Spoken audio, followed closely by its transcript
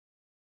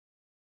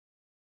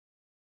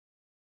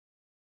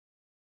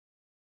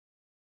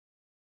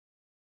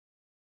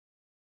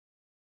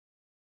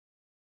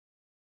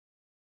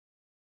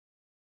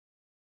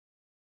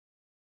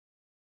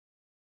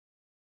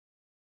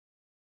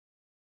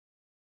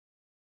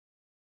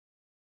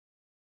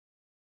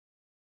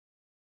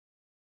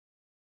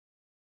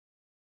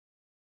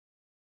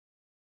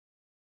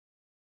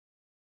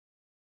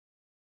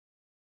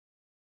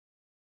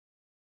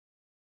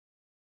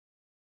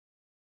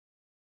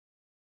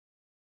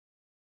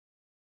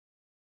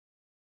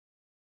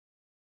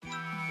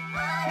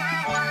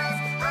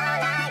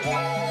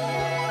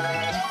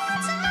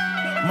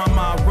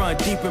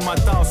run deep in my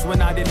thoughts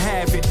when I didn't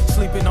have it.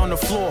 Sleeping on the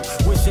floor,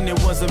 wishing it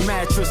was a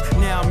mattress.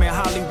 Now I'm in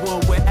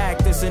Hollywood with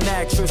actors and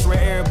actresses, where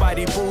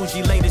everybody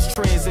bougie, latest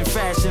trends and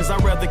fashions.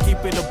 I'd rather keep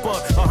it a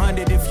buck,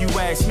 100 if you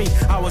ask me.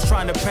 I was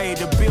trying to pay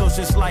the bills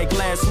just like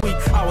last week.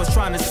 I was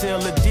trying to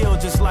sell a deal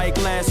just like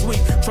last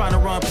week. Trying to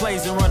run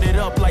plays and run it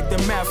up like the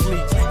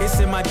mathletes. It's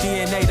in my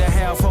DNA to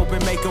have hope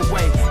and make a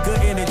way.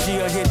 Good energy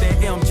will hit that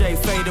MJ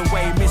fade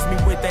away. Miss me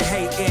with the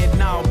hate and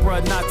now,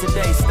 bruh, not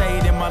today.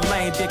 Stayed in my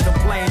lane, did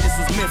complain, this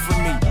was meant for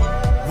me.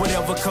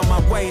 Whatever come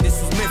my way,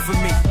 this was meant for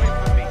me.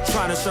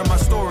 Trying to share my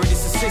story,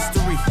 this is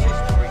history.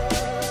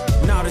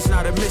 Now it's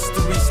not a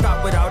mystery.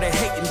 Stop without a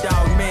hating,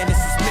 dog, man, this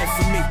is meant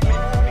for me.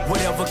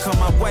 Whatever come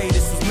my way,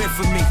 this was meant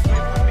for me.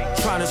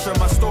 Trying to share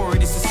my story,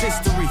 this is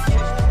history.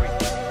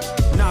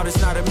 Now it's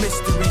not a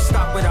mystery.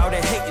 Stop without a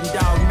hating,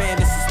 dog, man,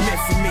 this is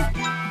meant for me.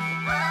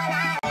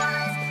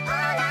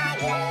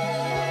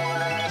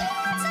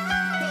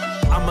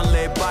 I'ma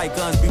let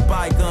bygones be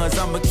bygones.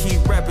 I'ma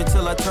keep rapping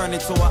till I turn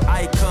into an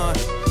icon.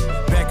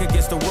 Back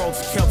against the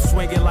ropes, kept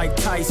swinging like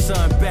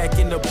Tyson. Back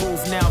in the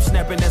booth, now I'm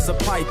snapping as a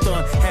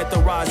python. Had to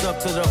rise up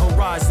to the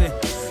horizon.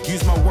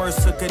 Use my words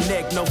to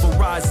connect, no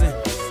Verizon.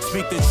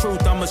 Speak the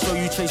truth, I'ma show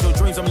you chase your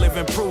dreams. I'm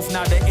living proof,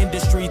 not the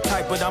industry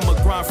type, but I'ma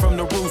grind from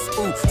the roots.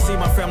 Ooh, see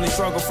my family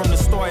struggle from the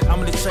start. I'm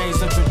gonna change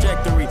the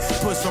trajectory.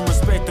 Put some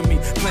respect to me.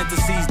 Plant the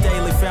seeds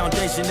daily,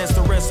 foundation, that's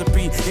the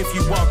recipe. If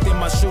you walked in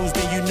my shoes,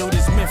 then you knew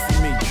this meant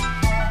for me.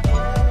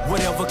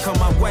 Whatever come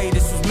my way,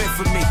 this was meant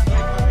for me.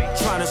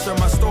 Trying to share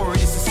my story,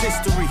 this is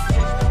history.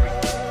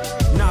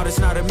 Now it's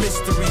not a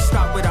mystery.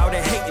 Stop without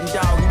a hating,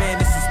 dog, man,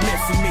 this is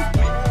meant for me.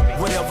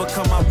 Whatever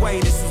come my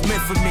way, this was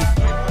meant for me.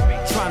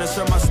 Trying to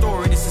share my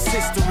story, this is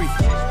history.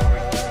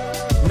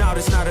 Now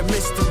it's not a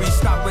mystery.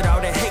 Stop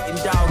without a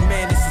hating, dog,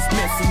 man, this is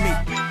meant for me.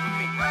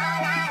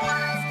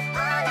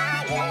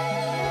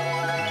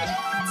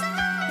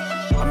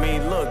 I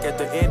mean, look, at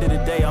the end of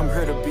the day, I'm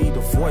here to be the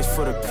voice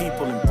for the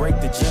people and break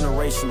the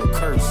generational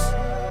curse.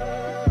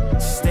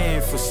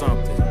 Stand for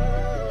something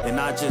and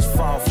not just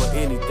fall for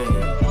anything.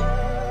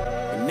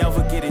 And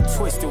never get it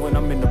twisted when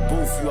I'm in the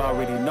booth. You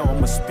already know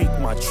I'ma speak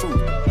my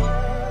truth.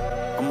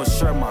 I'ma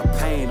share my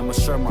pain, I'ma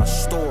share my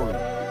story.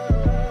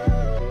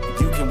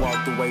 You can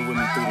walk the way with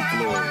me through the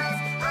glory.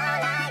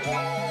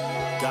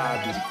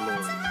 God be the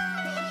glory.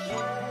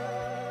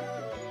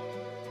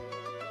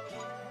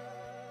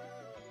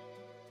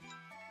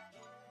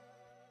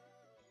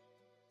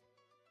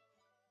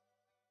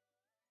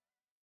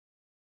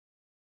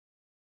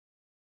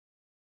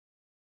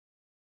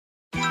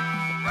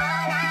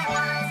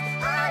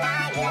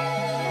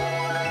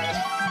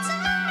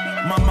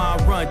 My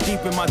mind run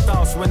deep in my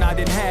thoughts when I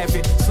didn't have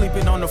it.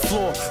 Sleeping on the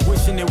floor,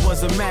 wishing it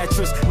was a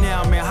mattress.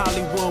 Now I'm in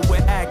Hollywood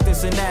with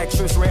actors and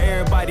actresses, where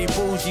everybody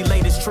bougie,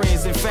 latest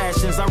trends and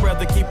fashions. I'd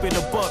rather keep it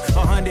a buck,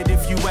 100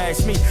 if you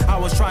ask me. I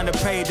was trying to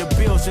pay the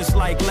bills just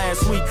like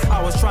last week.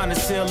 I was trying to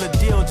sell a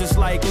deal just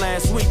like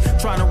last week.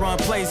 Trying to run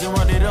plays and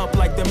run it up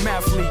like the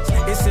mathletes.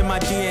 It's in my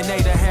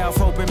DNA to have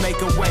hope and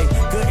make a way.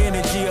 Good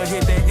energy will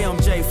hit that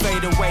MJ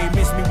fade away.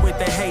 Miss me with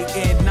the hate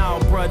and now,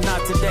 bruh,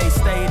 not today.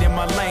 Stayed in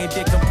my lane,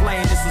 did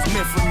complain, this was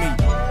meant for me.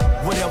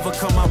 Whatever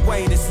come my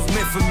way, this was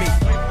meant for me.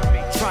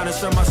 Trying to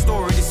share my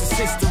story, this is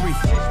history.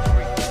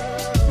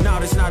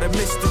 Now it's not a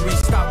mystery.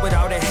 Stop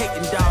without a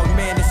hating, dog,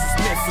 man, this is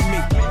meant for me.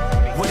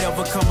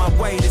 Whatever come my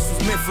way, this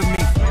was meant for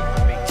me.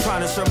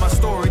 Trying to share my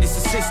story, this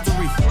is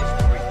history.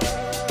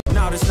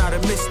 Now it's not a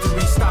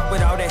mystery. Stop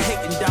without a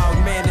hating, dog,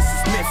 man, this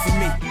is meant for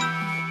me.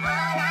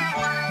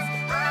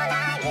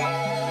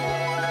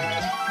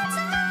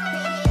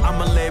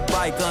 I'ma let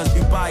bygones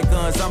be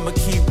bygones. I'ma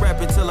keep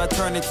rapping till I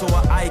turn into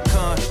an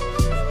icon.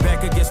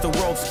 Back against the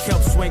ropes,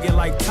 kept swinging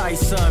like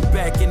Tyson.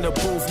 Back in the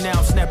booth, now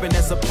I'm snapping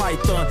as a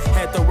python.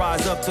 Had to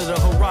rise up to the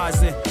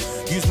horizon.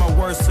 Use my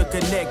words to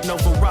connect, no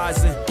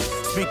Verizon.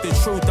 Speak the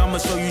truth, I'ma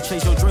show you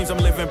chase your dreams. I'm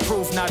living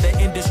proof, not the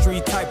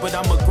industry type, but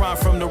I'ma grind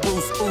from the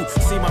roots. Ooh,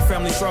 see my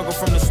family struggle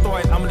from the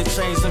start. I'm gonna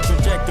change the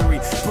trajectory.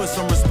 Put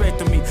some respect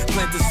to me.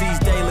 Plant the seeds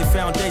daily,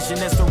 foundation,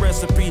 that's the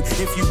recipe.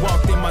 If you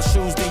walked in my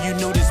shoes, then you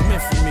knew this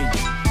meant for me.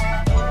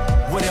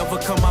 Whatever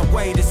come my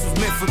way, this was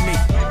meant for me.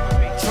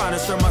 Trying to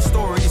share my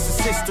story, this is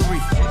history.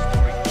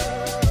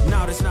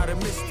 Now it's not a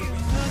mystery.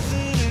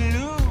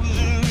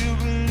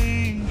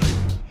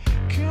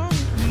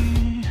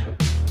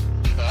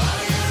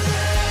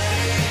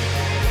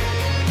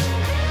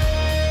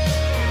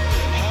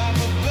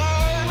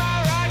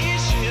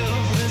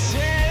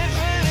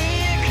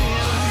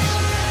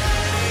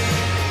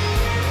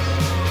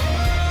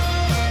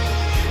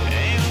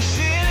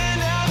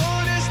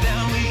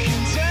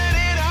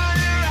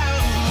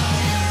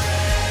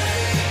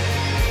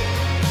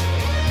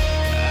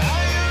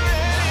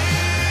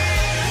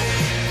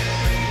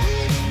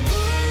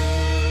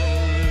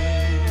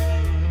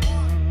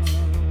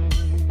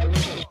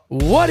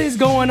 What is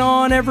going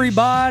on,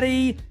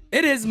 everybody?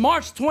 It is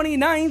March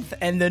 29th,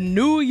 and the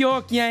New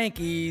York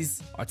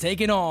Yankees are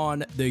taking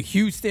on the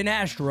Houston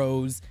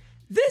Astros.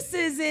 This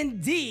is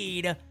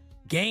indeed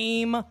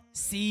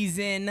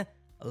GameSZN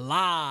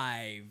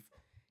Live.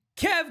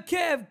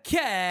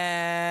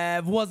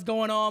 Kev. What's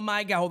going on,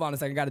 my guy? Hold on a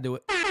second. Got to do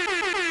it.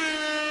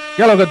 ¿Qué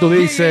es lo que tú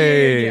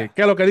dices? ¿Qué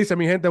es lo que dice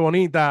mi gente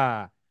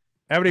bonita?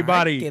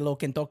 Everybody,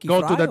 right,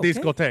 go to the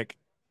discotheque.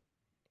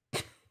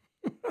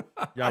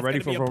 Y'all ready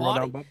for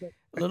Rodon birthday?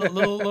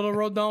 little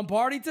Rodon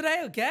party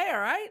today? Okay, all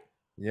right.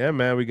 Yeah,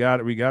 man, we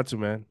got it. We got to,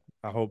 man.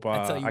 I hope.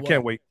 I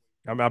can't wait.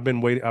 I've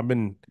been waiting. I've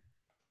been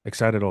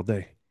excited all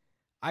day.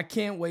 I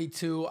can't wait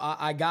to.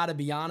 I gotta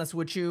be honest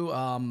with you.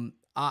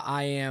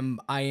 I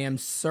am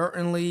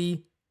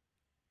certainly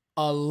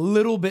a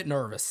little bit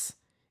nervous.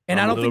 And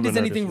I don't think there's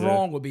anything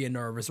wrong with being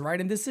nervous,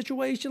 right? In this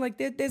situation, like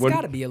there's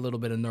got to be a little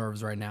bit of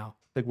nerves right now.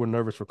 I think we're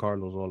nervous for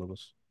Carlos, all of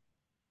us.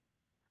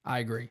 I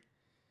agree.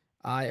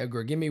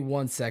 Give me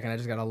 1 second. I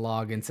just got to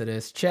log into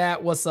this.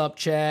 Chat, what's up,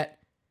 chat?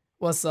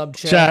 What's up,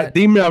 chat? Chat,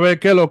 dime a ver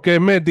qué lo que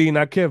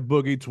Medina, Kev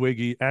Boogie,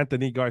 Twiggy,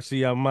 Anthony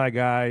Garcia, my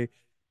guy.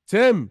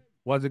 Tim,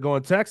 what's it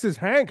going? Texas,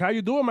 Hank, how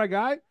you doing, my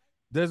guy?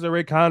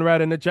 Desiree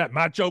Conrad in the chat.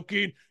 Macho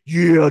King,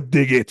 yeah,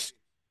 dig it.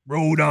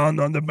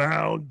 Rodon on the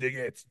mound, dig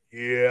it.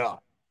 Yeah.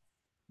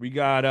 We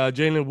got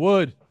Jalen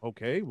Wood.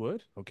 Okay,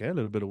 Wood. Okay, a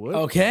little bit of Wood.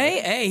 Okay,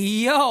 hey,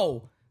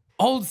 yo.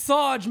 Old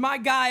Sarge, my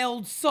guy,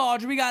 Old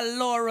Sarge. We got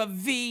Laura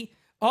V.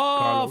 Oh,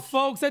 Carlos.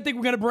 Folks, I think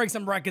we're going to break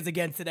some records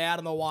again today. I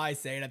don't know why I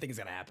say it. I think it's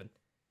going to happen.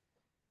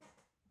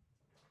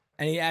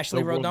 Any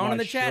Ashley Rodon in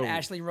the chat?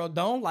 Ashley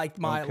Rodon liked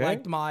my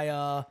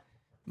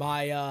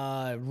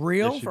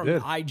reel from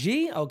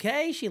IG.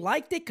 Okay, she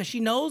liked it because she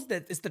knows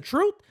that it's the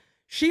truth.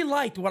 She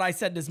liked what I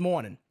said this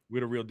morning.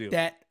 We're the real deal.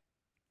 That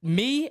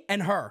me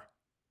and her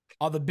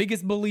are the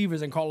biggest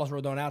believers in Carlos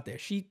Rodon out there.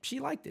 She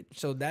liked it.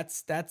 So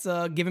that's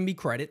giving me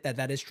credit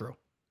that is true.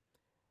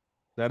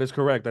 That is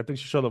correct. I think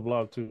she showed the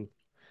vlog too.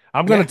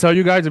 I'm gonna tell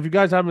you guys, if you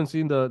guys haven't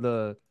seen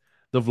the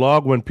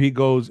vlog when Pete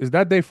goes, is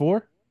that day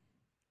 4?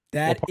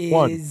 That is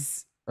one?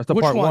 That's the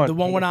part one. The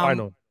one when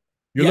I'm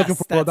You're looking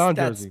for Rodon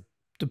jersey.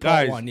 The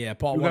part 1, yeah.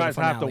 Part 1. You guys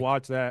have to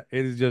watch that.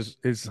 It is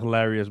it's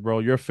hilarious, bro.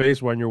 Your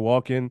face when you're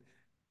walking,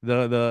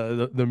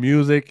 the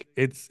music,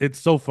 it's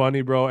so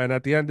funny, bro. And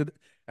at the end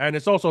and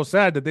it's also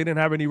sad that they didn't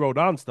have any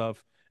Rodon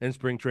stuff in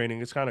spring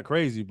training. It's kind of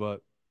crazy,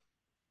 but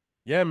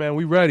yeah, man,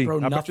 we ready.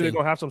 I bet you they're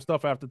gonna have some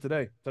stuff after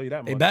today. I'll tell you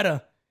that much. They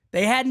better.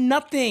 They had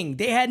nothing.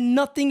 They had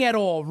nothing at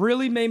all.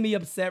 Really made me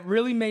upset.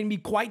 Really made me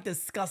quite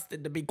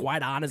disgusted, to be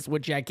quite honest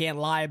with you. I can't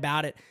lie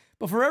about it.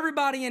 But for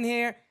everybody in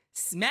here,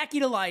 smacky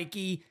to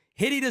likey,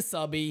 hitty to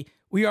subby.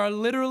 We are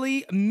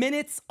literally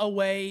minutes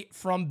away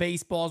from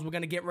baseballs. We're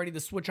going to get ready to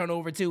switch on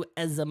over to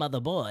as a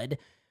motherboard.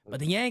 But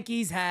the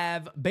Yankees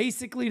have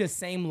basically the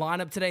same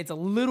lineup today. It's a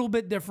little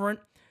bit different.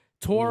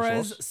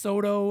 Torres,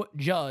 Soto,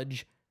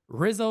 Judge,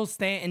 Rizzo,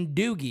 Stanton,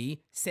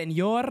 Doogie,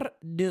 Senor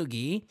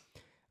Doogie,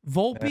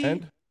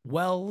 Volpe,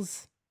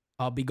 Wells,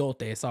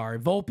 Bigote, sorry.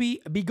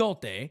 Volpe,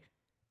 Bigote,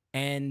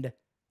 and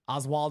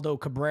Oswaldo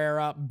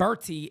Cabrera.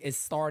 Bertie is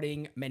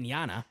starting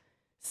mañana.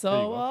 So,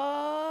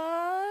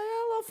 a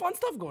little fun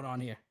stuff going on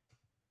here.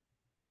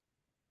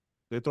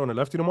 They throwing a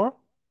lefty tomorrow?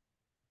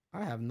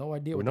 I have no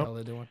idea what the hell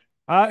they're doing.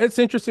 It's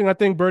interesting. I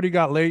think Bertie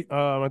got late.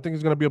 I think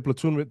it's going to be a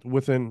platoon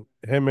within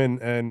him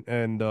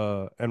and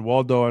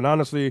Waldo. And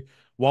honestly,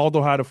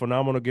 Waldo had a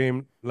phenomenal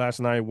game last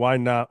night. Why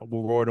not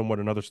reward him with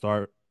another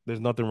start?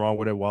 There's nothing wrong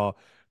with it while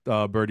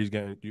Bertie's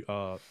getting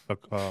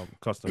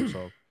accustomed.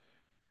 So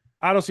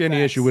I don't see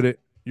any issue with it.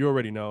 You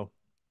already know.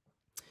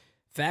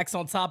 Facts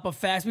on top of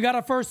facts. We got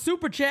our first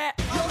super chat.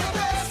 You're the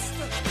best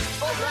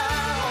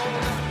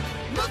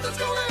around. Nothing's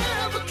gonna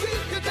ever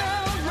keep you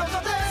down. You're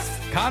the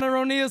best. Connor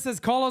O'Neill says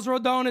Carlos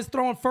Rodon is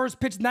throwing first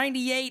pitch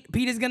 98.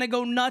 Pete is gonna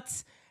go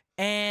nuts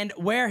and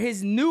wear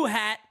his new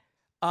hat.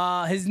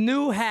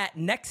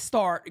 Next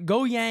start.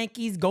 Go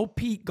Yankees. Go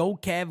Pete. Go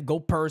Kev.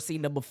 Go Percy.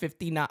 Number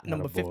 59.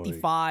 Number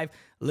 55.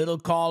 Little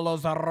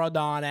Carlos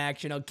Rodon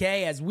action.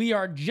 Okay, as we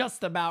are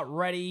just about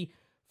ready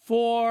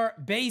for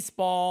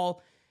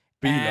baseball.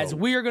 As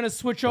we are going to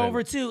switch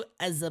over to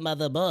as a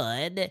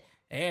motherboard.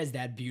 There's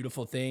that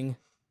beautiful thing.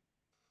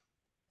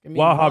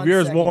 While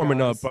Javier's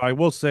warming up, I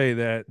will say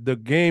that the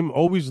game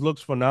always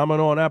looks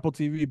phenomenal on Apple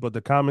TV, but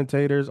the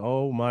commentators,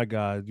 oh my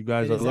God, you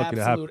guys are lucky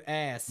to have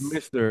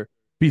Mr.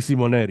 PC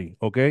Monetti,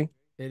 okay?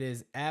 It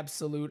is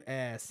absolute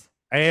ass.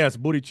 Ass,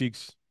 booty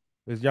cheeks.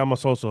 It's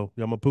Yamasoso,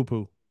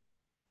 Yamapoo.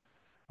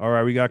 All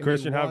right, we got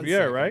Christian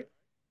Javier, right?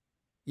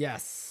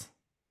 Yes.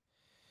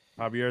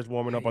 Javier's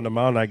warming up on the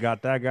mound. I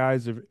got that,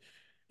 guys. If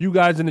you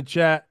guys in the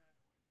chat,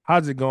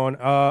 how's it going?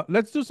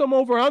 Let's do some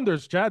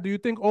over-unders, chat. Do you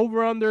think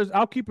over-unders?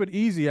 I'll keep it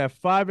easy at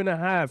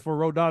 5.5 for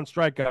Rodon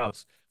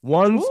strikeouts.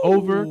 One's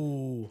over,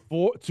 2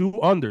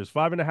 unders.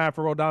 5.5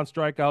 for Rodon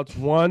strikeouts.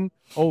 1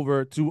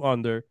 over, 2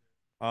 under.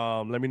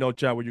 Let me know,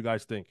 chat, what you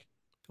guys think.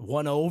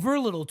 1 over,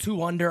 little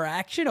 2 under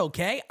action.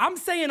 Okay, I'm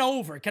saying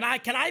over. Can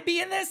I be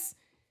in this?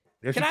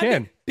 Yes, you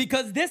can.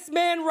 Because this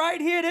man right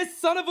here, this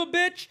son of a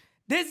bitch,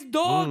 this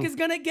dog is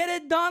gonna get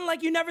it done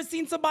like you never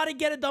seen somebody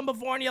get it done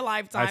before in your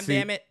lifetime.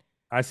 Damn it!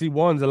 I see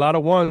ones, a lot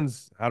of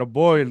ones. Atta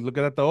boy,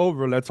 looking at the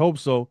over. Let's hope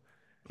so.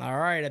 All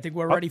right, I think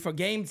we're ready for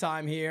game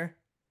time here.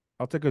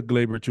 I'll take a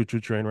Glaber choo-choo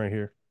train right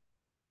here.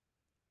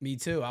 Me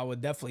too. I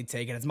would definitely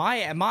take it. It's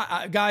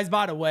my guys.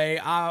 By the way,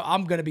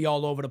 I'm gonna be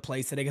all over the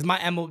place today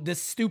because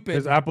this stupid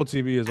His Apple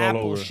TV is all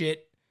over.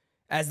 shit.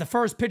 As the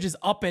first pitch is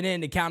up and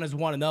in to count as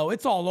 1-0,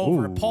 it's all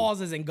over. Ooh. It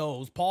pauses and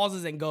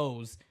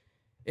goes.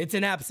 It's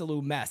an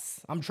absolute mess.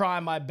 I'm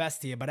trying my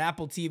best here, but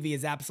Apple TV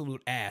is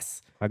absolute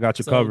ass. I got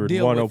you So covered.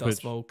 deal 1-0 with us,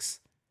 pitch.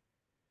 folks.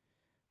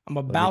 I'm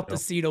about to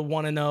see the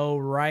 1-0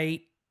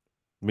 right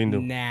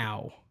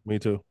now. Me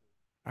too.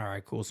 All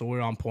right, cool. So we're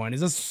on point.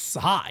 Is this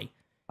high?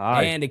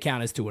 High. And the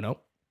count is 2-0.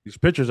 These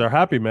pitchers are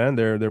happy, man.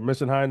 They're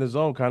missing high in the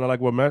zone, kind of like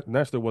what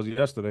Nestor was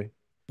yesterday.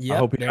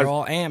 Yeah, they're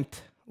all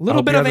amped. A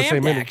little bit of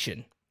amped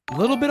action. A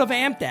little bit of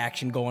amped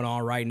action going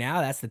on right now.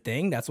 That's the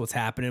thing. That's what's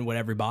happening with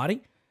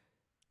everybody.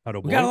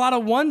 We got a lot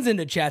of ones in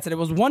the chat today.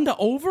 Was one to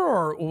over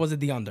or was it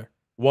the under?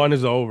 One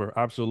is over,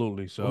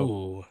 absolutely. So,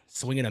 ooh,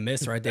 swing and a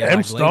miss right there.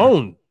 M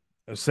Stone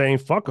saying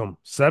fuck him.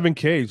 7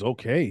 Ks.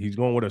 Okay, he's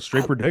going with a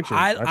straight prediction.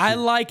 I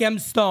like M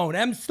Stone.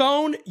 M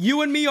Stone,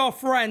 you and me are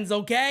friends,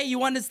 okay?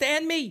 You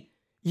understand me?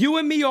 You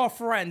and me are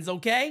friends,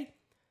 okay?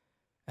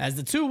 As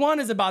the 2-1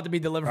 is about to be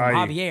delivered from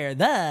Javier,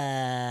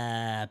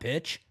 the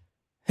pitch.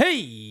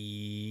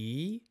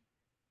 Hey,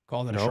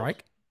 called it a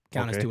strike.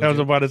 Count as 2-2. I was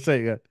about to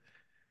say that.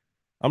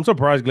 I'm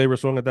surprised Gleyber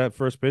swung at that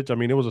first pitch. I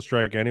mean, it was a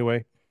strike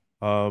anyway.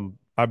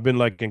 I've been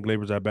liking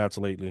Gleyber's at bats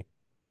lately.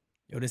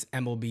 Yo, this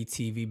MLB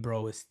TV,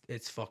 bro,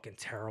 it's fucking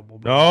terrible,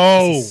 bro.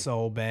 No, this is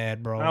so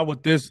bad, bro. Not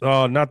with this.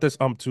 Not this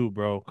too,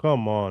 bro.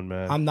 Come on,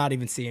 man. I'm not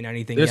even seeing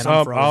anything. This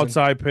yet.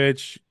 outside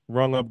pitch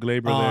rung up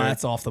Gleyber there.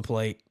 That's off the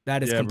plate.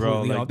 That is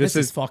completely off. This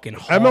is fucking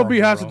horrible,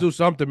 MLB has to do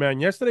something, man.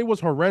 Yesterday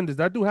was horrendous.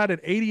 That dude had an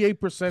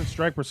 88%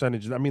 strike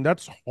percentage. I mean,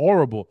 that's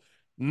horrible.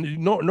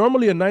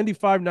 Normally a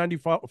 95,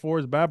 94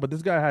 is bad, but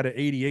this guy had an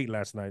 88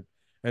 last night.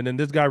 And then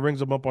this guy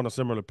rings him up on a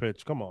similar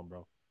pitch. Come on,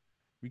 bro.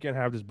 We can't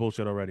have this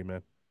bullshit already,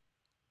 man.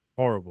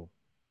 Horrible.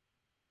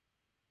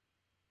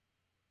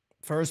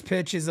 First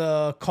pitch is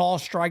a call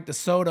strike to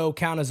Soto.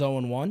 Count as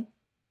 0-1.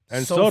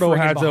 And Soto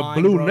has a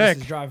blue neck.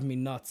 This is driving me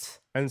nuts.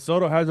 And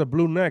Soto has a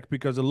blue neck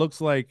because it looks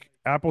like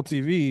Apple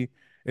TV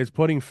is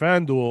putting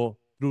FanDuel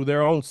through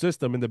their own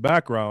system in the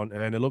background,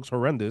 and it looks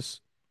horrendous.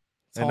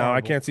 Now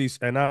I can't see.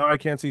 And now I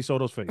can't see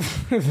Soto's face.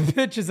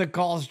 Pitch is a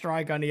call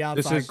strike on the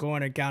outside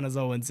corner. Count as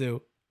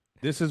 0-2.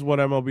 This is what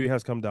MLB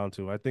has come down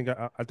to. I think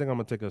I'm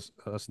gonna take a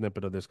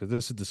snippet of this because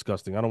this is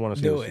disgusting. I don't want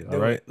to see this. All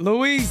right,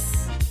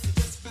 Luis.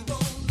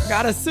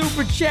 Got a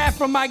super chat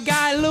from my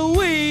guy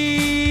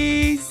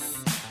Luis.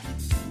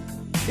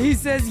 He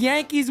says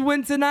Yankees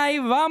win tonight.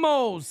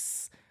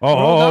 Vamos.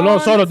 Oh no,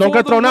 Soto, don't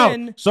get thrown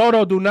out.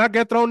 Soto, do not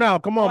get thrown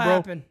out. Come on, what bro.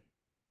 Happened?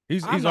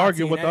 He's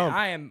arguing with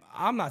them.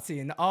 I'm not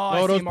seeing.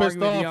 Soto's pissed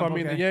off. I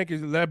mean, the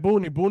Yankees let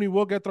Booney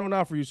will get thrown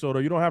out for you, Soto.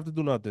 You don't have to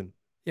do nothing.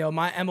 Yo,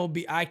 my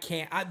MLB, I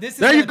can't.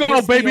 There you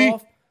go, baby.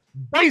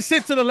 Base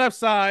hit to the left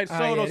side.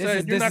 Soto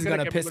says this is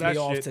gonna piss me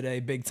off today,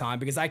 big time,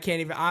 because I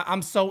can't even.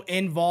 I'm so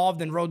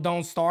involved in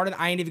Rodon started.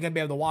 I ain't even gonna be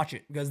able to watch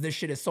it because this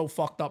shit is so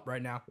fucked up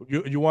right now.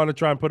 You want to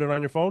try and put it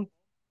on your phone?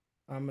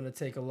 I'm gonna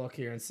take a look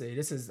here and see.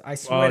 This is. I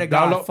swear to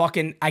God,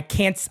 fucking. I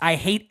can't. I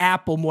hate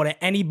Apple more than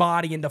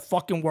anybody in the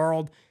fucking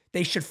world.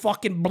 They should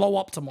fucking blow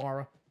up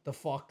tomorrow. The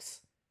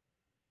fucks.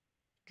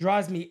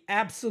 Drives me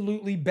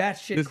absolutely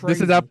batshit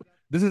crazy.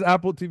 This is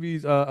Apple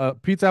TV's.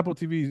 Pete's Apple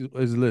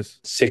TV's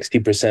list.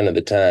 60% of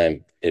the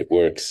time, it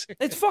works.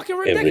 It's fucking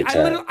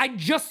ridiculous. I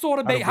just saw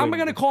the base. How am I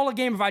gonna call a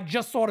game if I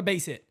just saw the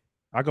base hit?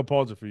 I could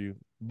pause it for you,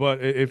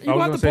 but if you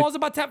have to pause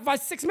it by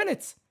 6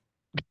 minutes.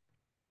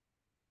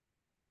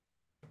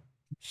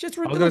 Shit's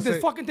ridiculous.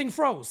 This fucking thing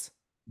froze.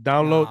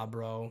 Download,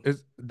 bro.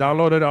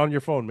 Download it on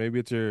your phone. Maybe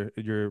it's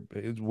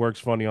it works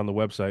funny on the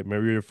website.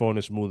 Maybe your phone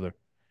is smoother,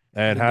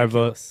 and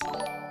ridiculous.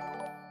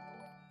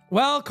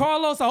 Well,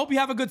 Carlos, I hope you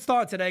have a good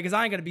start today because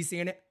I ain't gonna be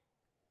seeing it.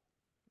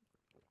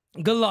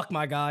 Good luck,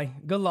 my guy.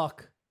 Good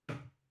luck. Let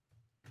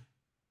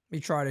me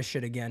try this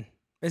shit again.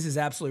 This is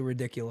absolutely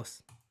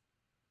ridiculous.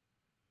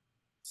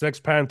 Sex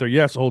Panther,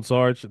 yes, old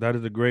Sarge. That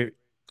is a great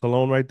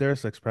cologne right there.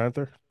 Sex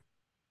Panther.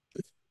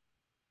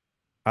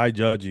 I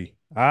judge you.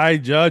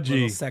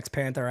 Little Sex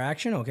Panther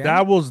action, okay.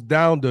 That was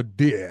down the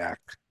dick.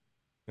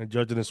 And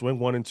judging the swing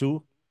 1 and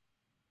 2.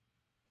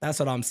 That's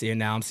what I'm seeing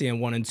now. I'm seeing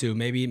 1 and 2.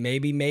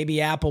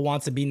 Maybe Apple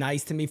wants to be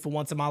nice to me for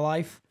once in my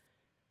life.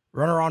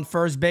 Runner on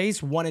first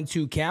base, 1 and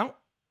 2 count.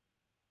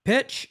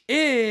 Pitch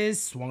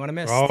is swung on a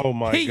miss. Oh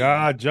my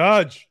God,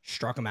 Judge.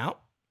 Struck him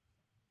out.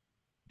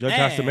 Judge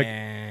has to make.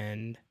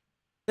 And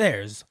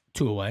there's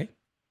 2 away.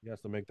 He has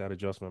to make that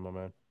adjustment, my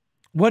man.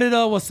 What did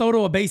was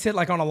Soto a base hit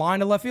like on a line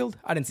to left field?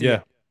 I didn't see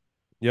it.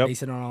 Yep.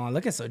 Base hit on a line.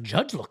 Look at so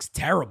Judge looks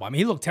terrible. I mean,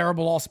 he looked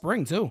terrible all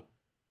spring too.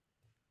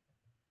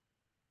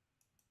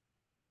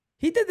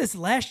 He did this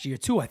last year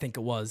too, I think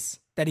it was,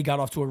 that he got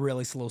off to a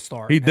really slow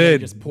start. He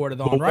did. He just poured it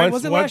on, right?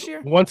 Was it last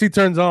year? Once he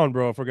turns on,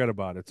 bro, forget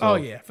about it. So oh,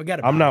 yeah. Forget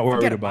about it. I'm not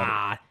worried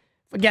about it.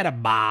 Forget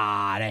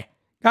about it.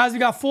 Guys, we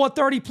got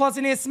 430 plus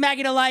in here.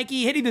 Smacking the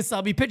likey. Hitting the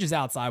sub. He pitches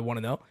outside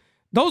 1-0.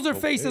 Those are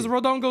faces.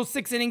 Rodon goes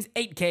 6 innings,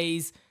 8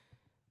 Ks.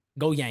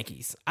 Go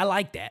Yankees. I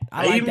like that.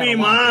 I like that a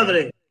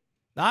lot.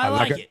 I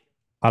like it.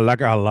 I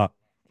like it a lot.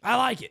 I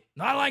like it.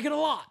 I like it a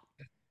lot.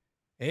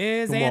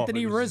 is Come on, Anthony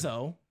baby.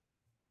 Rizzo.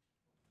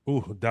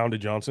 Ooh, down to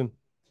Johnson.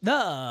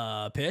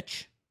 The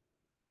pitch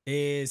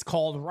is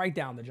called right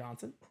down to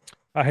Johnson.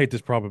 I hate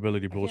this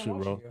probability can't bullshit,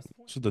 watch it bro. here. What's the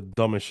point? This is the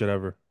dumbest shit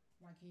ever.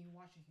 Why can't you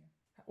watch it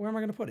here? Where am I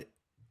going to put it?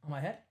 On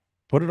my head?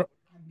 Put it up.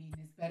 I mean,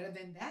 it's better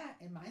than that,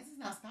 and mine's is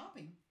not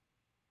stopping.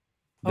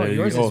 Oh, There you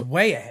yours go. is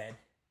way ahead.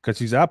 Because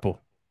he's Apple.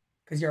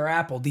 Because you're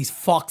Apple. These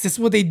fucks. This is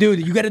what they do.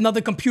 You get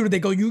another computer. They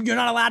go, you're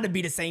not allowed to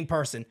be the same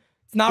person.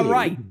 It's not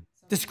right.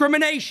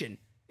 Discrimination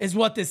is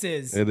what this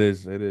is. It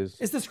is. It is.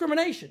 It's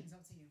discrimination. It's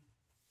up to you.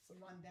 So,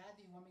 Ron, Dad,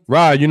 do you want me to?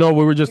 Right. You know,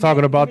 we were just Give me-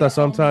 talking about give me that. the,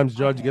 Sometimes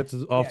Judge iPad. gets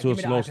off to give a me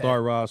the slow iPad.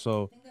 start, Ra.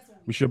 So I think that's what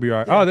we should be all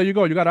right. Oh, there you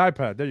go. You got an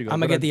iPad. There you go. I'm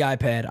going to get the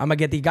iPad. I'm going to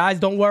get the guys.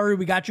 Don't worry.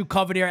 We got you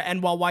covered here at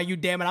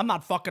NYYU. Damn it. I'm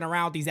not fucking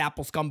around with these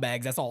Apple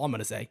scumbags. That's all I'm going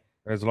to say.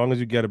 As long as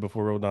you get it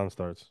before Rodon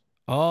starts.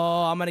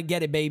 Oh, I'm going to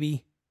get it,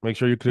 baby. Make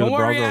sure you clear Don't the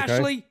worry, browser, okay?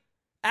 Ashley.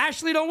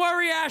 Ashley, don't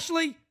worry,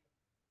 Ashley.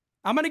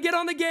 I'm going to get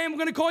on the game. I'm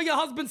going to call your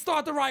husband.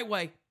 Start the right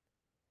way.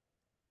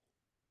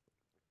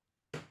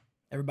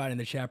 Everybody in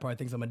the chat probably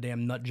thinks I'm a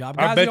damn nut job.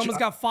 I Guys, bet we you- almost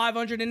got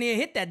 500 in here.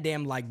 Hit that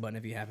damn like button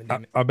if you haven't.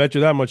 Damn it. I bet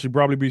you that much. She'd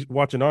probably be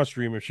watching our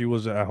stream if she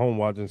was at home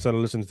watching instead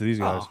of listening to these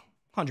guys.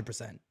 Oh,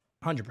 100%.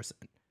 100%.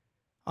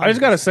 I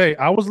just gotta say,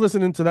 I was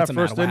listening to that Doesn't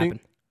matter first what inning.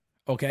 happened.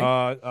 Okay.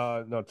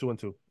 No,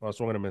 2-2.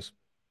 Swung and a miss.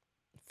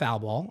 Foul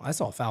ball. I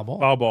saw a foul ball.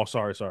 Foul ball.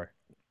 Sorry.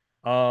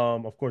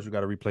 Of course, you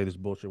got to replay this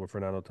bullshit with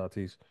Fernando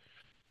Tatis.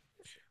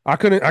 I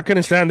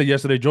couldn't stand it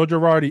yesterday. Joe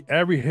Girardi,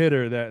 every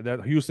hitter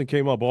that Houston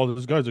came up, all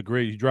those guys are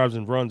great. He drives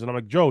and runs, and I'm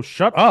like, Joe,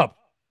 shut up.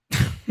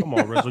 Come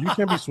on, Rizzo. You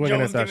can't be swinging Joe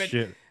at was that giving-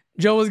 shit.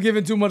 Joe was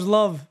giving too much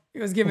love. He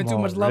was giving Come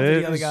too much on, love to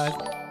the other Riz. guys.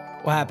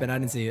 What happened? I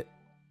didn't see it.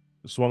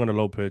 Swung on a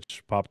low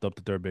pitch, popped up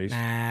to third base,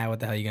 Nah, what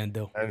the hell are you going to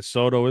do? and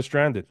Soto is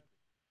stranded.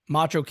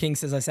 Macho King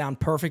says I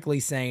sound perfectly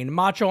sane.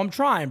 Macho, I'm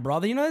trying,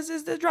 brother. You know,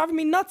 they're driving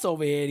me nuts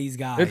over here, these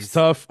guys. It's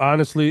tough,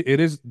 honestly. It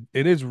is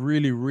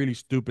really, really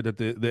stupid that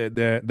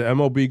the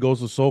MLB goes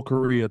to Seoul,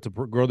 Korea to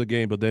grow the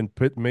game, but then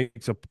puts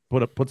a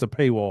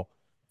paywall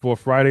for a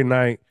Friday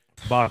night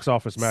box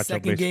office matchup.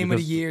 Second game of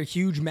the year,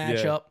 huge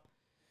matchup.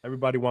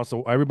 Everybody wants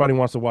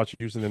to watch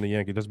Houston and the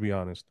Yankees. Let's be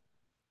honest.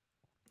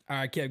 All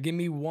right, Kev, give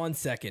me 1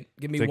 second.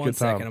 Give me Take 1 your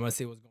second. time. I'm going to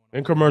see what's going on.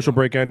 In commercial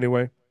break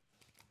anyway.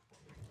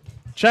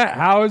 Chat,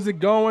 how is it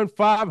going?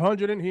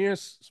 500 in here.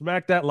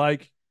 Smack that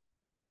like.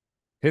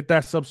 Hit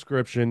that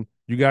subscription.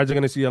 You guys are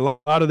going to see a lot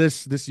of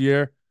this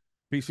year.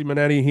 PC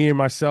Manetti here,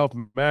 myself,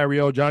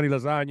 Mario, Johnny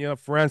Lasagna,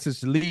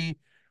 Francis Lee.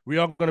 We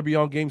are going to be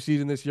on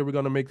GameSZN this year. We're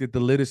going to make it the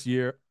latest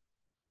year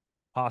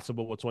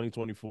possible with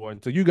 2024.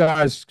 And to you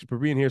guys for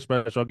being here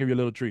special, I'll give you a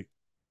little treat.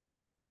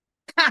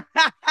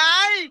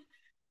 Hi,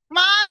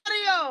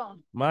 Mario.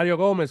 Mario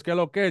Gomez, que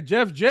lo que?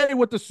 Jeff J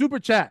with the super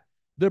chat.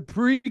 The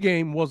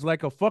pregame was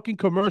like a fucking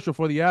commercial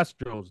for the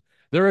Astros.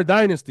 They're a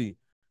dynasty.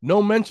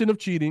 No mention of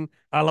cheating.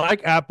 I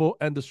like Apple,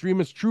 and the stream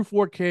is True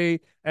 4K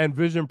and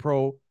Vision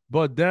Pro,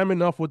 but damn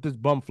enough with this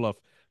bum fluff.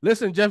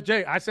 Listen, Jeff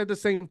J, I said the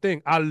same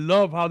thing. I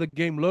love how the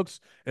game looks.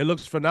 It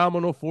looks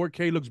phenomenal.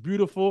 4K looks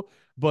beautiful,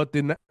 but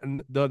the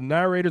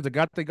narrators,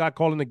 they got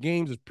calling the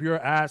games is pure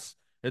ass.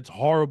 It's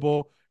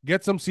horrible.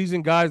 Get some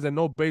seasoned guys that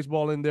know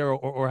baseball in there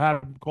or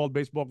have called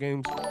baseball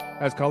games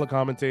as color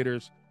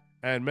commentators.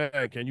 And man,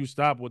 can you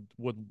stop with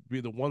be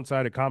the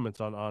one-sided comments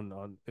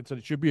on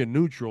it should be a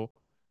neutral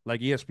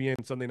like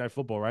ESPN Sunday Night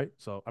Football, right?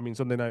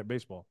 Sunday Night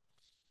Baseball.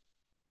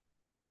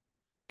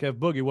 Kev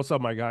Boogie, what's up,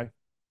 my guy?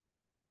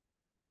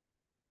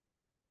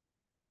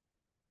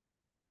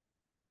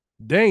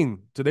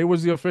 Dane, today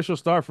was the official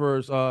start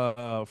for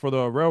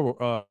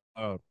the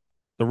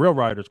Rail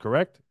Riders,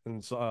 correct?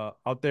 And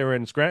out there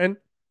in Scranton.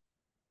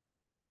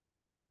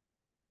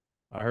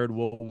 I heard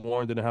Will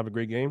Warren didn't have a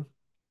great game.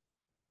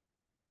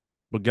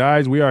 But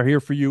guys, we are here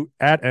for you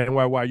at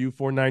NYYU.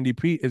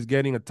 490p is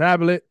getting an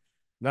iPad,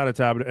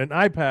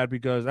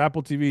 because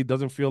Apple TV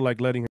doesn't feel like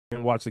letting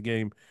him watch the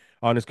game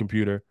on his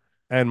computer,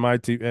 and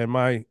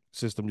my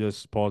system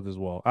just paused as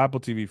well. Apple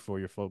TV for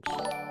you folks.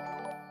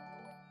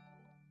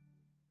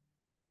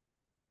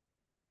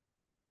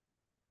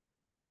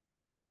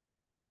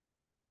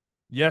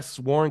 Yes,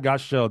 Warren got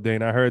shelled,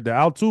 Dane. I heard that.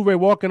 Altuve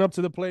walking up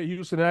to the plate.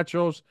 Houston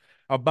Astros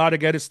about to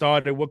get it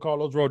started. We'll call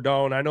those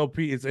Rodon. I know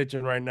Pete is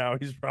itching right now.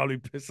 He's probably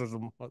pissed as a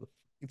mother.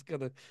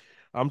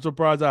 I'm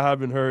surprised I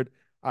haven't heard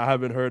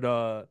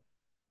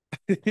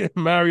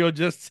Mario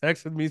just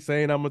texted me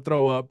saying I'm gonna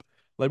throw up.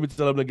 Let me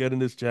tell him to get in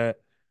this chat.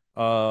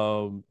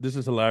 This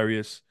is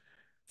hilarious.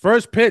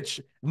 First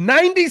pitch,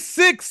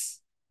 96.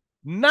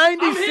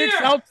 96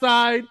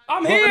 outside.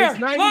 I'm but here. it's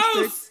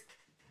 96.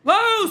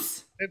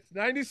 Loose. It's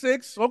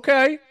 96.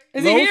 Okay.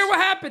 Is he here? What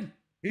happened?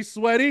 He's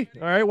sweaty.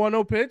 All right,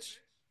 1-0 pitch.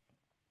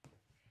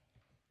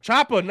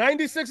 Chopper,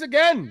 96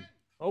 again.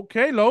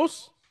 Okay,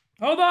 Los.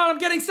 Hold on, I'm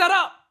getting set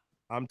up.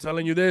 I'm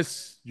telling you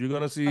this. You're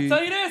going to I'll see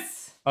tell you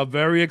this. a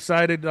very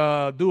excited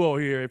duo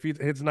here if he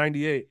hits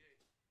 98.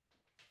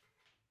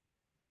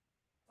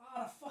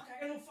 Oh, fuck,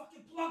 I got no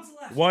fucking plugs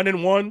left.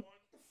 1-1.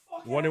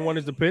 1-1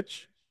 is the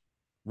pitch.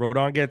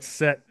 Rodon gets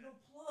set.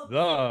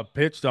 The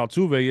pitch to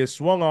Altuve is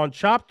swung on,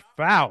 chopped,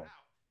 foul.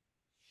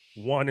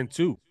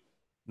 1-2.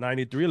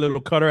 93, a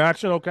little cutter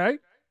action, okay.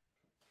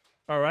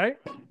 All right.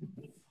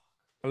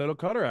 A little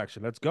cutter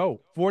action. Let's go.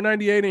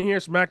 498 in here.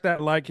 Smack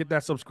that like, hit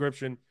that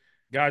subscription.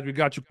 Guys, we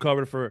got you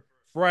covered for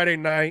Friday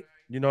night.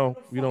 You know,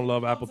 we don't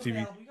love Apple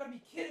TV,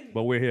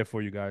 but we're here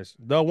for you guys.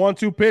 The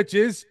 1-2 pitch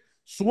is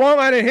swung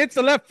and it hits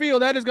the left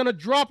field. That is going to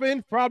drop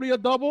in, probably a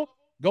double.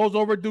 Goes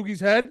over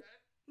Doogie's head.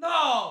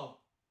 No.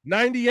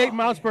 98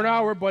 miles per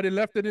hour, but it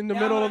left it in the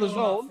middle of the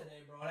zone.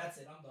 Today, bro. That's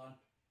it. I'm done.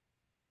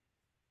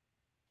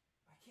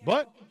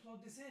 But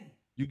plug this in.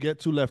 you get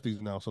 2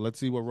 lefties now, so let's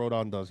see what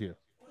Rodon does here.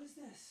 What is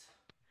this?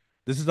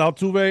 This is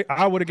Altuve.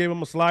 I would have gave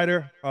him a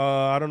slider.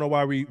 I don't know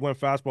why we went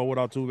fastball with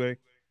Altuve.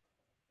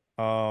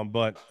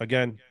 But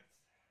again,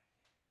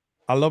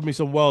 I love me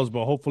some Wells,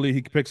 but hopefully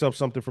he picks up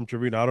something from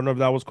Trevino. I don't know if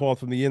that was called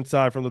from the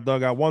inside, from the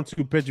dugout.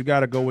 1-2 pitch, you got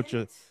to go with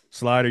your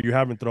slider. You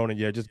haven't thrown it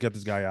yet. Just get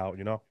this guy out,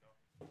 you know?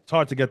 It's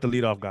hard to get the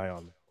leadoff guy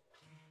on.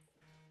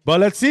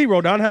 But let's see.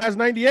 Rodon has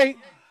 98.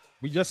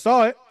 We just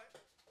saw it.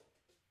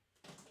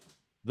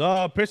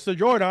 The pitch to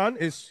Jordan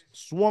is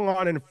swung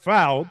on and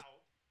fouled.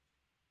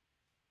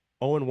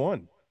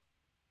 0-1.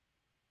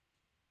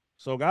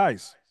 So,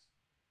 guys,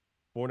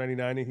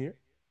 499 in here.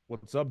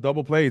 What's up?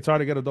 Double play. It's hard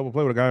to get a double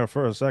play with a guy on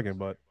first, second,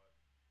 but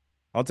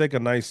I'll take a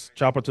nice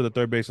chopper to the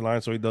third base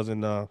line so he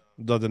doesn't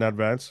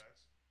advance.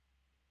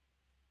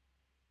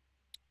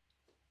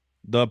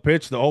 The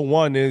pitch, the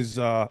 0-1 is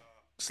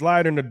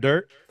slide in the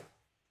dirt.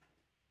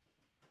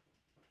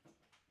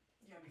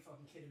 You gotta be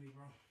fucking kidding me,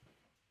 bro.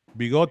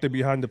 Bigote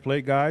behind the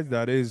plate, guys.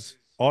 That is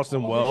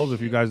Austin Wells,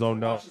 if you guys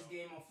don't know. Watch this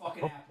game on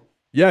fucking Apple.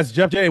 Yes,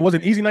 Jeff J. It was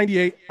an easy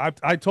 98.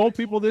 I told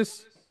people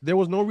this. There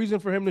was no reason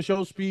for him to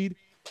show speed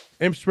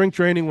in spring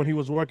training when he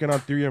was working on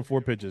 3 and 4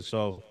 pitches.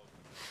 So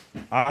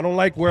I don't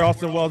like where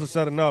Austin Wells is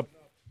setting up.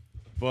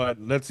 But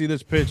let's see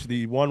this pitch,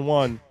 the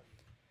 1-1.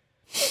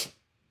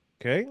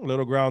 Okay, a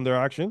little grounder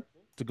action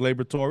to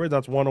Gleyber Torres.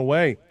 That's 1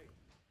 away.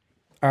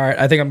 All right,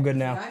 I think I'm good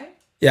now.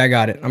 Yeah, I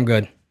got it. I'm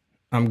good.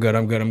 I'm good.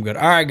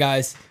 All right,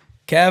 guys.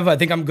 Kev, I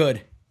think I'm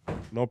good.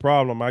 No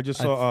problem. I just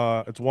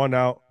saw it's 1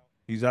 out.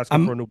 He's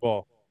asking for a new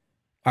ball.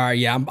 All right,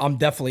 yeah, I'm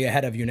definitely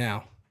ahead of you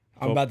now.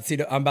 I'm about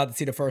to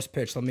see the first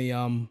pitch. Let me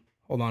hold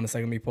on a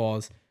second. Let me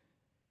pause.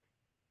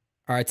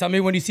 All right, tell me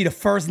when you see the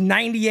first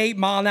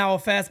 98-mile-an-hour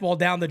fastball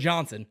down to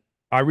Johnson.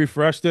 I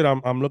refreshed it.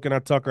 I'm looking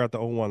at Tucker at the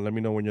 0-1. Let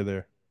me know when you're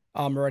there.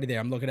 I'm already there.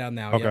 I'm looking at it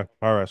now. Okay. Yep.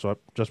 All right. So I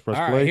just press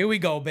play. All right, here we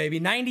go,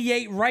 baby.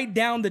 98 right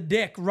down the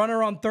dick.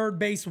 Runner on third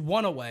base,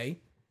 1 away.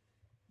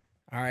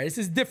 All right, this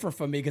is different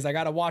for me because I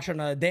got to watch on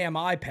a damn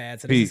iPad,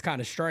 so this is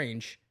kind of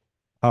strange.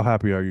 How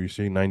happy are you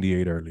seeing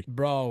 98 early?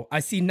 Bro,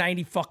 I see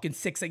 90 fucking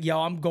 6. Yo,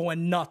 I'm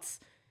going nuts.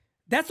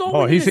 That's all.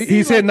 Oh, he's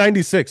hit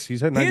 96. He's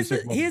hit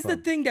 96. Here's the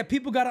thing that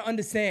people got to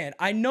understand.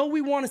 I know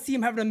we want to see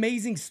him have an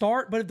amazing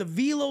start, but if the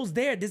velo's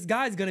there, this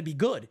guy's going to be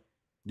good.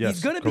 Yes,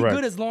 he's going to be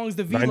good as long as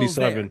the velo's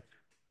 97. there.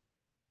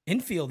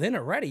 Infield in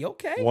already.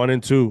 Okay. 1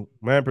 and 2.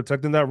 Man,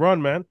 protecting that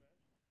run, man.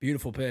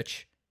 Beautiful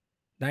pitch.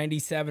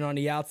 97 on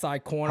the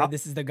outside corner.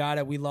 This is the guy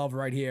that we love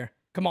right here.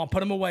 Come on,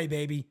 put him away,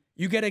 baby.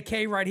 You get a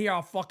K right here,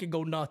 I'll fucking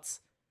go nuts.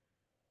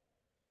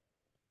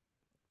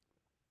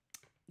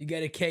 You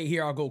get a K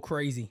here, I'll go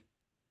crazy.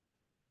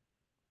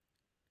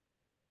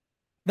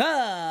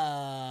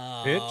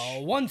 The pitch.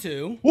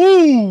 1-2.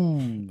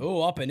 Woo!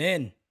 Oh, up and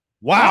in.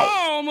 Wow.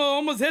 Oh,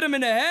 almost hit him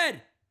in the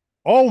head.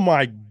 Oh,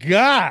 my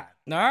God.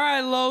 All right,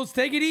 Los.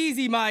 Take it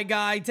easy, my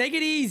guy. Take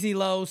it easy,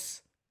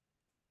 Los.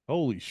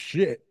 Holy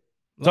shit.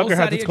 Los Tucker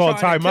had to call a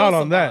timeout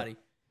on that.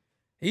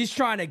 He's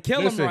trying to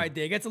kill him right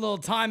there. Gets a little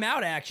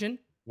timeout action.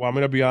 Well, I'm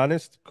going to be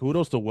honest.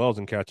 Kudos to Wells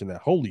in catching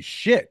that. Holy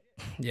shit.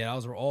 Yeah, that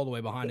was all the way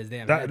behind his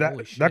damn head.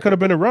 Holy shit. That could have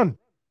been a run.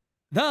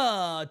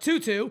 The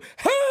 2-2.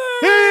 Hey!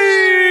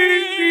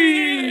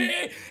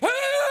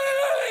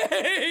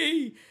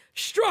 Hey!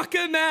 Struck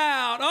him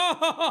out. Oh,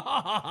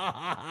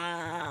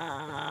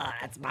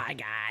 that's my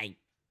guy.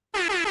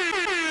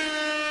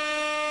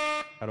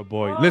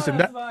 Attaboy. Listen,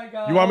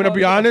 you want me to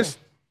be honest?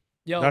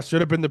 Yo, that should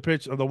have been the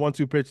pitch of the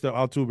 1-2 pitch to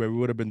Altuve. We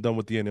would have been done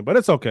with the inning, but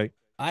it's okay.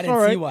 I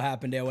didn't see what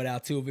happened there with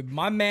Altuve.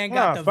 My man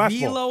got the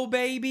velo,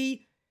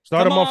 baby.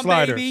 Start him off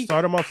slider. Baby.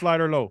 Start him off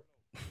slider low.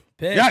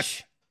 Pitch.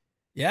 Yes.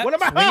 Yep. What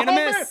am I? Swing and a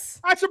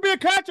miss. I should be a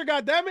catcher,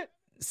 goddammit.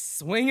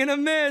 Swing and a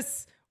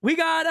miss. We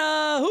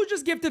got who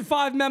just gifted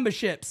 5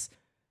 memberships?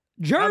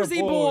 Jersey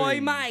boy,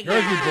 my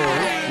guy. Jersey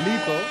boy,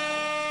 Lethal.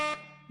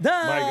 The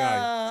my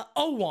guy.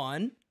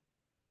 0-1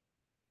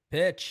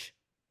 pitch.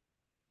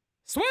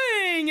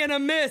 Swing and a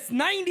miss.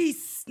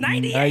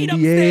 98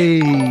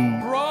 upstairs.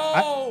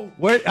 Bro.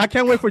 I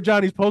can't wait for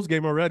Johnny's post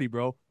game already,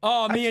 bro.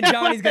 Oh, me and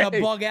Johnny's going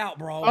to bug out,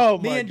 bro. Oh,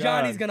 me and God.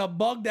 Johnny's going to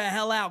bug the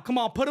hell out. Come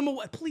on, put him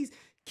away. Please,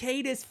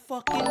 K this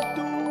fucking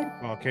dude.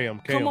 Oh, K him.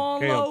 Come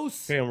on,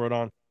 Los. K him,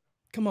 Rodon.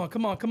 Come on.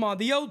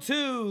 The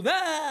 0-2.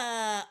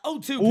 The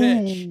 0-2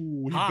 pitch.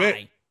 Ooh,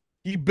 High.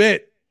 He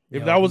bit.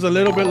 If that was a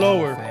little bit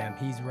lower. Fam,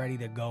 he's ready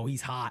to go.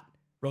 He's hot.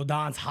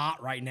 Rodon's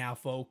hot right now,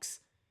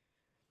 folks.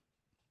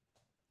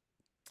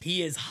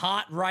 He is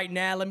hot right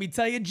now. Let me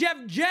tell you, Jeff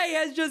J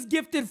has just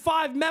gifted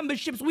 5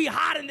 memberships. We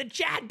hot in the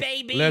chat,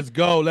 baby. Let's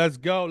go.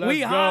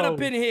 We hot up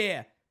in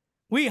here.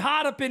 We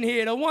hot up in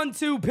here. The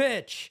 1-2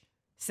 pitch.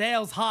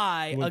 Sales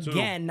high 1-2.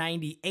 again.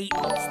 98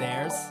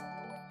 upstairs.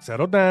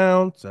 Settle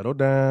down. Settle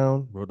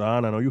down.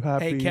 Rodon, I know you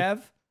happy. Hey,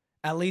 Kev,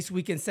 at least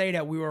we can say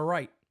that we were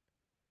right.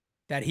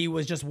 That he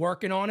was just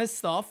working on his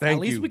stuff. Thank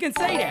at least you. we can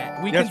say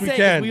that. Yes, can we say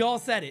can. we all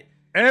said it.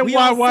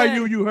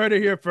 NYY, you heard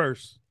it here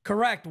first.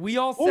 Correct. We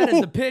all said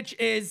it. The pitch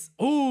is,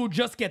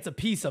 just gets a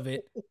piece of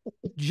it.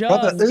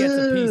 Just gets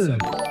a piece of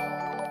it.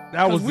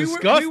 That was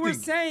disgusting. We were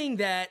saying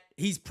that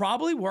he's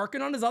probably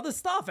working on his other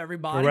stuff,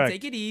 everybody. Correct.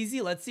 Take it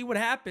easy. Let's see what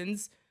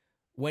happens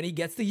when he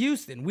gets to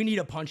Houston. We need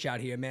a punch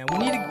out here, man. We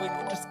need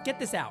to just get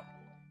this out.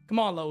 Come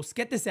on, Los.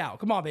 Get this out.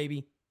 Come on,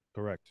 baby.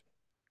 Correct.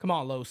 Come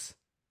on, Los.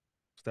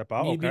 Step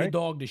out, Need to be okay. the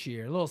dog this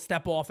year. A little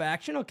step-off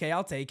action. Okay,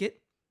 I'll take it.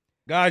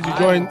 Guys, you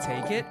join.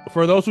 Take it.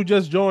 For those who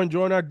just joined,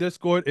 join our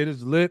Discord. It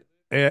is lit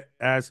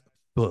as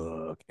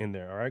fuck in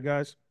there. All right,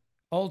 guys?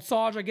 Old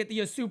Sarge, I get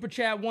the super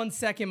chat. 1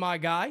 second, my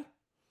guy.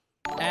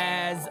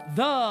 As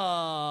the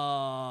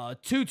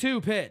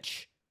 2-2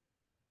 pitch.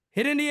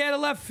 Hit in the air to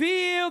left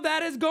field.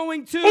 That is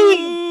going to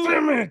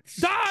damn it.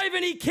 dive,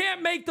 and he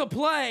can't make the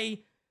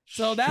play.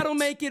 So that'll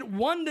make it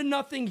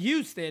 1-0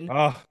 Houston.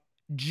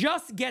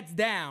 Just gets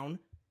down.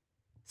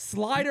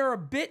 Slider a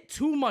bit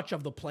too much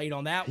of the plate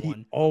on that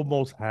one.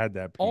 Almost had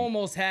that.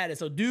 Almost had it.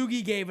 So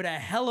Doogie gave it a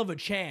hell of a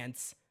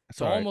chance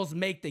to almost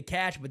make the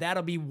catch, but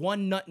that'll be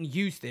 1-0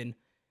 Houston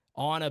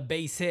on a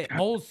base hit.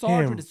 Old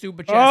Sarge with the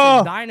super chat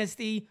says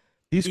Dynasty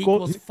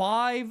equals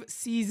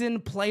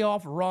 5-season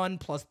playoff run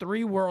plus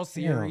 3 World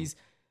Series.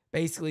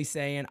 Basically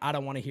saying, I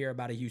don't want to hear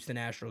about a Houston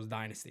Astros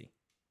dynasty.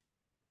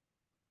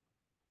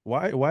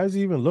 Why is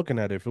he even looking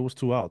at it if it was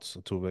 2 outs,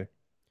 Tuve?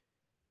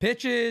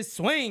 Pitches,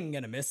 swing,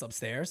 and a miss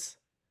upstairs.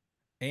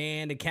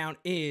 And the count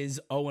is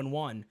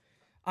 0-1.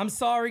 I'm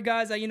sorry,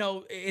 guys.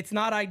 It's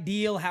not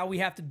ideal how we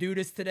have to do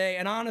this today.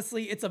 And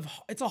honestly, it's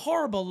a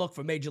horrible look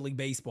for Major League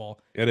Baseball.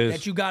 It is.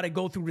 That you got to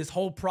go through this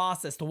whole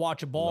process to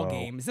watch a ball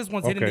game. This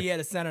one's hitting the air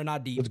to center,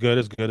 not deep. It's good.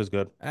 It's good. It's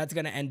good. That's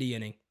going to end the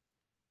inning.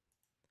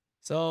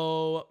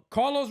 So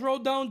Carlos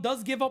Rodon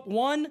does give up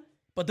 1,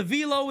 but the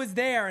velo is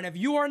there. And if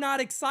you are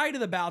not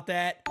excited about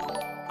that,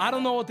 I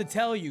don't know what to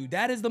tell you.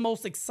 That is the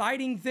most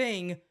exciting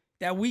thing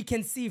that we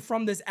can see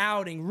from this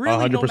outing.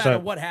 Really, 100%. no matter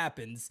what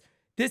happens.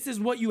 This is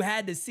what you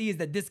had to see, is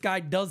that this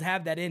guy does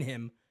have that in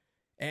him.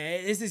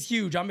 And this is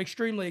huge. I'm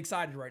extremely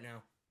excited right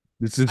now.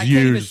 This is I huge.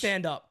 can't even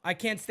stand up. I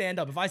can't stand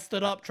up. If I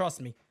stood up, trust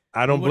me.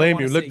 I don't blame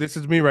you. Look, this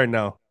is me right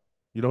now.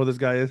 You know who this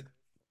guy is?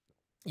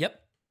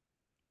 Yep.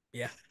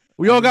 Yeah.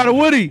 We all got a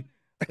Woody.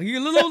 You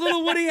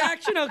little Woody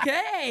action,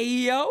 okay,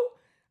 yo.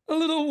 A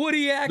little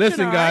Woody action.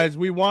 Listen, guys,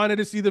 we wanted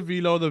to see the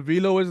velo. The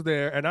velo is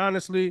there, and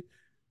honestly,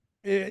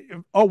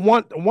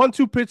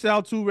 1-2 pitch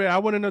out too rare. I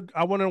wouldn't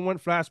have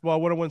went fastball. I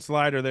wouldn't have went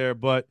slider there.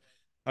 But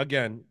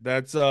again,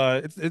 that's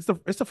it's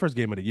the first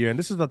game of the year, and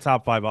this is the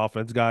top 5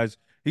 offense, guys.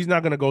 He's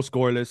not gonna go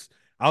scoreless.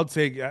 I'll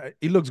take.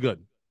 He looks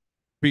good.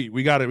 Pete,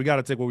 we got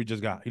to take what we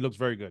just got. He looks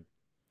very good.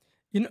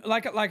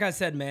 Like I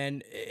said,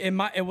 man,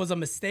 it was a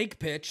mistake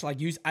pitch. I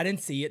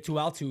didn't see it to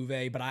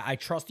Altuve, but I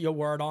trust your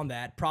word on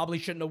that. Probably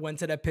shouldn't have went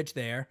to that pitch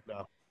there.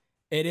 No.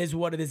 It is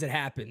what it is. It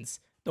happens.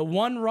 The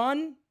 1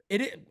 run,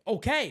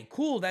 okay,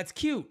 cool. That's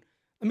cute.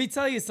 Let me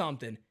tell you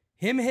something.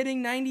 Him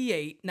hitting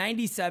 98,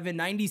 97,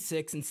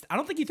 96, and I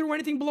don't think he threw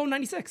anything below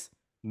 96.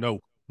 No,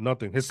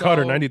 nothing. His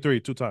cutter,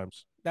 93, 2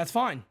 times. That's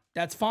fine.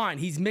 That's fine.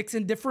 He's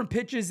mixing different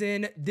pitches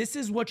in. This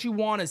is what you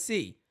want to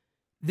see.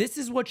 This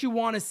is what you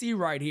want to see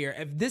right here.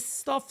 If this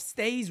stuff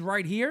stays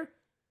right here,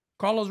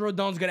 Carlos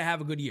Rodon's going to have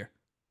a good year.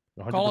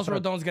 100%. Carlos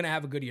Rodon's going to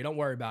have a good year. Don't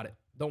worry about it.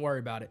 Don't worry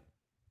about it.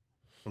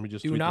 Let me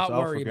just do not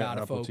worry about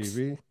it, Apple folks.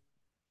 TV.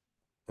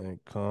 And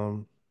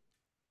come.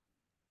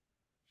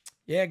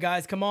 Yeah,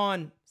 guys, come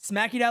on.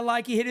 Smacky that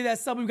likey, hit it that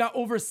sub. We've got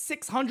over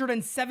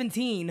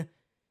 617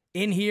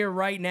 in here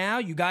right now.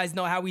 You guys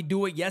know how we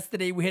do it.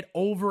 Yesterday, we hit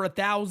over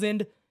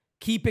 1,000.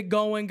 Keep it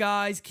going,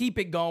 guys. Keep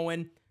it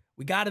going.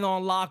 We got it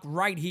on lock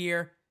right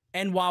here.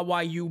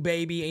 NYYU,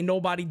 baby. Ain't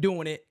nobody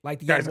doing it like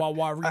the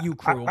NYYU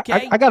crew,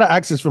 okay? I got to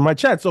access for my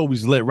chat's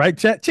always lit, right?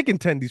 Chat chicken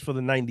tendies for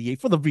the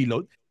 98, for the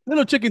velo.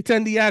 Little chicken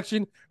tendy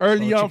action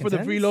early on for the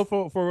velo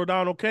for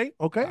Rodon, okay?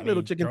 Okay,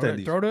 little chicken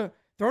tendies.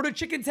 Throw the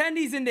chicken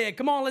tendies in there.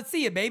 Come on, let's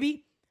see it,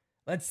 baby.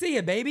 Let's see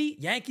it, baby.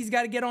 Yankees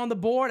got to get on the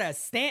board as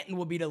Stanton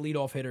will be the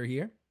leadoff hitter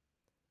here.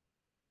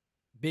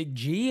 Big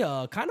G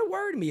kind of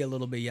worried me a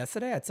little bit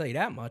yesterday, I'll tell you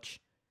that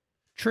much.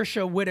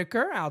 Trisha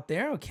Whitaker out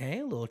there. Okay,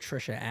 a little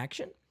Trisha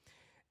action.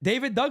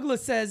 David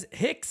Douglas says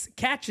Hicks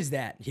catches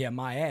that. Yeah,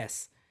 my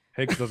ass.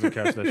 Hicks doesn't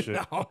catch that shit.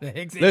 No,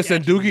 Hicks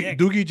listen,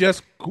 Doogie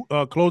just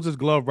closed his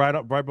glove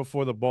right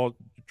before the ball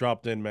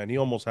dropped in, man. He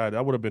almost had it.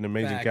 That would have been an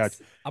amazing catch.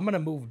 I'm going to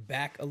move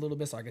back a little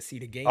bit so I can see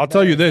the game. I'll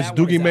tell you this.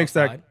 Doogie makes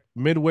that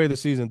midway of the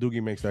season.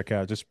 Doogie makes that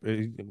catch. It's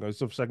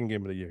the second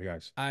game of the year,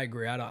 guys. I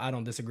agree. I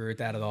don't disagree with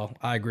that at all.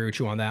 I agree with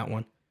you on that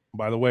one.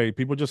 By the way,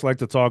 people just like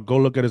to talk. Go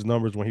look at his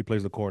numbers when he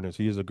plays the corners.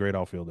 He is a great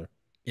outfielder.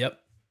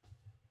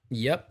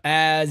 Yep.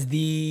 As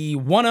the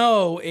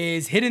 1-0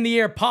 is hit in the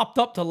air, popped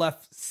up to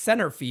left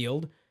center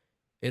field.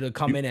 It'll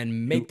come in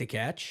and make the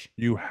catch.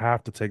 You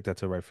have to take that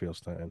to right field,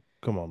 Stanton.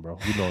 Come on, bro.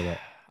 You know that.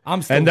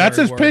 I'm still And that's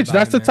very his worried pitch. about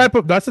That's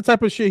him, the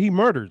type of shit he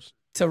murders.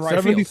 To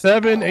right field.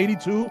 77,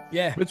 82.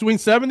 Yeah. Between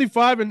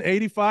 75 and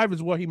 85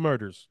 is what he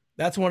murders.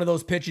 That's one of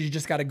those pitches you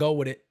just got to go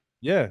with it.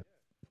 Yeah.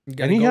 You And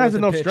gotta he go has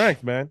with the enough pitch.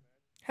 strength, man.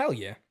 Hell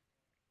yeah.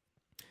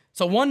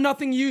 So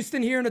 1-0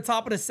 Houston here in the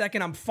top of the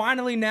second. I'm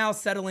finally now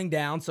settling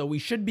down, so we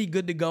should be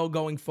good to go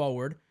going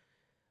forward.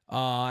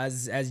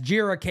 As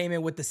Jira came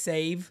in with the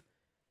save,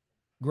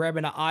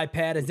 grabbing an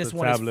iPad as this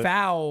one is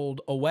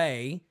fouled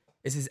away.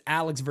 This is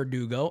Alex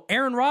Verdugo.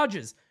 Aaron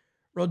Rodgers.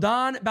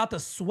 Rodon about to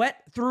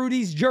sweat through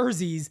these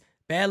jerseys.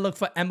 Bad look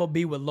for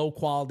MLB with low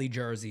quality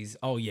jerseys.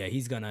 Oh yeah,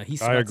 he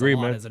sweats I agree, a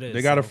lot man. as it is.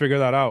 They got to figure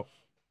that out.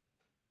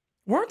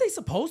 Weren't they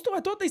supposed to? I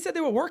thought they said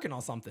they were working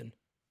on something.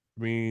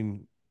 I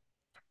mean,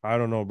 I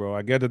don't know, bro.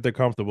 I get that they're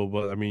comfortable,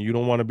 but I mean, you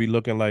don't want to be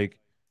looking like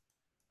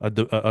a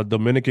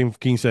Dominican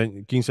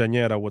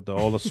quinceañera with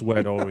all the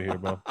sweat over here,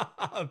 bro.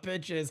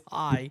 Pitch is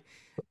high.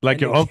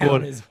 Like your uncle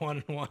is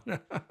 1-1.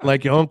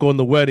 like your uncle in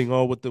the wedding,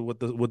 with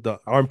the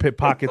armpit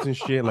pockets and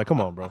shit. Like,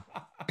 come on, bro.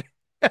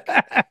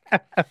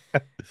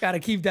 Got to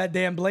keep that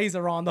damn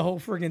blazer on the whole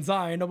friggin'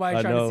 time.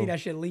 Nobody trying to see that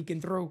shit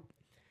leaking through.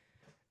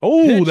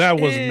 Oh, that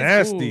was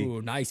nasty.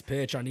 Ooh, nice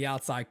pitch on the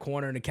outside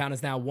corner, and the count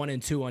is now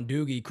 1-2 on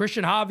Doogie.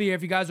 Christian Javier,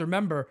 if you guys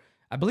remember,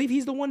 I believe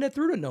he's the one that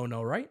threw the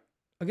no-no, right?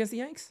 Against the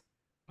Yanks?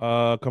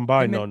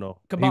 Combined no-no.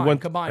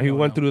 Combined he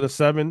went through the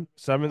seven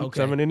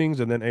innings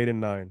and then 8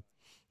 and 9.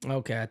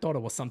 Okay, I thought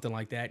it was something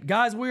like that.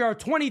 Guys, we are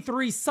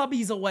 23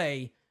 subbies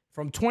away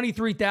from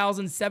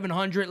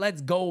 23,700.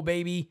 Let's go,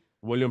 baby.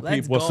 William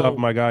Peep, what's up,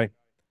 my guy?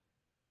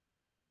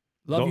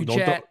 Love you,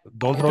 chat.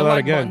 Don't throw that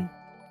again.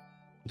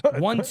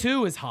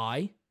 1-2 is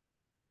high.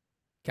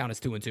 Count as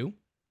 2-2.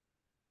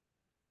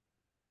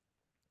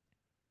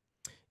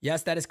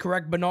 Yes, that is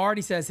correct. Bernard,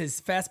 he says his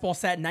fastball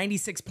sat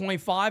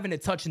 96.5 and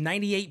it touched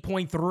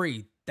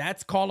 98.3.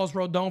 That's Carlos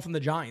Rodon from the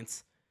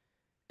Giants.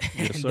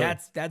 Yes, and sir.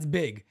 that's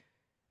big.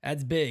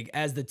 That's big.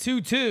 As the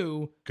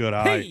 2-2. Good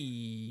eye.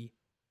 Hey.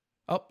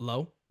 Up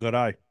low. Good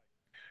eye.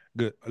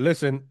 Good.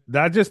 Listen,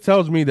 that just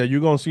tells me that you're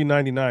going to see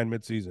 99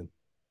 midseason.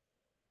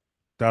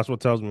 That's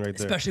what tells me right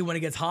there. Especially when it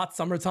gets hot,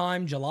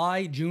 summertime,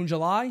 June,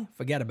 July.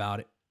 Forget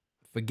about it.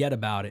 Forget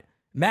about it.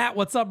 Matt,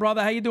 what's up,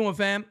 brother? How you doing,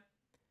 fam?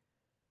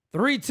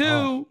 3-2.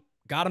 Oh.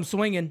 Got him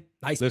swinging.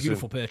 Nice,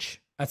 beautiful pitch.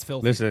 That's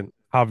filthy. Listen,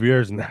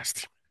 Javier's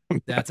nasty.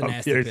 That's a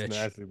nasty Javier's pitch.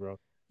 Nasty, bro.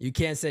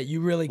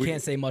 You really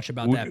can't say much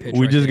about that pitch.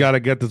 We just got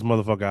to get this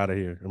motherfucker out of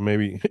here.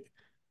 Maybe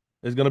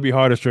it's going to be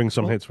hard to string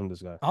some hits from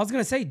this guy. I was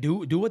going to say,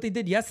 do what they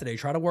did yesterday.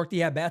 Try to work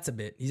the at-bats a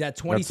bit. He's at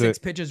 26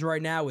 pitches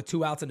right now with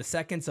 2 outs in the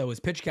second, so his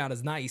pitch count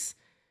is nice.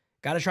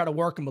 Got to try to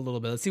work him a little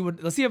bit. Let's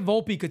see if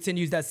Volpe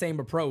continues that same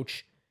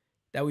approach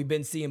that we've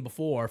been seeing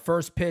before.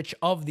 First pitch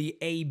of the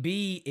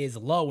AB is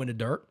low in the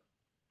dirt.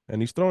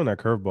 And he's throwing that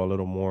curveball a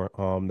little more.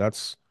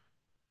 That's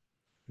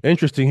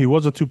interesting. He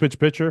was a 2-pitch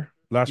pitcher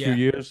last few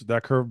years.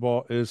 That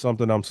curveball is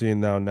something I'm seeing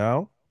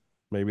now.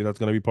 Maybe that's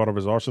going to be part of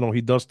his arsenal.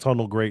 He does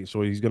tunnel great,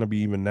 so he's going to be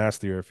even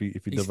nastier if he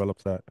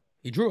develops that.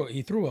 He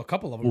threw a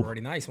couple of them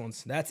already, nice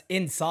ones. That's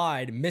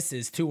inside,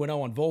 misses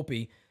 2-0 on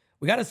Volpe.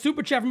 We got a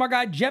super chat from our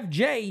guy Jeff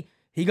J.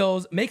 He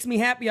goes, makes me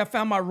happy I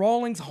found my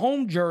Rawlings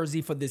home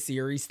jersey for this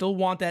series. Still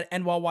want that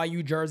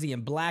NYYU jersey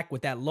in black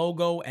with that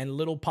logo and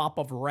little pop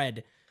of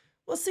red.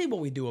 We'll see what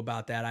we do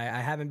about that.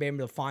 I haven't been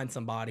able to find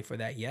somebody for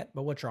that yet,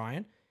 but we're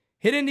trying.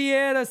 Hit in the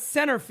air to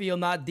center field,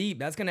 not deep.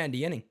 That's going to end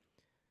the inning.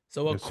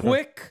 So a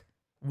quick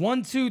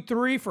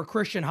 1-2-3 for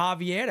Christian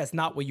Javier. That's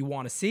not what you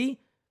want to see.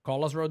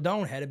 Carlos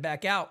Rodon headed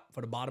back out for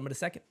the bottom of the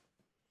second.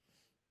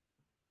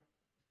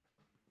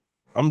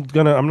 I'm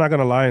not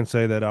gonna lie and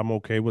say that I'm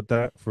okay with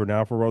that for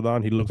now for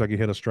Rodon. He looks like he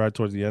hit a stride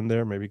towards the end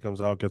there. Maybe he comes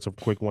out, gets a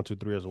quick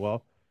 1-2-3 as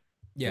well.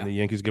 Yeah. And the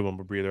Yankees give him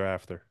a breather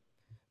after.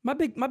 My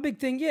big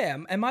thing,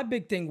 and my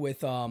big thing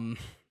with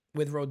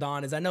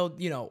Rodon is I know,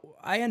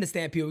 I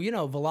understand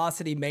people,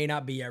 velocity may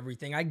not be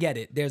everything. I get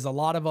it. There's a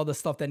lot of other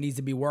stuff that needs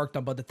to be worked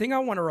on. But the thing I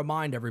want to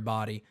remind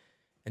everybody,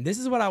 and this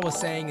is what I was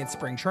saying in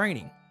spring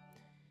training,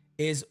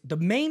 is the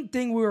main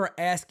thing we were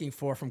asking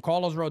for from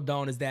Carlos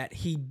Rodon is that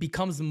he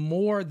becomes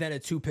more than a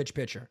 2-pitch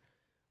pitcher.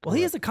 Well,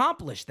 he has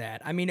accomplished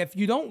that. I mean, if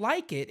you don't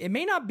like it, it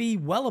may not be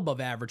well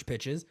above average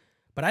pitches,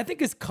 but I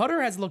think his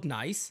cutter has looked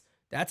nice.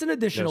 That's an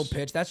additional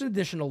pitch. That's an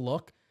additional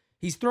look.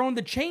 He's throwing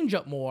the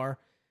changeup more,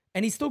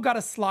 and he's still got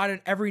a slider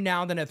every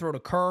now and then to throw the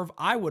curve.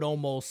 I would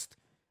almost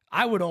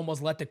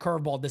let the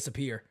curveball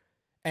disappear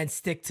and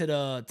stick to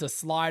the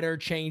slider,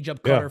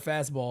 changeup, cutter,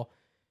 fastball.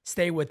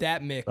 Stay with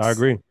that mix. I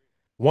agree.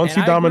 Once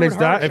he dominates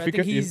that,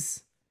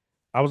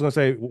 I was gonna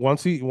say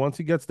once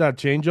he gets that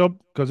changeup,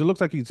 because it looks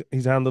like he's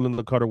handling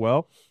the cutter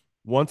well.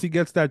 Once he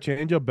gets that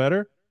changeup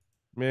better,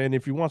 man,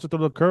 if he wants to throw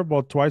the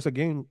curveball twice a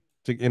game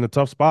in a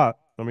tough spot,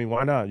 I mean,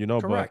 why not?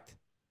 Correct.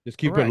 But just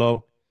keep it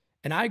low.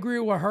 And I agree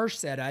with what Hirsch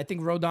said. I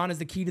think Rodon is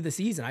the key to the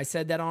season. I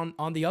said that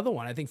on the other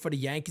one. I think for the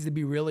Yankees to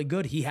be really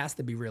good, he has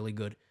to be really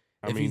good.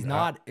 If he's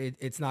not,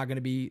 it's not going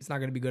to be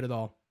good at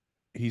all.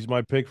 he's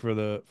my pick for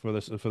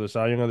the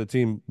Cy Young of the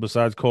team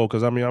besides Cole,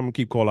 because I mean I'm gonna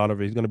keep Cole out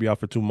of it. He's gonna be out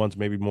for 2 months,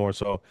 maybe more,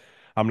 so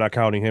I'm not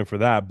counting him for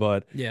that.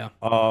 But Yeah,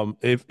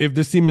 if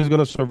this team is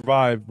gonna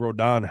survive,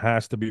 Rodon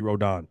has to be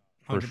Rodon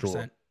for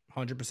sure.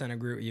 100%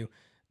 agree with you.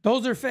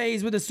 Those are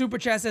Faze with a super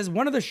chat says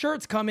one of the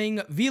shirts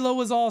coming. Velo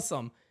is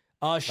awesome.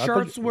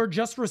 Shirts were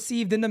just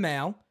received in the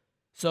mail,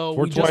 so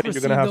we just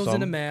received those in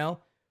the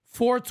mail.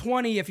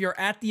 420. If you're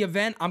at the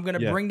event, I'm gonna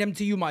bring them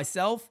to you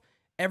myself.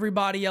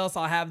 Everybody else,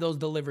 I'll have those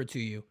delivered to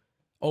you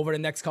over the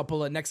next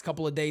couple of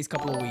days,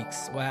 couple of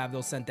weeks. We'll have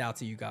those sent out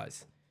to you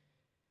guys.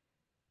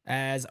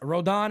 As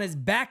Rodon is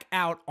back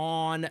out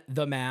on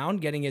the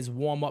mound, getting his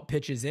warm-up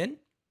pitches in.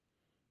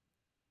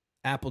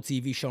 Apple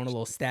TV showing a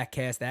little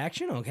StatCast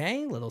action,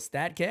 okay? Little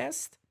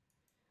StatCast.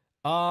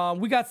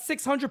 We got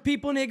 600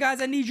 people in here,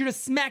 guys. I need you to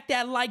smack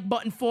that like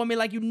button for me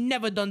like you've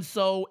never done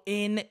so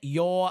in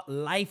your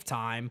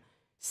lifetime.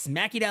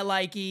 Smacky that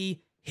likey,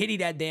 hitty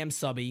that damn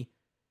subby.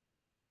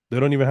 They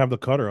don't even have the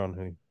cutter on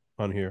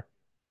here.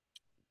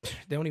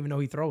 They don't even know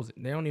he throws it.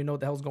 They don't even know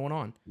what the hell's going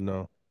on.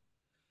 No.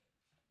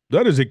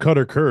 That is a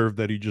cutter curve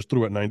that he just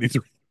threw at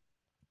 93.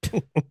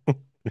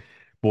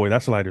 Boy,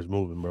 that slider's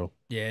moving, bro.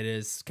 Yeah, it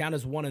is. Count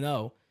as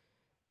 1-0.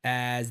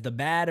 As the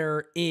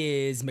batter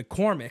is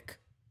McCormick.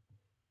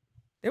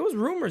 There was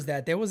rumors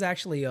that there was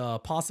actually a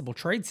possible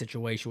trade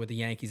situation with the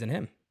Yankees and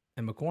him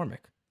and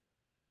McCormick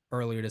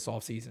earlier this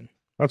offseason.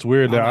 That's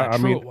weird. I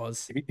mean, it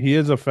was. He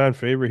is a fan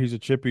favorite. He's a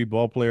chippy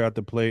ball player at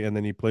the plate, and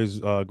then he plays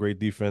great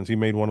defense. He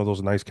made one of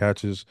those nice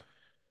catches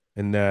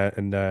in that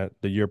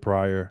the year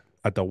prior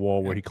at the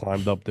wall where he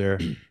climbed up there.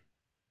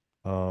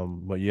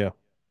 But yeah.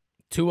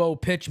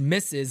 2-0 pitch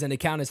misses, and the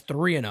count is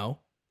 3-0.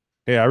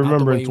 Hey, I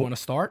remember you want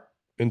to start?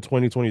 In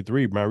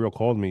 2023, Mario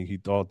called me. He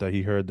thought that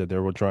he heard that they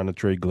were trying to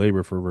trade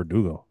Glaber for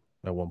Verdugo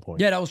at one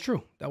point. Yeah, that was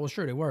true. They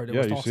were. There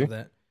was talks of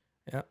that.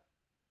 Yeah.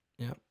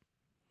 Yeah.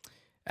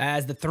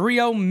 As the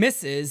 3-0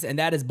 misses, and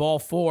that is ball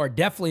 4.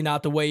 Definitely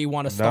not the way you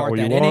want to start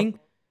that inning.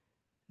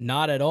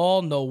 Not at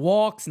all. No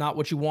walks. Not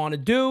what you want to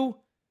do.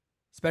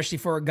 Especially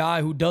for a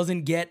guy who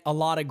doesn't get a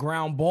lot of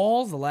ground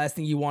balls. The last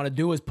thing you want to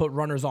do is put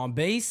runners on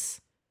base.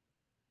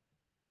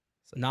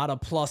 So not a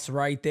plus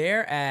right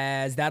there,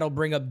 as that'll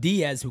bring up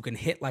Diaz, who can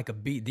hit like a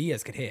beat.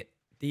 Diaz could hit.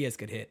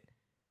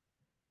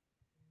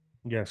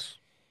 Yes.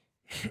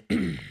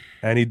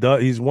 And he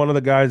does. He's one of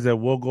the guys that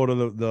will go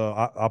to the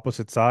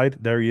opposite side.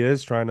 There he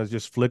is, trying to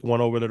just flick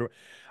one over the.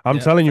 I'm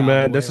telling you,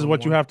 man, this is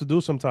what you have to do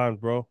sometimes,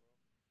 bro.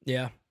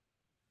 Yeah.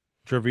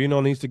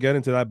 Trevino needs to get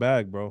into that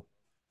bag, bro.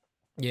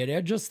 Yeah,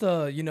 they're just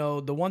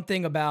the one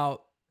thing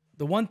about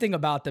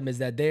them is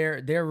that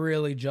they're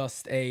really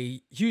just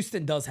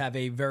Houston does have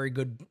a very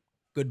good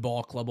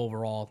ball club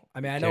overall. I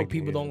mean, I know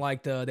people don't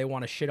like they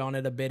want to shit on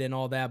it a bit and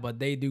all that, but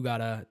they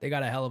got a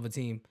hell of a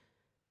team.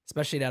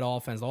 Especially that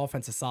offense. The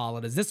offense is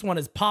solid. As this one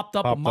is popped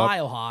up a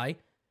mile high.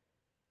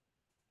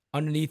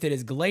 Underneath it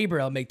is Glaber.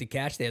 He'll make the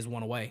catch. There's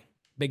one away.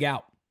 Big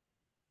out.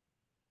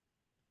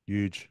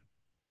 Huge.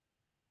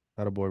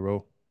 Attaboy,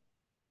 bro.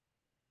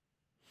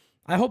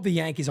 I hope the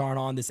Yankees aren't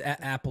on this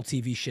Apple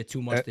TV shit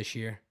too much this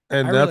year.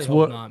 And I that's really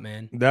hope not,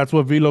 man. That's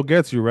what Velo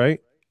gets you, right?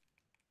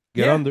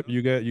 Under.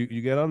 You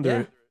get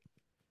under it.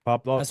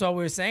 Popped off. That's what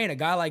we were saying. A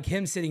guy like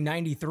him sitting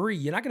 93,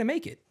 you're not gonna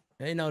make it.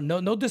 You know,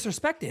 no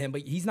disrespect to him,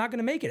 but he's not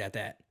gonna make it at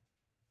that.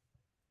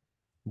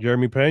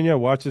 Jeremy Pena,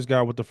 watch this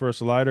guy with the first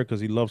slider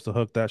because he loves to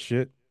hook that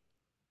shit.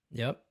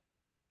 Yep.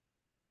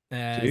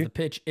 As the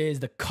pitch is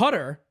the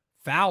cutter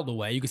fouled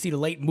away. You can see the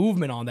late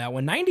movement on that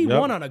one.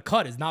 91 on a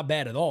cut is not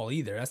bad at all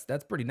either.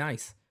 That's pretty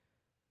nice.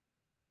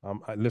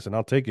 Listen,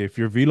 I'll take it. If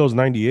your velo's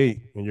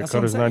 98 and your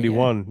cutter's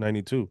 91,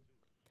 92.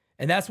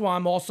 And that's why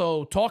I'm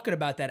also talking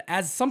about that.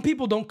 As some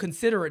people don't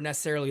consider it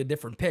necessarily a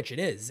different pitch. It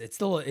is. It's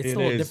still a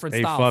different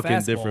style fastball. It's a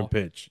fucking different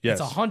pitch.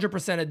 Yes. It's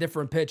 100% a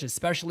different pitch,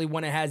 especially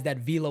when it has that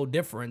velo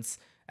difference.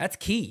 That's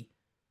key.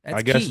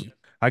 I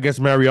guess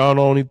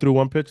Mariano only threw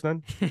one pitch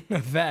then?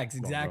 Facts,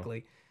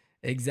 exactly.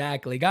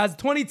 Exactly. Guys,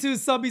 22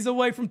 subbies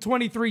away from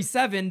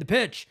 23-7. The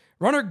pitch.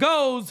 Runner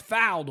goes,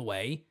 fouled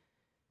away.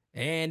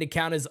 And the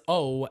count is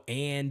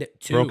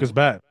 0-2. Broke his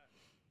bat.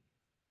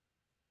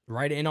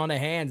 Right in on the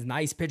hands.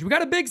 Nice pitch. We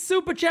got a big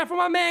super chat from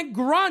my man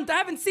Grunt. I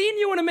haven't seen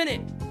you in a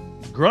minute.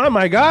 Grunt,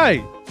 my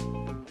guy.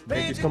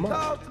 Yankees come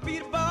on.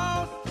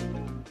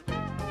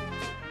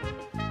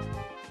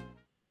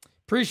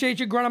 Appreciate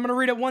you, Grunt. I'm going to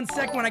read it 1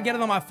 second when I get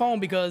it on my phone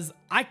because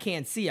I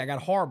can't see. I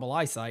got horrible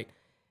eyesight.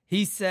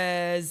 He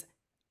says,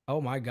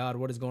 oh my God,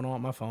 what is going on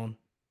with my phone?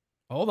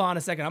 Hold on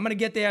a second. I'm going to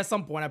get there at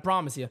some point. I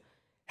promise you.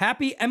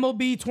 Happy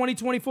MLB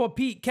 2024,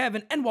 Pete,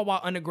 Kevin, NYY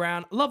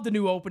Underground. Love the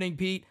new opening,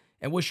 Pete,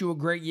 and wish you a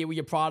great year with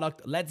your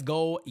product. Let's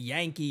go,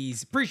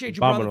 Yankees. Appreciate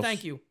you, brother.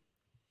 Thank you.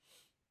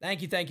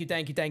 Thank you.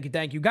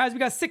 Guys, we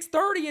got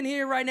 6:30 in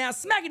here right now.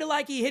 Smacky the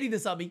likey, hitty the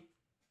subby.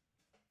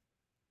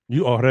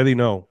 You already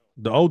know.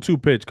 The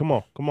 0-2 pitch. Come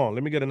on.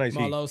 Let me get a nice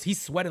Marlos, he's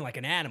sweating like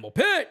an animal.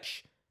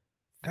 Pitch.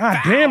 God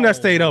damn, that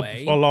stayed up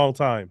for a long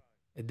time.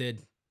 It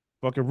did.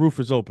 Fucking roof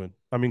is open.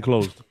 I mean,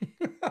 closed.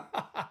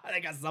 They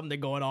got something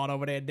going on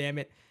over there, damn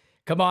it.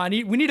 Come on,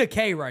 we need a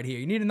K right here.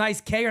 You need a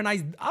nice K or a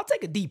nice. I'll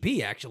take a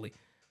DP actually.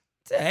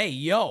 Hey,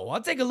 yo,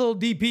 I'll take a little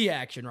DP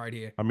action right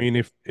here. I mean,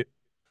 if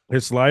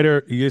his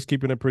slider, he is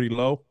keeping it pretty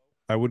low.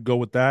 I would go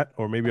with that,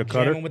 or maybe a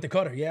cutter. Jam him with the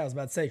cutter. Yeah, I was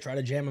about to say, try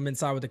to jam him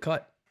inside with the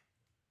cut.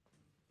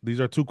 These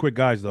are two quick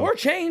guys, though. Or a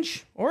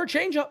change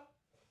up.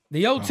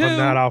 The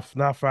 0-2.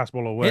 Not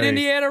fastball away. Hit in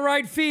the air to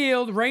right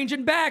field,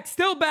 ranging back,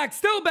 still back,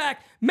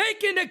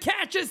 making the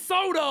catch is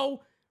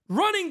Soto,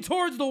 running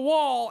towards the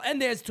wall,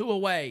 and there's 2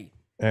 away.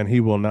 And he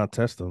will not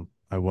test them.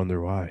 I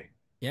wonder why.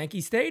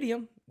 Yankee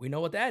Stadium. We know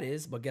what that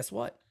is, but guess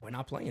what? We're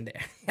not playing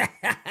there.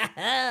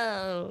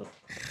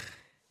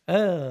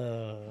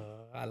 Oh,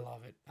 I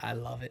love it. I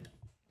love it.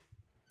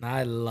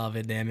 I love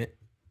it, damn it.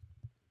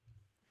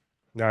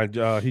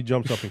 Nah, he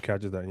jumps up and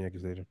catches that in Yankee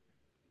Stadium.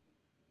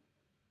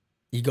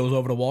 He goes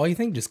over the wall, you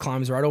think? Just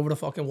climbs right over the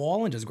fucking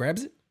wall and just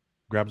grabs it?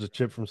 Grabs a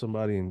chip from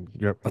somebody and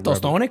a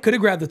tostone? Could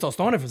have grabbed the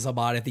tostone from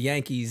somebody if the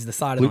Yankees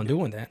decided on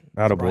doing that.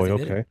 Attaboy,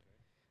 okay.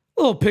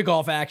 A little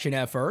pick-off action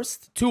at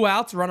first. 2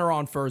 outs, runner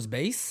on first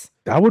base.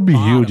 That would be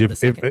huge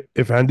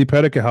if Andy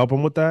Pettitte could help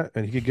him with that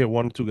and he could get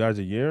 1 or 2 guys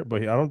a year.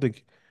 But I don't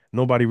think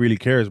nobody really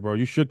cares, bro.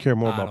 You should care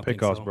more about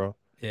pickoffs, so, bro.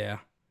 Yeah.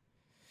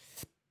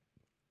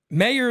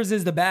 Mayers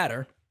is the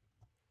batter.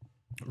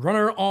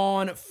 Runner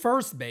on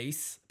first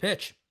base.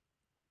 Pitch.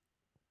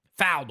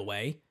 Fouled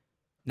away.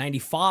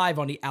 95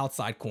 on the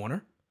outside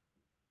corner.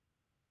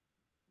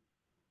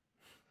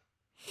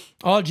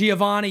 Oh,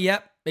 Giovanni.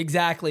 Yep,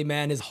 exactly,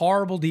 man. His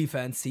horrible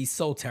defense. He's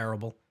so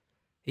terrible.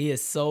 He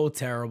is so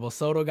terrible.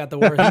 Soto got the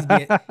word.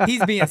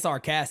 He's being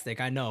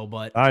sarcastic, I know,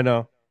 but I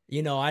know.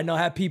 You know, I know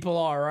how people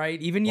are,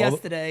 right? Even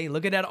yesterday,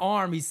 look at that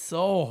arm. He's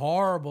so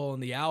horrible in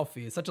the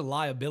outfield. It's such a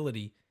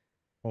liability.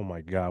 Oh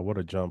my God, what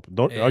a jump!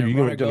 Are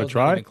you gonna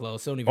try? Even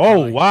close. Don't even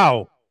try.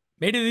 Wow!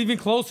 Made it even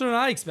closer than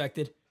I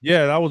expected.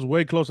 Yeah, that was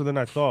way closer than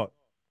I thought.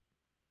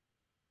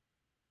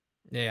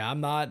 Yeah,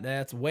 I'm not.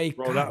 That's way.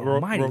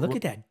 Almighty, look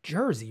at that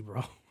jersey,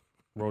 bro.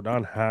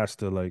 Rodon has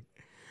to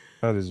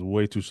that is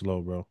way too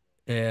slow, bro.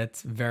 Yeah,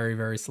 it's very,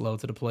 very slow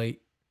to the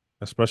plate.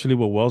 Especially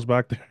with Wells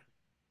back there.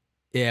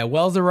 Yeah,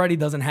 Wells already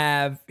doesn't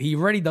have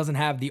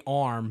the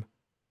arm.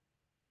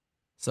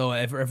 So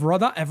if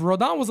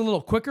Rodon was a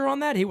little quicker on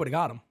that, he would have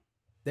got him.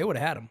 They would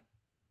have had him.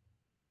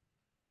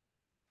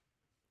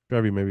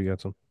 Trevi maybe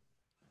gets him.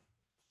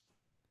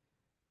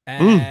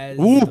 As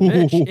the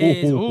pitch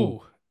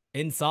is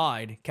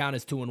inside. Count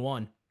is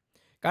 2-1.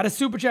 Got a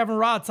super chat from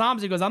Rod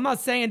Thompson. He goes, I'm not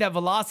saying that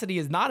velocity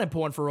is not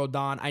important for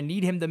Rodon. I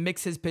need him to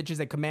mix his pitches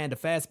and command a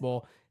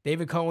fastball.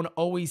 David Cohn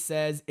always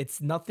says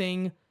it's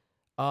nothing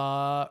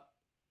better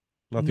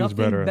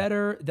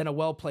than a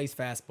well-placed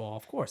fastball.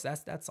 Of course,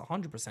 that's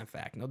 100%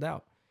 fact, no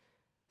doubt.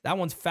 That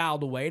one's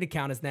fouled away. The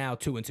count is now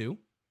 2-2.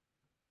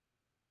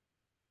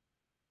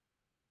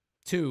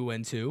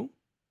 2-2.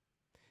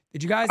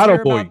 Did you guys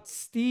hear about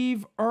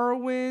Steve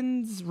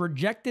Irwin's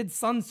rejected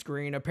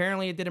sunscreen?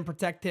 Apparently, it didn't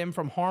protect him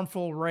from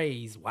harmful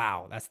rays.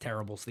 Wow, that's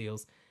terrible,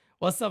 Steels.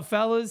 What's up,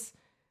 fellas?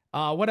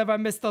 What have I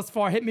missed thus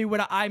far? Hit me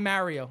with an I,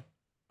 Mario.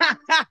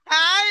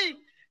 Hi,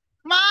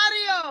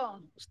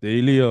 Mario.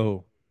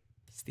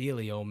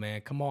 Steelio,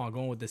 man. Come on,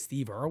 going with the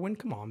Steve Irwin.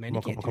 Come on,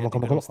 man. Come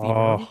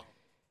on.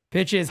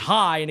 Pitch is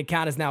high, and the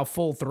count is now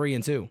full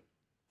 3-2.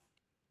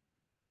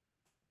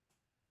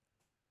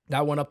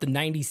 That went up to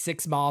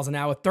 96 miles an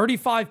hour.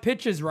 35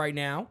 pitches right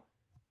now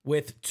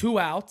with 2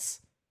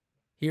 outs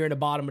here in the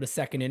bottom of the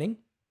second inning.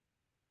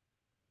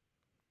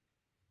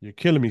 You're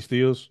killing me,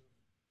 Steels.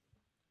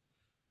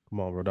 Come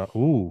on, Rodon.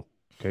 Ooh.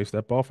 Okay,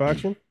 step off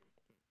action.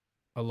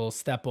 A little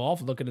step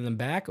off, looking at them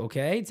back.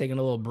 Okay, taking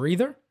a little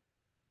breather.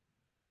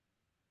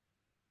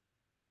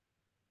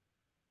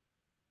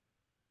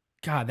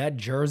 God, that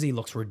jersey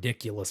looks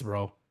ridiculous,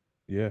 bro.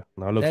 Yeah,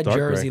 now it looks that dark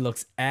jersey gray.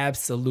 Looks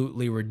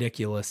absolutely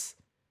ridiculous.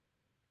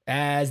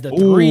 As the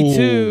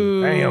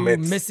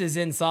 3-2 misses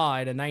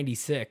inside a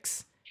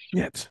 96.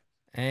 Shit.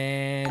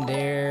 And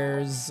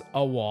there's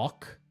a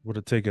walk. Would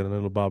have taken a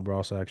little Bob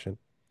Ross action.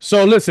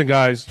 So listen,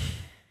 guys.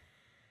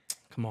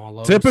 Come on,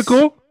 Los.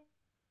 Typical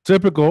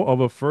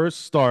of a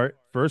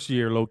first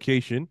year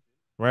location,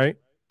 right?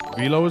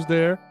 Velo is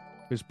there.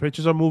 His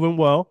pitches are moving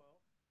well.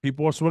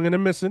 People are swinging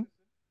and missing.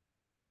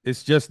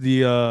 It's just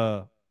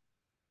the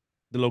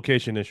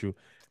location issue.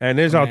 And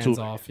there's Altuve.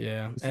 Off,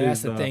 yeah. And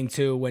that's the thing,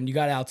 too. When you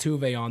got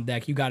Altuve on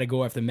deck, you got to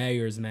go after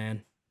Mayers,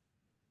 man.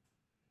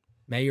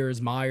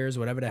 Myers,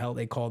 whatever the hell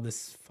they call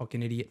this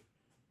fucking idiot.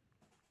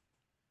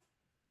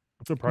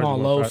 I'm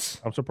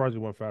surprised he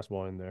went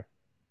fastball in there.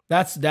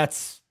 That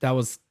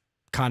was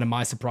kind of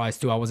my surprise,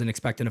 too. I wasn't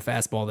expecting a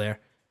fastball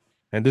there.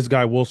 And this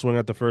guy will swing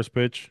at the first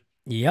pitch.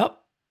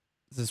 Yep.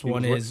 This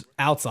one is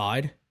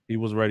outside. He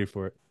was ready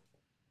for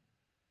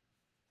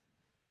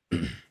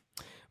it.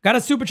 Got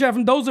a super chat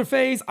from Dozer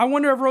Phase. I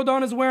wonder if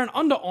Rodon is wearing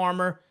Under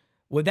Armour.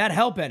 Would that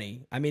help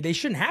any? I mean, they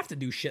shouldn't have to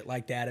do shit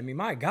like that. I mean,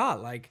 my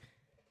God,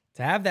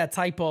 to have that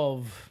type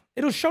of...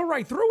 It'll show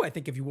right through, I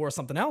think, if you wore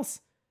something else.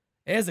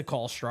 There's a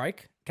call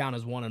strike. Count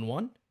as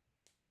 1-1.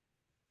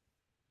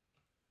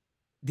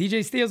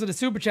 DJ Steels of the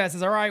super chat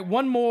says, all right,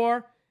 one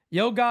more.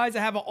 Yo, guys,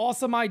 I have an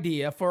awesome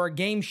idea for a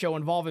game show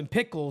involving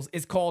pickles.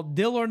 It's called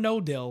Dill or No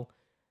Dill.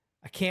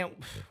 I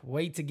can't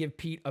wait to give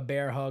Pete a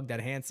bear hug, that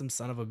handsome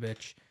son of a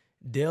bitch.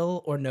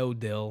 Dill or no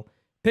dill.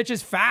 Pitch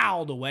is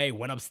fouled away,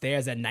 went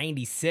upstairs at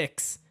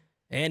 96.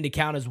 And the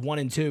count is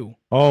 1-2.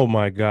 Oh,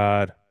 my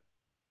God.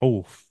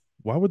 Oh,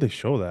 why would they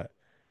show that?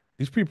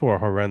 These people are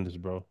horrendous,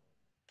 bro.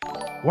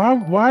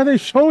 Why are they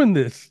showing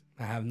this?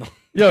 I have no...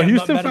 Yo,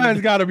 Houston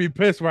fans got to be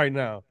pissed right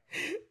now.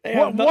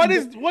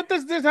 What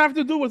does this have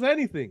to do with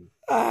anything?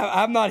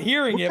 I'm not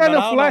hearing it, but I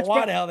don't know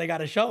why the hell they got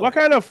to show it. What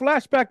kind of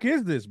flashback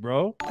is this,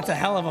 bro? That's a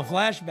hell of a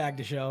flashback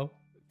to show.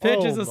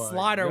 Pitch is a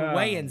slider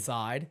way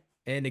inside,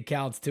 and it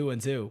counts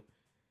 2-2.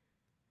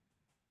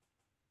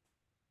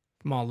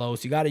 Come on,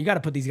 Los. You got to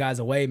put these guys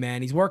away,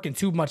 man. He's working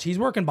too much. He's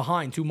working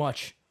behind too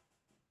much.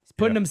 He's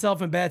putting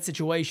himself in bad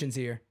situations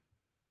here.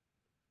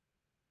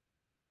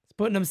 He's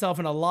putting himself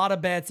in a lot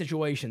of bad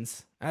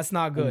situations. That's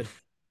not good.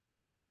 Oof.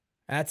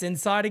 That's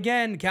inside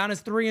again. Count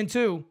is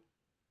 3-2.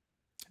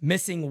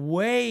 Missing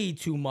way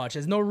too much.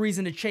 There's no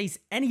reason to chase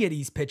any of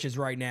these pitches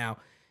right now.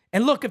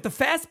 And look, if the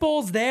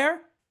fastball's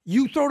there,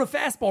 you throw the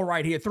fastball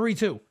right here,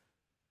 3-2.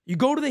 You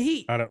go to the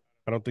heat. I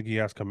don't think he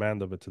has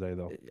command of it today,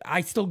 though.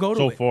 I still go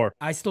to it. So far.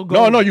 I still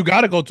go. No, you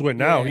got to go to it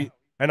now. Yeah.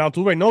 And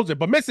Altuve knows it,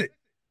 but miss it.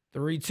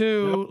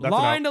 3-2. Yep,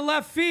 line to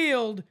left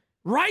field.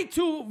 Right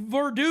to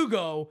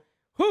Verdugo.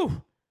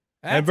 Whew.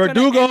 That's and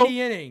Verdugo end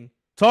the inning.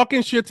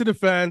 Talking shit to the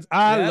fans.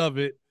 I love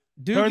it.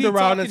 Doogie turned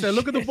around and said,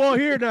 look at the ball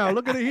here now.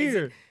 Look at it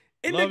here.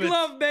 In the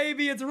glove,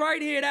 baby. It's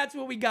right here. That's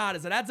what we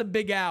got. So that's a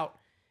big out.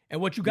 And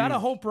what you got to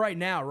hope right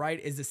now, right,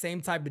 is the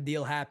same type of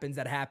deal happens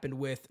that happened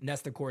with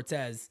Nestor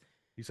Cortez.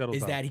 He settles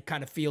down. That he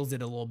kind of feels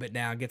it a little bit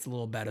now, gets a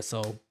little better.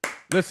 So,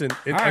 listen.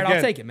 All right, again,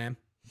 I'll take it, man.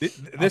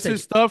 This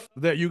is stuff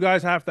that you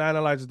guys have to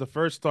analyze at the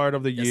first start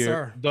of the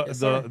year.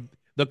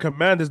 The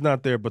command is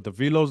not there, but the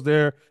velo's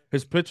there.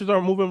 His pitches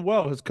are moving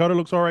well. His cutter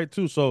looks all right,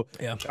 too. So,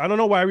 I don't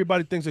know why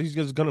everybody thinks that he's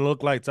just going to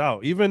look lights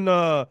out. Even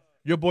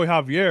your boy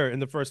Javier in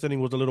the first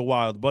inning was a little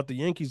wild, but the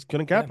Yankees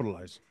couldn't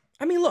capitalize.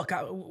 I mean, look,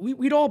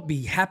 we'd all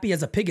be happy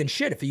as a pig in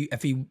shit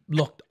if he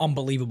looked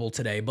unbelievable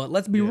today. But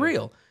let's be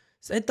real.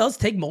 So it does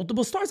take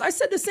multiple starts. I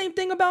said the same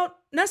thing about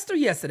Nestor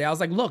yesterday. I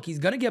was like, look, he's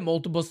going to get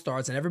multiple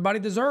starts, and everybody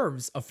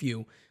deserves a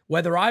few.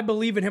 Whether I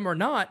believe in him or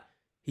not,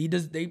 he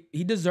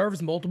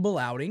deserves multiple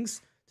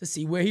outings to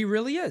see where he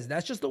really is.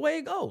 That's just the way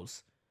it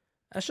goes.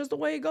 That's just the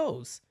way it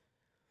goes.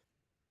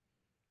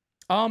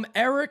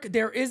 Eric,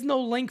 there is no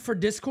link for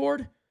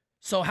Discord.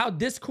 So how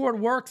Discord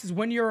works is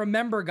when you're a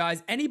member,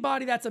 guys,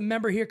 anybody that's a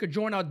member here could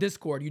join our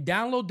Discord. You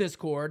download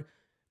Discord,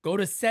 go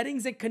to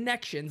settings and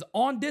connections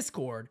on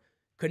Discord,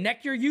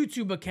 connect your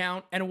YouTube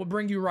account, and it will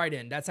bring you right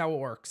in. That's how it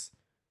works.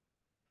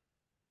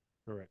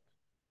 Correct.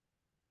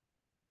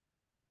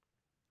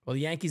 Well,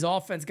 the Yankees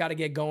offense got to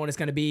get going. It's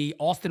going to be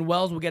Austin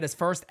Wells will get his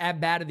first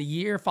at-bat of the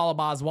year, followed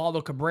by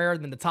Oswaldo Cabrera,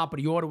 then the top of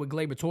the order with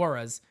Gleyber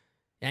Torres.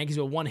 Yankees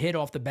with one hit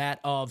off the bat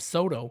of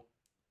Soto.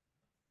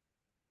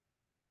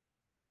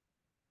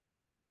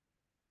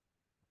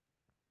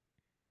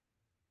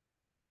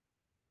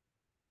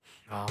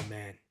 Oh,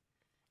 man.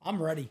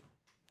 I'm ready.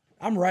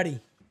 I'm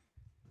ready.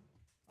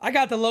 I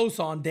got the Los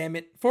on, damn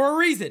it, for a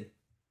reason.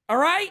 All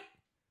right?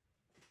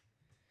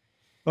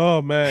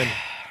 Oh, man.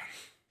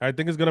 I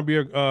think it's going to be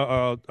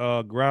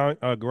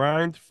a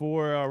grind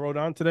for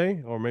Rodon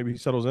today, or maybe he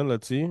settles in.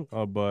 Let's see. I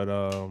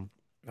hope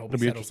he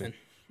settles in.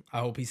 I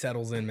hope he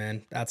settles in,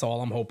 man. That's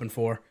all I'm hoping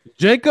for.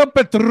 Jacob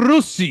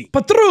Petrucci.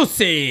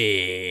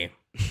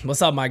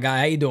 What's up, my guy?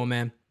 How you doing,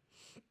 man?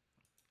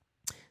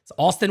 It's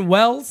Austin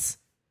Wells,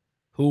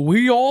 who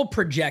we all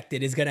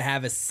projected is going to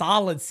have a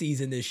solid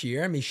season this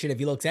year. I mean, shit, if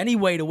he looks any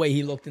way the way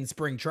he looked in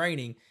spring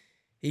training,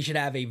 he should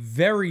have a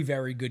very,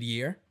 very good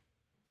year.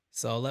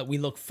 So we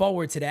look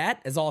forward to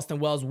that, as Austin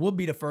Wells will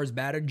be the first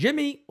batter.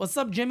 Jimmy, what's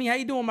up, Jimmy? How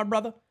you doing, my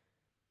brother?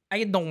 How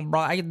you doing,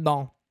 bro? How you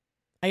doing?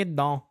 How you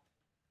doing?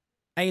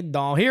 How you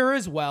doing? Here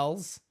is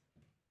Wells.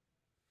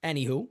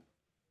 Anywho.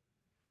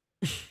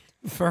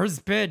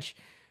 First pitch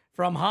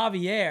from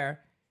Javier.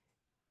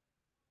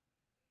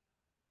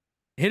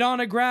 Hit on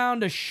the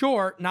ground, a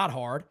short, not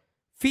hard.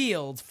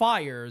 Fields,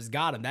 fires,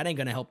 got him. That ain't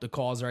going to help the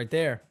cause right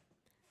there.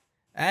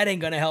 That ain't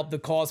going to help the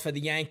cause for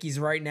the Yankees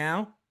right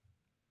now.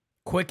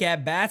 Quick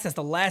at-bats, that's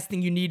the last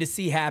thing you need to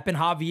see happen.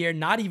 Javier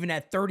not even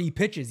at 30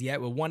 pitches yet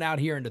with one out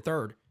here in the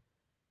third.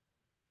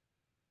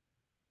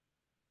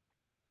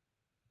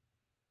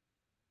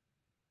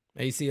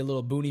 There you see a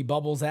little Booney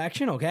Bubbles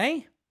action,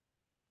 okay?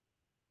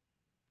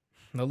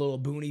 A little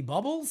Booney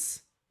Bubbles.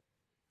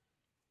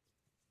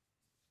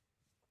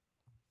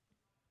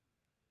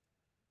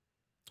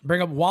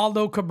 Bring up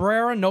Waldo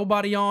Cabrera,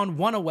 nobody on,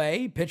 one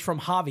away. Pitch from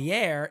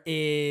Javier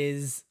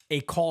is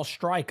a call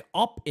strike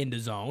up in the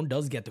zone.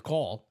 Does get the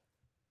call.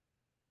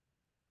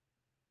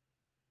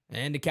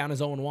 And the count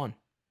is 0-1.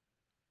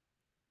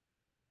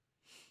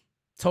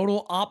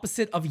 Total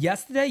opposite of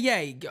yesterday?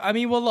 Yeah, I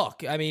mean, well,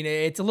 look. I mean,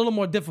 it's a little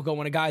more difficult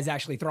when a guy's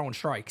actually throwing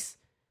strikes.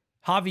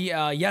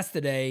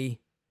 Yesterday,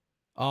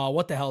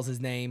 what the hell's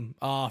his name?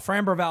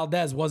 Framber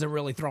Valdez wasn't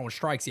really throwing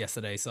strikes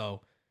yesterday,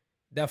 so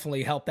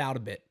definitely helped out a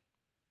bit.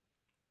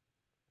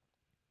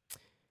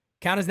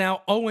 Count is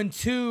now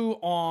 0-2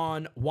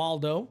 on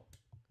Waldo,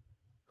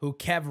 who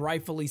Kev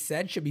rightfully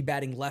said should be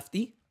batting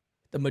lefty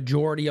the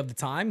majority of the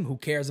time. Who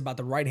cares about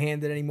the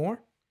right-handed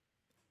anymore?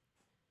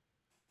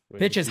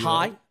 Pitch is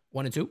high,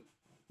 1-2.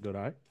 Good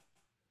eye.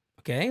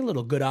 Okay, a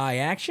little good eye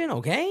action,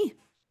 okay.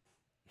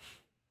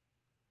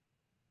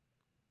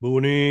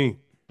 Booney.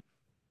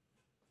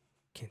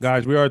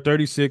 Guys, we are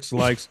 36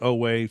 likes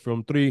away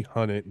from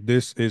 300.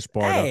 This is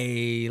Sparta.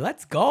 Hey,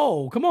 let's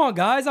go. Come on,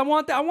 guys. I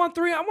want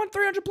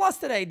 300 plus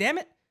today, damn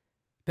it.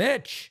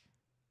 Pitch.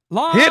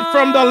 Line Hit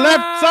from the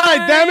left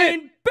side, damn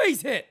it.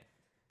 Base hit.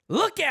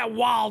 Look at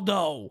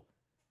Waldo.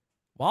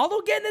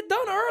 Waldo getting it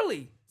done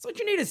early. That's what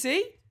you need to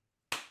see.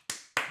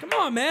 Come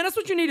on, man. That's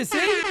what you need to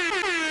see.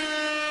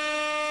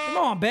 Come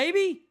on,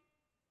 baby.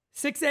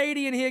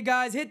 680 in here,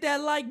 guys. Hit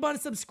that like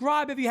button.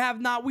 Subscribe if you have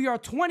not. We are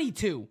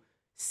 22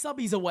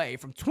 subbies away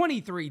from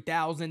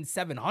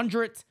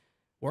 23,700.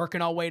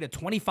 Working our way to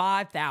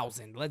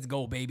 25,000. Let's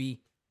go,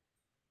 baby.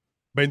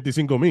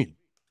 25,000.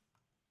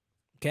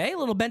 Okay, a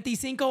little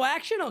 25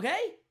 action, okay?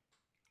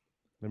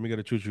 Let me get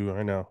a choo-choo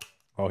right now.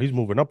 Oh, he's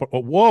moving up. Oh,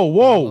 whoa,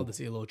 whoa. I'd love to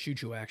see a little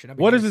choo-choo action.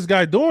 What is this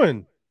guy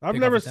doing? I've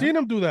Pick never up a seen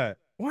him do that.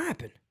 What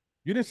happened?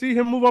 You didn't see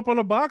him move up on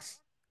the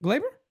box?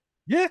 Glaber?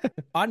 Yeah.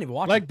 I didn't even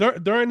watch like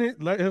during his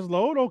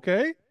load,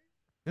 okay.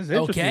 This is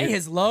interesting. Okay,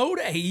 his load.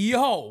 Hey,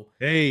 yo.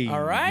 Hey,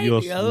 all right.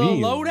 Dios A little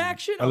mío. load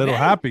action. A little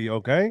happy,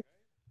 okay.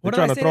 What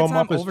They're did I trying to say throw that him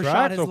off time? his Overshot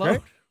tracks, his okay.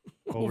 load.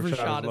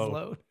 Overshot his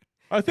load.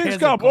 I think There's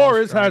Scott a goal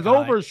Boris strike has guy.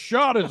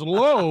 overshot his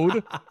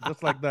load.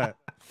 Just like that.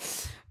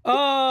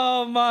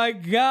 Oh, my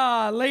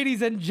God.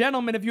 Ladies and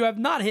gentlemen, if you have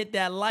not hit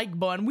that like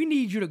button, we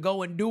need you to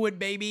go and do it,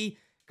 baby.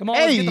 Come on,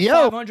 let's get the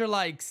 500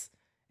 likes.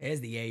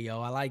 There's the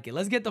Ayo. I like it.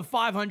 Let's get the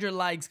 500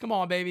 likes. Come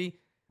on, baby.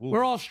 Oof.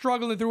 We're all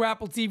struggling through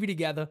Apple TV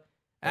together.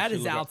 That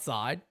is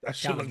outside. That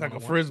should look like a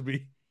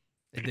frisbee.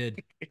 It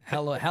did.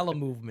 Hella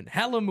movement.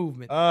 Hella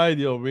movement. Ay,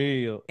 Dios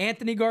mío.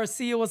 Anthony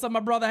Garcia, what's up, my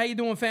brother? How you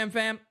doing,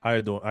 fam? How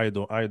you doing? El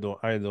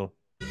Diablo.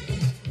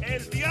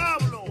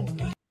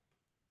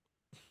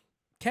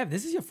 Kev,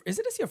 isn't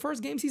this your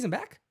first game season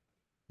back?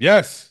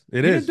 Yes,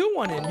 it is. You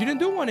didn't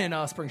do one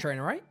in spring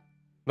training, right?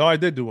 No, I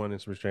did do one in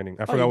spring training.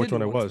 I forgot which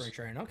one it was.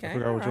 Okay. I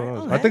forgot which one it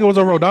was. I think it was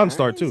a Rodon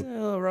start too. A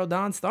little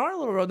Rodon start, a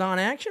little Rodon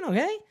action,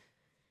 okay?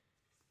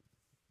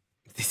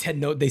 They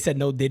said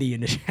no Diddy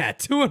in the chat.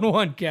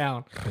 2-1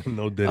 count.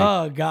 No Diddy.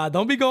 Oh God.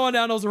 Don't be going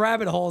down those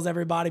rabbit holes,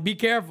 everybody. Be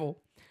careful.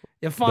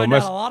 You'll find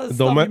out a lot of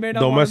stuff you may not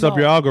Don't mess up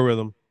your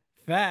algorithm.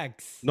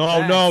 Facts. No.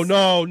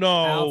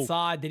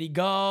 Outside. Did he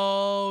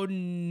go?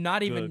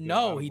 Not even. Good,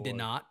 no, he did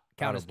not.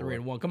 Count as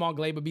 3-1. Come on,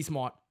 Glaber. Be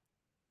smart.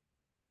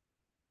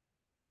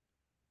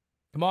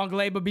 Come on,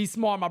 Glaber. Be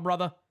smart, my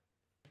brother.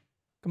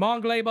 Come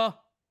on, Glaber.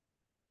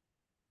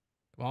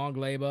 Come on,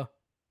 Glaber.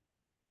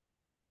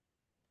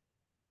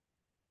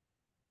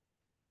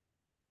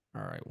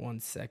 All right, 1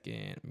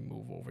 second.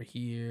 Move over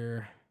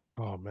here.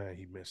 Oh, man,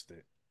 he missed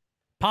it.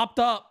 Popped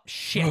up.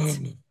 Shit.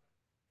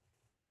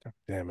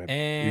 Damn it.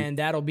 And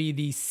that'll be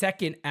the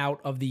second out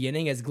of the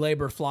inning as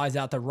Glaber flies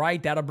out to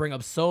right. That'll bring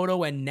up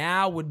Soto, and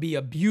now would be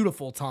a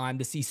beautiful time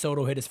to see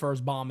Soto hit his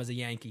first bomb as a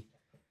Yankee.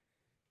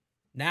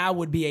 Now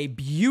would be a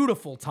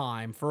beautiful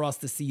time for us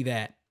to see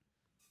that.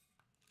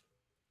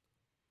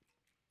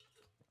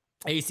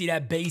 And you see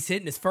that base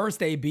hit in his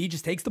first AB,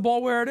 just takes the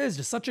ball where it is.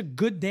 Just such a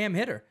good damn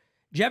hitter.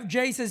 Jeff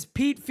J says,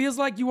 Pete, feels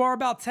like you are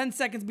about 10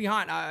 seconds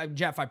behind.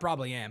 Jeff, I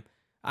probably am.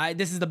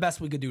 This is the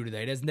best we could do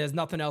today. There's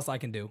nothing else I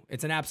can do.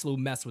 It's an absolute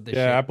mess with this shit.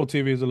 Yeah, Apple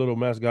TV is a little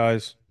mess,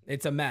 guys.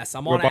 It's a mess.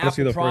 I'm on an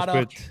Apple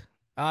product.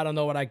 I don't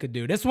know what I could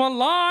do. This one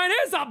line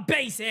is a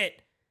base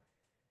hit.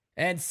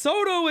 And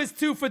Soto is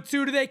 2 for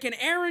 2 today. Can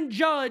Aaron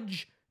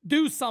Judge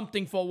do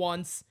something for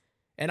once?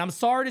 And I'm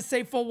sorry to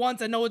say for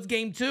once. I know it's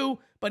game 2,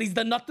 but he's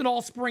done nothing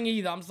all spring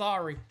either. I'm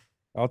sorry.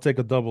 I'll take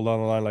a double on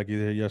the line like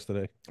you did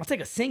yesterday. I'll take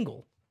a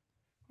single.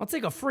 I'll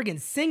take a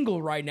friggin'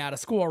 single right now to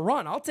score a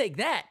run. I'll take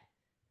that.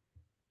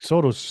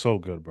 Soto's so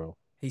good, bro.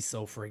 He's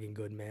so friggin'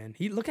 good, man.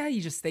 Look how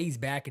he just stays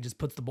back and just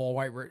puts the ball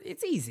right where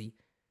it's easy.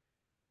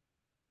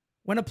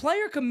 When a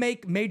player can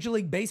make Major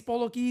League Baseball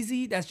look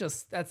easy, that's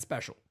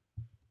special.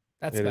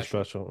 That's special. It is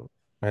special.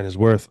 And it's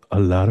worth a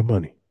lot of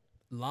money.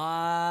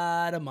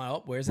 Lot of money.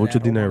 Oh, where's it Mucho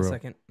at? Hold on dinero. a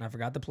second. I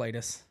forgot to play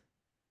this.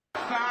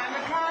 Sign the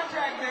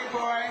contract, big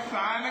boy.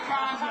 Sign the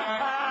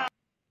contract.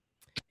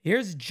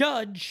 Here's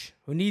Judge,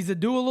 who needs to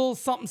do a little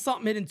something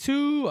hitting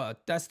 2.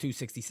 That's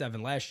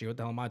 267 last year. What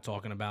the hell am I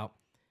talking about?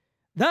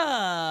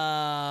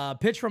 The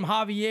pitch from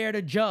Javier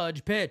to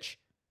Judge. Pitch.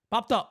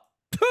 Popped up.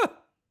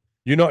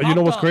 You know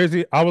what's up.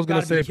 crazy? I was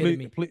going to Gotta say,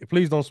 be kidding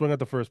please don't swing at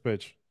the first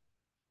pitch.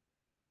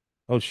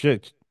 Oh,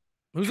 shit.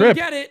 Who's Trip. going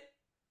to get it?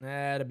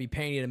 That'll be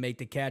Paney to make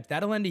the catch.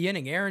 That'll end the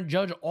inning. Aaron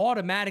Judge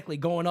automatically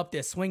going up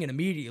there swinging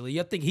immediately.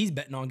 You think he's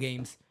betting on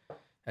games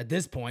at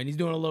this point. He's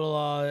doing a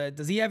little,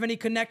 does he have any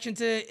connection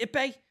to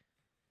Ipe?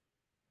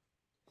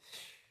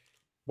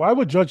 Why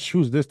would Judge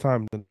choose this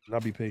time to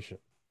not be patient?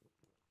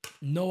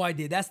 No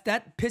idea.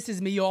 That pisses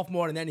me off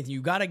more than anything.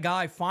 You got a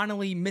guy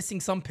finally missing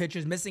some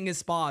pitches, missing his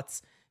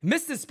spots.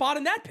 Missed his spot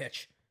in that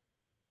pitch.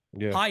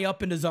 Yeah. high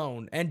up in the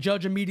zone, and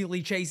Judge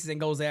immediately chases and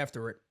goes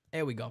after it.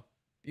 There we go.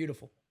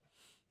 Beautiful.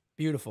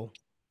 Beautiful.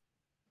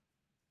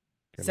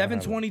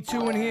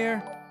 722 in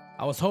here.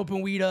 I was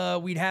hoping we'd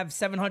have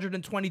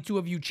 722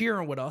 of you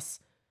cheering with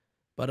us,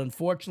 but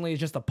unfortunately, it's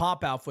just a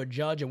pop out for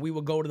Judge, and we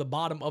will go to the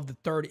bottom of the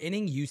third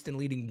inning. Houston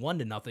leading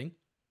 1-0.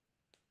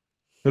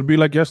 It'll be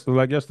like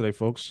yesterday,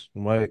 folks.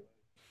 We might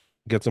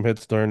get some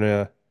hits during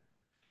the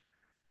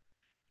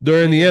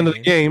end of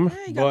the game.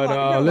 Yeah, you got a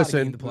lot of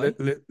game to play.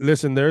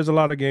 Listen, there's a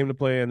lot of game to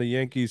play, and the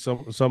Yankees,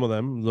 some of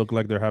them look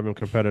like they're having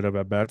competitive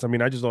at bats. I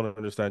mean, I just don't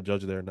understand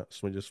Judge there, not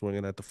just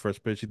swinging at the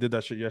first pitch. He did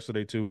that shit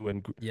yesterday too,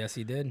 and Yes,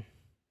 he did.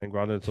 and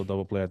grounded into a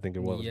double play. I think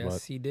it was. Yes,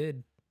 but he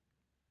did.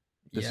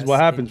 this Yes, is what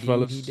happens, indeed,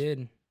 fellas. He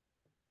did.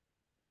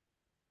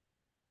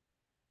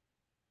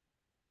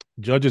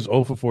 Judge is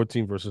 0 for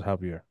 14 versus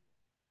Javier.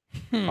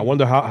 Hmm. I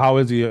wonder how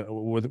is he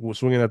with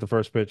swinging at the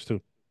first pitch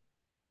too.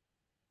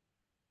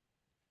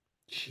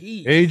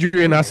 Jeez.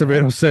 Adrian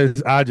Acevedo says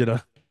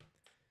Ajita.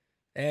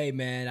 Hey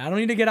man, I don't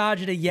need to get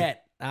Ajita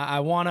yet. I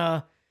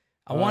wanna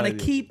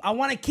keep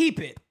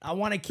it. I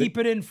wanna keep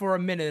it in for a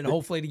minute, and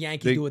hopefully the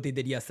Yankees do what they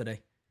did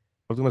yesterday.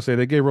 I was gonna say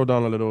they gave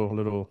Rodon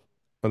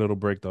a little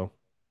break though.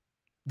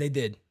 They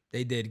did.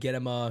 Get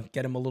him a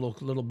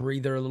little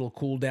breather, a little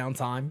cool down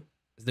time.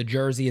 The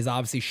jersey is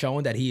obviously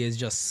showing that he is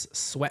just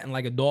sweating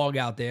like a dog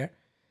out there.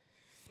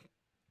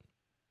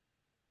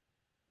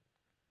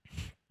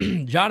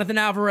 Jonathan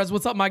Alvarez,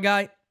 what's up, my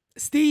guy?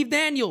 Steve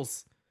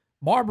Daniels,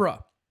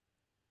 Barbara,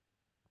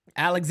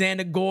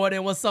 Alexander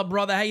Gordon, what's up,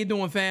 brother? How you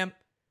doing, fam?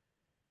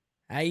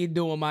 How you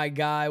doing, my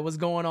guy? What's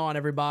going on,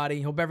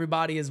 everybody? Hope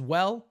everybody is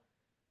well.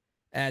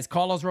 As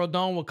Carlos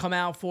Rodon will come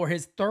out for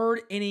his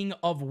third inning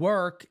of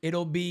work,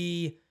 it'll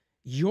be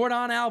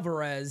Yordan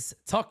Alvarez,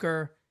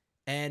 Tucker,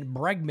 and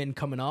Bregman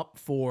coming up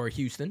for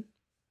Houston.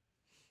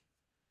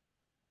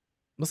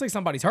 Looks like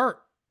somebody's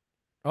hurt.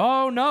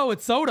 Oh, no,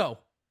 it's Soto.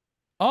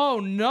 Oh,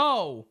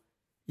 no.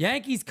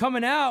 Yankees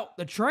coming out,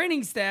 the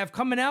training staff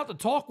coming out to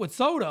talk with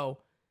Soto.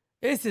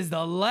 This is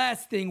the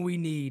last thing we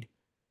need.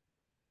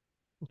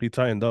 He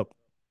tightened up.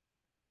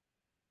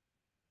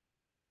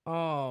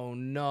 Oh,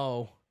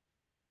 no.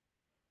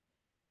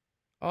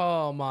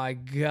 Oh, my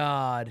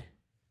God.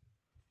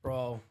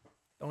 Bro,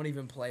 don't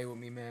even play with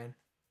me, man.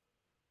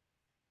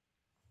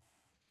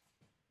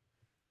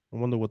 I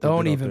wonder what.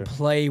 Don't even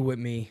play with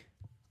me.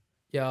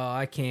 Yo,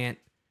 I can't.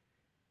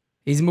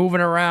 He's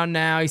moving around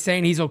now. He's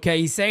saying he's okay.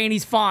 He's saying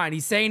he's fine.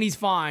 He's saying he's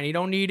fine. He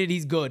don't need it.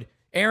 He's good.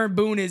 Aaron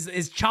Boone is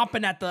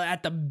chomping at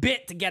the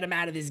bit to get him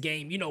out of this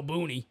game. You know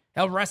Booney.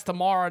 He'll rest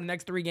tomorrow in the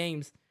next 3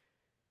 games.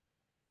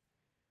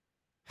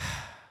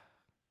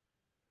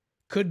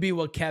 Could be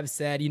what Kev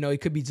said. You know, he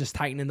could be just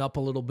tightening up a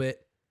little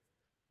bit.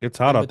 It's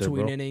hot out there, bro.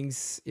 Between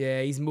innings.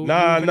 Yeah, he's moving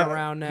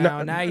around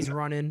now. Now he's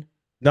running.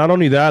 Not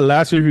only that,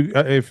 last year,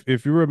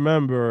 if you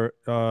remember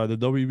the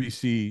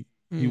WBC,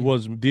 he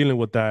was dealing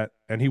with that,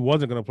 and he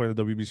wasn't going to play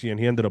the WBC, and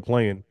he ended up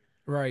playing.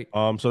 Right.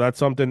 So that's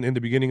something in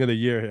the beginning of the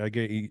year.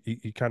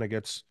 He kind of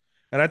gets,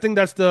 and I think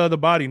that's the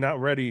body not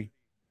ready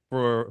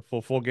for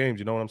full games.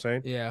 You know what I'm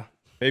saying? Yeah.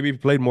 Maybe he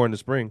played more in the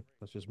spring.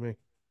 That's just me.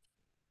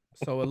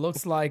 So it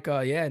looks like,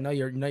 you're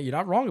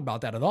not wrong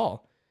about that at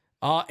all.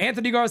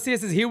 Anthony Garcia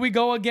says, "Here we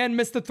go again,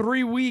 Mr.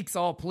 3 weeks."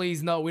 Oh,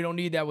 please, no, we don't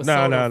need that with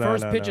Soto.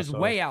 First pitch is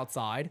way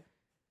outside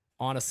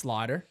on a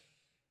slider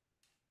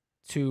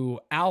to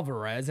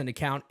Alvarez, and the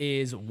count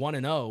is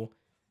 1-0.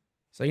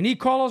 So you need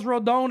Carlos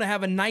Rodon to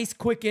have a nice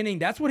quick inning.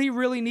 That's what he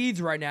really needs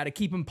right now to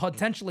keep him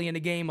potentially in the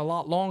game a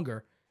lot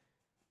longer.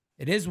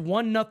 It is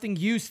 1-0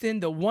 Houston.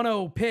 The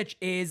 1-0 pitch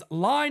is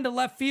line to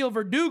left field.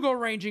 Verdugo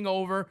ranging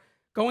over.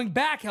 Going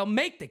back, he'll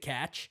make the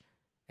catch.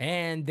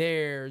 And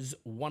there's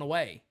one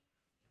away.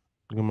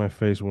 Look at my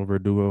face when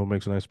Verdugo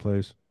makes nice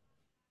plays.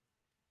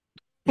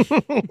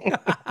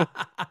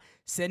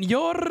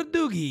 Senor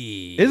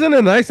Doogie. Isn't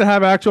it nice to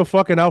have actual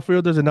fucking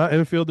outfielders and not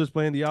infielders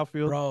playing the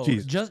outfield? Bro,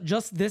 Jesus.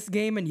 just this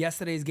game and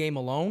yesterday's game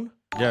alone.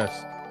 Yes.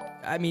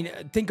 I mean,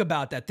 think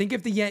about that. Think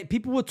if the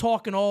people were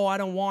talking, oh, I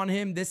don't want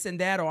him, this and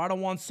that, or I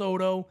don't want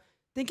Soto.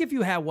 Think if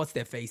you had what's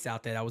their face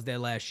out there that was there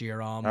last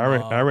year.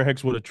 Aaron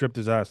Hicks would have tripped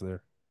his ass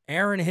there.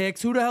 Aaron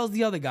Hicks. Who the hell's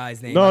the other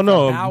guy's name? No,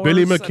 Bowers?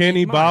 Billy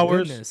McKinney,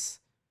 Bowers. Goodness.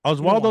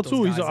 Oswaldo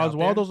too.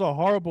 Oswaldo's a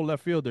horrible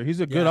left fielder. He's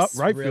a good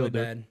right really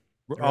fielder. Bad.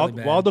 Really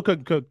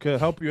Oswaldo could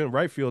help you in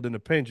right field in the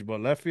pinch, but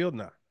left field,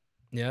 nah.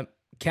 Yep.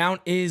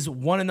 Count is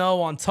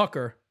 1-0 on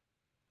Tucker.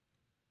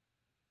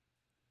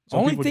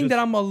 Only thing that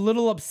I'm a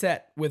little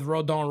upset with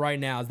Rodon right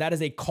now is that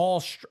is a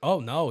call. Oh,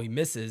 no, he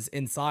misses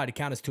inside. The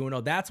count is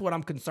 2-0. That's what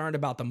I'm concerned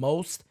about the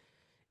most,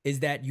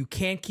 is that you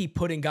can't keep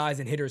putting guys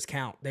in hitters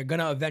count. They're going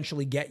to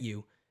eventually get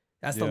you.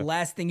 That's the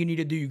last thing you need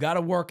to do. You got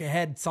to work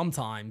ahead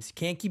sometimes. You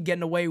can't keep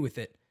getting away with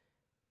it.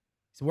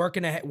 He's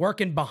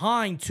working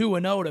behind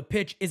 2-0. The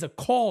pitch is a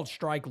called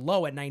strike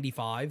low at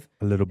 95.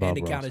 A little Bob and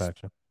the Ross count is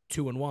action.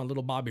 2-1.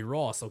 Little Bobby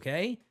Ross,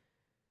 okay?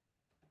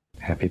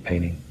 Happy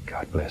painting.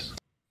 God bless.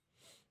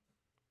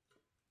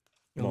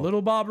 A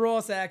little Bob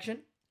Ross action.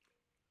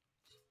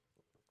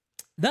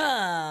 The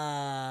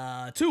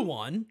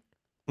 2-1.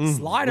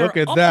 Slider Look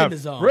at up that. in the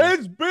zone.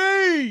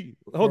 Frisbee.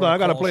 Hold for on, a I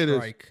gotta call play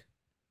strike.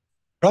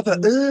 Brother,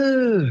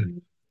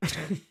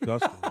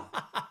 Disgusting.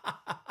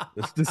 It's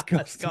Let's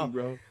disgusting, go.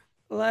 bro.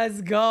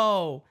 Let's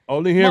go.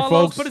 Only here, Marlos,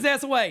 folks. put his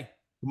ass away.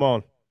 Come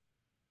on.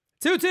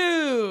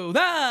 2-2.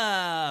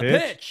 The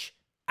Pitch. pitch.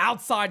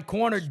 Outside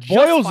corner just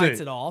Spoils fights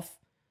it. it off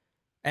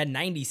at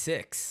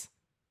 96.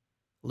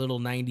 Little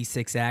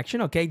 96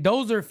 action. Okay,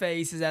 Dozer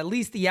faces. At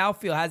least the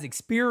outfield has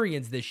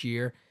experience this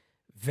year.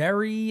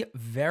 Very,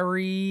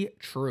 very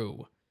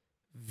true.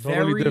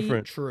 Totally Very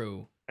different.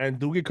 true. And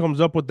Doogie comes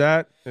up with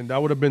that, and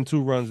that would have been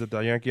 2 runs that the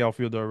Yankee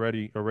outfielder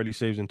already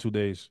saves in 2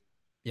 days.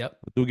 Yep.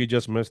 Doogie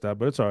just missed that,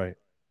 but it's all right.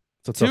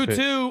 It's a tough hit.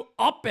 2-2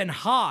 up and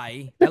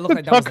high. That looked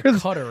like that was a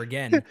Tucker's- cutter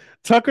again.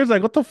 Tucker's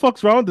like, what the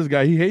fuck's wrong with this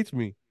guy? He hates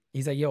me.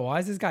 He's like, yo, why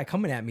is this guy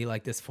coming at me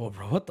like this for,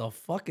 bro? What the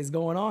fuck is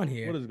going on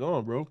here? What is going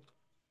on, bro?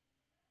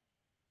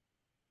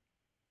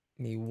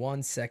 Give me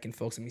 1 second,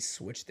 folks. Let me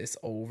switch this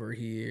over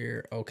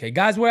here. Okay,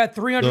 guys, we're at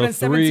The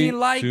 317 3-2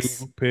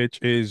 likes. pitch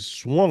is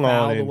swung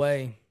Fouled on and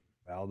away.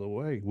 fouled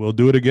away. We'll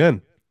do it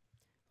again.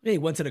 Yeah, he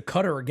went to the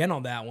cutter again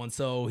on that one.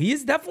 So he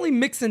is definitely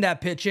mixing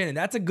that pitch in, and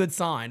that's a good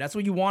sign. That's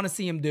what you want to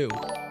see him do.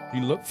 He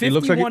looks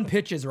 51 like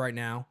pitches right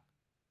now.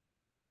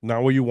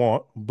 not what you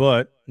want,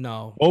 but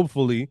No.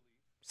 hopefully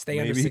Stay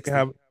under maybe 60.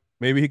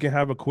 he can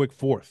have a quick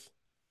 4th.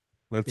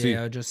 Let's see.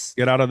 Yeah, just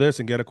Get out of this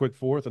and get a quick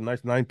 4th, a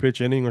nice 9-pitch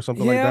inning or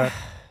something like that.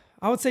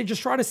 I would say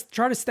just try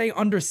to stay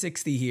under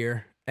 60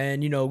 here.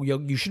 And, you know,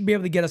 you should be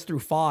able to get us through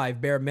 5,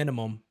 bare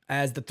minimum.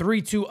 As the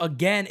 3-2,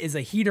 again, is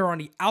a heater on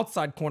the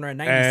outside corner at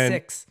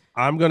 96.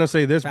 And I'm going to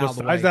say this. Fouled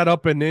away. Besides that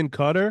up and in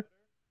cutter,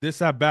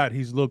 this at bat,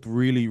 he's looked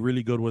really,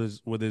 really good with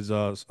his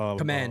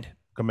Command.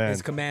 command.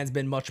 His command's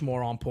been much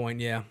more on point,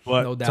 yeah.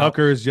 But no doubt.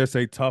 Tucker is just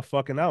a tough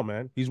fucking out,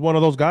 man. He's one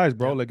of those guys,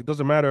 bro. Yep. Like, it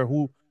doesn't matter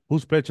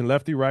who's pitching,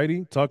 lefty,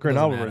 righty. Tucker and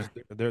Doesn't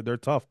Alvarez, they're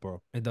tough,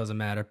 bro. It doesn't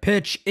matter.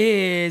 Pitch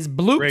is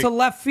bloop Great. to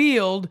left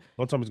field.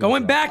 Don't tell me it's gonna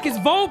Going stop. back is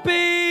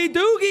Volpe.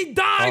 Doogie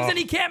dives Oh. and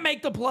he can't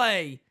make the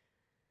play.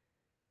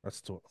 That's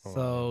too.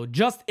 So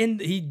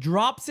he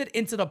drops it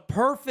into the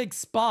perfect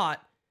spot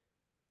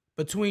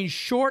between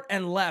short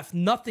and left.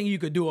 Nothing you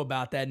could do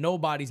about that.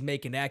 Nobody's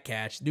making that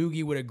catch.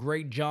 Doogie with a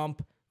great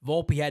jump.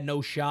 Volpe had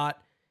no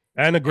shot.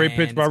 And a great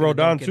pitch And by it's gonna Rodon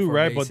dunk it too, for a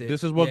right? base But hit.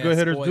 this is what Yeah, good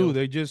hitters do. spoiled.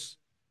 They just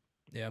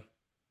Yeah.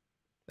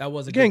 That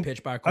was a Again- good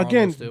pitch by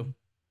Carlos, too.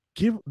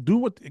 do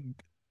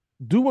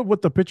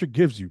what the pitcher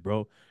gives you,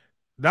 bro.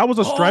 That was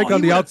a strike he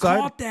on the would've outside.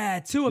 Caught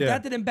that too. If Yeah.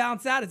 that didn't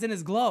bounce out, it's in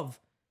his glove.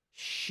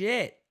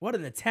 Shit! What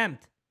an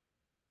attempt!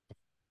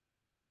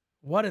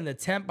 What an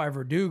attempt by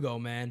Verdugo,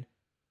 man.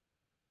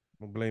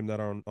 I'll blame that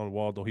on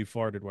Waldo. He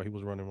farted while he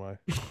was running by.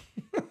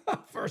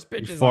 First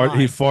pitch He is he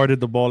farted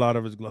the ball out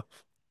of his glove.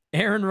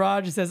 Aaron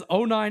Rodgers says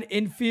 09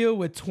 infield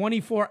with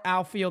 24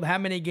 outfield. How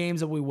many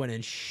games are we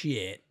winning?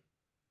 Shit.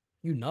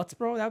 You nuts,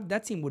 bro?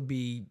 That team would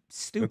be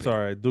stupid. It's all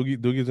right.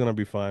 Doogie's gonna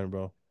be fine,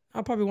 bro.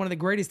 Probably one of the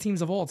greatest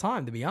teams of all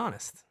time, to be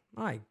honest.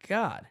 My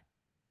God.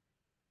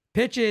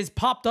 Pitches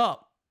popped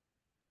up.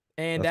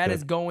 And That's that good.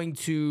 is going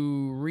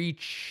to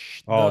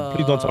reach Oh,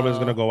 please don't tell me it's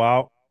gonna go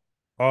out.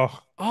 Oh,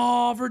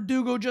 Oh,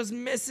 Verdugo just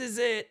misses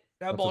it.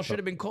 That That's ball a should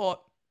have been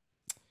caught.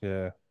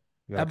 yeah.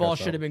 That ball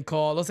should have been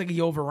called. Looks like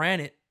he overran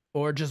it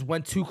or just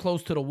went too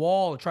close to the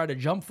wall and tried to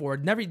jump for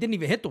it. Didn't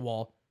even hit the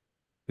wall.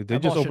 Did they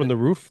that just ball open the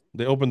roof?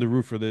 They opened the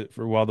roof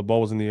for while the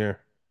ball was in the air.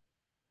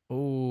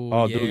 Ooh,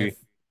 Oh, yeah. Doogie.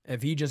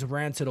 If he just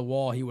ran to the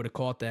wall, he would have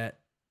caught that.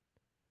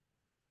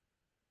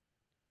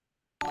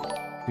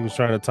 He was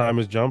trying to time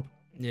his jump.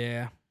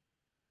 Yeah.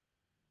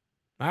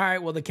 All right.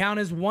 Well, the count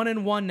is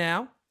 1-1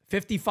 now.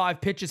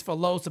 55 pitches for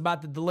Los,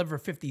 about to deliver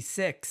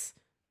 56.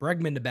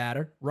 Bregman the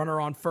batter. Runner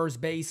on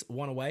first base,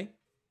 1 away.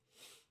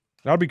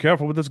 Gotta be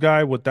careful with this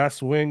guy with that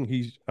swing.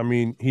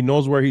 He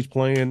knows where he's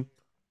playing.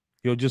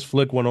 He'll just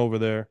flick one over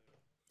there.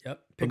 Yep.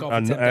 Pick off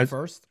And attempt at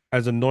first.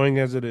 As annoying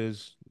as it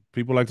is,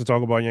 people like to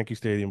talk about Yankee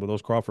Stadium, but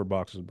those Crawford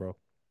boxes, bro.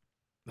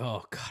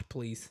 Oh, God,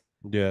 please.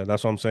 Yeah,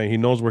 that's what I'm saying. He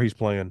knows where he's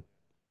playing.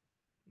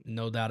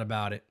 No doubt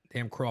about it.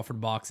 Damn Crawford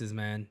boxes,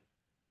 man.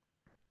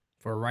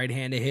 For a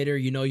right-handed hitter,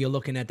 you know you're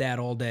looking at that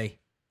all day.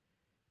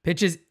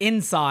 Pitches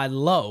inside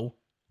low.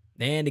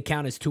 And the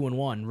count is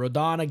 2-1.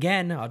 Rodon,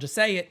 again, I'll just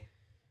say it,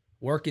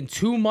 working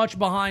too much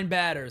behind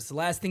batters. The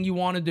last thing you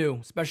want to do,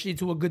 especially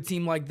to a good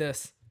team like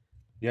this.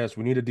 Yes,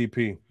 we need a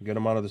DP. Get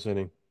him out of this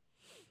inning.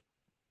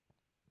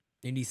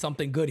 You need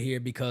something good here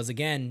because,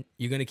 again,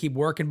 you're going to keep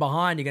working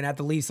behind. You're going to have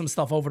to leave some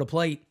stuff over the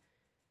plate.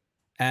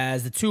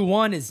 As the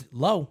 2-1 is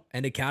low,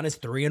 and the count is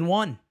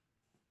 3-1.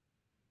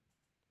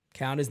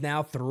 Count is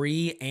now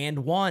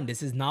 3-1.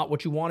 This is not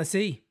what you want to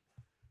see.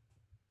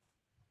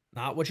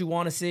 Not what you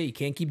want to see.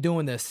 Can't keep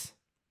doing this.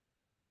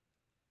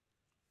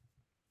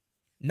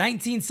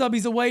 19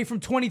 subbies away from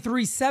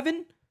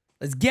 23-7.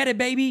 Let's get it,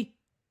 baby.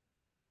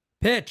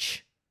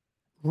 Pitch.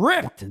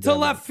 Ripped to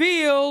left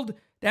field.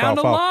 Down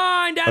the Foul.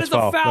 line. That That's is a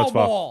foul. foul That's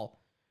foul. ball.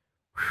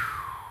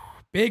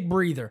 Big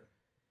breather.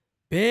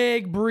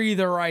 Big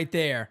breather right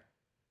there.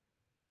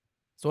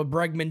 That's what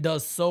Bregman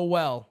does so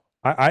well.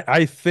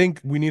 I think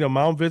we need a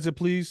mound visit,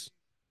 please.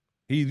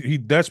 He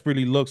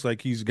desperately looks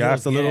like he's He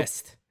gassed looks a little.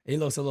 gassed. He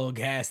looks a little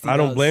gassed. He I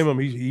don't does. blame him.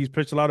 He's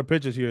pitched a lot of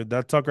pitches here.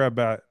 That Tucker at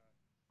bat.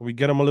 We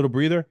get him a little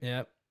breather.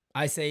 Yep.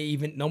 I say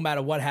even no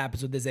matter what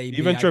happens with this AB,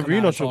 Even I come out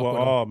Trevino and should talk walk.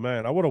 with him. Oh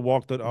man, I would have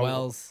walked it.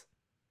 Wells.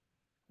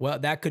 Well,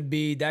 that could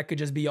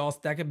just be all.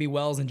 That could be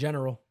Wells in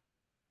general.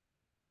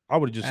 I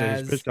would have just said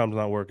his As pitch comm's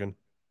not working.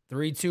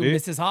 3-2 See?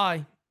 misses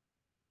high.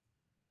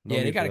 No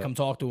Yeah, they need got to for that. come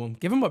talk to him.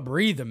 Give him a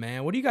breather,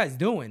 man. What are you guys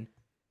doing?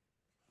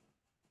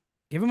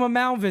 Give him a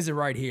mound visit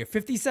right here.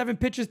 57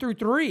 pitches through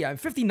 3.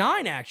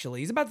 59,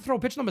 actually. He's about to throw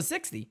pitch number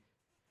 60.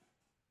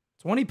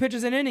 20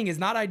 pitches an inning is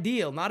not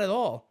ideal. Not at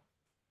all.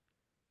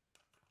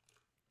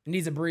 He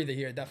needs a breather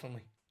here,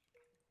 definitely.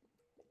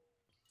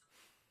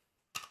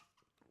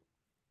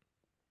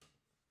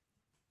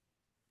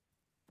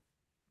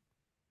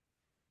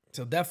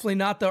 So definitely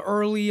not the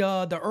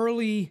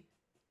early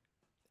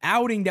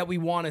outing that we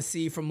want to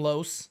see from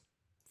Los.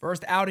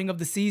 First outing of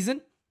the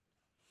season.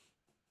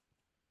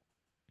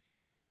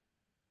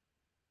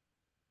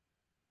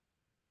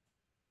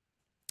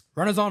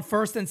 Runners on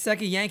first and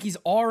second. Yankees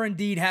are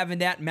indeed having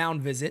that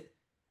mound visit.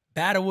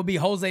 Batter will be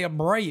Jose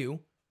Abreu.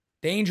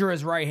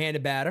 Dangerous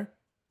right-handed batter.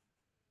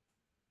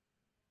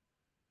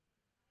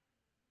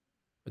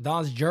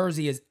 Rodon's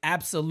jersey is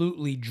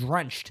absolutely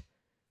drenched.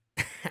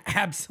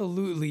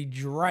 Absolutely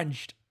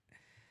drenched.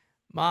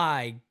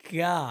 My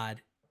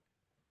God.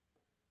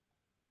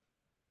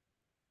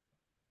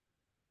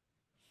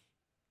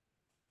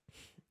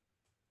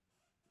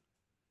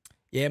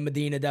 Yeah,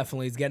 Medina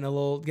definitely is getting a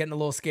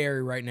little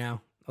scary right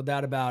now. No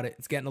doubt about it.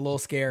 It's getting a little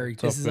scary.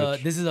 Tough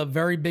pitch. This is a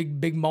very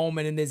big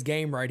moment in this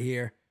game right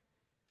here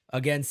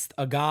against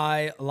a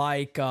guy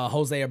like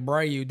Jose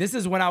Abreu. This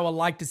is when I would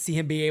like to see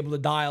him be able to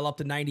dial up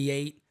to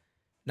 98,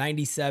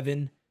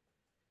 97.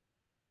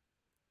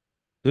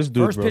 This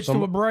dude, First bro, pitch to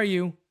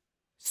Abreu.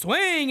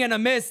 Swing and a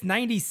miss,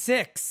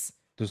 96.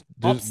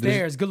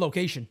 Upstairs, good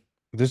location.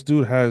 This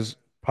dude has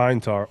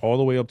pine tar all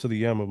the way up to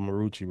the M of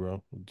Marucci,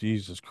 bro.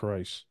 Jesus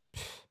Christ.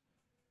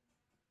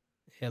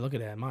 Yeah, look at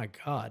that. My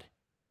God.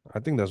 I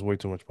think that's way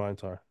too much pine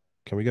tar.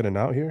 Can we get an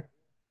out here?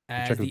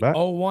 As Check his the bat.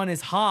 0-1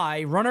 is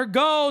high. Runner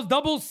goes.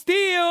 Double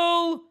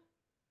steal.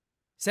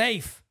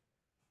 Safe.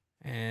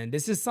 And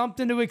this is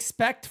something to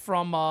expect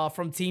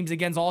from teams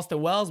against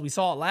Austin Wells. We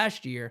saw it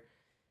last year.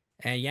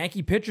 And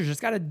Yankee pitchers just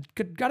gotta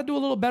do a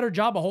little better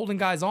job of holding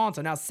guys on.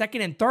 So now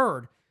second and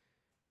third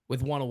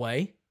with one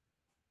away.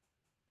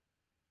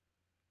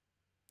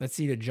 Let's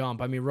see the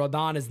jump. I mean,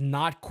 Rodon is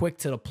not quick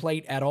to the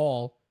plate at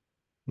all.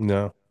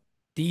 No.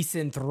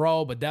 Decent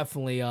throw, but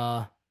definitely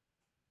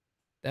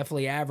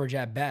average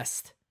at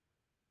best.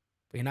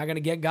 But you're not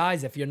gonna get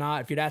guys if you're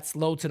that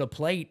slow to the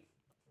plate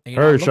and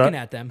you're not looking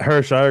at them.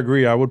 Hirsch, I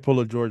agree. I would pull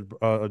a George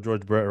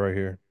Brett right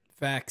here.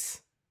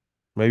 Facts.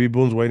 Maybe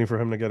Boone's waiting for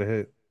him to get a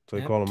hit. So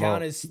they call him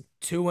Count out. is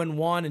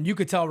 2-1, and you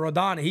could tell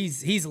Rodon,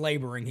 he's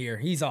laboring here.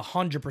 He's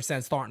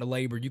 100% starting to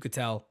labor. You could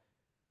tell.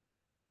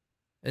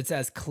 It's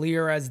as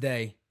clear as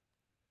day.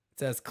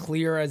 It's as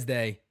clear as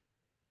day.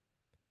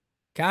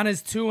 Count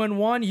is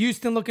 2-1.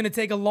 Houston looking to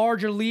take a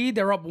larger lead.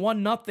 They're up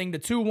 1-0. The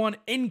 2-1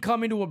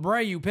 incoming to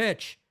Abreu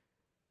pitch.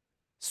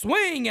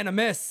 Swing and a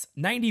miss.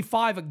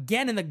 95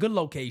 again in the good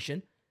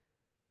location.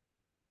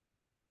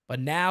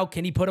 But now,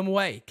 can he put him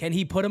away? Can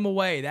he put him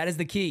away? That is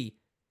the key.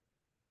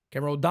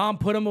 Can Rodon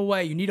put him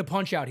away? You need a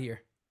punch out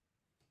here.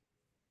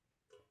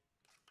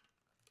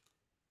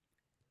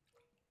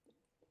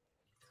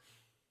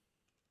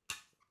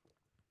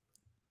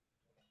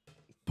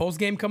 Post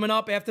game coming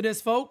up after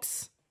this,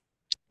 folks.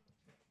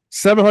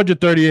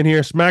 730 in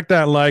here. Smack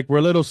that like. We're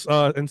a little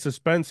in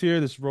suspense here.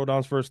 This is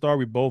Rodon's first start.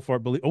 We both are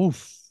believe.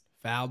 Oof.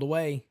 Fouled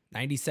away.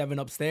 97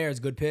 upstairs.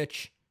 Good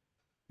pitch.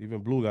 Even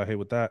Blue got hit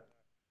with that.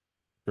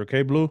 You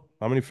okay, Blue?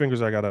 How many fingers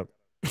I got up?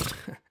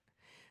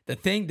 The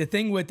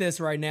thing with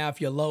this right now,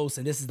 if you're Los,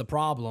 and this is the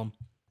problem,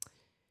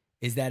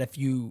 is that if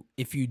you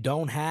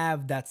don't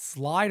have that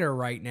slider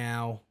right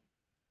now,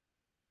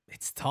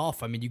 it's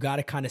tough. I mean, you got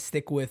to kind of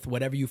stick with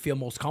whatever you feel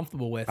most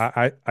comfortable with.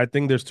 I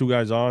think there's two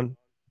guys on.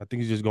 I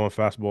think he's just going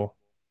fastball.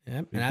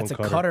 Yep. And that's a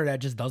cutter that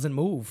just doesn't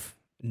move.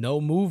 No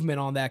movement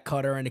on that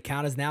cutter, and the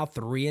count is now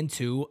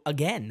 3-2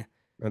 again.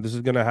 And this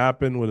is gonna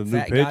happen with a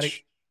new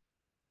pitch.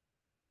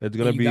 It's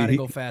gonna be. You gotta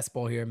go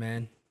fastball here,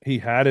 man. He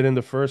had it in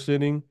the first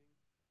inning.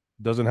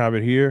 Doesn't have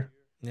it here.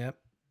 Yep.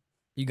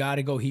 You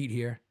gotta go heat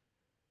here.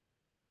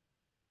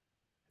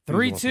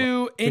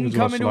 3-2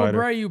 incoming to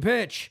Abreu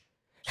pitch.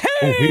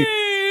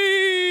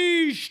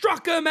 Hey!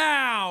 Struck him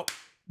out.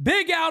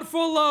 Big out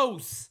for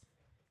Los.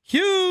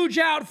 Huge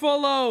out for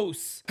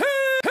Los.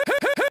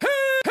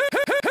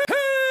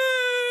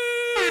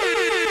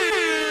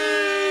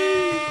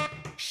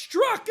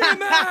 Struck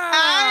him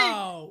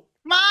out.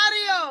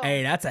 Mario.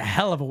 Hey, that's a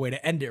hell of a way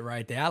to end it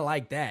right there. I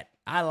like that.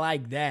 I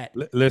like that.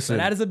 Listen. So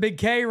that is a big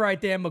K right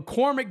there.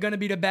 McCormick going to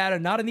be the batter.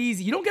 Not an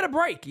easy. You don't get a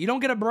break. You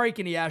don't get a break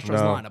in the Astros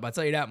lineup. I'll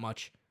tell you that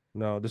much.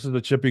 No, this is a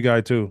chippy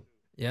guy too.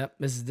 Yep.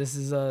 This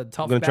is a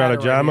tough Gonna try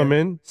to jam him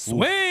in.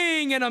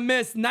 Swing and a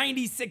miss.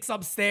 96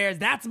 upstairs.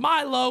 That's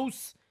my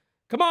Los.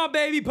 Come on,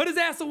 baby. Put his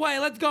ass away.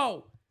 Let's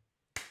go.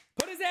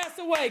 Put his ass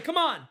away. Come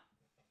on.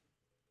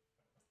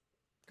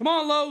 Come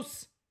on,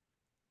 Los.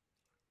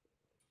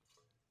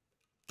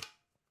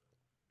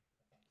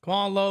 Come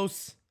on,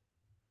 Los.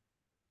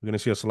 We're going to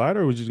see a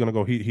slider, or we're just going to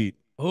go heat?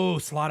 Oh,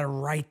 slider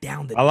right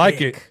down the I like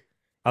dick. it.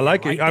 I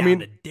like right it. I mean,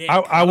 down the dick.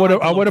 I would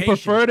have like the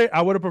preferred it.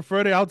 I would have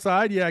preferred it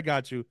outside. Yeah, I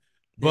got you.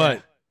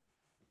 But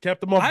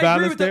kept them off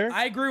balance there.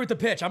 I agree with the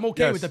pitch. I'm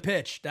okay Yes. with the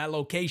pitch. That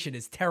location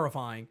is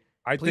terrifying.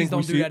 I Please think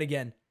don't do that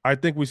again. I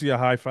think we see a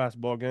high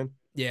fastball again.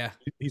 Yeah.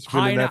 He's high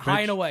feeling that high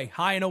pitch. and away.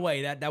 High and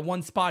away. That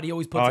one spot he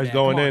always puts Oh, it he's at.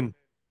 going Come on. in.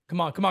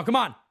 Come on, come on, come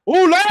on.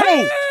 Ooh, low!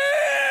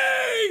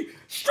 Hey!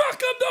 Struck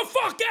him the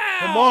fuck out!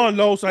 Come on,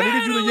 Los. I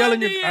needed you to Battle yell of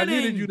the I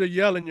needed inning. you to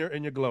yell in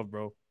your glove,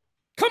 bro.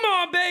 Come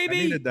on, I baby.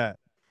 needed that.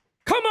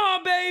 Come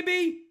on,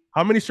 baby.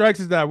 How many strikes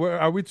is that?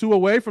 Are we 2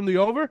 away from the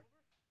over?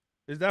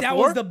 Is that That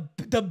 4? was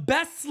the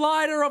best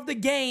slider of the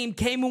game.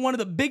 Came in one of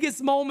the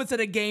biggest moments of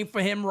the game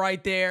for him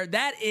right there.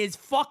 That is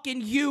fucking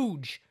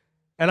huge.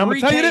 And I'm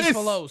going to tell you 3Ks this.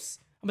 for Los.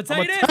 I'm going to I'm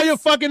tell you going this. to tell you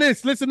fucking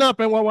this. Listen up,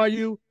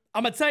 NYYU.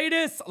 I'm going to tell you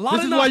this. A lot This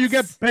of is nuts. why you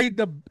get paid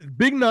the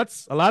big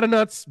nuts, a lot of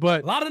nuts,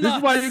 but A lot of this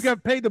is why nuts. you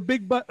get paid the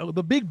big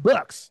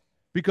bucks,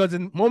 because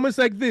in moments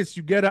like this,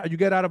 you get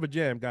out of a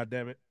jam. God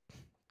damn it!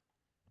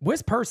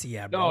 Where's Percy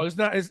at, bro? No, it's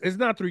not. It's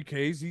not 3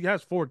 Ks. He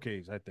has 4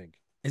 Ks, I think.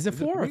 Is it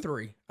 4 or 3?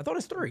 3? I thought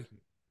it's 3.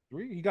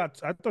 3. I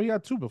thought he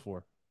had 2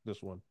 before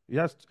this one. He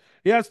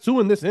has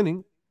 2 in this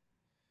inning.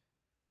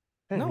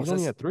 Hey, No, he's it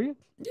only says- at 3.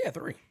 Yeah,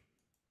 3.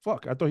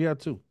 Fuck, I thought he had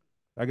 2.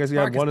 I guess he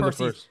Probably had 1 in the 'cause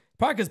first.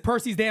 Probably because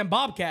Percy's damn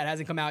Bobcat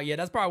hasn't come out yet.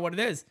 That's probably what it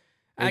is.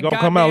 It's gonna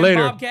come out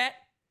later. Bobcat.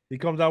 He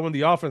comes out when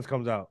the offense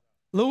comes out.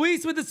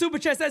 Luis with the super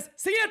chat says,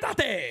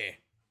 siéntate.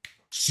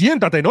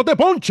 Siéntate, no te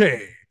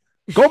ponche.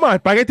 Coma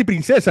espagueti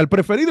princesa, el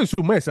preferido en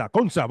su mesa,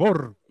 con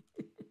sabor.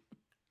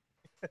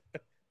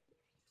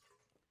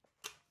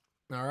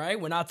 All right,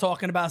 we're not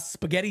talking about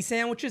spaghetti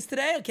sandwiches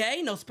today,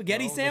 okay? No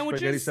spaghetti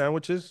sandwiches. Spaghetti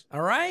sandwiches.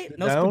 All right, Sit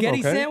no down, spaghetti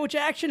okay. sandwich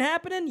action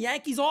happening.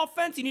 Yankees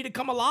offense, you need to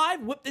come alive,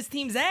 whip this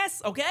team's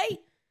ass, okay?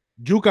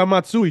 Juka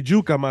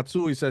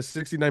Matsui says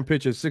 69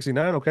 pitches.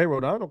 69, okay,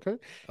 Rodon, okay.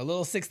 A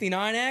little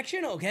 69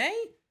 action, okay?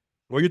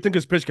 What do you think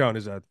his pitch count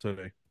is at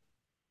today?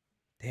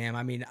 Damn,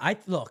 I mean,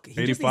 look, he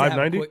 85, just needs to have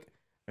 90? a quick.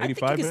 I think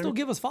he 85 can still maybe?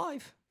 give us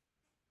 5.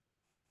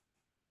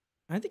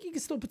 I think he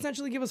can still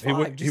potentially give us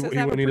 5. He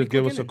would need to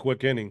give us a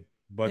quick inning.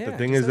 But Yeah, the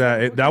thing just is have a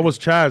that quick that was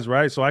Chaz,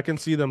 right? So I can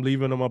see them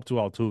leaving him up to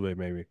Altuve,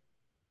 maybe.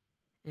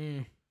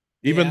 Mm.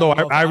 Even Yeah, though I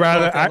don't know if- I I don't know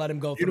rather, if they'll let him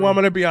go you know, I'm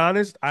through. gonna be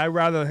honest. I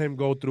rather him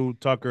go through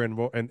Tucker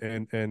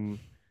and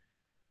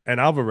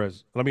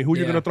Alvarez. I mean, who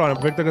you Yeah. gonna throw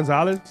on Victor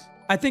Gonzalez?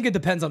 I think it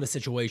depends on the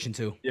situation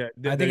too. Yeah,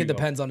 I think it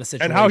depends on the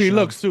situation how he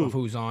looks, too. of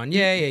who's on.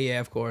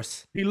 Yeah, of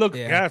course. He looked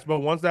Yeah. gas,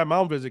 but once that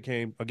mound visit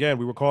came, again,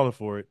 we were calling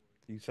for it.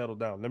 He settled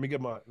down. Let me get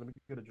a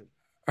drink.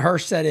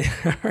 Hirsch said it.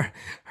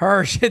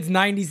 Hirsch, it's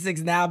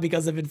 96 now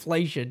because of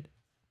inflation.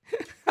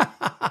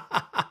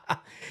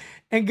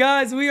 And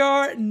guys, we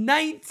are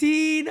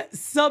 19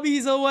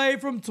 subbies away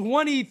from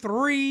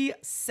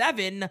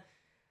 23-7.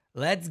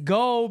 Let's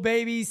go,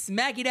 baby.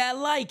 Smacky that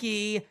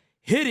likey.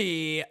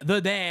 Hitty the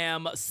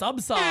damn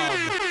sub.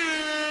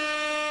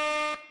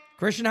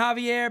 Christian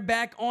Javier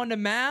back on the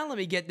mound. Let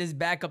me get this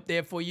back up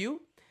there for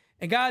you.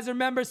 And guys,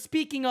 remember,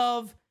 speaking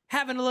of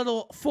having a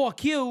little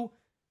 4Q,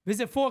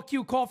 visit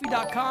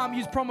 4qcoffee.com.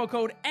 Use promo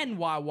code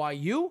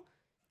NYYU.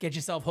 Get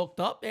yourself hooked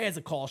up. There's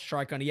a call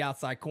strike on the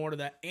outside corner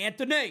there.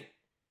 Anthony.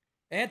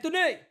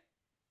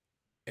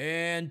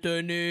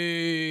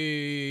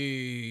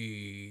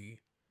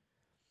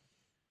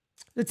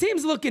 The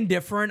team's looking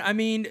different. I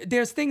mean,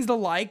 there's things to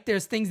like.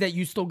 There's things that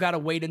you still got to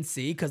wait and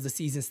see because the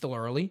season's still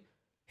early.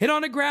 Hit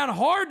on the ground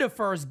hard to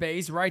first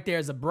base. Right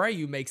there's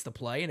Abreu makes the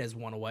play and has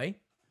one away.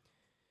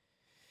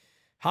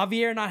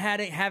 Javier not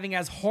having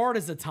as hard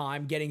as a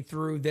time getting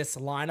through this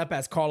lineup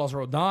as Carlos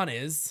Rodon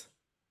is.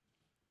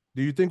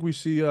 Do you think we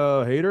see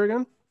Hader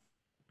again?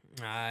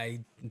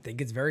 I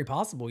think it's very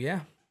possible,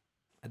 yeah.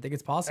 I think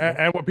it's possible.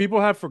 And what people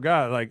have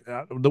forgot, like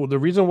the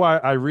reason why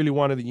I really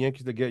wanted the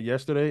Yankees to get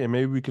yesterday, and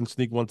maybe we can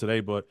sneak one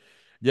today, but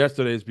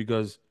yesterday is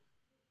because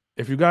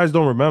if you guys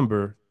don't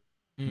remember,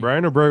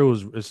 Brian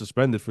Abreu is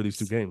suspended for these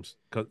 2 games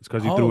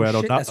because he threw at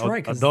because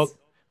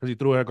he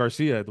threw at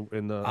Garcia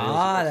in the.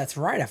 That's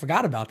right. I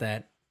forgot about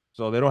that.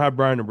 So they don't have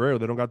Brian Abreu.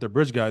 They don't got their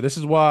bridge guy. This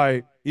is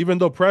why, even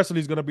though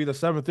Presley's going to be the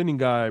 7th inning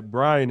guy,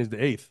 Brian is the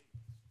 8th.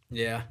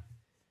 Yeah.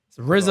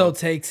 So Rizzo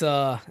takes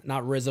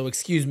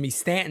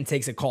Stanton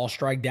takes a call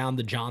strike down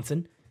to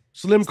Johnson.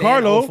 Slim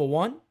Stanton Carlo, 0 for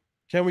 1.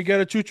 can we get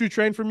a choo-choo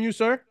train from you,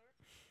 sir?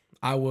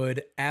 I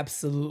would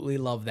absolutely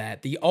love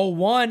that. The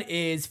 0-1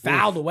 is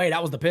fouled away.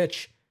 That was the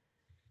pitch.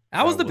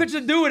 That was the pitch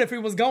to do it if he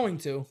was going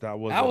to. That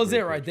was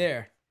it right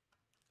there.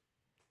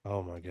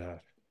 Oh my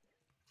God.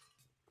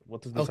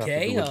 What does this have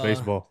Okay, to do with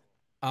baseball?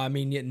 I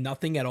mean,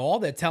 nothing at all.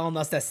 They're telling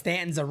us that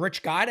Stanton's a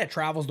rich guy that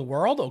travels the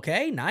world.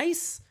 Okay,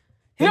 nice.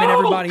 Him and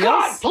everybody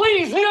else.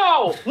 Please,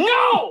 no!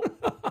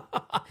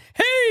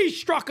 He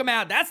struck him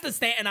out. That's the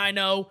Stanton I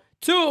know.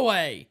 2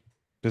 away.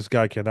 This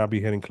guy cannot be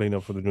hitting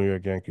cleanup for the New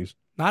York Yankees.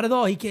 Not at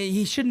all.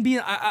 He shouldn't be.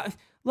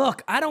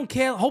 Look, I don't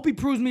care. Hope he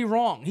proves me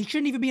wrong. He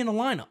shouldn't even be in the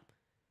lineup.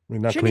 I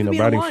mean, not Shouldn't even cleanup, be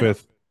in the batting lineup.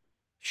 fifth.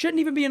 Shouldn't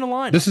even be in the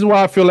lineup. This is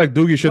why I feel like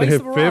Doogie should Waste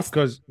hit of a fifth, roster.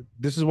 because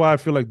this is why I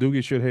feel like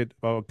Doogie should hit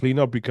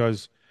cleanup,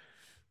 because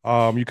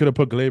you could have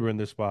put Glaber in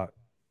this spot.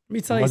 Let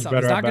me tell you Much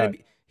something. better at bat.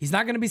 He's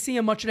not gonna be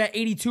seeing much of that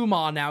 82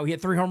 mile now. He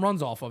hit 3 home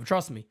runs off of.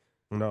 Trust me.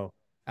 No.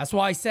 That's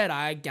why I said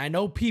I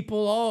know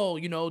people. Oh,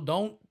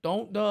 don't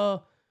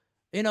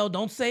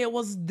say it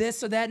was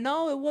this or that.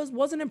 No, it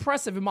wasn't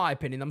impressive in my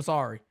opinion. I'm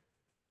sorry,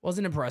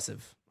 wasn't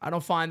impressive. I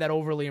don't find that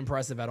overly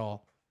impressive at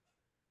all.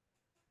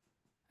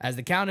 As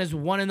the count is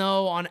 1-0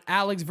 on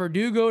Alex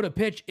Verdugo, the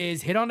pitch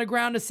is hit on the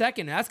ground to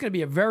second. That's going to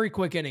be a very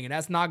quick inning, and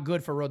that's not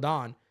good for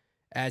Rodon,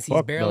 as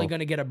he's barely going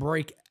to get a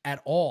break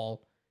at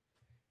all.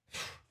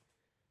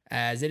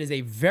 As it is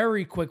a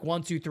very quick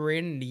 1-2-3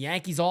 inning. The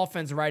Yankees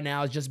offense right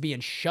now is just being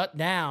shut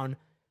down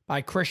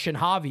by Christian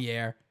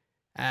Javier.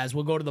 As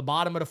we'll go to the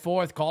bottom of the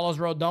fourth, Carlos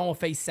Rodon will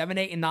face 7,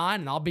 8, and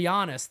 9. And I'll be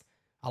honest,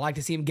 I like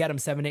to see him get him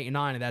 7, 8, and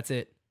 9, and that's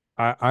it.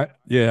 I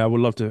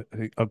would love to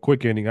a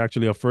quick inning.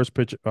 Actually, a first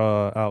pitch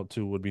out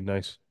too would be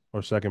nice,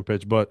 or second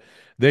pitch. But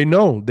they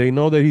know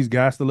that he's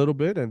gassed a little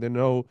bit, and they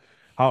know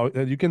how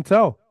you can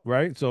tell,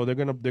 right? So they're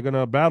gonna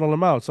battle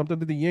him out. Something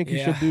that the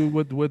Yankees should do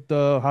with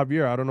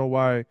Javier. I don't know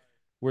why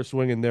we're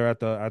swinging there at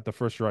the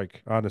first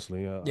strike.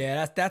 Honestly,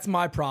 yeah, that's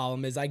my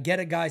problem. Is I get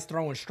a guy's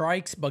throwing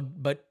strikes, but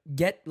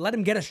let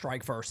him get a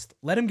strike first.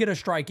 Let him get a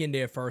strike in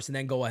there first, and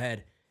then go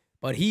ahead.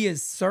 But he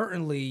is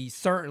certainly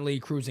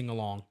cruising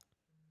along.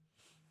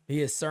 He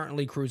is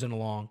certainly cruising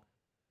along.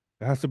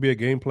 It has to be a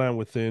game plan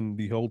within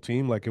the whole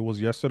team, like it was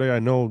yesterday. I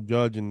know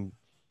Judge and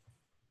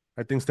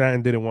I think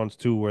Stanton did it once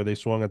too, where they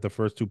swung at the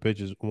first 2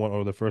 pitches,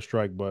 or the first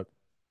strike. But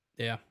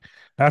yeah,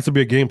 it has to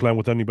be a game plan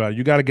with anybody.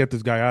 You got to get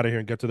this guy out of here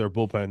and get to their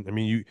bullpen. I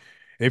mean,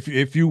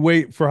 if you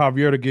wait for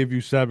Javier to give you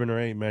 7 or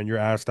 8, man, you're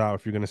assed out.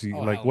 If you're gonna see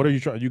what are you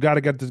trying? You got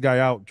to get this guy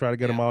out. Try to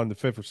get him out in the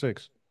 5th or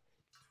 6th.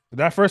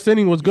 That first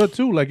inning was good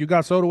too. Like, you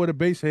got Soto with a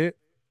base hit.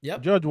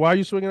 Yep. Judge, why are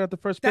you swinging at the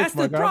first pitch? That's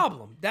the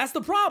problem. That's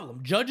the problem.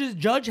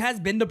 Judge has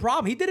been the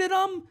problem. He did it.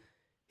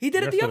 He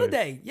did it the other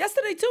day.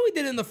 Yesterday too. He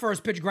did it in the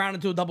first pitch, ground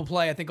into a double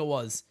play. I think it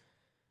was.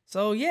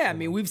 So yeah, I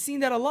mean, we've seen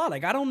that a lot.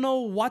 Like, I don't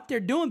know what they're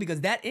doing, because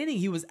that inning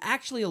he was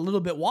actually a little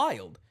bit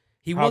wild.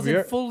 He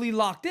wasn't fully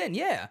locked in.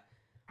 Yeah.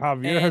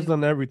 Javier has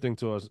done everything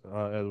to us,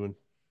 Edwin.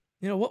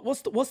 You know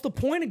what's the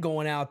point of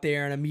going out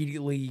there and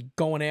immediately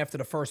going after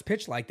the first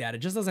pitch like that? It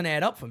just doesn't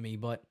add up for me.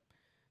 But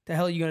the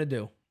hell are you gonna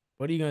do?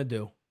 What are you gonna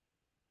do?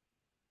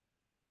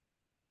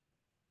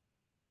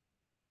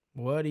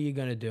 What are you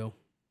going to do?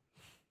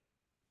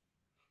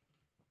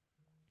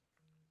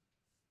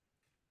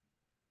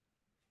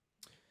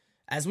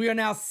 As we are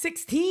now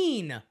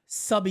 16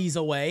 subbies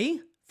away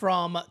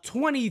from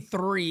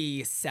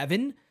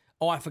 23-7.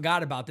 Oh, I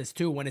forgot about this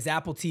too. When his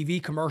Apple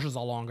TV commercials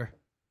are longer.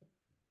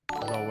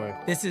 No way.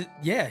 This is,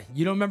 yeah.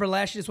 You don't remember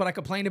last year? This is what I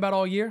complained about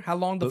all year? How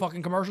long the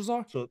fucking commercials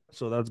are?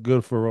 So that's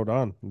good for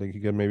Rodon. I think he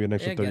get maybe an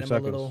extra 30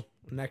 seconds.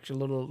 An extra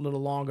little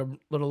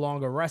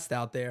longer rest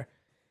out there.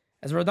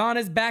 As Rodon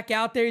is back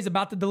out there, he's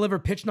about to deliver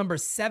pitch number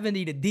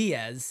 70 to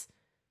Diaz.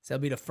 So he'll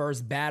be the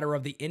first batter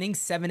of the inning.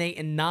 7, 8,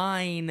 and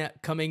 9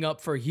 coming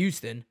up for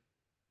Houston.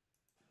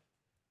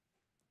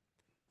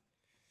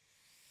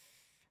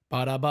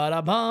 Joe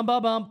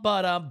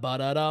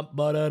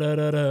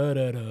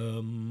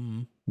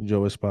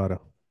Espada.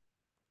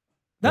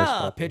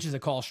 The pitch is a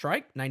call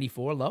strike.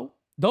 94 low.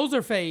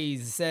 Dozer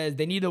Phase says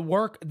they need to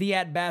work the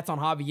at-bats on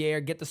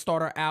Javier, get the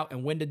starter out,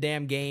 and win the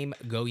damn game.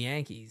 Go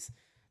Yankees.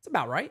 It's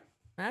about right.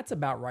 That's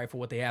about right for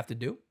what they have to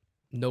do.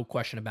 No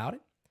question about it.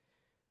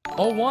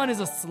 0-1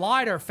 is a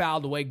slider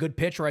fouled away. Good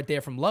pitch right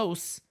there from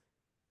Los.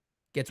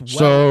 Gets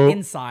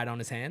inside on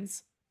his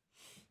hands.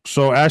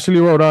 So Ashley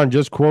Rodon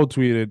just quote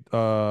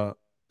tweeted.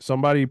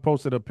 Somebody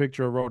posted a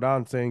picture of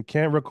Rodon saying,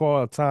 "Can't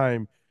recall a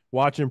time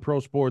watching pro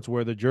sports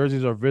where the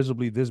jerseys are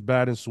visibly this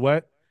bad in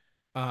sweat."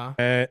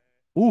 And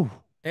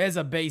there's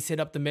a base hit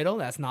up the middle.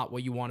 That's not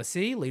what you want to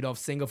see. Leadoff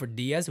single for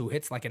Diaz, who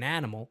hits like an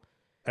animal.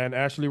 And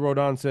Ashley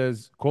Rodon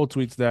says, quote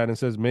tweets that and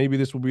says, "Maybe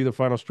this will be the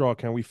final straw.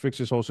 Can we fix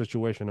this whole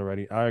situation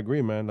already?" I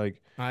agree, man.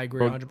 Like, I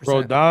agree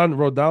 100%.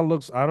 Rodon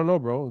looks, I don't know,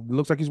 bro. It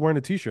looks like he's wearing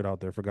a t-shirt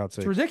out there, for God's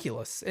sake. It's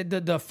ridiculous.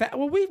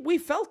 Well, we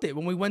felt it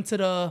when we went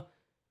to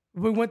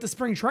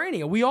spring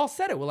training, and we all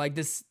said it. We're like,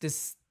 this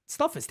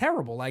stuff is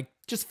terrible. Like,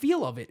 just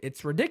feel of it.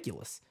 It's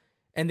ridiculous.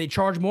 And they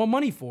charge more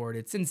money for it.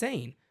 It's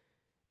insane.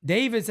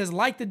 David says,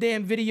 like the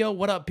damn video.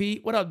 What up,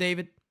 Pete? What up,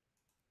 David?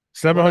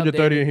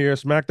 730 in here.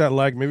 Smack that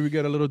like. Maybe we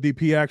get a little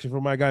DP action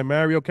from my guy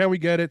Mario. Can we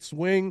get it?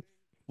 Swing,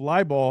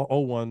 fly ball,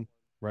 0-1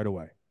 right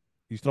away.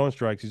 He's throwing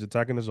strikes. He's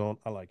attacking the zone.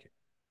 I like it.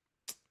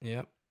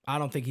 Yep. I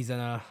don't think he's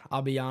gonna.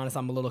 I'll be honest.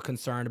 I'm a little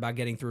concerned about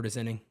getting through this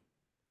inning.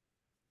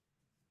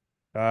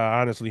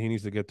 Honestly, he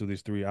needs to get through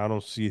these 3. I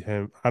don't see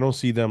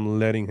them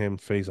letting him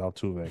face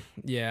Altuve.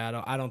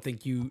 Yeah, I don't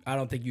think you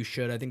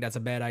should. I think that's a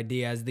bad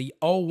idea. As the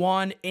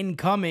 0-1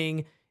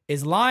 incoming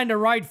is lined to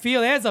right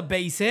field. There's a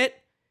base hit.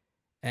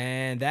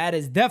 And that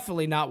is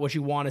definitely not what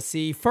you want to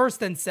see.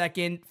 First and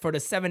second for the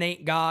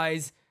 7-8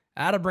 guys.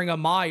 That'll bring up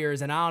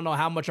Myers, and I don't know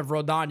how much of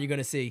Rodon you're going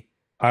to see.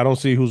 I don't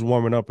see who's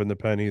warming up in the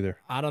pen either.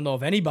 I don't know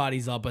if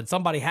anybody's up, but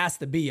somebody has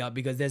to be up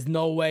because there's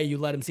no way you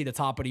let him see the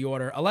top of the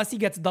order unless he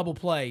gets a double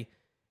play.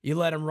 You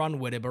let him run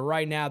with it, but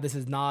right now this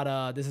is not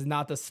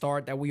the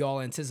start that we all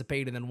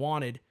anticipated and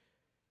wanted.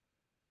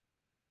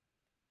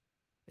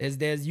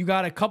 You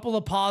got a couple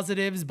of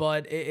positives,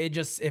 but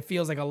it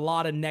feels like a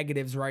lot of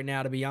negatives right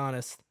now, to be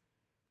honest.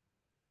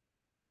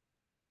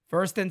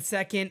 First and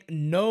second,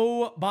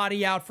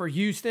 nobody out for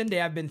Houston. They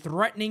have been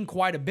threatening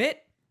quite a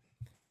bit.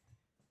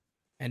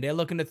 And they're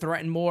looking to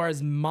threaten more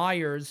as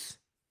Myers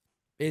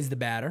is the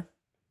batter.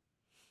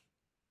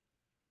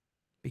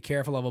 Be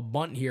careful of a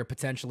bunt here,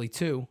 potentially,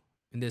 too,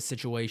 in this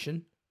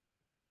situation.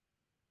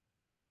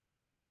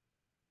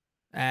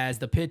 As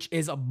the pitch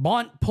is a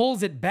bunt,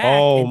 pulls it back,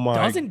 Oh and my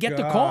doesn't get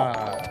the call.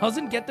 God.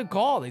 Doesn't get the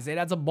call. They say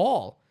that's a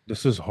ball.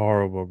 This is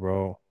horrible,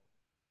 bro.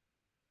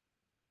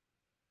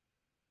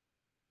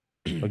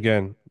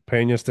 Again,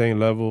 Pena staying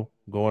level,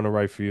 going to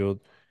right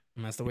field.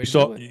 And that's the way You to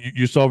saw do it.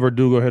 you saw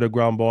Verdugo hit a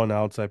ground ball on the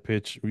outside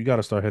pitch. We got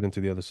to start heading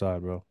to the other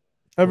side, bro.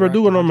 And Correct,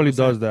 Verdugo normally 100%.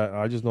 does that.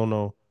 I just don't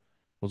know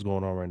what's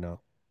going on right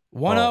now.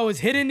 1-0 is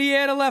hit in the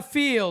air to left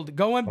field.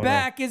 Going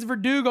back is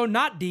Verdugo,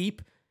 not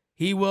deep.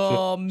 He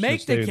will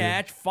make the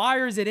catch,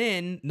 fires it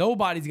in.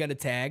 Nobody's going to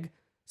tag.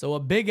 So a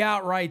big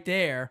out right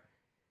there.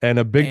 And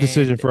a big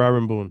decision for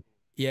Aaron Boone.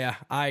 Yeah,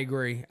 I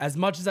agree. As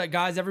much as that,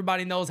 guys,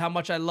 everybody knows how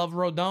much I love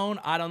Rodon.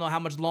 I don't know how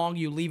much longer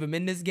you leave him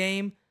in this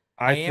game.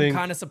 I am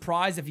kind of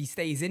surprised if he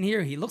stays in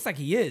here. He looks like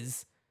he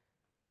is.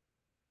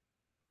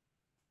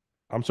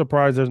 I'm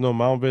surprised there's no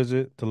mound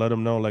visit to let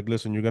him know, like,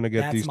 listen, you're going to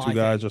get these two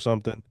guys or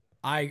something.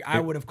 I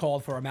would have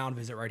called for a mound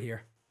visit right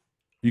here.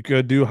 You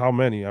could do how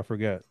many? I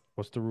forget.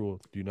 What's the rule?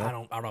 Do you know? I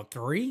don't know.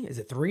 3? Is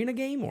it 3 in a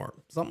game or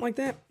something like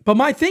that? But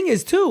my thing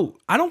is too,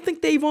 I don't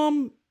think they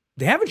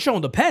haven't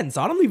shown the pen,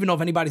 so I don't even know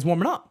if anybody's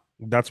warming up.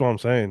 That's what I'm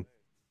saying.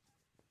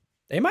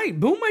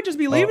 Boone might just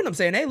be leaving them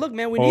saying, hey, look,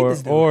 man, we need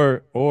this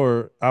dude.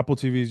 Or Apple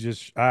TV's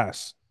just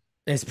ass.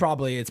 It's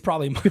probably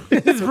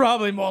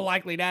more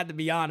likely that, to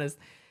be honest.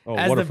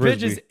 As the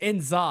pitch is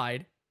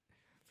inside.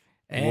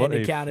 And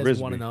the count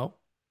is 1-0.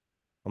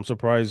 I'm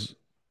surprised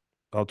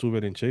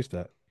Altuve didn't chase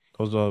that.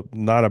 It was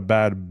not a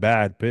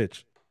bad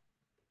pitch.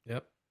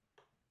 Yep.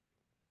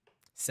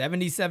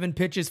 77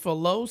 pitches for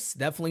Los.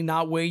 Definitely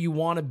not where you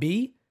want to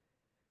be.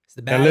 It's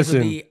the batters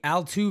will be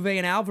Altuve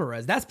and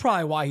Alvarez. That's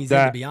probably why he's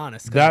in, to be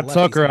honest. That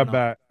Tucker at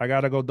bat, I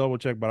got to go double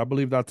check, but I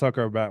believe that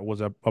Tucker at bat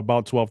was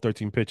about 12,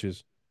 13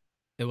 pitches.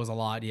 It was a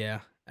lot,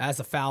 yeah. That's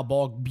a foul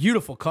ball.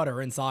 Beautiful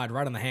cutter inside,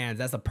 right on the hands.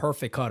 That's a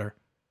perfect cutter.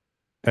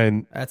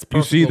 And that's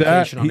perfect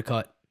location on the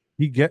cut.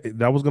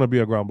 That was going to be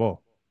a ground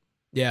ball.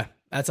 Yeah,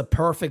 that's a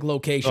perfect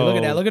location. Look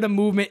at that. Look at the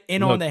movement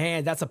on the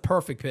hand. That's a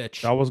perfect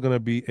pitch. That was going to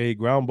be a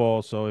ground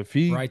ball. So if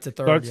he right to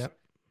third,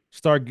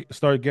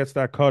 gets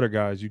that cutter,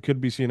 guys, you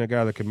could be seeing a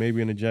guy that could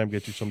maybe in the jam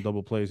get you some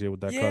double plays here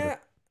with that cutter. Yeah,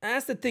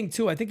 that's the thing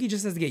too. I think he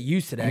just has to get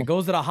used to that.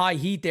 Goes to the high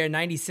heat there,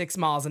 96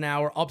 miles an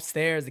hour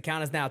upstairs. The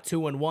count is now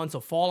 2-1, so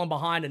falling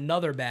behind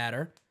another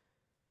batter.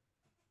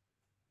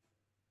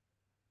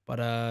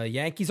 But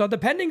Yankees are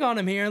depending on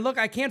him here. And look,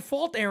 I can't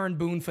fault Aaron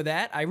Boone for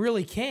that. I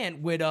really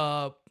can't. With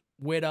Cole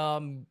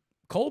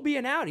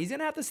being out, he's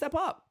gonna have to step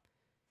up.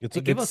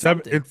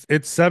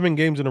 It's 7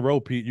 games in a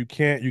row, Pete. You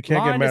can't get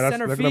mad. There's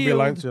gonna be a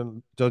line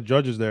to the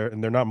judges there,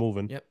 and they're not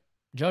moving. Yep.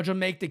 Judge will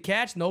make the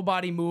catch.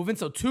 Nobody moving.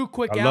 So 2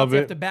 quick outs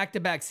after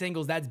back-to-back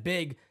singles. That's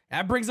big.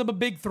 That brings up a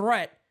big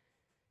threat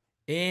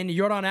in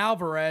Yordan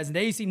Alvarez. And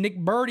there you see Nick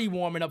Birdie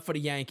warming up for the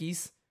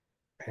Yankees.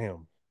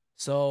 Damn.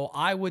 So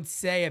I would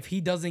say if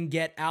he doesn't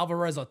get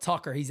Alvarez or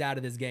Tucker, he's out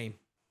of this game.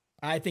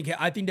 I think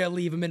they'll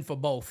leave him in for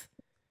both.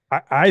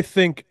 I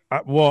think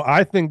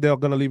they're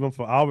gonna leave him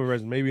for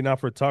Alvarez, maybe not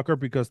for Tucker,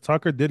 because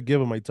Tucker did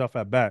give him a tough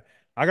at bat.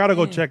 I gotta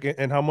go check it.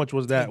 And how much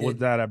was that? Was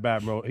that at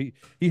bat, bro?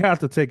 He had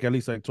to take at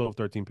least like 12,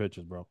 13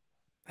 pitches, bro.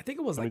 I think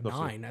it was like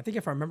 9. I think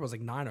if I remember, it was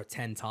like 9 or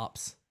 10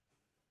 tops.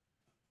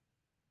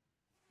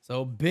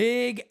 So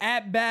big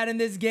at bat in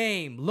this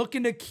game,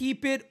 looking to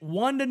keep it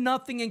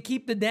 1-0 and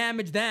keep the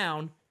damage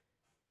down.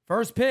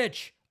 First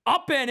pitch,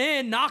 up and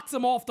in, knocks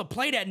him off the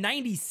plate at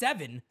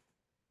 97.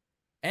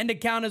 And the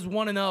count is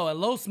 1-0. And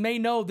Los may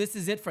know this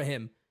is it for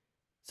him.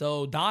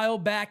 So dial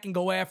back and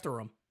go after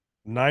him.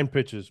 9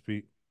 pitches,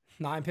 Pete.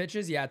 9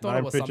 pitches? Yeah, I thought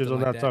it was something like that. 9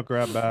 pitches on that Tucker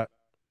at bat.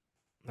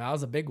 That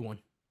was a big one.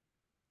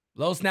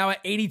 Los now at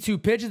 82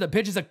 pitches. The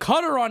pitch is a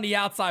cutter on the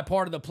outside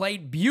part of the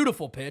plate.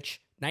 Beautiful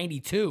pitch,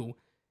 92.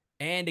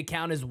 And the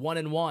count is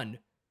 1-1.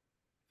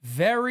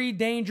 Very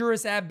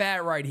dangerous at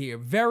bat right here.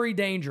 Very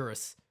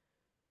dangerous.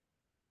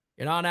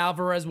 Yordan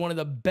Alvarez, one of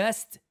the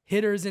best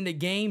hitters in the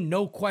game.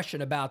 No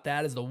question about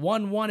that. As the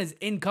 1-1 is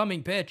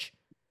incoming pitch.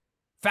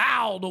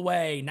 Fouled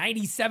away.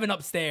 97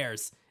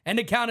 upstairs. And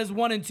the count is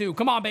 1-2.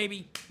 Come on,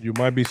 baby. You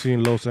might be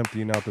seeing Los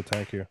emptying out the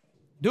tank here.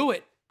 Do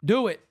it.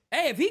 Do it.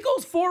 Hey, if he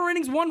goes 4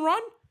 innings, 1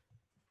 run.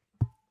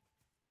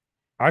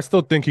 I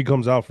still think he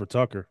comes out for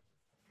Tucker.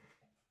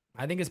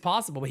 I think it's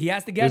possible, but he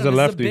has to get him.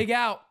 This is a big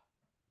out.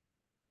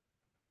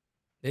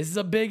 This is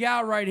a big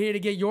out right here to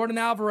get Yordan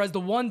Alvarez.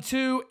 The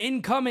 1-2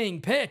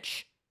 incoming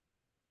pitch.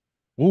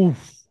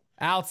 Oof.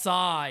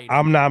 Outside.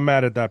 I'm not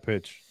mad at that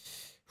pitch.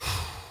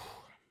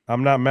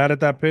 I'm not mad at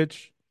that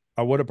pitch.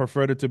 I would have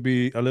preferred it to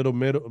be a little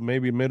middle,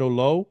 maybe middle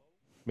low.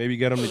 Maybe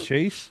get him to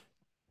chase.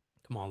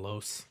 Come on,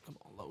 Los. Come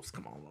on, Los.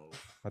 Come on, Los.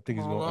 I think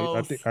he's Come on, going.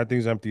 Los. I think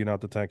he's emptying out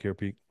the tank here,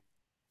 Pete.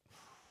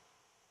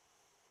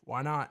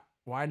 Why not?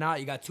 Why not?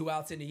 You got 2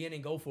 outs in the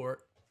inning. Go for it.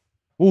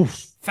 Oof.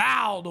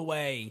 Fouled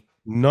away.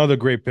 Another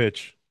great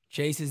pitch.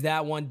 Chases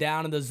that one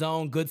down in the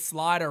zone. Good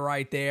slider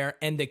right there.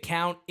 And the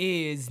count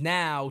is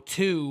now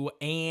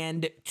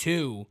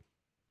 2-2.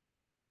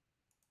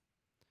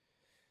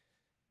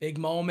 Big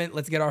moment.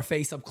 Let's get our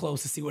face up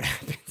close to see what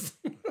happens.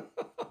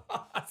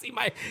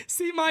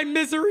 see my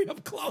misery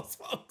up close,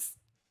 folks.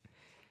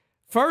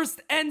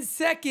 First and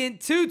second,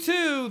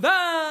 2-2.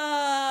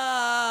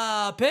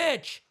 The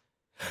pitch.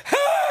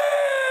 Hey!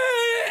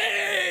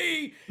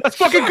 Let's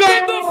fucking Shut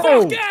him go! the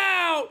fuck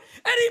out!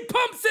 And he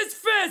pumps his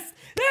fist.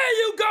 There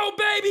you go,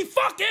 baby.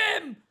 Fuck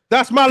him.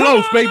 That's my Come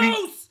Los, on, baby.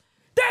 Los.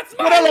 That's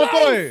my Míralo, Los.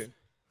 boy.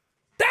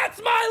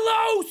 That's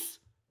my Los.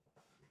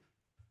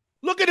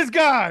 Look at this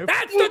guy.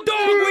 That's the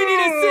dog we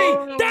need to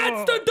see.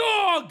 That's the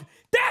dog.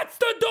 That's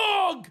the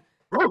dog.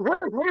 Come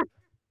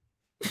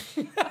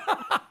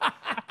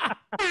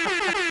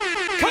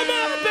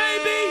on,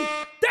 baby.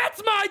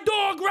 That's my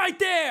dog right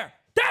there.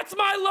 That's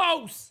my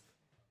Los.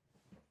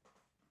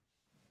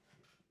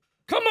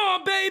 Come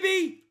on,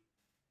 baby.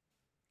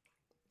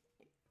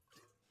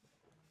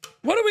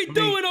 What are we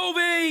doing,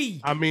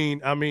 OV? I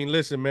mean,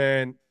 listen,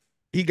 man.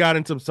 He got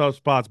into some tough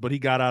spots, but he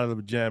got out of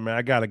the jam, man.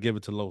 I gotta give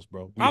it to Los,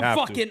 bro. I'm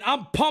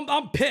pumped.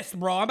 I'm pissed,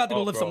 bro. I'm about to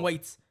go lift some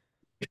weights.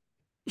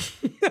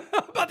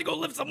 I'm about to go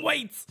lift some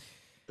weights.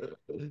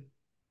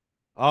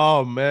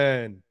 Oh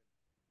man.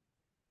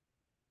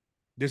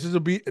 This will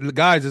be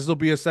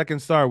a second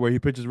start where he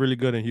pitches really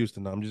good in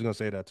Houston. I'm just gonna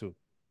say that too.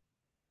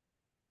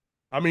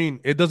 I mean,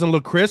 it doesn't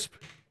look crisp.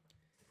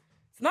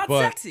 It's not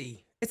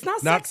sexy. It's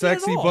not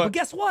sexy at all. But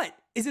guess what?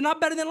 Is it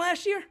not better than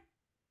last year?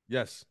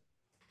 Yes.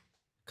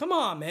 Come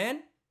on,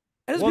 man.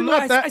 And Well,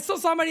 I saw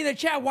somebody in the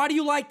chat. Why do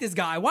you like this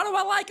guy? Why do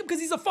I like him?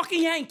 Because he's a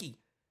fucking Yankee.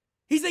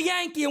 He's a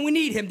Yankee, and we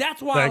need him.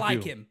 That's why I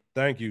like him.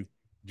 Thank you.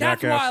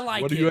 That's Jackass. why I like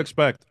him. What do you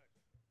expect?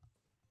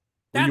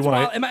 That's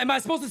why. Am I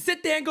supposed to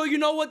sit there and go, you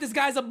know what? This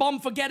guy's a bum.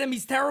 Forget him.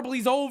 He's terrible.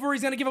 He's over.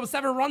 He's going to give up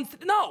 7 runs.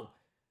 No.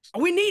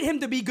 We need him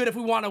to be good if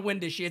we want to win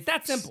this year. It's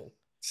that simple.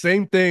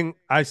 Same thing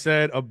I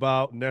said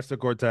about Nestor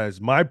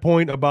Cortez. My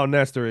point about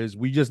Nestor is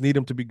we just need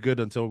him to be good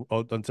until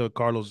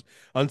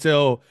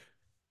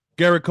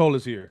Garrett Cole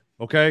is here.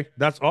 Okay,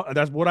 that's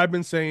what I've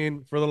been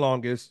saying for the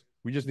longest.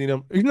 We just need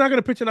him. He's not going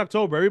to pitch in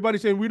October.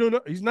 Everybody's saying we don't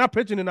know. He's not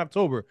pitching in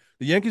October.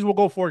 The Yankees will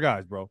go 4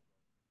 guys, bro.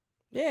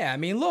 Yeah, I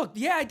mean, look,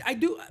 yeah, I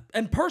do.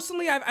 And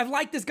personally, I've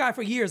liked this guy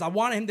for years. I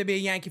wanted him to be a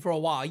Yankee for a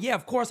while. Yeah,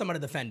 of course I'm going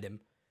to defend him.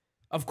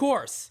 Of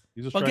course.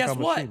 But guess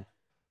what? Machine.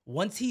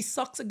 Once he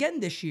sucks again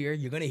this year,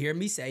 you're going to hear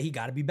me say he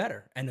got to be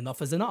better. And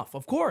enough is enough.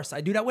 Of course.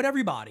 I do that with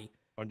everybody.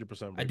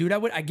 100%. I do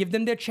that with, I give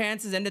them their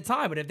chances and the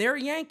time. But if they're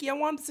a Yankee, I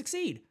want them to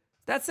succeed.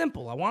 It's that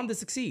simple. I want them to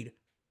succeed.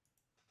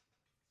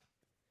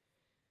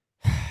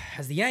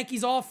 As the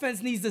Yankees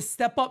offense needs to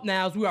step up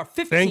now, as we are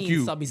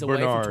 15 subbies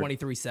away from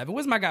 23-7.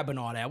 Where's my guy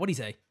Bernard at? What'd he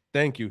say?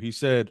 Thank you. He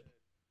said,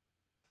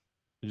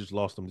 you just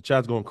lost him. The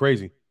chat's going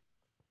crazy.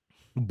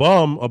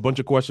 Bum, a bunch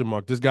of question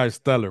marks. This guy's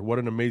stellar. What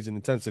an amazing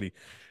intensity.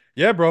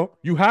 Yeah, bro.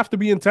 You have to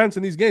be intense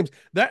in these games.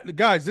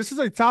 Guys, this is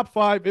a top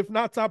 5, if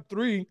not top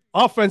 3,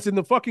 offense in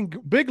the fucking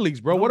big leagues,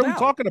 bro. What are we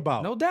talking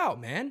about? No doubt,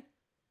 man.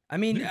 I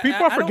mean,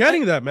 people are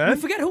forgetting that, man. We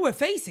forget who we're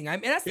facing. I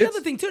mean, that's the other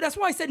thing, too. That's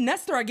why I said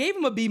Nestor, I gave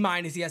him a B-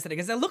 yesterday,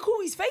 because look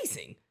who he's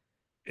facing.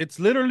 It's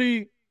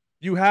literally,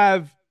 you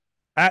have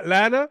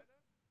Atlanta,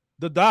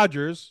 the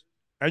Dodgers,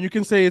 and you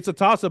can say it's a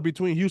toss-up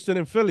between Houston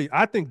and Philly.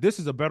 I think this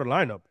is a better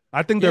lineup.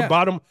 I think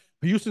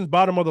Houston's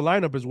bottom of the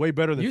lineup is way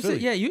better than Philly.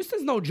 Yeah,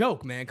 Houston's no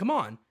joke, man. Come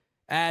on.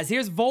 As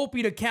here's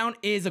Volpe, the count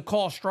is a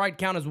call. Strike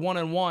count is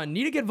 1-1.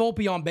 Need to get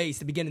Volpe on base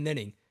to begin an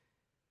inning.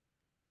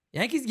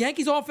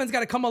 Yankees offense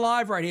got to come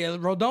alive right here.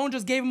 Rodon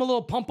just gave him a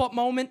little pump-up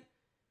moment.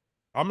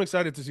 I'm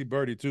excited to see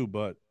Birdie too,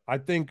 but I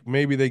think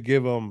maybe they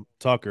give him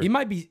Tucker. He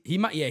might be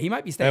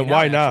staying. And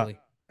why out, not? Actually.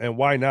 And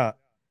why not?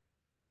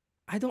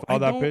 I don't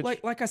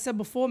like I said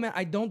before, man,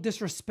 I don't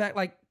disrespect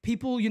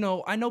people,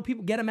 I know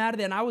people get him out of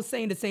there, and I was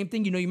saying the same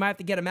thing, you might have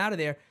to get him out of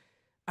there.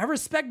 I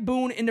respect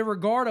Boone in the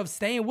regard of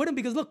staying with him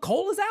because look,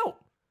 Cole is out.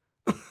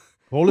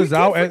 Cole is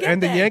out,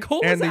 and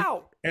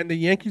the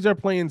Yankees are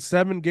playing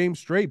 7 games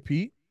straight,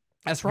 Pete.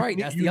 That's right.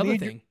 That's the other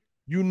thing.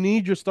 You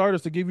need your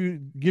starters to give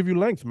you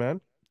length, man.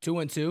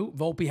 2-2.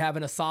 Volpe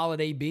having a solid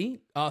AB.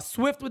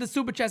 Swift with the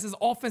super chest. His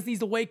offense needs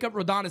to wake up.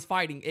 Rodon is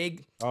fighting.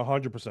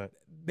 100%.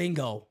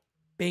 Bingo.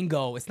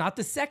 It's not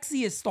the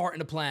sexiest start in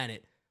the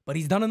planet, but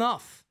he's done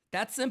enough.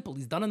 That's simple.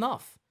 He's done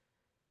enough.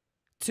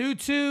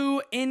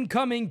 2-2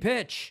 incoming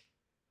pitch.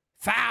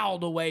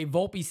 Fouled away.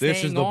 Volpe staying on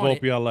This is the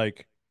Volpe I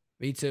like.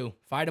 Me too.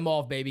 Fight him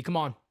off, baby. Come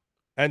on.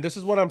 And this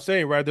is what I'm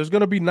saying, right? There's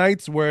going to be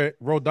nights where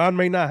Rodon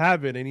may not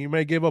have it, and he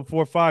may give up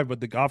 4 or 5, but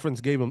the offense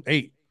gave him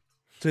 8.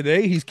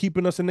 today, he's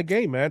keeping us in the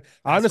game, man.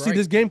 Honestly, right.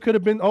 this game could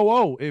have been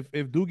 0-0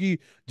 if Doogie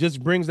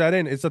just brings that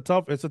in. It's a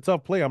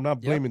tough play. I'm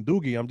not blaming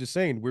Doogie. I'm just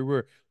saying we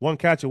were one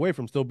catch away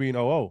from still being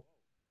 0-0.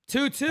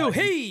 2-2.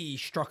 He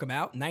struck him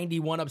out.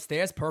 91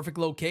 upstairs. Perfect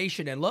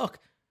location. And look,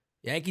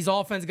 Yankees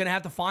offense is going to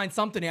have to find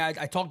something here.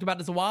 I talked about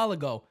this a while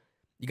ago.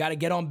 You got to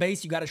get on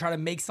base. You got to try to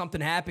make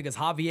something happen because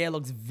Javier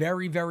looks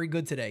very, very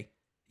good today.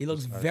 He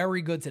looks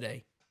very good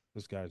today.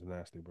 This guy's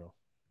nasty, bro.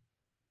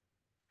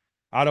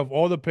 Out of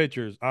all the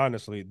pitchers,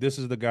 honestly, this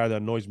is the guy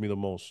that annoys me the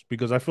most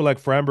because I feel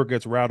like Framber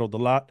gets rattled a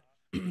lot.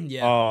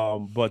 Yeah.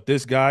 But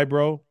this guy,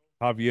 bro,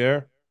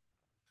 Javier.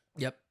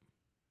 Yep.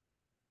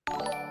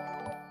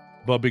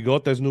 But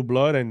Bigote's new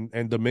blood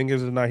and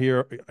Dominguez is not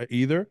here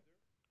either.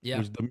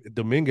 Yeah.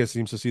 Dominguez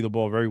seems to see the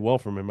ball very well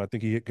from him. I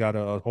think he got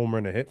a homer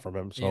and a hit from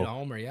him. So hit a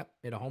homer, yep.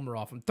 Hit a homer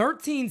off him.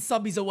 13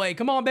 subbies away.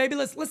 Come on, baby.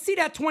 Let's see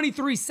that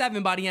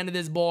 23-7 by the end of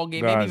this ball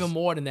game. Guys, maybe even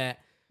more than that.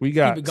 We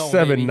got Keep it going,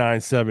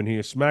 7-9-7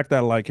 here. Smack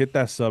that like, hit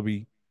that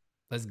subby.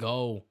 Let's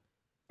go.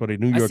 For the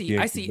New York I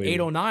Yankees, see baby.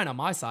 809 on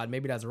my side.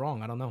 Maybe that's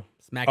wrong. I don't know.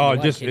 Smack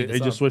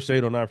it just switched to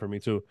 809 for me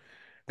too.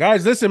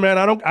 Guys, listen, man.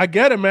 I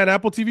get it, man.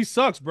 Apple TV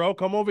sucks, bro.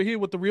 Come over here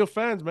with the real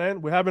fans,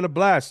 man. We're having a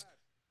blast.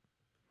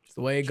 It's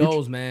the way it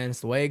goes, man.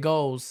 It's the way it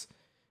goes.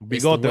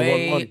 It's Bigote, the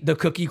way 1-1. the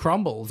cookie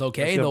crumbles,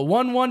 okay? The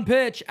 1-1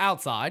 pitch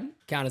outside.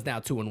 Count is now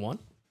 2-1.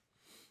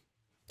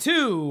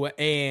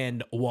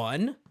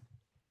 2-1.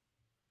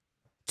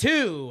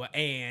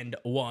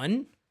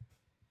 2-1.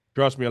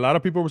 Trust me, a lot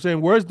of people were saying,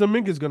 where's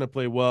Dominguez going to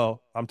play?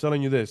 Well, I'm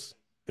telling you this.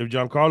 If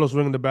Giancarlo's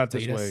swinging the bat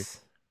this way,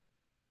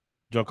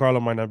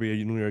 Giancarlo might not be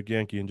a New York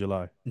Yankee in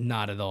July.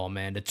 Not at all,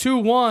 man. The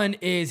 2-1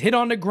 is hit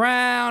on the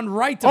ground,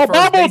 right to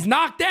first base,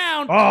 knocked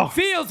down,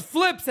 Fields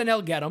flips, and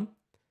he'll get him.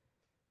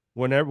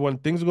 When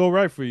things go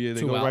right for you,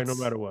 they 2 go outs. right no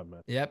matter what,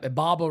 man. Yep, and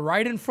Bobble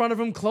right in front of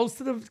him, close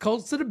to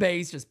the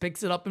base, just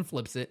picks it up and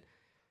flips it.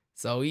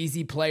 So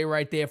easy play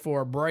right there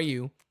for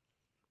Abreu.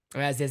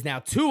 As there's now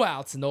 2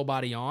 outs,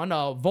 nobody on.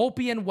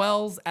 Volpe and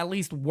Wells at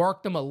least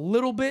worked them a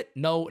little bit.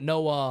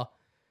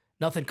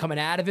 Nothing coming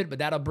out of it, but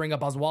that'll bring up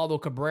Oswaldo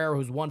Cabrera,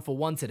 who's 1 for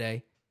 1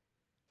 today.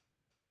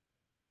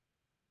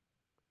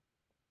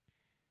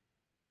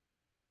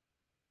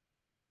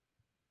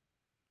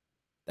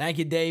 Thank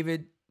you,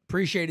 David.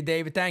 Appreciate it,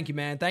 David. Thank you,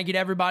 man. Thank you to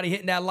everybody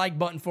hitting that like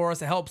button for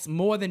us. It helps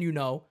more than you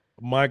know.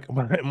 Mike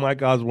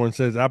Osborne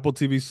says Apple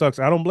TV sucks.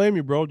 I don't blame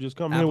you, bro. Just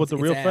come here with the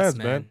real fans,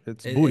 man.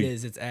 It's booty. It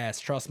is. It's ass.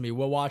 Trust me.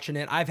 We're watching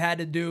it. I've had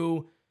to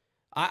do.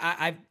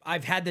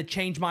 I've had to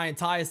change my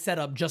entire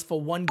setup just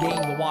for one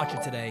game to watch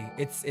it today.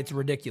 It's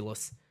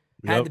ridiculous.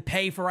 Had to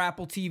pay for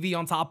Apple TV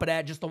on top of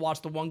that just to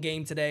watch the one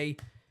game today.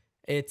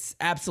 It's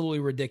absolutely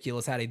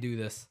ridiculous how they do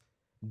this.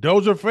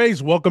 Dozer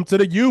Face, welcome to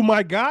the U,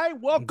 my guy.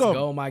 Welcome. Let's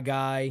go, my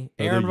guy.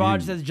 Aaron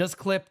Rodgers has just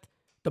clipped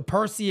the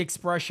Percy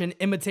expression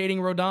imitating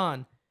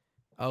Rodon.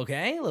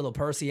 Okay, a little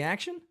Percy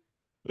action.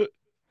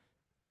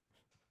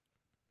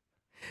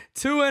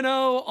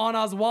 2-0 on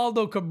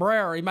Oswaldo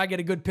Cabrera. He might get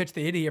a good pitch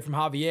to hit here from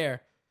Javier.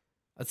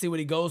 Let's see what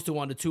he goes to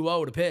on the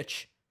 2-0 to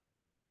pitch.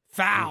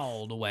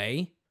 Fouled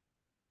away.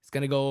 It's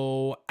going to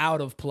go out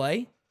of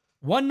play.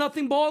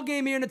 1-0 ball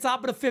game here in the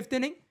top of the 5th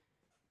inning.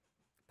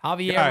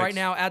 Javier right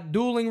now at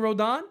dueling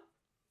Rodon.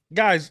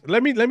 Guys,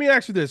 let me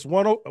ask you this.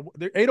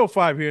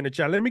 805 here in the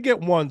chat. Let me get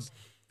ones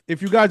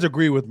if you guys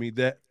agree with me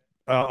that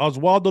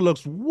Oswaldo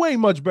looks way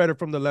much better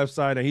from the left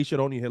side and he should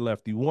only hit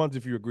lefty. Ones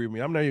if you agree with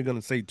me. I'm not even going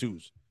to say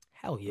twos.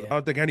 Hell yeah. I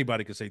don't think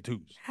anybody could say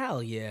twos.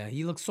 Hell yeah.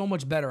 He looks so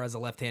much better as a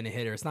left-handed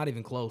hitter. It's not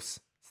even close.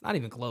 It's not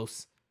even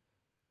close.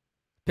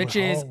 Pitch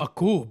is a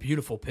cool,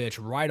 beautiful pitch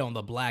right on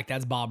the black.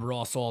 That's Bob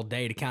Ross all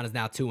day. The count is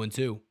now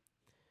 2-2.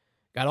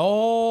 Got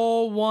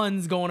all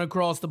ones going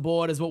across the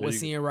board is what we're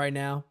seeing right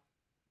now.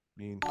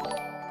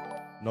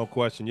 No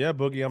question. Yeah,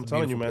 Boogie, I'm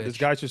telling you, man, pitch. this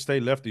guy should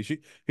stay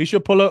lefty. He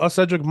should pull a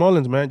Cedric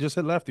Mullins, man. Just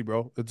hit lefty,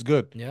 bro. It's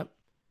good. Yep.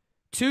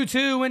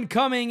 2-2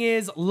 incoming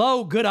is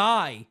low. Good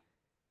eye.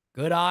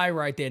 Good eye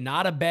right there.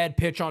 Not a bad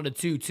pitch on the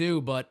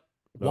 2-2, but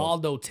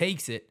Waldo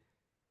takes it.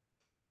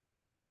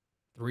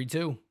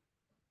 3-2.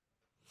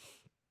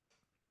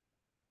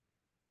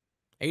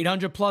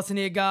 800 plus in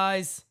here,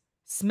 guys.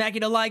 Smack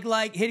it a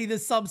like, hitting the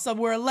sub.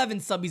 We're 11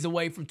 subbies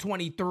away from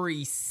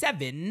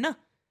 23-7.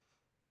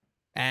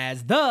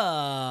 As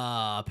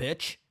the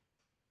pitch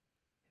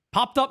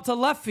popped up to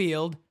left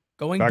field,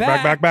 going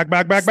back.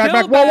 Back.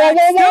 Still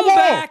Whoa.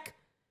 back.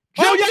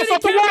 Oh, yes, he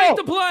off the can't wall. make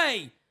the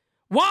play.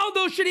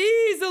 Waldo should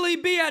easily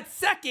be at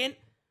second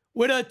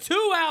with a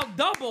 2-out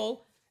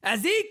double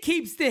as he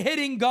keeps the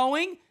hitting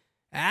going.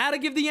 How to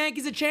give the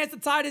Yankees a chance to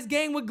tie this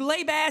game with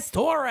Gleyber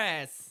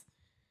Torres.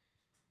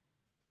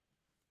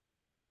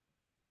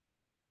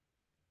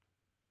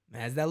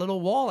 Has that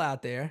little wall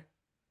out there.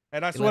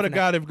 And I swear to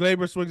God, if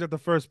Gleyber swings at the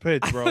first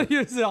pitch, bro.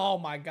 You say, oh,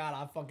 my God,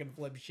 I fucking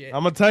flip shit.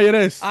 I'm going to tell you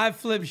this. I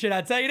flip shit. I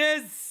tell you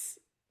this.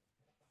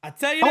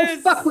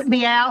 Don't fuck with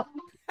me, Al.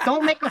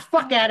 Don't make a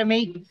fuck out of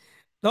me.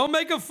 Don't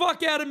make a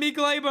fuck out of me,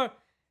 Gleyber.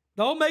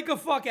 Don't make a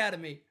fuck out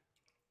of me.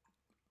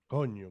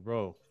 Coño,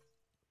 bro.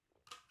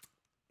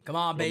 Come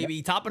on,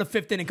 baby. Top of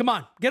the 5th inning. Come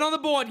on. Get on the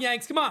board,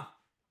 Yanks. Come on.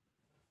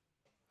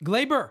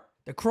 Glaber,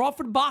 the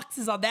Crawford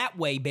boxes are that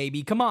way,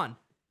 baby. Come on.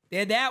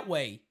 They're that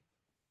way.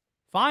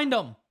 Find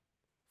them.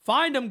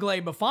 Find them,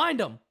 Glaber. Find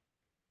them.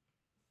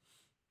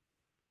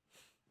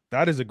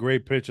 That is a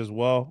great pitch as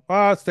well.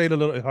 Stayed a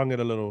little, hung it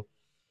a little.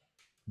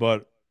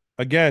 But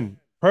again,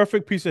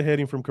 perfect piece of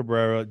hitting from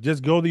Cabrera.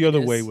 Just go the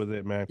other way with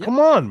it, man. Yep. Come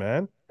on,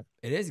 man.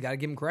 It is. You got to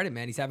give him credit,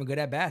 man. He's having good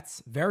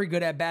at-bats. Very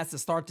good at-bats to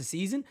start the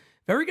season.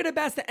 Very good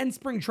at-bats to end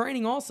spring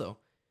training also.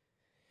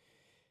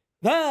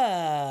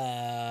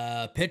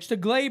 The pitch to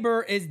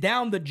Glaber is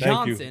down to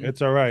Johnson. Thank you.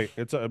 It's all right.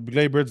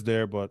 Glaber's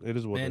there, but it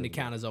is what it is. And the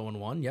count is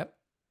 0-1. Yep.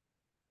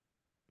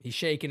 He's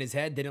shaking his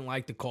head. Didn't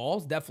like the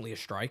calls. Definitely a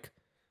strike.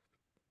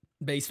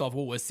 Based off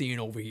what we're seeing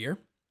over here.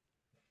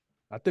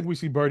 I think we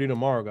see Birdie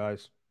tomorrow,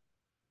 guys.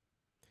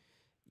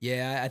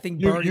 Yeah, I think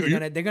Birdie's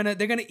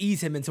they're gonna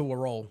ease him into a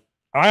role.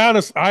 I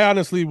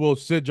honestly will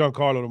sit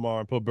Giancarlo tomorrow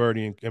and put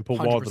Birdie and put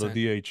 100%. Walter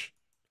the DH.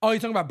 Oh, you're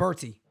talking about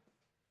Bertie.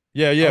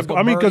 Yeah.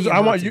 I mean, because I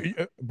want you,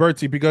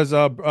 Bertie, because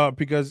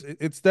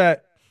it's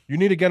that you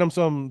need to get him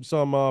some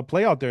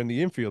play out there in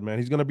the infield, man.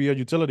 He's gonna be a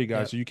utility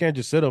guy, so you can't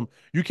just sit him.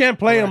 You can't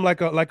play him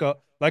like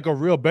a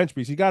real bench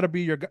piece. He got to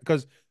be your guy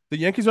because the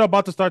Yankees are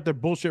about to start their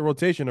bullshit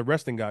rotation of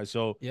resting guys.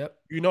 So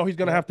he's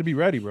gonna have to be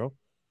ready, bro.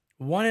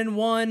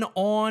 1-1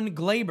 on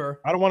Glaber.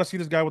 I don't want to see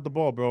this guy with the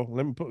ball, bro.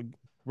 Let me put.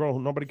 Bro,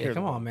 nobody cares.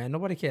 Come on, man.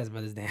 Nobody cares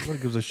about this damn. Nobody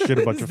gives a shit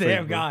about your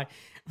damn face, guy.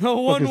 The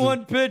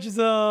 1-1 pitch is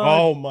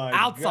oh my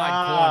outside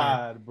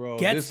God, corner. Bro.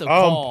 Gets the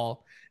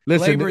call.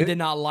 Listen, Glaber did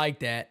not like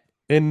that.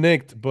 It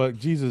nicked, but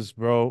Jesus,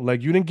 bro.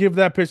 Like, you didn't give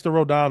that pitch to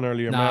Rodon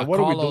earlier, man. What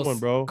are we doing,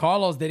 bro?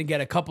 Carlos didn't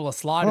get a couple of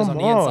sliders on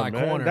the inside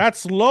corner.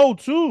 That's low,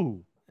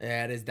 too.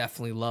 Yeah, it is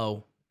definitely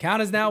low.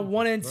 Count is now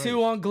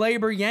 1-2 on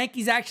Glaber.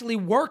 Yankees actually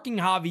working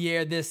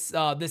Javier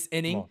this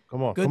inning.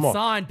 Come on. Good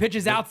sign.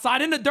 Pitches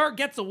outside in the dirt,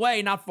 gets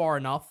away, not far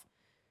enough.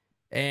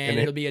 And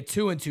it'll be a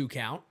 2-2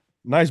 count.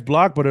 Nice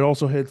block, but it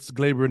also hits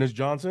Glaber and his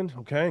Johnson.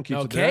 Okay, and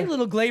keeps it there.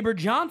 Little Glaber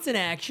Johnson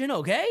action.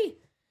 Okay.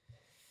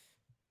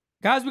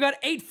 Guys, we got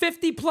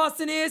 850 plus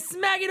in here.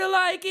 Smack it a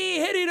likey.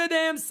 Hit it a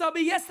damn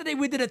subby. Yesterday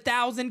we did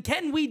 1,000.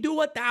 Can we do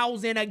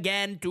 1,000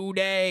 again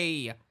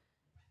today? I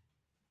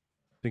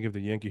think if the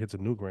Yankee hits a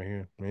nuke right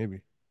here, maybe.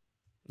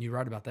 You're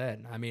right about that.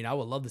 I mean, I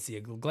would love to see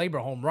a Glaber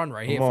home run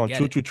right here. Come on,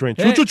 choo-choo train.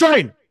 Choo-choo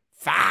train!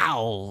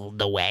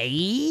 Fouled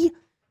away.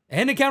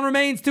 And the count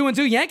remains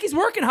 2-2. Yankees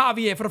working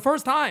Javier for the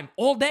first time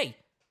all day.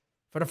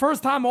 For the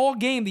first time all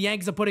game, the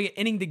Yankees are putting an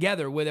inning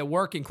together with a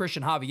working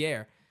Christian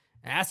Javier.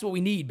 And that's what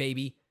we need,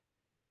 baby.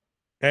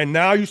 And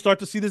now you start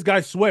to see this guy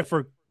sweat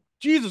for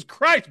Jesus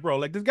Christ, bro.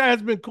 Like, this guy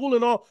has been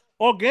cooling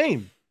all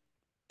game.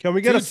 Can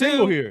we get 2-2. a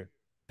single here?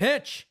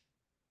 Pitch.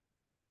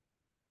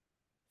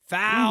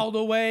 Fouled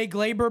away.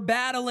 Glaber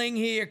battling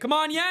here. Come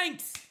on,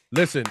 Yanks.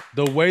 Listen,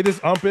 the way this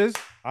ump is,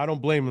 I don't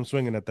blame him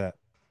swinging at that.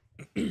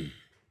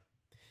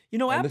 You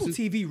know, Apple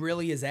TV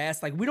really is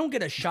ass. Like, we don't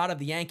get a shot of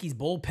the Yankees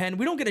bullpen.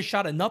 We don't get a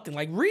shot of nothing.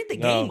 Like, read the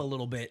game a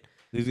little bit.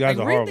 These guys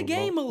are horrible. Read the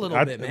game a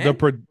little bit,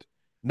 man.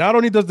 Not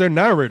only does their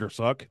narrator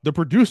suck, the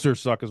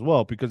producers suck as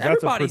well because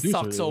everybody that's a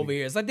producer. Sucks over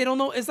here. It's like they don't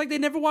know. It's like they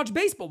never watched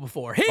baseball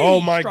before. Hey,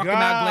 oh my struck God!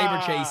 Him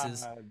out. Glaber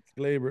chases.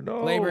 Glaber,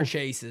 no. Glaber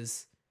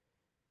chases.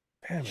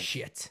 Damn it.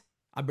 Shit.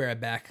 I'll be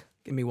right back.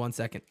 Give me 1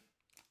 second.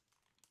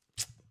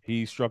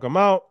 He struck him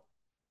out.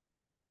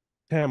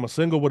 Damn, a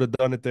single would have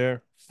done it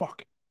there.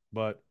 Fuck.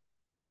 But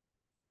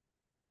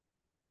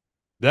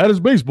that is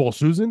baseball,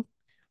 Susan.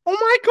 Oh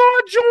my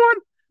God,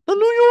 John! The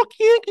New York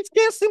Yankees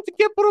can't seem to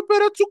get but a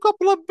better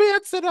couple of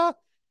bats, and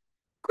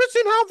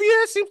Christian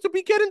Javier seems to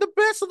be getting the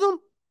best of them.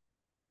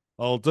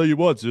 I'll tell you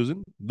what,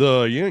 Susan.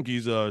 The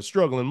Yankees are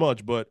struggling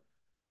much, but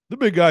the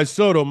big guy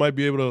Soto might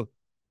be able to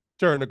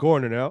turn the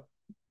corner now.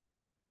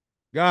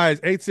 Guys,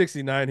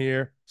 869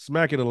 here.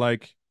 Smack it a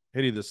like.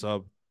 Hitty the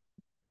sub.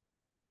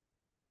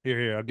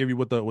 Here. I'll give you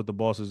what the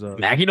boss is.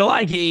 Smacky the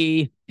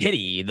likey.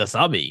 Hitty the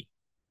subby.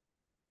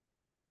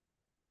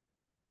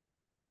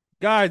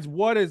 Guys,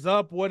 what is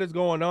up? What is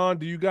going on?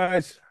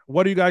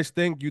 What do you guys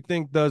think?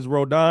 Does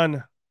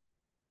Rodon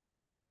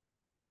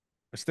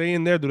stay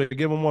in there? Do they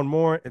give him one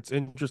more? It's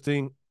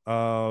interesting.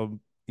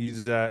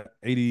 He's at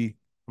 80.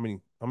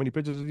 How many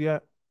pitches is he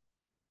at?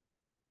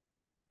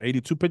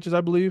 82 pitches,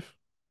 I believe.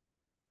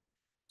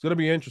 It's gonna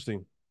be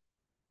interesting.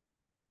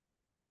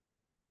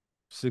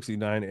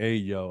 69. Hey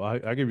yo.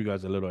 I give you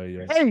guys a little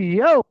yo. Hey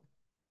yo.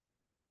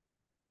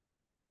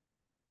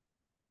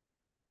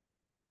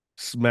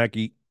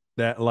 Smacky.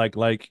 That like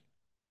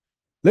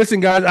listen,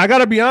 guys, I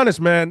gotta be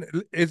honest, man.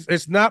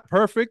 It's not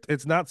perfect,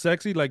 it's not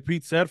sexy, like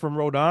Pete said from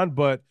Rodon,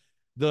 but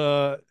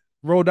the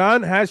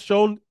Rodon has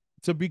shown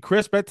to be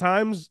crisp at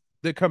times.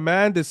 The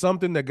command is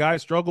something that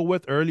guys struggle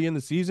with early in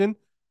the season.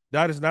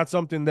 That is not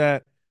something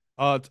that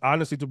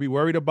honestly to be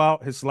worried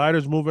about. His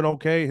slider's moving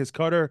okay, his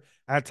cutter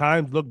at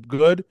times looked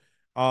good.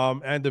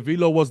 And the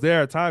velo was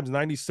there at times,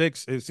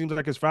 96. It seems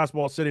like his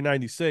fastball sitting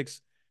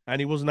 96, and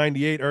he was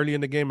 98 early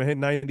in the game and hit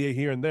 98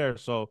 here and there.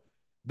 So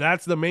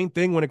that's the main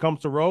thing when it comes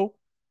to Ro,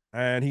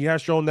 and he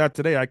has shown that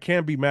today. I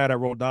can't be mad at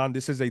Rodon.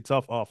 This is a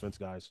tough offense,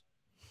 guys.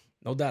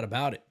 No doubt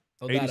about it.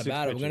 No doubt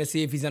about it. We're going to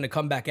see if he's going to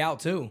come back out,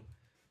 too.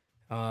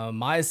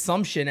 My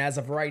assumption as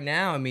of right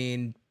now, I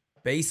mean,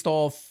 based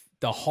off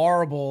the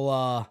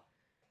horrible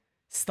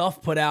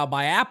stuff put out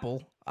by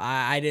Apple,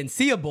 I didn't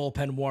see a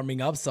bullpen warming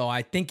up, so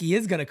I think he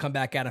is going to come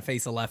back out and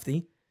face a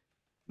lefty.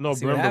 No,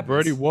 remember,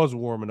 Birdie was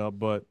warming up,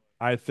 but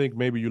I think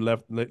maybe you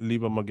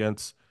leave him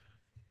against.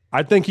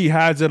 I think he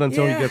has it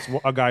until he gets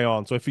a guy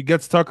on. So if he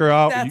gets Tucker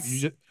out,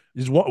 you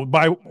just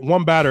by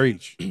one batter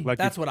each. Like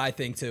that's what I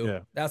think too. Yeah.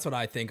 That's what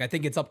I think. I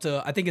think it's up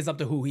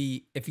to who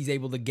if he's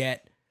able to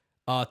get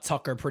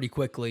Tucker pretty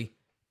quickly.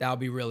 That would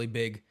be really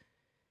big.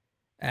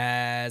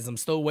 As I'm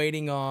still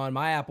waiting on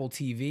my Apple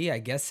TV, I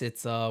guess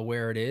it's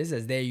where it is.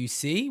 As there you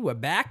see, we're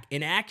back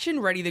in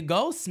action, ready to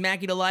go.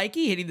 Smacky to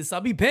likey, hitting the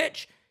subby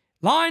pitch.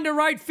 Line to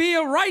right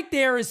field. Right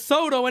there is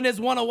Soto, and there's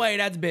one away.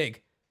 That's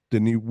big.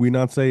 Didn't we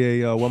not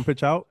say a one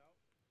pitch out?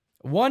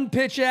 One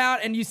pitch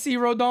out, and you see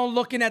Rodon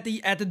looking at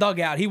the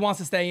dugout. He wants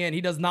to stay in.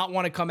 He does not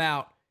want to come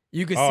out.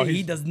 You can see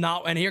he does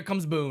not. And here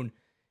comes Boone.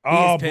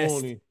 He's pissed.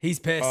 Booney. He's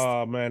pissed.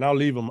 Oh man, I'll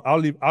leave him. I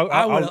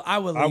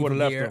would leave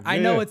him here. I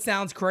know it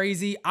sounds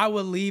crazy. I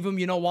would leave him.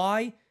 You know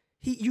why?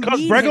 You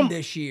need him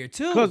this year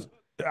too. Because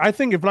I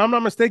think if I'm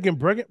not mistaken,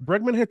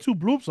 Bregman hit 2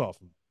 bloops off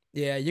him.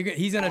 Yeah,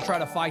 he's gonna try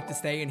to fight to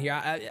stay in here.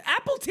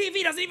 Apple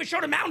TV doesn't even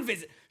show the mound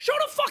visit. Show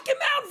the fucking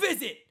mound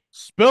visit.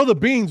 Spill the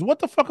beans. What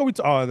the fuck are we?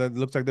 Oh, that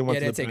looks like they want.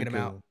 Yeah, they're taking him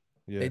out.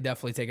 Yeah, they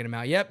definitely taking him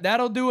out. Yep,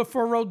 that'll do it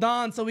for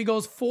Rodon. So he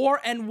goes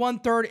 4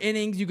 1/3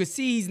 innings. You can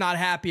see he's not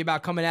happy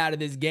about coming out of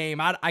this game.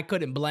 I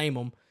couldn't blame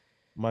him.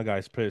 My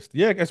guy's pissed.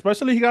 Yeah,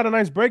 especially he got a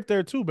nice break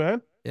there too,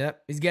 man.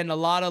 Yep, he's getting a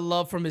lot of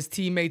love from his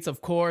teammates,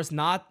 of course.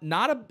 Look,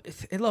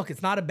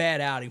 it's not a bad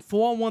outing.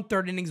 4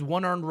 1/3 innings,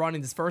 1 earned run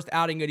in his first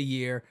outing of the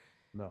year.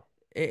 No,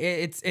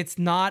 it's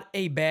not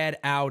a bad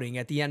outing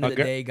at the end of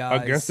the day,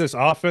 guys. Against this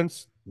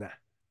offense, nah.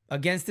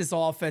 Against this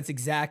offense,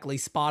 exactly,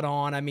 spot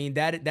on. I mean,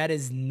 that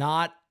is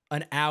not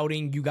an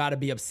outing you got to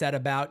be upset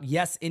about.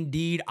 Yes,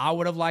 indeed, I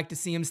would have liked to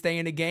see him stay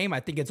in the game. I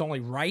think it's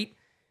only right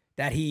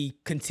that he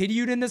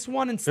continued in this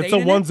one and stayed in it.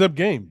 It's a one-zip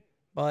game.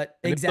 But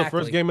and exactly. It's the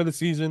first game of the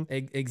season.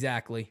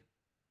 Exactly.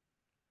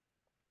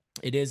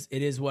 It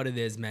is what it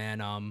is,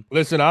 man.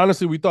 Listen,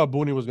 honestly, we thought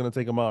Booney was going to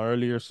take him out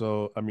earlier,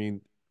 so, I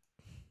mean,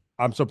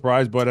 I'm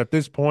surprised. But at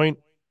this point,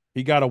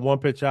 he got a 1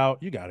 pitch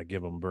out. You got to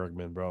give him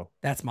Bergman, bro.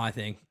 That's my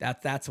thing.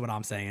 That's what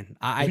I'm saying.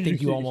 I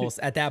think you almost,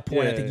 at that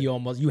point, I think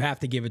you have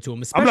to give it to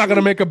him. I'm not going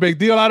to make a big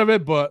deal out of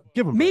it, but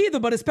give him Me either,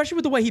 but especially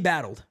with the way he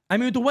battled. I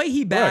mean, with the way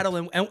he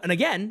battled, and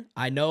again,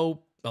 I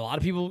know a lot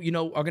of people,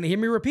 are going to hear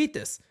me repeat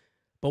this,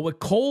 but with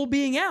Cole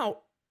being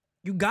out,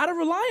 you got to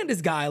rely on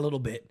this guy a little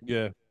bit.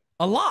 Yeah.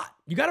 A lot.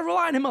 You got to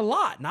rely on him a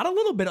lot. Not a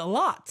little bit, a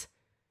lot.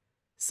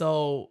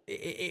 So,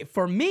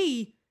 for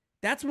me,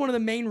 that's one of the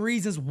main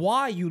reasons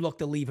why you look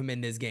to leave him in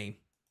this game.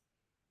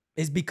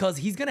 Is because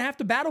he's going to have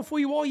to battle for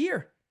you all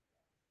year.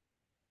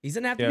 He's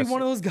going to have to be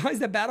one of those guys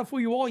that battle for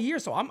you all year.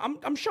 So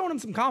I'm showing him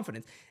some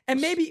confidence.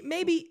 And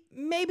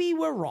maybe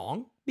we're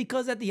wrong,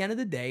 because at the end of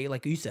the day,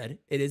 like you said,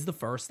 it is the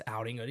first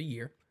outing of the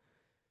year.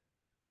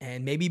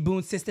 And maybe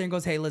Boone sits there and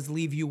goes, "Hey, let's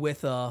leave you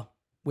with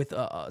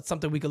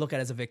something we could look at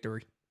as a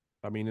victory."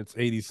 I mean, it's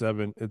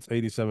 87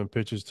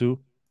 pitches too.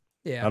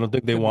 Yeah. I don't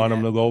think they want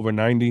him to go over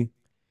 90.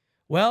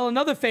 Well,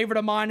 another favorite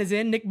of mine is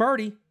in Nick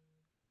Birdie.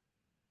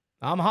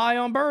 I'm high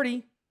on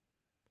Birdie.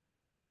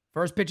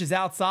 First pitch is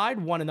outside,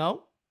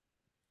 1-0.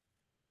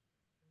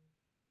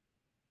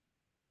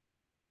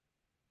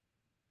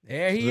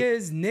 There he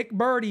is, Nick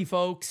Birdie,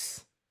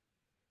 folks.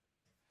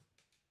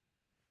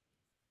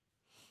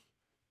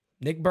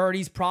 Nick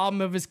Birdie's problem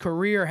of his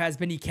career has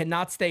been he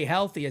cannot stay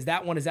healthy, as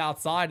that one is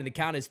outside and the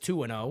count is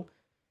 2-0.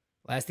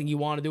 Last thing you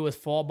want to do is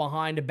fall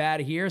behind a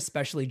batter here,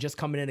 especially just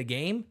coming in a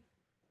game.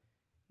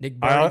 Nick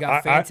Birdie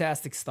got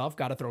fantastic stuff.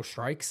 Got to throw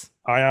strikes.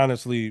 I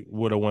honestly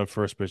would have went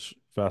first pitch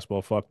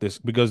fastball. Fuck this,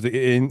 because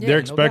they're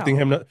expecting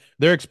him to.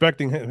 They're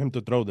expecting him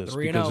to throw this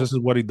because this is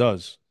what he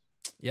does.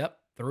 Yep,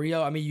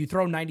 3-0. I mean, you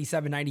throw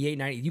 97, 98,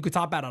 90. You could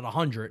top out at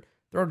 100.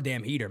 Throw the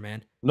damn heater,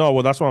 man. No,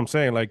 well, that's what I'm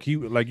saying. Like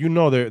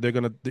they're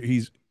gonna.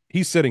 He's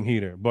sitting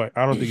heater, but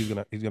I don't think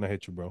he's gonna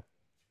hit you, bro.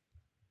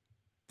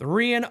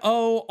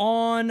 3-0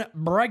 on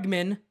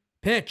Bregman.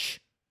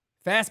 Pitch.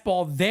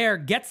 Fastball there,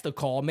 gets the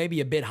call. Maybe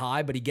a bit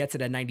high, but he gets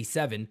it at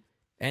 97.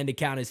 And the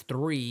count is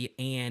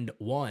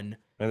 3-1.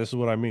 And this is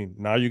what I mean.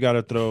 Now you got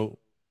to throw.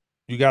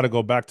 You got to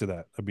go back to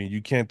that. I mean,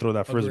 you can't throw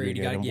that frisbee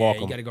again and walk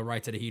him. You got to go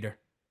right to the heater.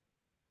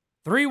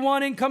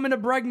 3-1 incoming to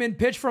Bregman.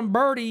 Pitch from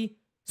Birdie.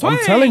 Swing, I'm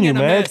telling you,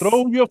 man.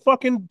 Throw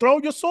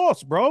your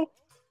sauce, bro.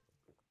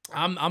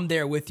 I'm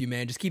there with you,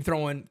 man. Just keep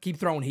throwing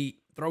heat.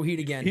 Throw heat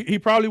again. He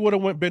probably would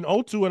have been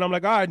 0-2, and I'm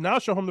like, all right, now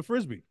show him the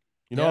frisbee.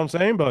 You know what I'm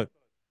saying? But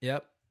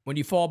yep. When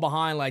you fall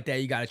behind like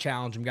that, you got to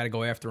challenge him. Got to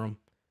go after him.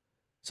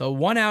 So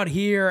 1 out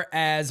here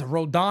as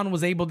Rodon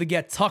was able to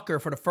get Tucker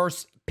for the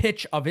first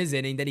pitch of his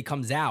inning. Then he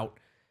comes out.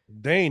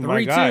 Dane,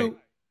 my guy.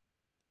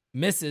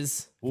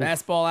 Misses. Oof.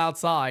 Fastball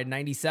outside,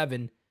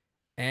 97.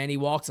 And he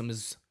walks him.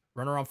 His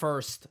runner on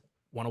first.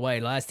 1 away.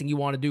 Last thing you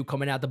want to do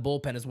coming out the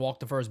bullpen is walk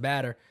the first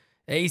batter.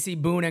 AC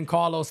Boone and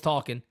Carlos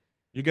talking.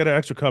 You get an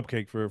extra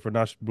cupcake for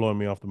not blowing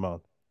me off the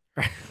mound.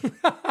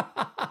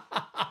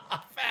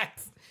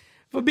 Facts.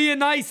 For being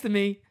nice to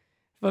me.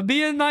 For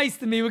being nice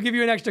to me, we'll give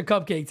you an extra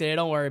cupcake today.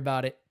 Don't worry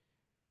about it.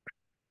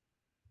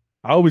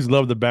 I always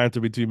love the banter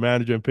between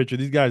manager and pitcher.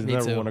 These guys Me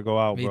never too. want to go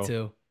out, bro. Me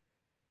too.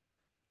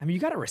 I mean, you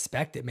got to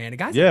respect it, man. The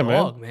guy's Yeah, a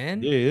dog,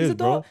 man. Yeah, he He's is, a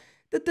dog.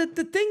 bro.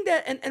 The thing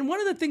that, and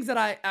one of the things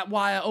that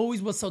why I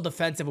always was so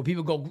defensive when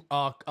people go,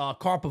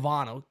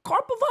 Carpavano.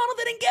 Carpavano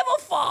didn't give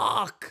a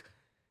fuck.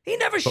 He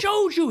never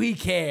showed you he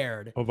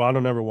cared.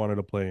 Pavano never wanted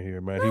to play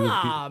here,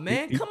 man.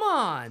 Man, come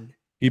on.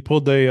 He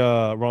pulled a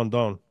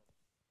Rodon.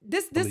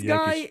 This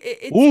guy,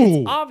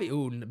 it's obvious.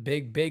 Ooh,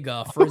 big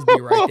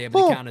frisbee right there,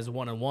 but the count is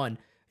 1-1.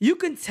 You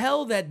can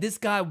tell that this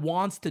guy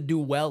wants to do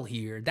well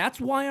here.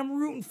 That's why I'm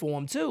rooting for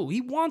him, too.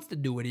 He wants to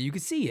do it. You can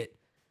see it.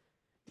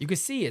 You can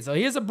see it. So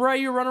here's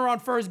Abreu, runner on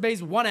first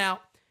base, 1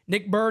 out.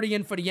 Nick Birdie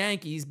in for the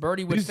Yankees.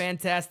 Birdie with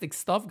fantastic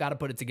stuff. Got to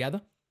put it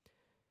together.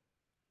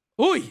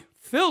 Ooh,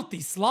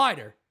 filthy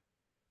slider.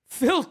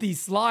 Filthy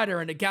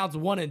slider, and it counts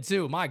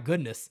 1-2. My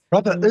goodness.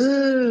 Brother,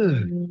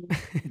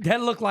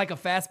 That looked like a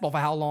fastball for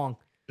how long?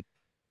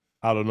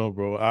 I don't know,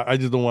 bro. I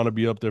just don't want to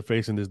be up there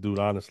facing this dude,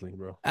 honestly,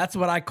 bro. That's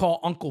what I call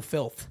Uncle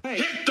Filth.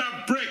 Hit the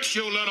bricks,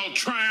 you little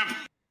tramp.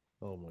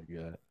 Oh, my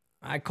God.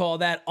 I call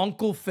that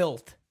Uncle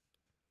Filth.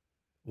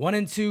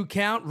 1-2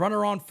 count.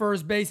 Runner on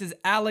first base is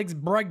Alex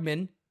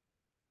Bregman.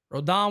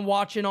 Rodon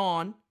watching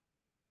on.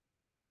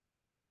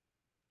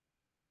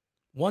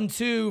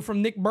 1-2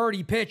 from Nick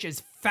Birdie. Pitch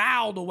is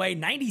fouled away.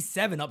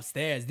 97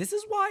 upstairs. This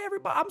is why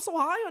I'm so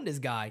high on this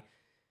guy.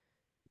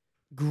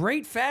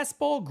 Great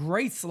fastball,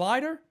 great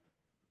slider.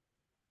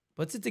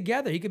 Puts it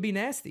together. He could be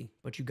nasty,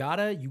 but you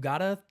gotta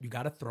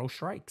throw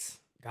strikes.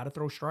 You gotta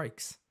throw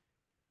strikes.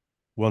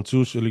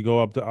 1-2. Should he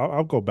go up?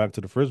 I'll go back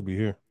to the frisbee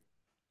here.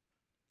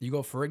 You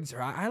go Friggs.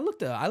 I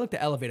looked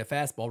to elevate a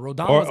fastball.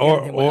 Rodon was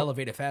getting him with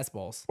elevated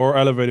fastballs. Or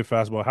elevated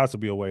fastball. It has to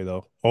be away,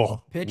 though.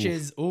 Oh.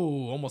 Pitches.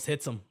 Ooh, almost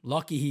hits him.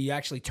 Lucky he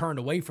actually turned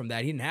away from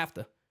that. He didn't have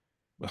to.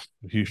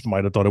 He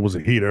might have thought it was a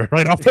heater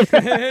right off the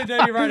bat.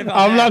 No, you're right about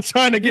I'm that. not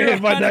trying to get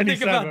hit by 97. I didn't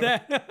think about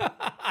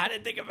that. I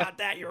didn't think about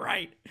that. You're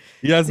right.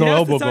 He has no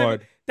elbow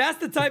guard. That's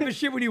the type of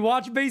shit when you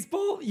watch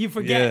baseball, you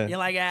forget. Yeah, You're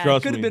like,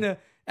 it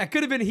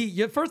could have been heat.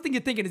 Your first thing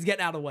you're thinking is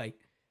getting out of the way.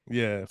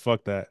 Yeah,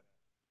 fuck that.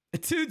 A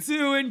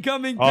 2-2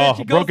 incoming pitch.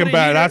 Oh, broken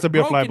bat. That has to be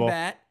a fly ball.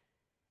 Bat.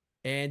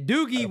 And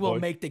Doogie will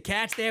make the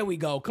catch. There we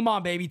go. Come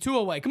on, baby. 2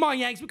 away. Come on,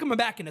 Yanks. We're coming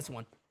back in this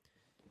one.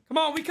 Come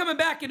on, we coming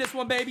back in this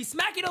one, baby.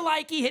 Smacky the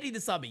likey, hitty the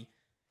subby.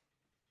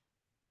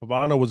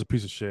 Pavano was a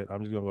piece of shit.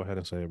 I'm just gonna go ahead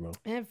and say it, bro.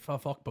 And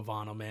fuck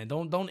Pavano, man.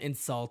 Don't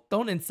insult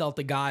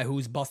the guy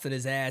who's busted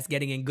his ass,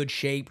 getting in good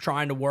shape,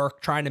 trying to work,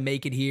 trying to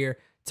make it here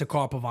to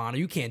Carl Pavano.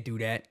 You can't do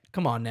that.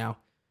 Come on now.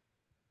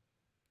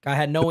 Guy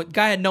had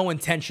no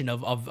intention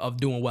of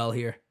doing well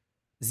here.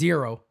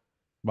 0.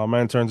 My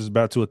man turns his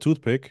bat to a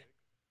toothpick.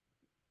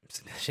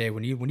 Shay,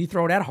 when you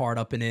throw that hard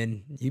up and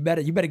in, you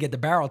better get the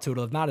barrel to it.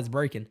 If not, it's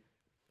breaking.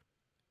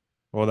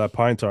 Well, that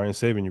pine tar ain't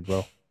saving you,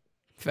 bro.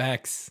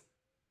 Facts.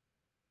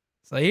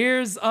 So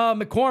here's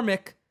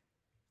McCormick.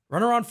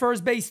 Runner on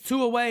first base,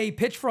 2 away.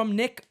 Pitch from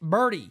Nick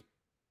Birdie.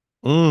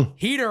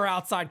 Heater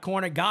outside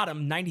corner. Got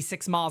him.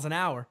 96 miles an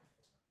hour.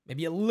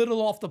 Maybe a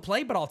little off the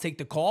plate, but I'll take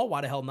the call.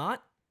 Why the hell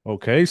not?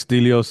 Okay.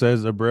 Stelio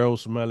says Abreu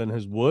smelling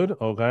his wood.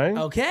 Okay.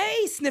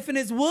 Okay. Sniffing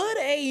his wood.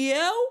 Hey,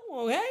 yo.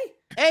 Okay.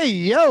 hey,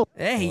 yo.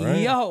 Hey,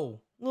 right. yo.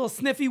 Little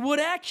sniffy wood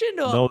action.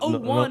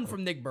 0-1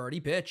 from Nick Birdie.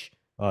 Pitch.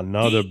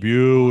 Another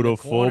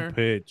beautiful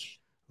pitch.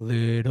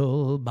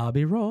 Little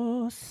Bobby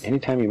Ross.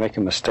 Anytime you make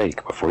a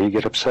mistake, before you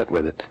get upset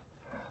with it,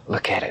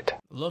 look at it.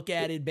 Look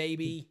at it,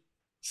 baby.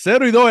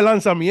 0-2 el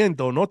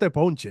lanzamiento. No te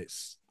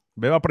ponches.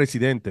 Beba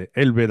Presidente.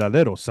 El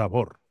verdadero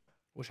sabor.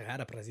 Wish I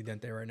had a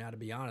Presidente right now, to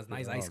be honest.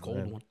 Nice ice cold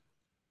man. one.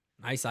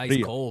 Nice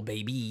ice cold,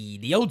 baby.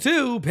 The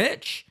 0-2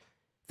 pitch.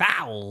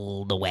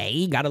 Fouled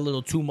away. Got a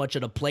little too much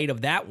of the plate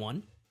of that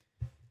one.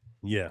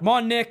 Yeah. Come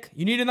on, Nick.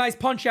 You need a nice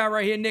punch out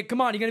right here, Nick.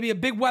 Come on. You're going to be a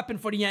big weapon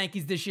for the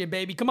Yankees this year,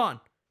 baby. Come on.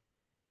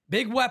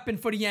 Big weapon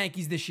for the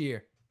Yankees this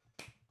year.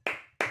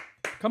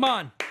 Come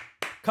on.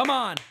 Come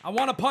on. I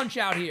want a punch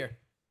out here.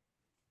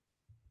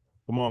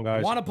 Come on,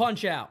 guys. I want a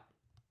punch out.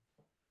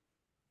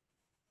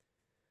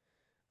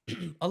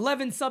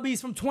 11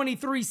 subbies from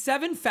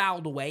 23-7.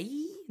 Fouled away.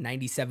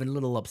 97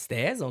 little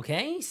upstairs.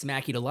 Okay.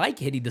 Smacky the like.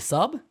 Hitty the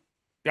sub.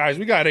 Guys,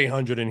 we got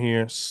 800 in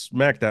here.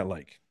 Smack that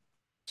like.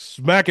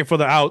 Smack it for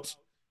the outs.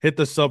 Hit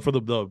the sub for the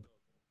dub.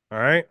 All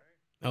right?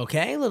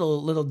 Okay.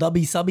 Little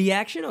dubby subby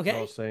action. Okay.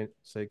 No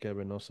say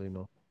Kevin. No say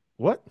no.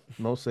 What?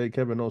 No say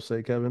Kevin. No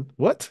say Kevin.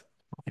 What?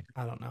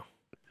 I don't know.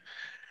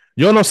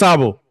 Yo no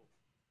sabo.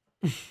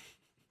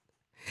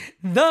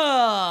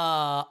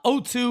 The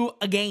 0-2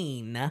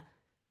 again.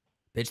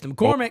 Pitch to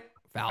McCormick.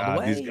 Fouled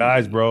away. These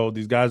guys, bro.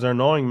 These guys are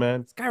annoying,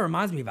 man. This guy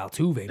reminds me of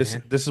Altuve,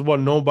 man. This is what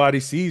nobody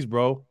sees,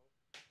 bro.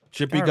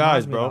 Chippy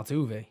guys, bro.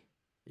 Altuve.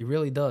 He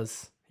really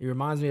does. He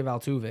reminds me of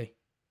Altuve.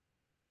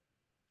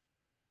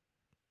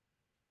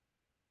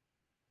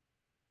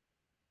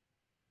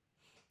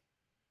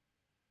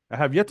 I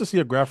have yet to see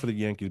a graph for the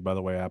Yankees, by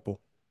the way, Apple.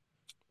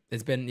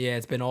 It's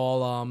been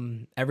all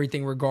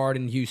everything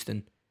regarding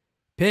Houston.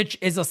 Pitch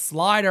is a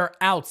slider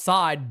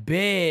outside.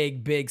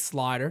 Big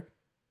slider.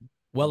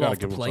 Well off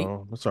the plate.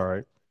 That's all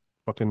right.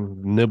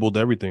 Fucking nibbled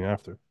everything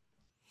after.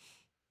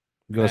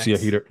 You're gonna see a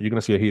heater. You're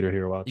gonna see a heater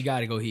here. Watch. You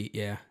gotta go heat.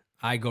 Yeah,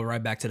 I go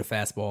right back to the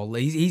fastball.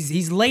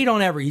 He's late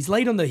on He's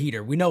late on the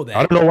heater. We know that.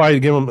 I don't know why you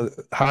give him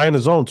high in the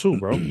zone too,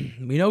 bro.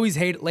 We know he's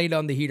late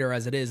on the heater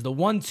as it is. The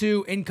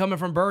 1-2 incoming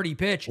from Birdie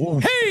pitch.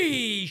 Oof.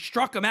 Hey,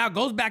 struck him out.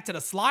 Goes back to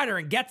the slider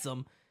and gets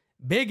him.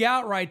 Big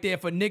out right there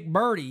for Nick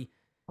Birdie.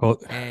 Oh,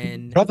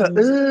 and brother,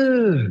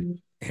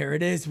 here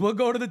it is. We'll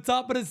go to the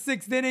top of the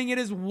 6th inning. It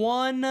is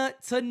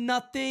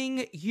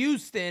 1-0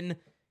 Houston.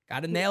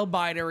 Got a nail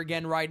biter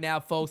again right now,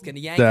 folks. Can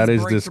the Yankees that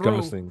is break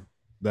disgusting. Through?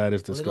 That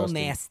is disgusting. A little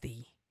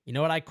nasty. You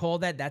know what I call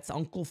that? That's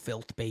Uncle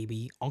Filth,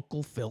 baby.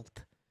 Uncle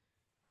Filth.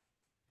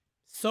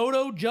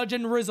 Soto, Judge,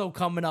 and Rizzo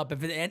coming up.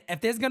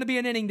 If there's gonna be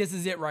an inning, this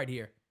is it right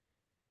here.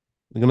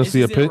 They're gonna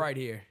see a pitch right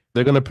here.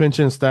 They're gonna pinch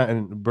in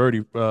Stanton,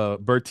 Bertie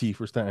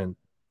for Stanton.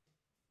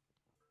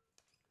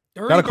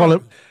 Gotta call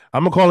him.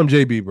 I'm gonna call him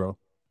JB, bro.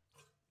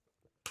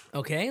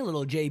 Okay, a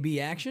little JB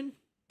action.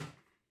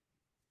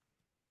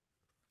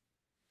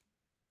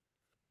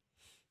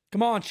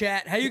 Come on,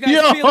 chat. How you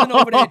guys feeling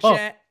over there,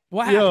 chat?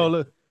 What happened?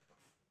 Look.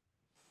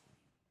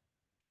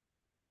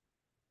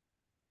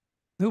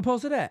 Who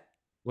posted that?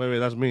 Wait,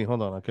 that's me.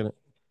 Hold on, I couldn't.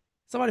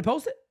 Somebody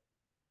posted?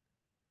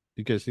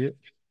 You can't see it?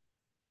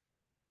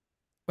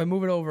 Wait,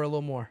 move it over a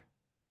little more.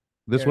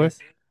 This way?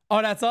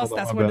 Oh, that's us?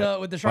 That's with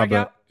the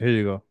strikeout? Here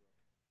you go.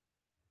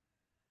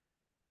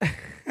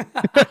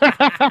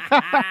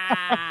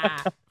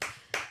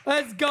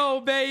 Let's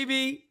go,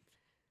 baby.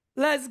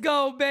 Let's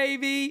go,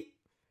 baby.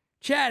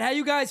 Chad, how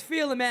you guys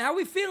feeling, man? How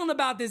we feeling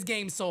about this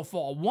game so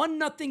far?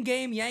 1-0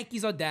 game.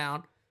 Yankees are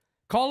down.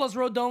 Carlos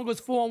Rodon goes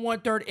 4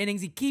 1/3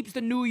 innings. He keeps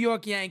the New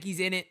York Yankees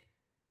in it.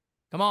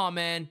 Come on,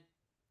 man.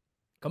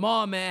 Come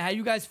on, man. How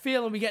you guys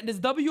feeling? We getting this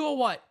W or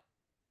what?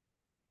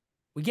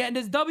 We getting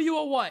this W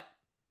or what?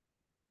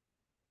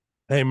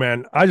 Hey,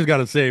 man, I just got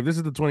to say, if this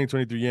is the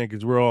 2023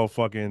 Yankees, we're all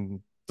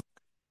fucking...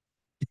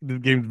 This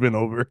game's been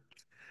over.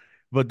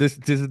 But this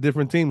is a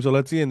different team, so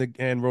let's see. And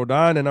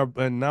Rodon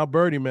and now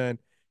Birdie, man,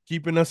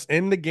 keeping us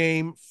in the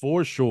game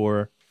for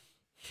sure.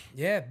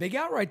 Yeah, big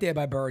out right there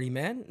by Birdie,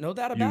 man. No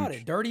doubt about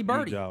it. Dirty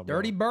Birdie. Job,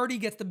 Dirty Birdie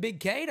gets the big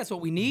K. That's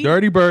what we need.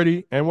 Dirty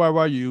Birdie.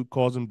 NYYU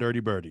calls him Dirty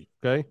Birdie,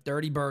 okay?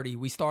 Dirty Birdie.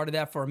 We started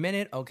that for a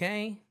minute,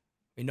 okay?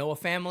 We know a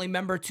family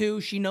member, too.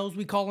 She knows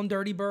we call him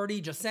Dirty Birdie.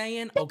 Just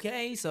saying,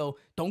 okay? So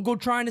don't go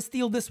trying to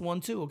steal this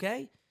one, too,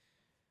 okay?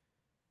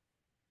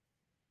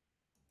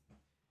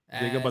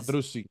 Jacob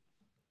Patrucci.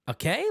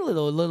 Okay,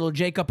 little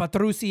Jacob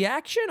Patrucci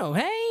action. Oh,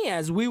 hey,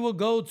 as we will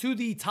go to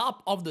the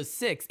top of the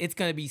 6th, it's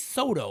going to be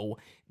Soto,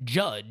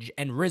 Judge,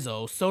 and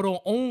Rizzo.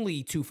 Soto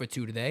only 2 for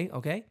 2 today,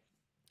 okay?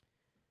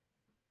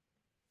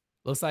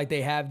 Looks like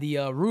they have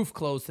the roof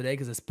closed today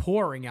because it's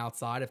pouring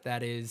outside, if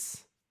that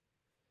is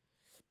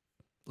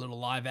a little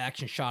live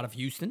action shot of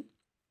Houston.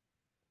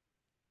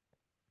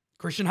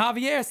 Christian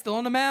Javier still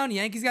on the mound.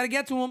 Yankees got to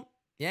get to him.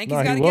 Yankees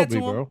got to get to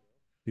him. Bro.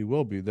 He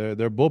will be.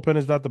 Their bullpen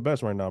is not the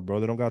best right now,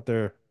 bro. They don't got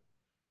their...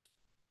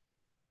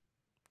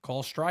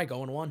 Call strike,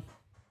 0-1.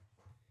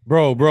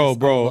 Bro.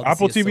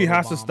 Apple TV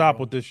has to stop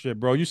with this shit,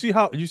 bro. You see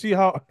how it's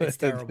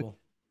terrible.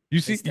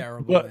 It's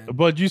terrible,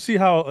 but you see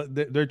how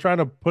they're trying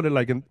to put it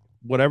like in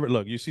whatever.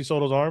 Look, you see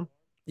Soto's arm?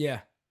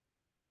 Yeah.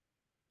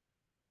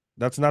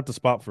 That's not the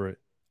spot for it.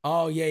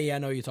 Oh, yeah, I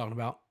know what you're talking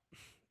about.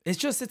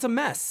 It's a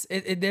mess.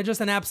 They're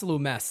just an absolute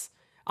mess.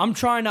 I'm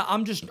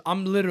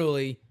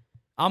literally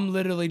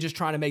just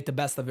trying to make the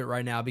best of it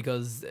right now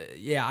because,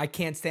 I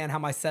can't stand how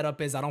my setup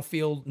is. I don't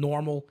feel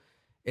normal.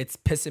 It's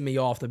pissing me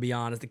off, to be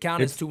honest. The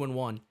count is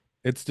 2-1.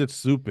 It's just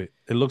stupid.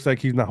 It looks like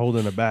he's not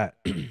holding a bat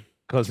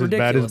because his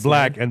bat is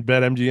black, man. And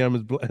BetMGM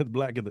is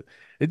black.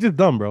 It's just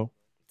dumb, bro.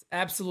 It's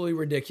absolutely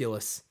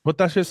ridiculous. Put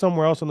that shit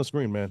somewhere else on the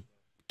screen, man.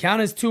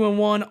 Count is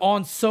 2-1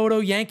 on Soto.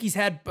 Yankees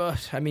had,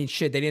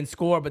 they didn't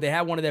score, but they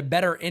had one of their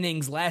better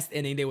innings last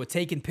inning. They were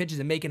taking pitches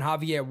and making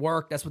Javier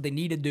work. That's what they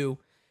need to do.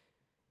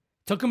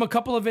 Took them a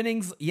couple of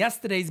innings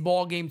yesterday's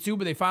ball game, too,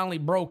 but they finally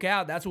broke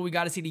out. That's what we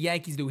got to see the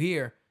Yankees do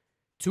here.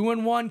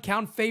 2-1,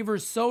 count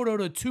favors Soto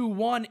to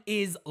 2-1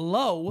 is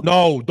low.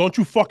 No, don't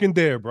you fucking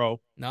dare, bro.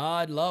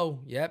 Nah,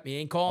 low. Yep, he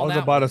ain't calling that. I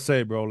was about to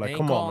say, bro, like,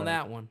 come on, calling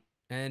that one.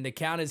 And the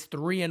count is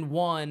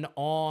 3-1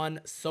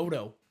 on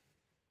Soto.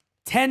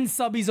 10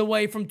 subbies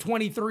away from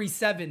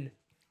 23-7.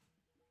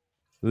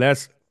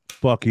 Let's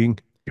fucking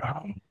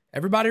go.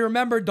 Everybody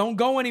remember, don't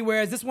go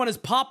anywhere as this one is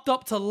popped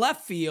up to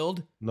left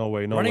field. No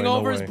way, no Running way,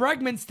 over no is way.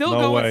 Bregman. Still no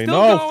going, way. still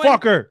no, going.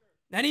 fucker.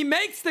 And he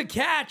makes the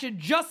catch. It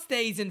just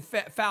stays in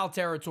foul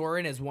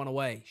territory and is one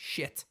away.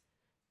 Shit.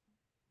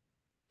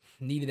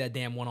 Needed that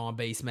damn one on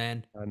base,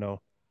 man. I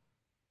know.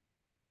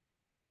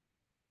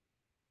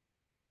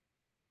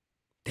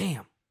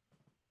 Damn.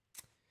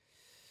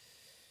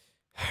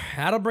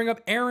 That'll bring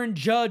up Aaron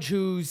Judge,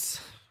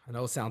 who's... I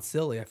know it sounds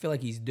silly. I feel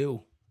like he's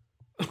due.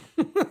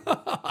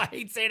 I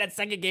hate saying that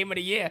second game of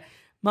the year.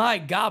 My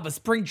God, but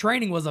spring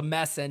training was a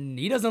mess, and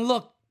he doesn't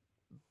look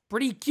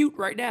pretty cute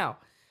right now.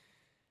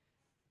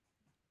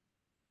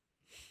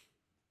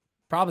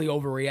 Probably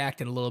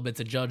overreacting a little bit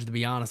to Judge, to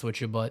be honest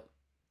with you, but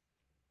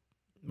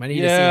I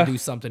need to see him do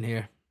something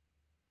here.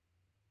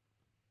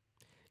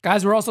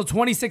 Guys, we're also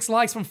 26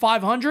 likes from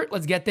 500.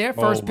 Let's get there.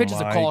 First pitch is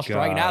a call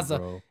strike.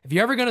 If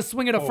you're ever going to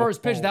swing at a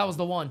first pitch, that was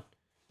the one.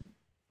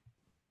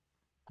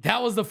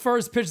 That was the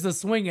first pitch to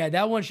swing at.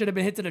 That one should have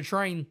been hit to the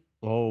train.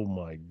 Oh,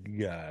 my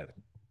God.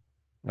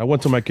 I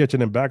went to my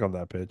kitchen and back on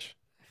that pitch.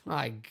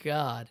 My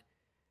God.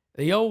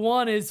 The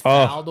 0-1 is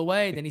fouled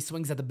away. Then he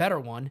swings at the better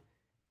one.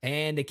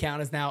 And the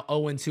count is now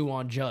 0-2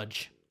 on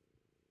Judge.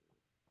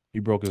 He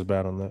broke his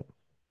bat on that.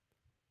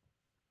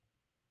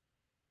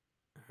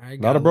 Right,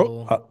 a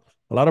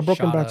lot of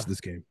broken bats this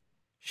game.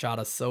 Shot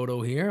of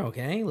Soto here.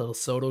 Okay. Little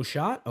Soto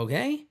shot.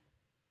 Okay.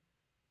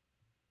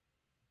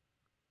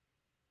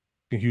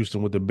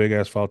 Houston with the big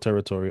ass foul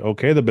territory.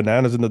 Okay, the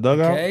bananas in the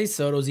dugout. Okay,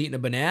 Soto's eating a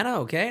banana.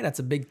 Okay, that's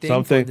a big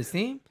thing for this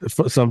team.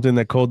 Something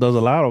that Cole does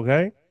a lot.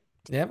 Okay.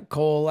 Yep,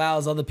 Cole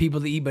allows other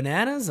people to eat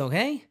bananas.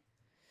 Okay.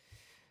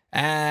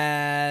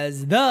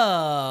 As the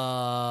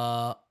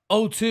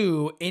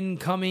 0-2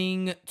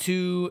 incoming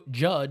to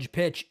Judge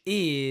pitch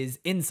is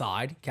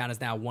inside. Count is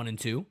now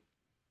 1-2.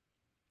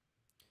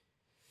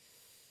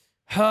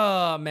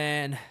 Oh,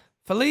 man.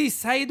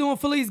 Felice, how you doing,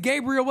 Felice?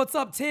 Gabriel, what's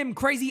up? Tim,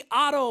 Crazy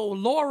Otto,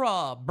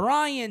 Laura,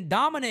 Brian,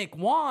 Dominic,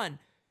 Juan,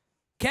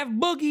 Kev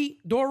Boogie,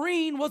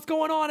 Doreen, what's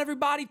going on,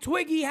 everybody?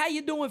 Twiggy, how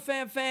you doing,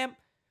 fam?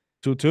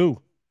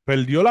 2-2.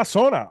 Perdió la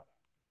zona.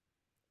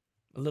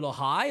 A little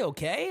high,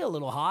 okay, a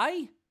little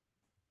high.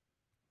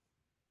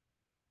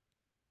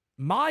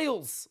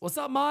 Miles, what's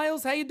up,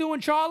 Miles? How you doing,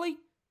 Charlie?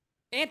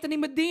 Anthony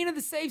Medina,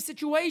 the safe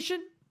situation.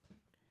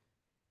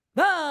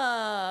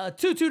 The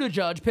 2-2 to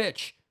Judge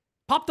pitch.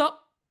 Popped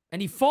up,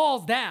 and he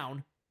falls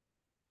down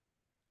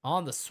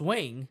on the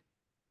swing,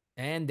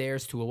 and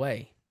there's 2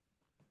 away.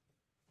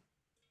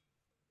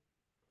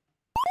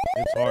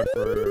 It's hard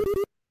for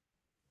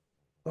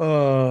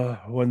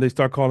when they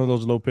start calling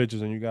those low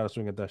pitches and you got to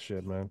swing at that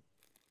shit, man.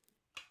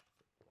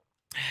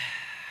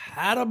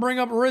 How to bring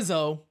up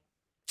Rizzo.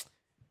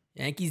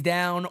 Yankees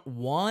down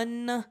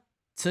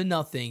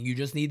 1-0. You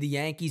just need the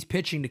Yankees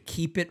pitching to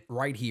keep it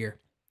right here.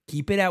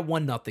 Keep it at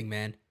 1-0,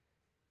 man.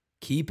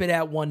 Keep it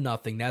at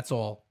 1-0. That's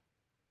all.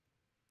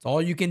 That's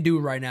all you can do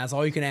right now. That's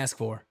all you can ask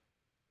for.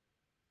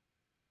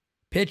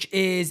 Pitch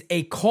is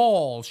a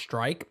call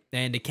strike,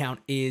 and the count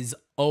is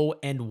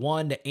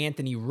 0-1 to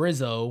Anthony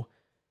Rizzo.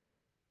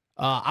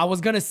 I was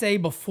going to say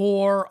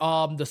before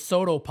the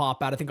Soto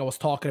pop out, I think I was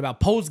talking about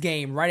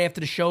post-game right after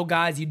the show,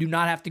 guys. You do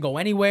not have to go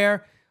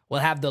anywhere.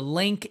 We'll have the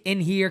link in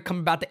here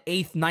coming about the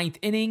 8th, 9th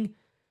inning.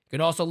 You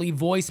can also leave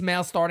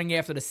voicemail starting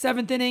after the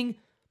 7th inning.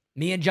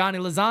 Me and Johnny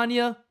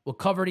Lasagna will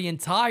cover the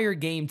entire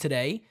game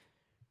today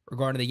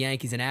regarding the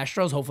Yankees and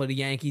Astros. Hopefully the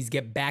Yankees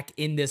get back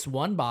in this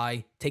one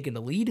by taking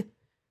the lead.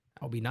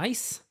 That'll be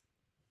nice.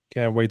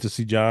 Can't wait to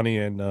see Johnny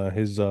and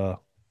his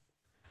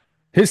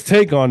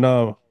take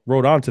on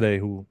Rodon today,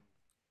 who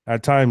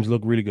at times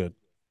looked really good.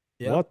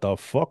 Yep. What the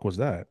fuck was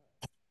that?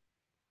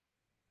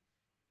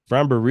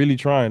 Framber really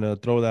trying to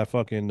throw that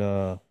fucking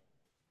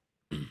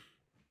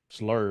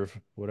slurve,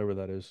 whatever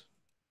that is.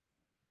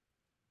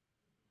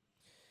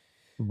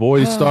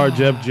 Boy Star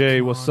Jeff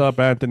J, what's up?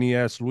 Anthony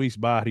S. Luis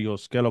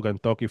Barrios, Kello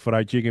Kentucky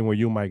Fried Chicken, were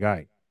you my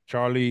guy?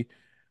 Charlie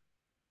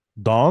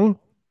Dong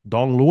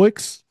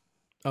Lewix.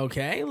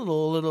 Okay,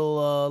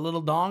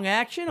 little dong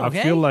action.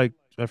 Okay.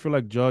 I feel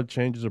like Judge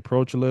changed his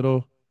approach a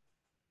little.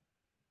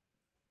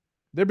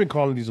 They've been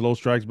calling these low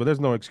strikes, but there's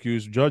no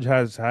excuse. Judge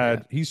has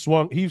had he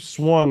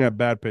swung at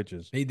bad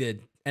pitches. He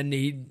did. And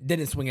he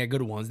didn't swing at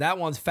good ones. That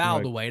one's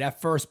fouled away.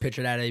 That first pitch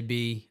of that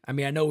AB. I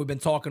mean, I know we've been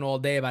talking all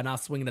day about not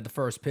swinging at the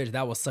first pitch.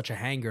 That was such a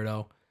hanger,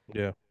 though.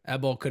 Yeah.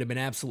 That ball could have been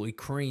absolutely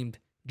creamed.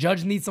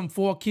 Judge needs some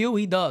 4Q.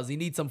 He does. He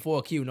needs some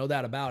 4Q. No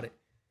doubt about it.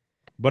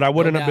 But I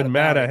wouldn't have been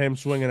mad at him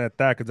swinging at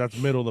that because that's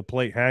middle of the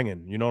plate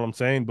hanging. You know what I'm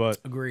saying? But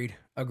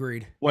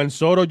Agreed. When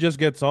Soto just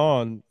gets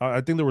on,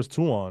 I think there was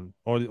 2 on,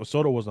 or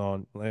Soto was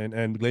on,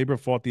 and Gleyber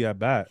fought the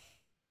at-bat.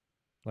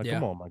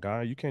 Come on, my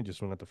guy. You can't just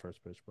swing at the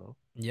first pitch, bro.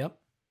 Yep.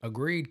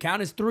 Agreed.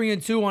 Count is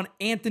 3-2 on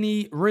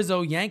Anthony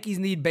Rizzo. Yankees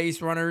need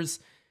base runners.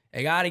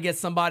 They got to get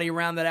somebody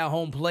around that at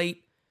home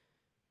plate.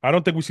 I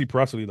don't think we see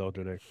Presley, though,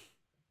 today.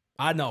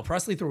 I know.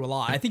 Presley threw a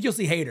lot. I think you'll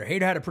see Hader.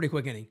 Hader had a pretty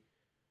quick inning.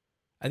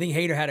 I think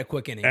Hader had a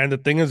quick inning. And the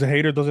thing is,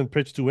 Hader doesn't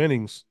pitch 2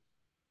 innings.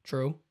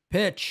 True.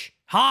 Pitch.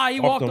 High. He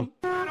walked him.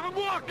 I'm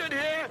walking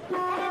here.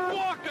 I'm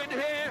walking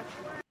here.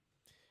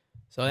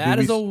 So that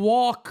is a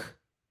walk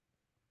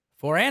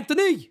for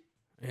Anthony.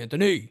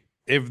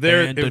 If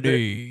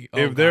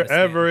there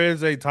ever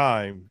is a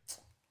time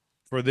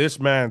for this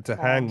man to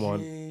hang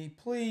one.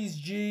 Please,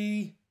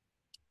 G.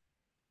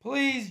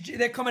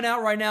 They're coming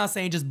out right now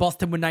saying just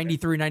bust him with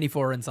 93,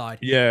 94 inside.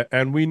 Yeah,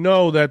 and we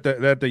know that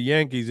the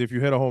Yankees, if you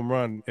hit a home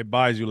run, it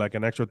buys you like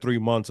an extra 3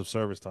 months of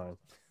service time.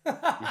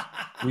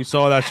 we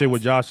saw that shit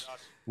with Josh,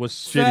 with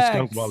Shitty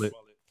Skunk Mullet.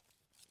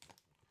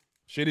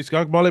 Shitty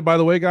Skunk Mullet, by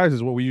the way, guys,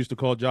 is what we used to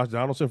call Josh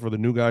Donaldson for the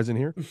new guys in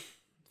here.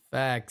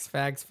 Facts.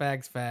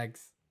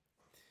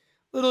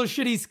 Little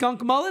Shitty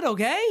Skunk Mullet,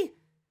 okay?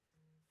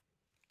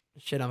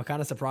 Shit, I'm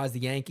kind of surprised the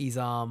Yankees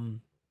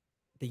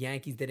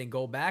didn't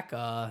go back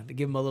to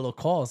give him a little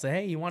call. Say,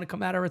 hey, you want to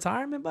come out of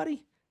retirement,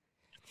 buddy?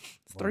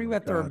 Let's throw you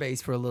at third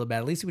base for a little bit.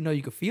 At least we know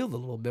you can field a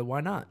little bit.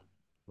 Why not?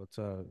 What's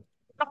No,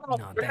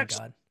 thank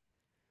God.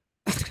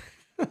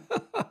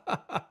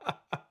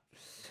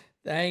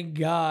 Thank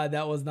God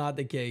that was not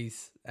the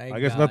case. Thank I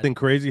guess God. nothing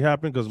crazy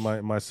happened because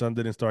my son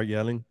didn't start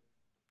yelling.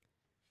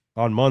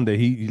 On Monday,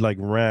 he like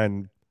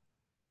ran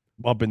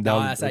up and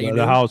down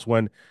the house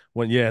when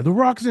the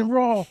Rock's in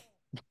Raw.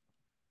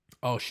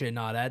 Oh shit,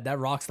 nah, that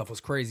Rock stuff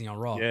was crazy on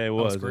Raw. Yeah, it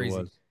was crazy. It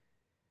was.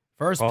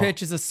 First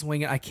pitch is a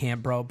swing. I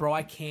can't, bro.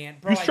 I can't.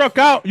 Bro, You struck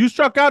out. You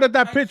struck out at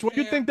that pitch. What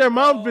do you think their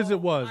mound visit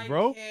was,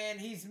 bro? And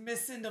he's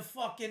missing the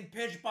fucking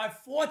pitch by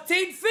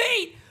 14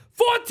 feet.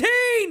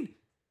 14.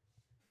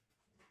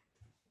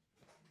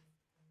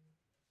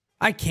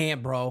 I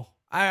can't, bro.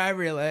 I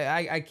really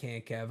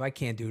can't, Kev. I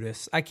can't do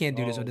this. I can't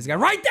do this with this guy.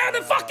 Right down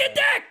the fucking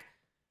deck.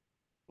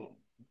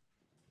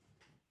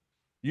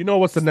 You know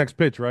what's the next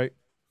pitch, right?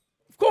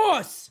 Of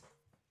course.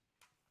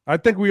 I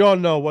think we all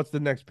know what's the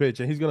next pitch,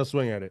 and he's gonna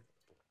swing at it.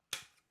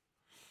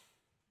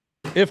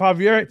 If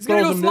Javier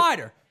throws him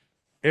slider.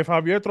 If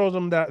Javier throws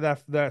him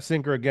that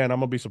sinker again, I'm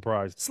gonna be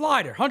surprised.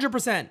 Slider,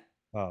 100%.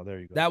 Oh, there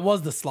you go. That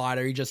was the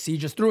slider. He just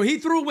threw. He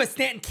threw where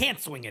Stanton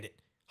can't swing at it.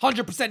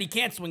 100%. He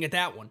can't swing at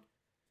that one.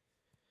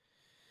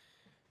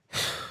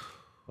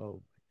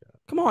 Oh.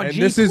 Come on,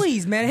 G,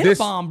 please, man. Hit a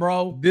bomb,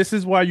 bro. This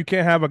is why you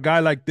can't have a guy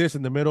like this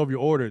in the middle of your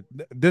order.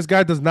 This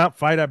guy does not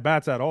fight at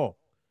bats at all.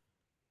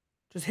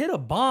 Just hit a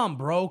bomb,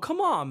 bro. Come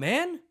on,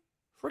 man.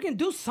 Freaking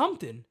do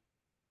something.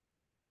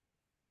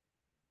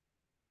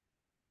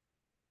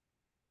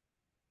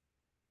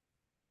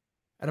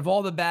 Out of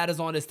all the batters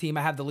on this team,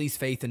 I have the least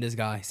faith in this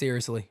guy.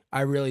 Seriously.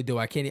 I really do.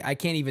 I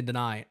can't even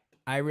deny it.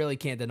 I really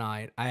can't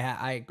deny it.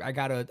 I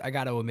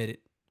gotta admit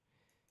it.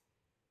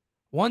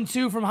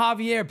 1-2 from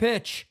Javier,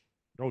 pitch.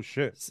 Oh,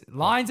 shit.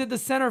 Lines at the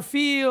center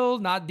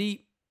field, not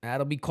deep.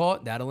 That'll be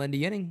caught. That'll end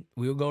the inning.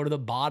 We'll go to the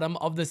bottom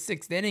of the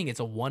 6th inning. It's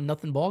a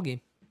 1-0 ball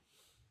game.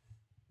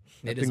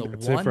 It is a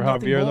 1-0 for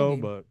Javier, though,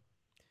 game. but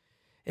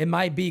it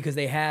might be because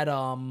they had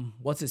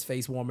what's his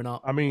face warming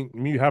up. I mean,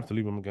 you have to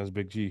leave him against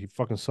Big G. He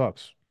fucking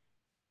sucks.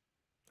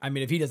 I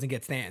mean, if he doesn't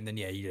get Stanton, then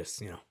yeah, you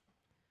just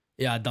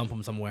dump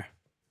him somewhere.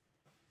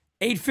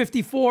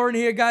 8:54 in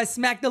here, guys.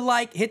 Smack the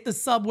like, hit the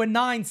sub. We're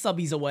 9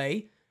 subbies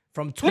away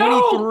from 23.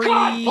 No,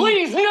 God,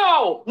 please,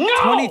 no.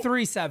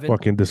 23-7.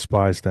 Fucking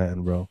despise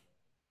Stanton, bro.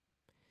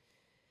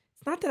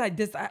 It's not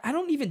that I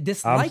don't even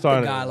dislike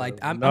the guy. Like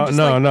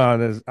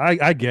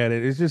I get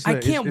it. It's just I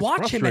can't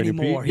watch him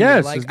anymore.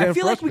 Yes, like I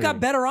feel like we got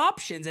better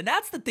options, and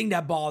that's the thing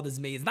that bothers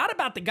me. It's not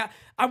about the guy.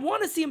 I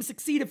want to see him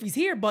succeed if he's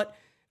here, but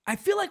I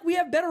feel like we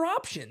have better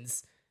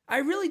options. I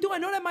really do. I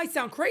know that might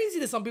sound crazy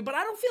to some people, but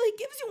I don't feel he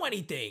gives you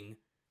anything.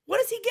 What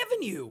is he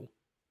giving you?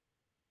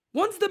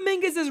 Once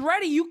Dominguez is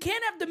ready, you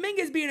can't have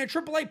Dominguez being a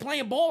AAA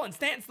playing ball and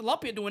Stanton still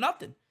up here doing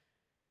nothing.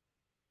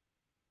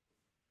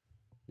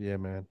 Yeah,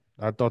 man.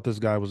 I thought this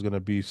guy was going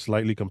to be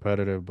slightly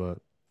competitive, but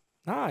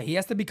nah, he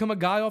has to become a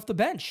guy off the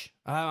bench.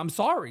 I'm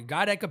sorry.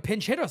 Guy that could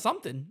pinch hit or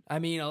something. I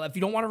mean, if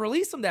you don't want to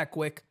release him that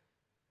quick.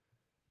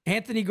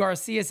 Anthony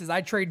Garcia says,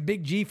 I trade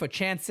Big G for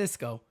Chance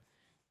Cisco.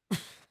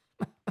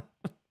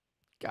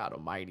 God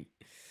almighty.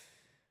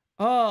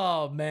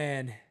 Oh,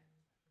 man.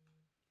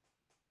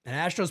 And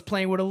Astros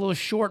playing with a little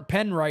short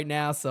pen right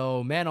now,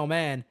 so man, oh,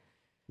 man.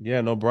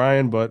 Yeah, no,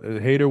 Brian, but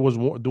Hader was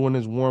doing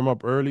his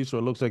warm-up early, so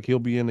it looks like he'll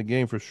be in the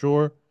game for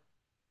sure.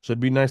 So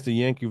it'd be nice to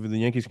if the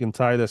Yankees can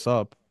tie this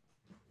up.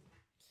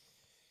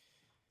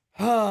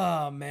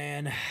 Oh,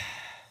 man.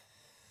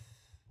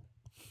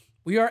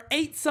 We are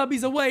 8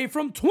 subbies away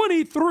from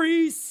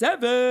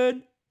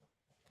 23-7.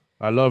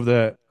 I love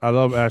that. I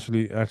love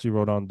Ashley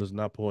Rodon does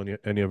not pull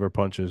any of her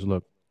punches.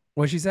 Look.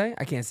 What'd she say?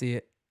 I can't see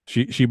it.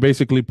 She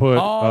basically put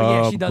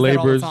she does that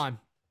all the time.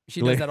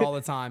 She does that all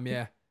the time,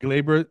 yeah.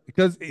 Glaber,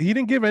 because he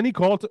didn't give any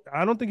call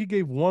I don't think he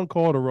gave one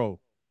call to Rowe.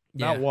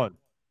 Yeah. Not one.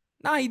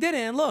 No, he didn't.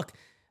 And look,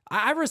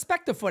 I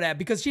respect her for that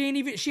because she ain't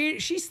even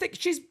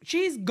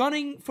she's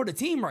gunning for the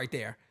team right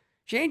there.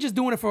 She ain't just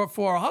doing it for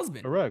her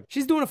husband. Correct.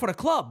 She's doing it for the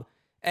club.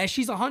 And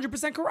she's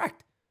 100%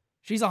 correct.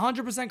 She's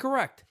 100%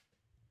 correct.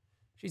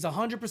 She's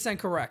 100%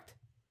 correct.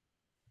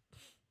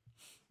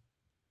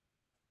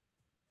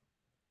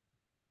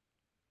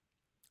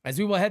 As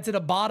we will head to the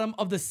bottom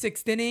of the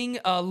 6th inning,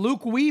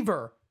 Luke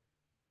Weaver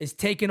is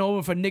taking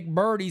over for Nick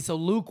Birdie, so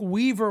Luke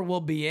Weaver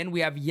will be in. We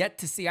have yet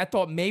to see. I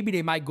thought maybe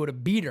they might go to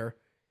Beater.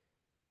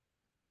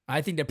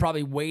 I think they're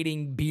probably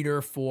waiting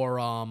Beater for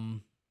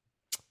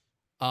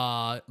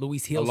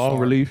Luis Hill. A long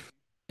relief.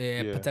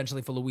 Yeah,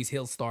 potentially for Luis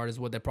Hill start is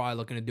what they're probably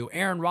looking to do.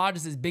 Aaron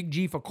Rodgers is Big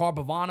G for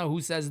Carpavano,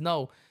 who says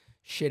no.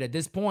 Shit, at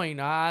this point,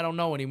 I don't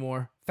know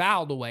anymore.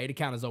 Fouled away to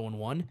count as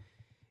 0-1.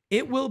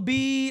 It will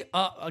be,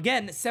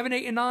 again, 7,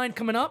 8, and 9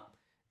 coming up.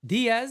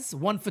 Diaz,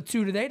 1 for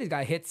 2 today. This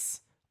guy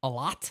hits a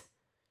lot.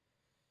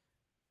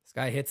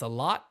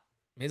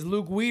 Ms.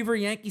 Luke Weaver,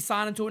 Yankees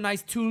signed him to a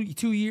nice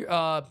 1-year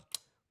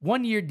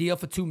deal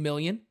for $2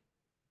 million.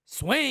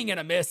 Swing and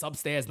a miss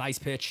upstairs. Nice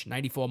pitch,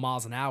 94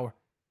 miles an hour.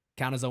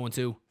 Count as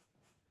 0-2.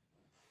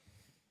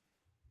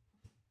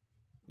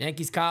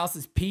 Yankees Kyle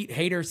says Pete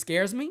Hader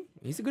scares me.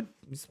 He's a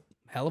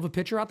hell of a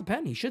pitcher out the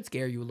pen. He should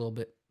scare you a little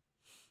bit.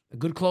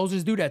 Good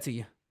closers do that to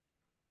you.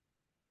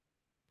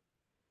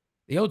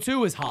 The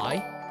 0-2 is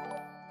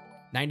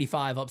high.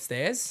 95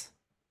 upstairs.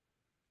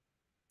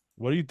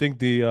 What do you think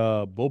the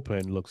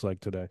bullpen looks like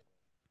today?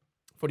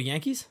 For the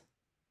Yankees?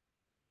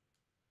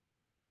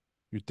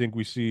 You think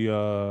we see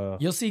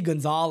You'll see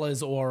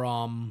Gonzalez or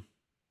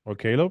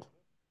Caleb?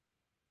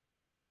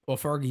 Or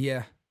Fergie,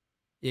 yeah.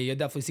 Yeah, you'll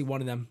definitely see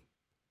one of them.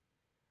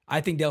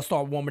 I think they'll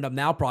start warming up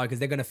now probably because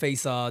they're gonna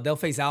face they'll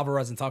face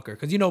Alvarez and Tucker.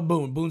 Because you know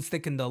Boone's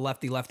sticking to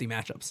lefty-lefty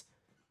matchups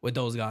with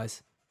those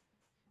guys.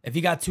 If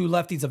you got two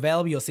lefties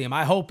available, you'll see him.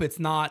 I hope it's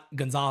not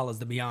Gonzalez,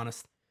 to be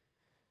honest.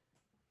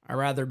 I'd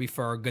rather be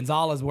Ferg.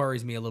 Gonzalez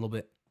worries me a little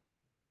bit.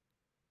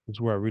 This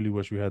is where I really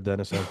wish we had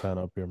Dennis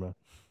Santana up here, man.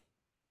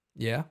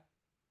 Yeah.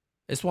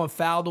 This one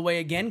fouled away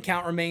again.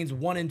 Count remains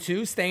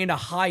 1-2. Staying to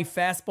high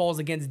fastballs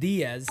against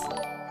Diaz.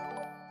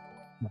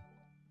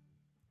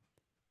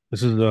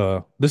 This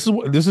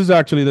is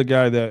actually the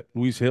guy that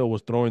Luis Hill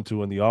was throwing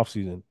to in the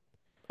offseason.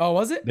 Oh,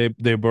 was it?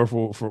 They both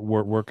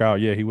work out.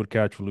 Yeah, he would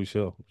catch for Luis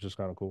Hill, which is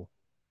kind of cool.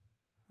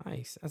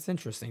 Nice. That's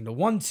interesting. The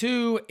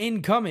 1-2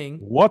 incoming.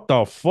 What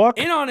the fuck?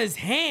 In on his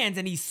hands,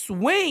 and he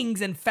swings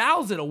and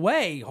fouls it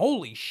away.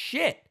 Holy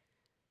shit.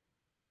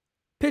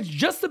 Pitch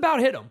just about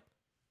hit him.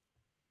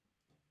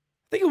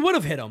 I think it would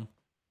have hit him.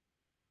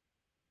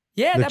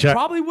 Yeah, that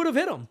probably would have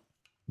hit him.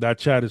 That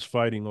chat is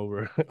fighting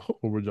over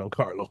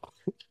Giancarlo.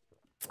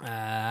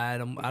 I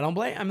don't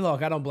blame. I mean,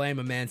 look, I don't blame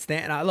him, man.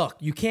 Look,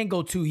 you can't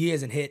go 2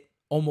 years and hit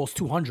almost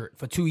 200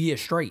 for 2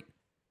 years straight.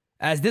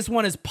 As this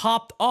one is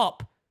popped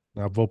up,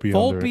 now Volpe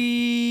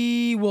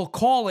will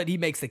call it. He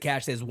makes the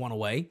catch. There's one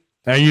away.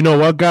 And you know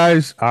what,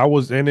 guys? I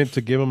was in it to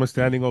give him a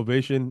standing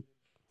ovation.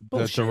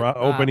 Bullshit. The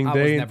opening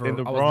day in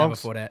the I was Bronx. never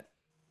for that.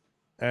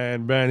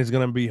 And man, it's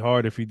gonna be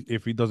hard if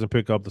he doesn't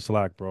pick up the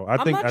slack, bro.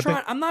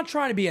 I'm not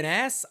trying to be an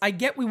ass. I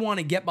get we want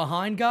to get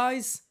behind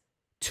guys.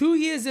 2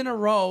 years in a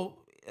row,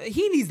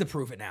 he needs to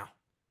prove it now.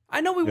 I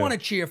know we want to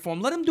cheer for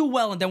him. Let him do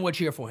well, and then we'll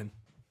cheer for him.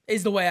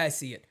 Is the way I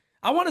see it.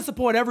 I want to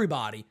support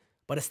everybody,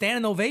 but a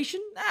standing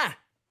ovation,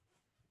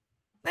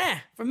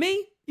 for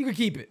me, you can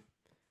keep it.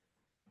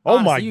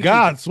 Honestly, oh my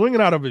God,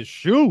 swinging out of his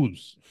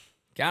shoes.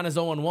 Count as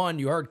 0-1.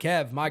 You heard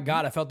Kev. My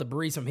God, I felt the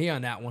breeze from here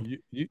on that one.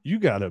 You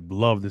gotta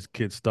love this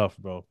kid's stuff,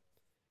 bro.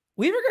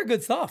 Weaver got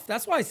good stuff.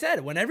 That's why I said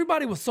it. When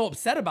everybody was so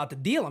upset about the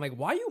deal, I'm like,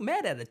 why are you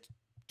mad at a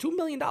 $2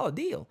 million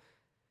deal?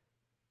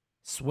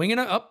 Swinging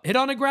up, hit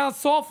on the ground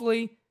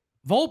softly.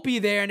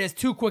 Volpe there, and there's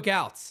 2 quick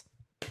outs.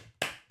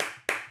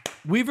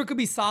 Weaver could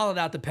be solid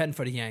out the pen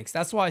for the Yanks.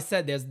 That's why I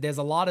said there's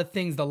a lot of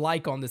things to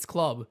like on this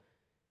club.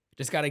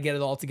 Just got to get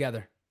it all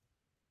together.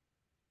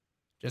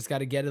 Just got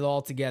to get it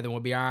all together. We'll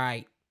be all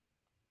right.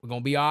 We're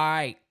going to be all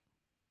right.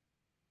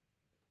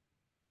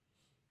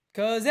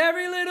 Because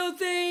every little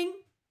thing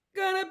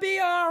gonna be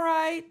all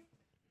right.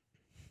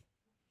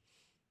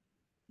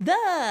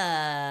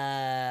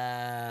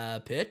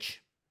 The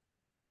pitch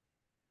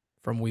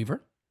from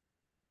Weaver.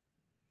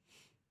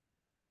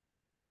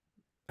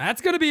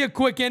 That's going to be a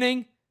quick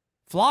inning.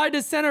 Fly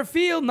to center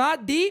field,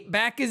 not deep.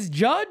 Back is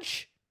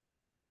Judge.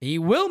 He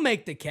will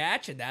make the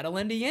catch, and that'll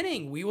end the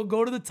inning. We will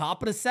go to the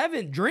top of the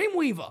 7th.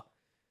 Dreamweaver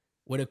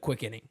with a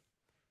quick inning.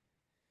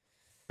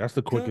 That's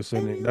the quickest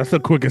inning. That's the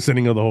quickest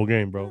inning of the whole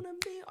game, bro.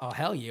 Oh,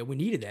 hell yeah. We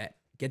needed that.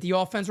 Get the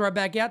offense right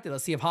back out there.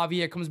 Let's see if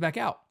Javier comes back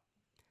out.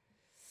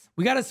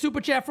 We got a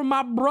super chat from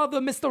my brother,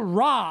 Mr.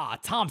 Ra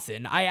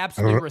Thompson. I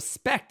absolutely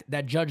respect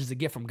that Judge is a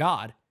gift from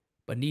God,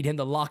 but need him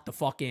to lock the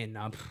fuck in.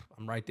 I'm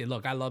right there.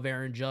 Look, I love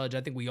Aaron Judge. I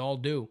think we all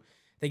do.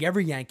 I think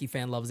every Yankee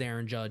fan loves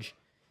Aaron Judge.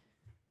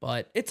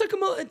 But it took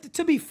him,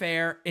 to be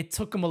fair, it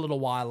took him a little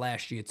while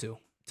last year, too,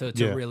 to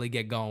really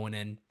get going.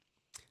 And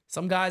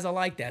some guys are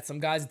like that. Some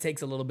guys, it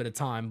takes a little bit of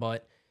time.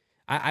 But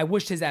I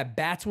wish his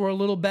at-bats were a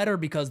little better,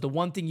 because the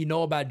one thing you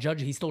know about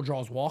Judge, he still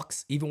draws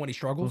walks. Even when he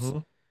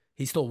struggles,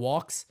 he still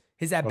walks.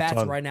 His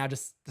at-bats right now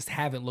just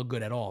haven't looked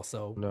good at all.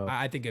 So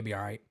I think it'd be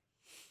all right.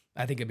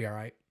 I think it'd be all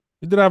right.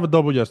 He did have a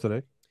double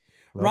yesterday.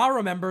 No. Ra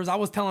remembers. I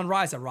was telling Ra,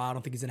 I said, Ra, I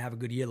don't think he's going to have a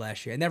good year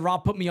last year. And then Ra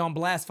put me on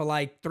blast for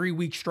like 3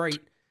 weeks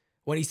straight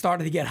when he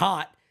started to get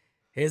hot.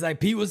 He's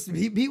like, Pete was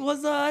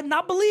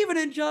not believing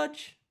in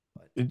Judge.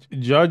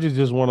 Judge is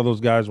just one of those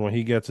guys when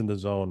he gets in the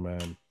zone,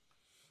 man.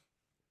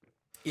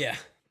 Yeah,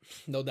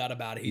 no doubt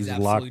about it. He's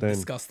absolutely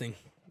disgusting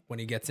when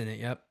he gets in it.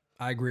 Yep,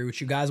 I agree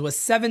with you guys. We're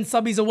 7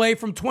 subbies away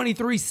from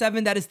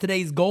 23-7. That is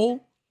today's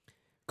goal.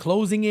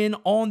 Closing in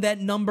on that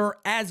number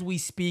as we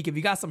speak. If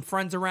you got some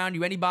friends around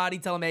you, anybody,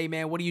 tell them, hey,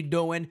 man, what are you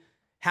doing?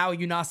 How are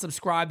you not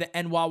subscribed to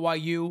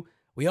NYYU?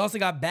 We also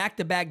got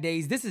back-to-back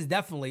days. This is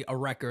definitely a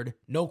record.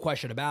 No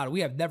question about it.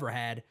 We have never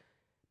had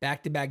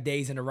back-to-back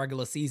days in a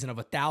regular season of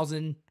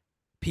 1,000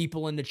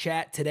 people in the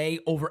chat. Today,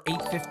 over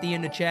 850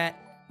 in the chat.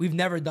 We've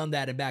never done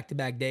that in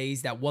back-to-back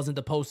days. That wasn't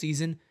the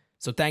postseason.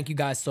 So thank you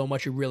guys so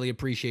much. We really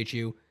appreciate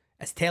you.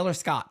 As Taylor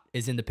Scott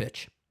is in the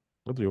pitch.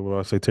 I thought you were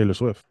going to say Taylor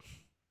Swift.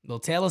 Well,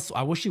 Taylor,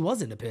 I wish she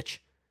was in the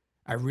pitch.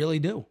 I really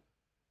do.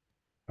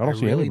 I don't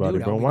see really anybody,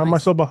 do. bro. Why am I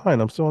so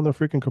behind? I'm still on the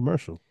freaking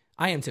commercial.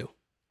 I am too.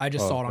 I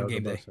just saw it on that was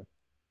game day. embarrassing.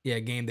 Yeah,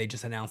 game day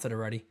just announced it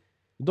already.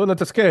 Don't let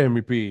the scare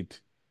me,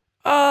 Pete.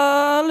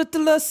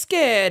 Little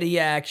scary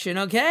action,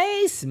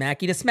 okay?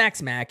 Smacky to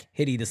smack.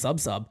 Hitty to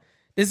sub.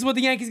 This is what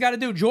the Yankees got to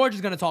do. George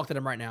is going to talk to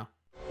them right now.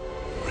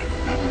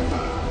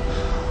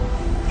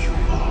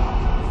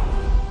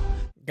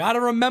 Got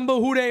to remember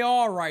who they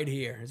are right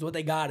here. Is what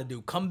they got to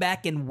do. Come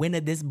back and win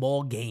at this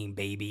ball game,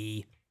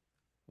 baby.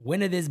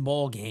 Win at this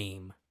ball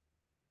game.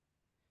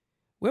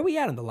 Where we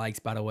at in the likes,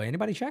 by the way?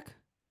 Anybody check?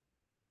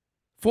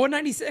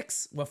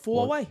 496. We're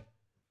 4 away.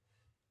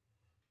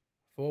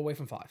 4 away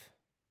from 5.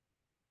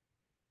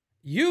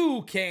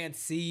 You can't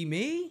see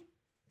me.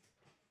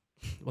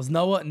 Is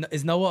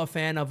Noah a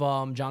fan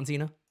of John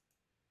Cena?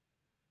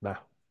 Nah.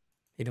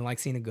 He didn't like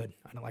Cena. Good.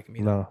 I don't like him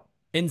either. No.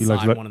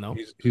 Inside, want to know.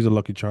 He's a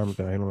Lucky Charms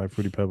guy. He don't like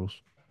Fruity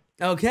Pebbles.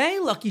 Okay,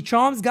 Lucky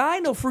Charms guy.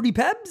 No Fruity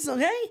Pebs.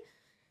 Okay.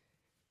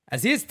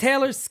 As here's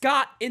Taylor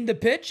Scott in the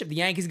pitch. If the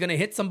Yankees going to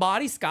hit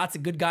somebody, Scott's a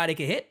good guy they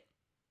can hit.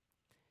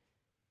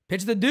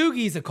 Pitch the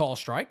Doogie's a call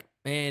strike.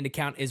 And the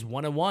count is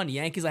 1-1.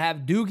 Yankees will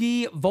have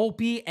Doogie,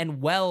 Volpe,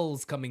 and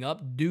Wells coming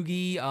up.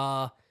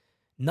 Doogie,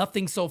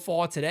 nothing so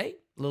far today.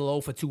 A little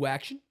 0 for 2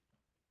 action.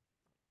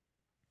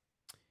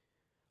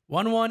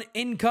 1-1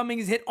 incoming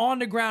is hit on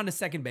the ground to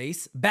second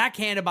base.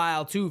 Backhanded by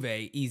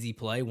Altuve. Easy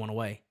play. 1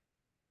 away.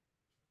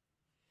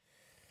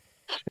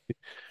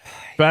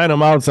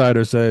 Phantom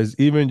Outsider says,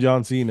 even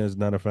John Cena is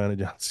not a fan of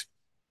John Cena.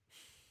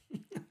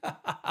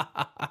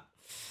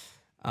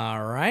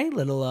 All right,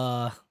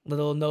 little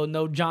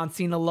no John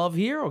Cena love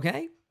here,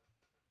 okay?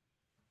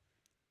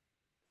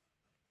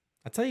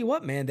 I tell you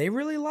what, man, they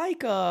really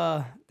like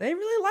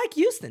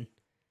Houston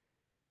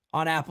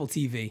on Apple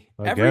TV.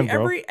 Again,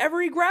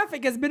 every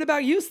graphic has been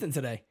about Houston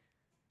today.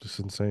 Just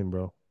insane,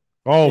 bro.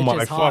 Oh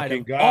my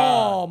fucking God.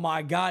 Oh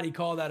my God, he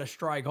called that a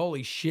strike.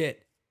 Holy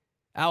shit.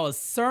 That was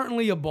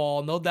certainly a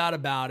ball, no doubt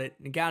about it.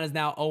 The count is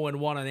now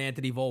 0-1 on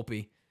Anthony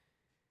Volpe.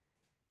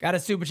 Got a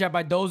super chat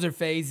by Dozer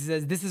Phase. He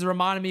says, this is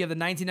reminding me of the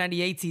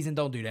 1998 season.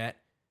 Don't do that.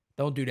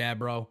 Don't do that,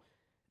 bro.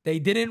 They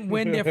didn't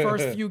win their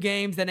first few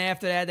games. Then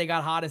after that, they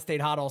got hot and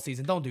stayed hot all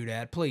season. Don't do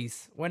that,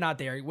 please. We're not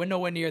there. We're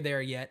nowhere near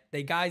there yet.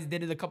 They guys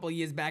did it a couple of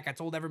years back. I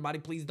told everybody,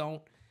 please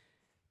don't.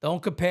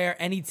 Don't compare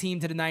any team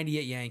to the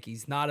 98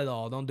 Yankees. Not at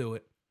all. Don't do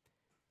it.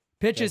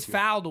 Pitch is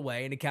fouled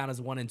away, and the count is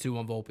 1-2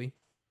 on Volpe.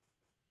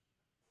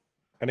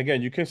 And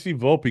again, you can see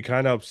Volpe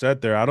kind of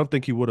upset there. I don't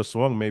think he would have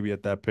swung maybe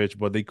at that pitch,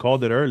 but they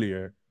called it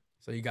earlier.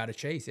 So you got to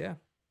chase, yeah.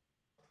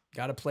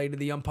 Got to play to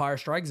the umpire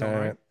strike zone,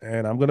 right?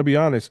 And I'm going to be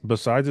honest,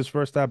 besides his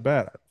first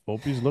at-bat,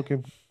 Volpe's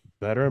looking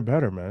better and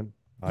better, man.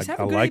 I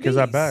like his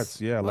at-bats.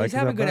 Yeah, he's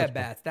having good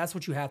at-bats. That's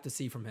what you have to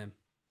see from him.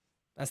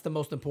 That's the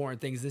most important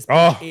thing. Is this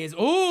pitch is,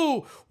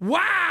 ooh,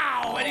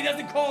 wow, and he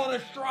doesn't call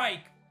it a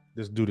strike.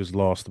 This dude is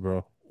lost,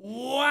 bro.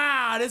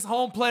 Wow, this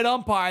home plate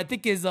umpire, I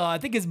think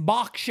his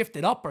box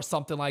shifted up or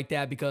something like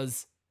that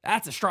because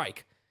that's a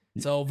strike.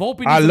 So Volpe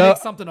needs to make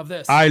something of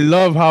this. I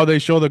love how they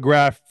show the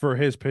graph for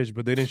his pitch,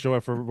 but they didn't show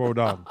it for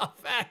Rodon.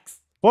 Facts.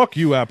 Fuck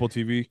you, Apple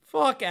TV.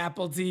 Fuck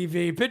Apple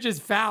TV. Pitch is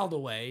fouled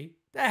away.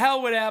 The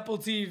hell with Apple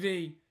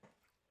TV.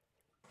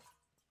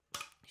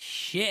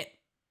 Shit.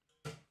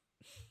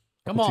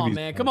 Come on,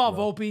 man. Come on,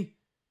 Volpe.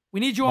 We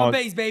need you on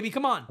base, baby.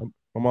 Come on.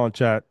 I'm on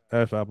chat.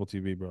 F Apple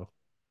TV, bro.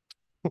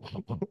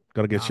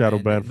 Gotta get shadow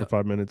banned for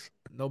 5 minutes.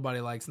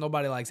 Nobody likes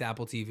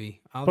Apple TV.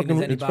 I don't think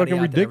there's anybody out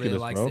there that really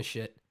likes this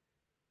shit.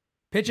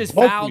 Pitch is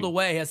fouled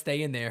away. Has to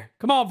stay in there.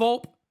 Come on,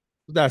 Volpe.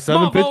 That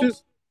 7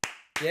 pitches?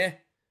 Volpe. Yeah.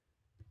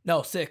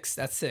 No, 6.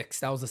 That's 6.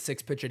 That was a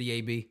 6 pitch of the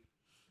AB.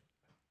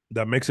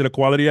 That makes it a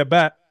quality at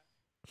bat.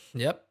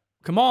 Yep.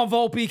 Come on,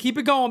 Volpe. Keep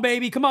it going,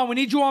 baby. Come on. We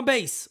need you on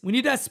base. We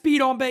need that speed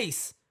on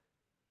base.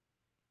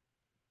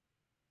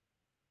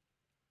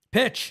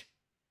 Pitch.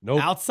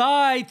 Nope.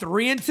 Outside.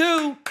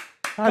 3-2.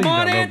 Come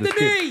on,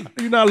 Anthony. How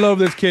do you not love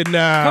this kid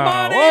now? Come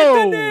on,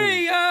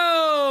 Anthony.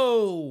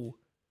 Oh.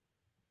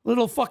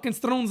 Little fucking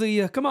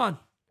Strunza, come on.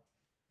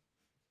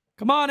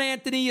 Come on,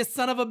 Anthony, you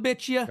son of a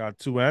bitch, you. Got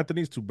 2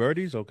 Anthonys, 2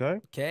 birdies,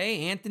 okay.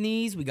 Okay,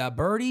 Anthony's. We got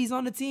birdies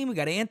on the team. We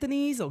got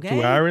Anthony's, okay.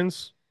 2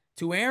 Aarons.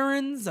 2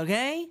 Aarons,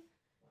 okay.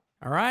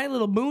 All right,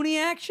 little Mooney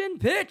action.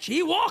 Pitch,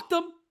 he walked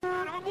him.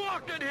 I'm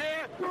walking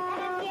here.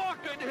 I'm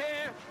walking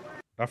here.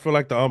 I feel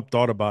like the ump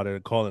thought about it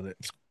and calling it.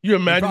 You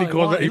imagine he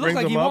calls that, he rings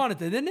him up? He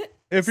wanted it, didn't it?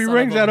 If he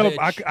rings that up,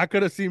 I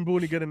could have seen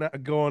Mooney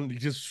going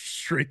just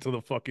straight to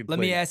the fucking plate. Let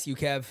me ask you,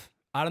 Kev.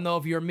 I don't know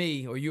if you're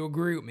me or you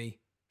agree with me.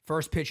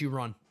 First pitch, you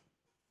run.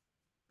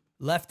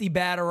 Lefty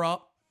batter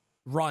up,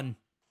 run.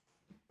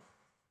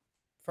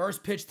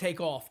 First pitch, take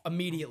off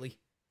immediately.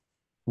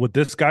 With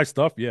this guy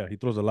stuff, yeah, he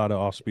throws a lot of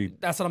off speed.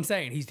 That's what I'm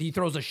saying. He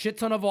throws a shit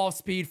ton of off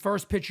speed.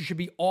 First pitch, you should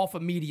be off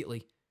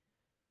immediately.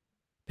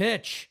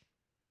 Pitch,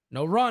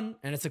 no run,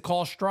 and it's a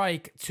call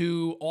strike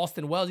to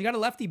Austin Wells. You got a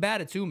lefty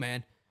batter too,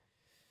 man.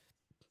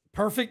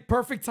 Perfect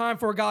time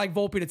for a guy like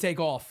Volpe to take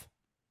off.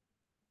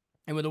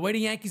 And with the way the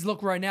Yankees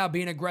look right now,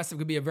 being aggressive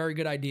could be a very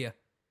good idea.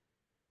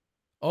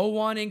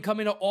 0-1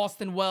 incoming to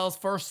Austin Wells.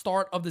 First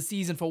start of the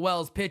season for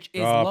Wells. Pitch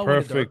is low in the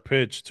dirt. Perfect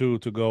pitch, too,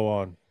 to go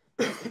on.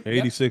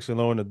 86 and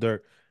low in the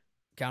dirt.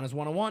 Count is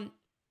 1-1.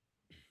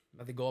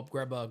 I think go up,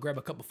 grab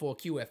a cup before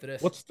Q after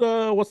this. What's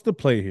the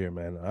play here,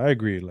 man? I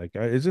agree. Like,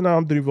 isn't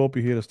Anthony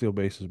Volpe here to steal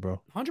bases,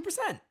 bro?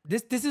 100%.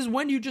 This is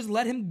when you just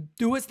let him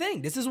do his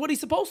thing. This is what he's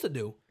supposed to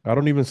do. I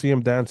don't even see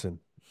him dancing.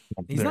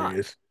 He's not.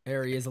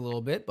 There he is a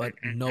little bit, but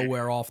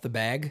nowhere off the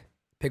bag.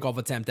 Pickoff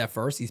attempt at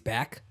first. He's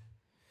back.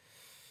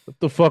 What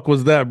the fuck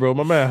was that, bro?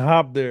 My man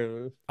hopped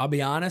there. I'll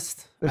be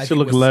honest. That shit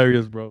look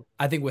hilarious, bro.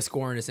 I think we're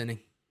scoring this inning.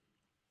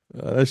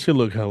 That shit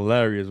look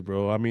hilarious,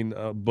 bro. I mean,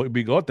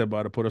 Bigote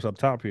about to put us up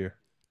top here.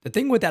 The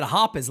thing with that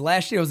hop is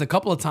last year there was a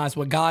couple of times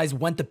where guys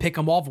went to pick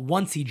him off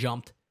once he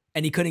jumped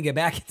and he couldn't get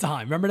back in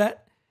time. Remember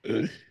that?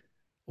 1-1.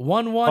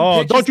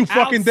 Oh, don't you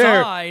fucking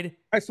outside. dare.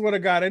 I swear to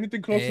God,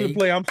 anything close to the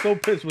play, I'm so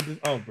pissed with this.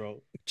 Oh,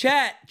 bro.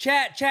 Chat.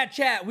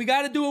 We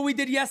got to do what we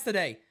did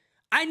yesterday.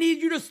 I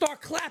need you to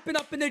start clapping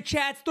up in the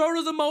chats. Throw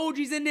those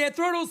emojis in there.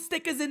 Throw those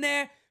stickers in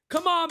there.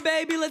 Come on,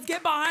 baby. Let's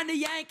get behind the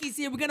Yankees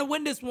here. We're going to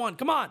win this one.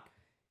 Come on.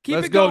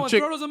 Keep it going.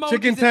 Throw those emojis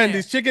chicken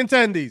tendies. Chicken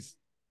tendies.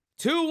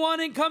 2-1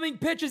 incoming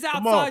pitches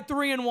outside.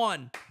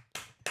 3-1.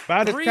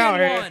 Baddest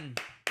count here.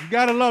 You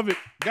gotta love it.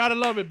 Gotta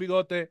love it,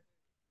 Bigote.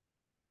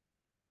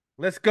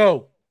 Let's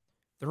go.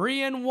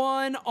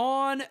 3-1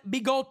 on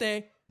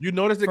Bigote. You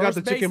notice they got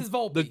the chicken,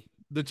 Volpe.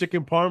 the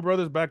chicken Palm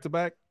Brothers back to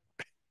back.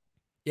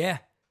 Yeah,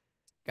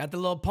 got the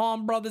little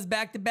Palm Brothers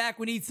back to back.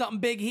 We need something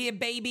big here,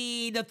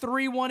 baby. The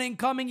 3-1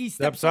 incoming. He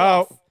steps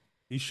out. Off.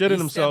 He's shitting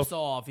himself. Steps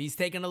off. He's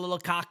taking a little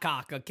cock.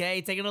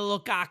 Okay, taking a little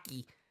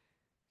cocky.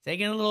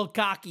 Taking a little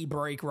cocky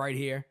break right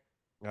here.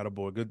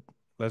 Attaboy. Good.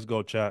 Let's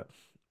go, chat.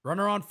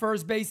 Runner on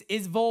first base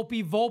is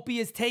Volpe.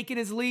 Volpe is taking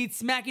his lead.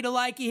 Smacky to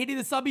likey, hitting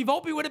the subby.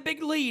 Volpe with a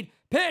big lead.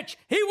 Pitch.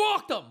 He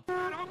walked him.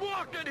 I'm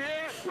walking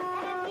here.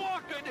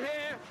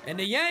 And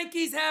the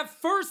Yankees have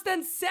first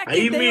and second.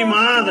 Ahí mi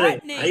madre.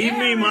 Ahí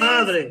mi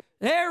madre.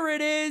 There it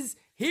is.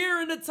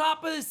 Here in the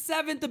top of the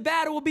seventh, the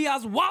batter will be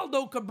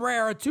Oswaldo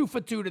Cabrera. 2 for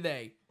 2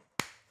 today.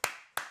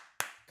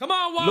 Come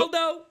on,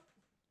 Waldo.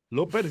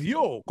 Lo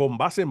perdió con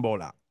base en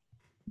bola.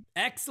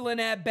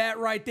 Excellent at-bat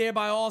right there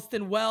by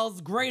Austin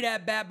Wells. Great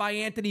at-bat by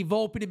Anthony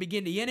Volpe to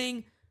begin the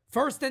inning.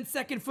 First and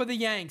second for the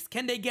Yanks.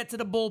 Can they get to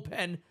the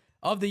bullpen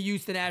of the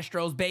Houston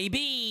Astros,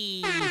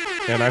 baby?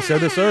 And I said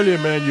this earlier,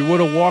 man. You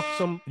would have walked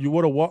some. You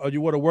would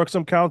have worked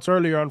some counts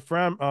earlier on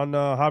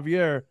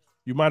Javier.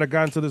 You might have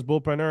gotten to this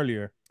bullpen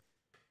earlier.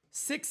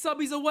 6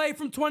 subbies away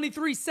from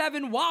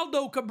 23-7.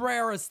 Waldo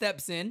Cabrera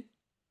steps in.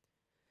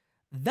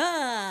 The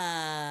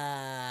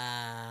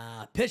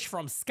pitch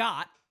from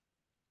Scott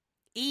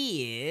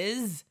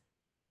is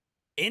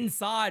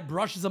inside,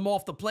 brushes him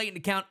off the plate, and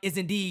the count is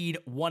indeed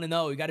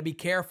 1-0. You got to be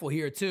careful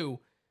here, too.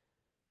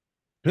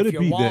 Could if it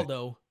be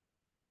Waldo.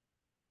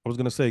 I was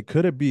going to say,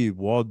 could it be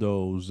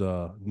Waldo's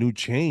new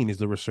chain is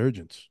the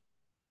resurgence?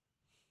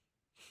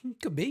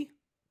 Could be.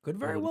 Could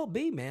very well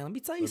be, man. Let me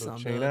tell you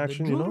something. Chain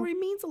action, the jewelry you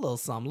know? means a little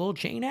something. A little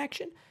chain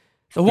action.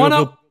 The one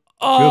up.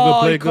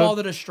 Oh, he called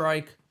it a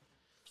strike.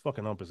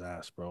 Fucking up his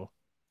ass, bro.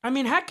 I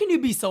mean, how can you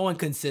be so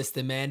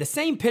inconsistent, man? The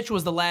same pitch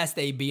was the last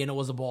AB, and it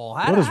was a ball.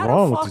 What is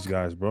wrong with these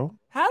guys, bro?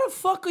 How the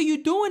fuck are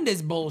you doing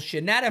this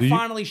bullshit? Now that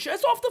finally it's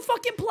off the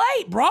fucking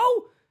plate, bro.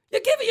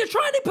 You're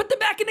trying to put them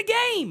back in the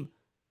game.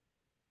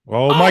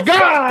 Oh my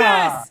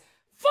God!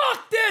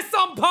 Fuck this,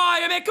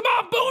 umpire, man. Come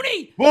on,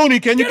 Booney.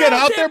 Booney, can you get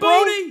out there, bro?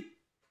 Booney.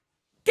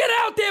 Get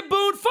out there,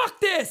 Boone. Fuck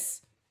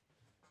this.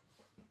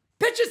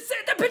 The pitch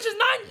is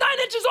 9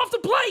 inches off the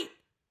plate.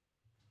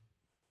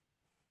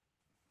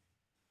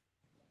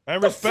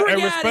 And Get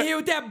out of here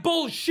with that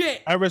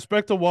bullshit. I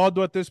respect to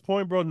Waldo at this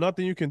point, bro.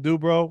 Nothing you can do,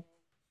 bro.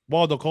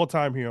 Waldo, call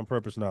time here on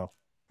purpose now.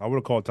 I would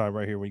have called time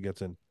right here when he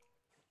gets in.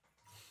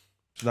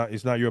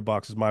 It's not your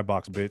box. It's my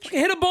box, bitch.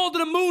 Hit a ball to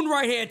the moon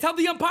right here. Tell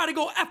the umpire to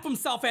go F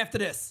himself after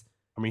this.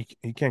 I mean,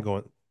 he can't go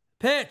in.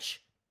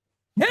 Pitch.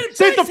 Hit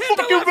the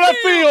fucking left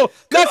field.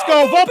 Let's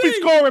go. Volpe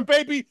scoring,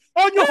 baby.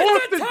 On your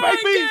horses,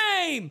 baby.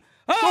 Game.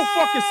 Go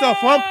fuck yourself,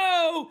 hump.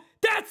 Oh,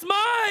 that's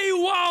my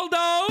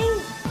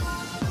Waldo.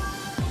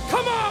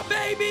 Come on,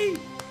 baby.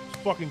 Let's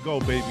fucking go,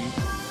 baby.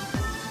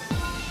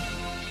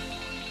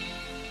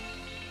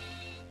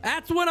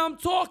 That's what I'm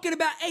talking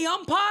about. Hey,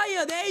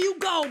 umpire, there you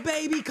go,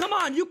 baby. Come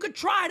on, you could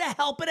try to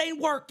help. It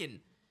ain't working.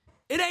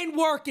 It ain't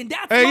working.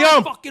 That's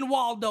my fucking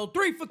Waldo.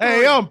 3 for 3.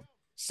 Hey,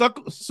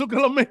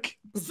 Zukalamink.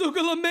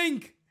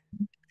 Zukalamink.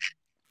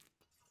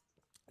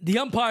 The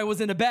umpire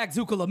was in the back,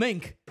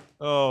 Zukalamink.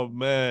 Oh,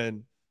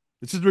 man.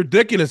 This is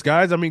ridiculous,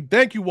 guys. I mean,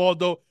 thank you,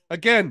 Waldo.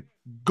 Again,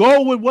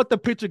 go with what the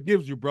pitcher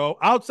gives you, bro.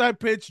 Outside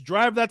pitch,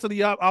 drive that to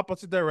the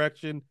opposite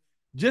direction.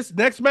 Just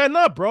next man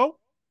up, bro.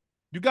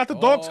 You got the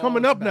dogs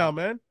coming up now,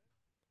 man.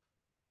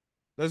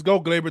 Let's go,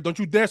 Glaber. Don't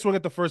you dare swing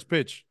at the first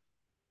pitch.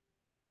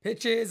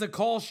 Pitch is a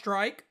call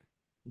strike.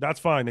 That's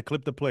fine. They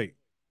clipped the plate.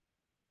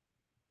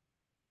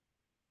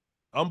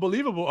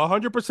 Unbelievable.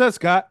 100%,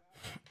 Scott.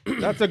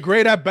 That's a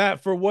great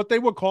at-bat for what they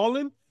were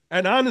calling.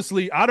 And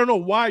honestly, I don't know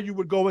why you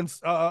would go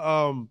inside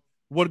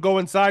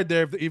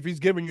there if he's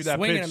giving you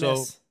that pitch.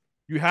 So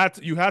You had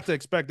to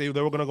expect they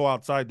were gonna go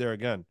outside there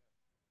again.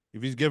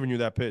 If he's giving you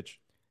that pitch.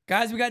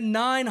 Guys, we got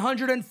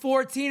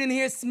 914 in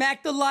here.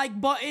 Smack the like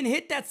button.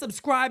 Hit that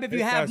subscribe if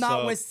you have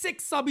not. We're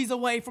 6 subbies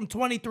away from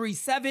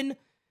 23-7.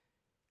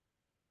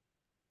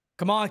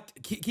 Come on,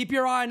 keep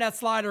your eye on that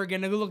slider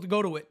again. Look to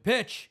go to it.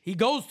 Pitch. He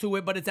goes to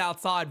it, but it's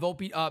outside.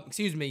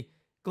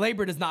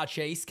 Gleyber does not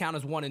chase. Count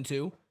as 1 and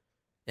 2.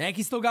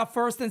 Yankees still got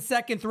first and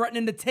second,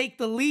 threatening to take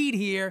the lead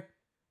here.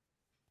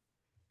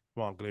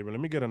 Come on, Gleyber. Let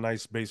me get a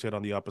nice base hit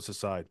on the opposite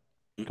side.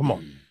 Come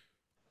on.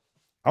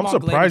 I'm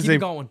surprised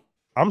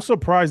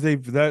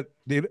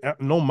they've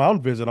no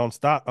mound visit on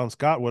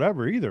Scott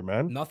whatever either,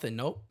 man. Nothing.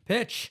 Nope.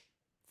 Pitch.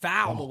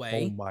 Foul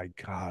away. Oh my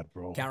God,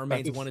 bro. Count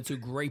remains 1 and 2.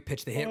 Great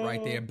pitch to hit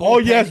right there.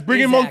 Yes,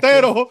 bring in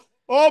Montero.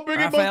 Oh, bring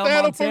in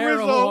Montero for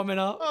Rizzo. Warming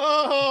up.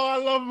 Oh,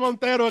 I love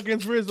Montero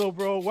against Rizzo,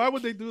 bro. Why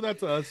would they do that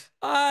to us?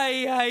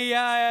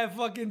 I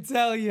fucking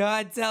tell you.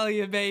 I tell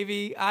you,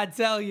 baby. I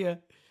tell you.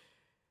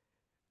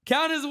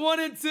 Count is 1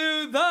 and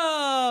 2.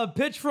 The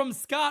pitch from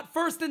Scott.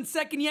 First and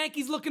second,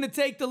 Yankees looking to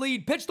take the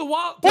lead. Pitch the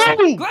wall.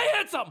 Gleyber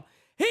hits him.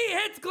 He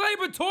hits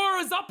Gleyber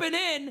Torres up and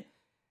in.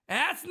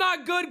 That's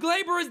not good.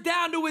 Gleyber is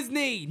down to his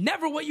knee.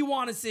 Never what you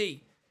want to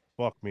see.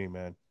 Fuck me,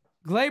 man.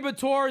 Gleyber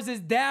Torres is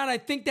down. I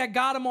think that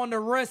got him on the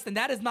wrist, and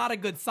that is not a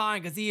good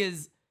sign because he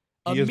is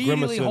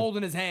immediately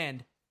holding his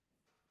hand.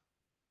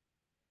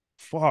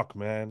 Fuck,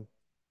 man.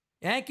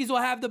 Yankees will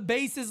have the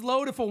bases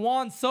loaded for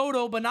Juan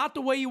Soto, but not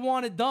the way you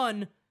want it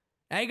done.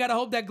 Now you got to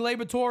hope that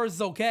Gleyber Torres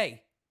is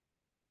okay.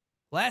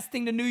 Last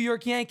thing the New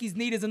York Yankees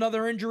need is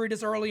another injury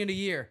this early in the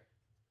year.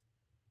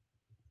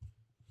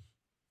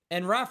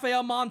 And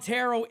Rafael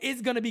Montero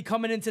is going to be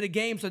coming into the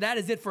game, so that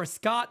is it for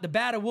Scott. The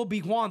batter will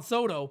be Juan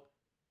Soto.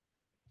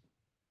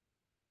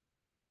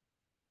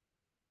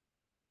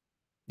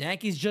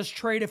 Yankees just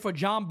traded for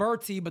John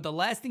Berti, but the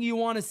last thing you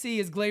want to see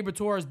is Gleyber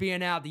Torres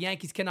being out. The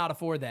Yankees cannot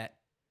afford that.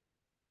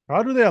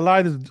 How do they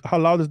allow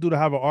this dude to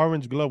have an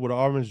orange glove with an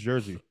orange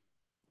jersey?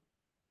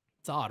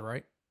 It's odd,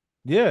 right?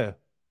 Yeah.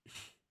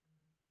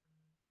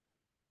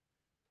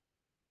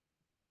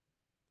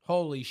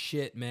 Holy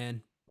shit,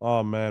 man.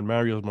 Oh, man.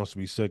 Mario must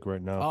be sick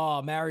right now.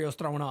 Oh, Mario's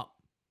throwing up.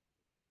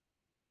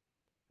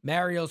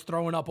 Mario's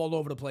throwing up all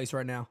over the place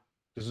right now.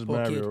 This is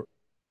Mario. Kid.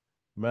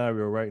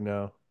 Mario right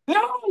now.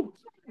 No!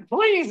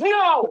 Please,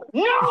 no!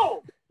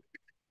 No!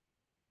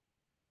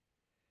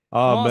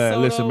 Oh, man.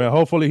 Soto. Listen, man.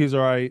 Hopefully he's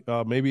all right.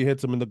 Maybe he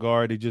hits him in the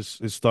guard. It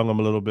stung him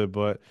a little bit,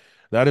 but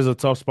that is a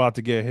tough spot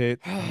to get hit.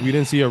 We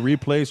didn't see a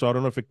replay, so I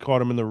don't know if it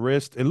caught him in the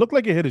wrist. It looked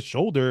like it hit his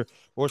shoulder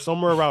or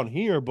somewhere around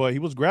here, but he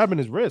was grabbing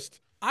his wrist.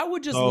 I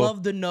would just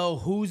love to know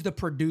who's the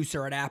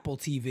producer at Apple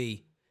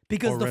TV.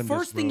 Because the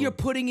first thing you're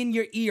putting in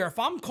your ear, if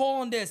I'm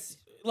calling this,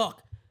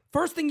 look,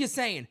 first thing you're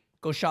saying,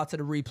 go shot to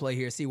the replay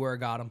here, see where it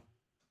got him.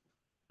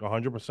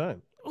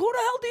 100%. Who the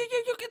hell do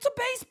you it's a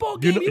baseball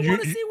game. You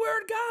want to see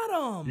where it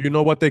got him. You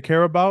know what they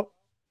care about?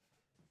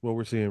 What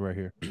we're seeing right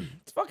here.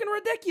 It's fucking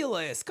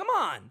ridiculous. Come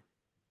on.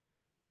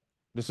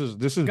 This is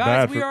guys,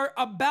 bad. We are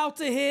about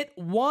to hit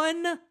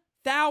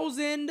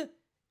 1,000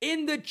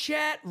 in the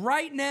chat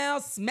right now.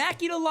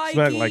 Smacky to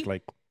likey.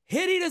 Like.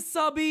 Hitty to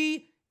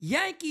subby.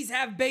 Yankees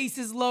have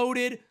bases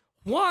loaded.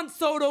 Juan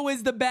Soto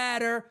is the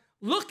batter,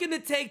 looking to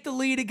take the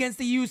lead against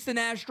the Houston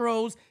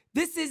Astros.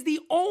 This is the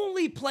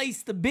only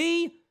place to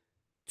be.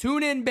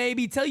 Tune in,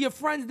 baby. Tell your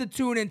friends to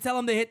tune in. Tell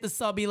them to hit the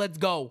subby. Let's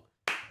go.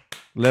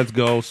 Let's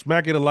go.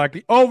 Smack it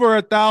likely. Over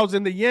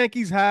 1,000. The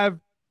Yankees have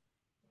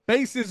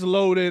bases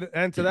loaded.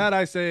 And to that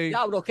I say...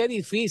 Diablo, qué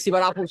difícil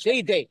para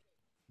pusiste.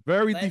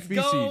 Very Let's difícil.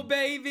 Let's go,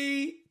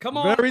 baby. Come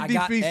on. Very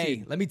difícil.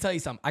 Hey, let me tell you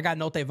something. I got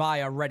Note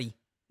Vaya ready.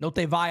 Note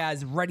Vaya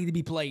is ready to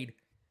be played.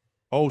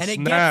 Oh, and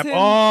snap.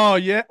 Oh,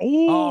 yeah.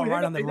 Ooh, oh,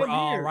 right on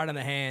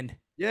the hand.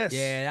 Yes.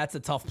 Yeah, that's a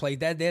tough play.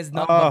 There's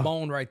nothing but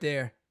bone right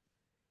there.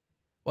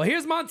 Well,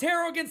 here's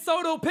Montero against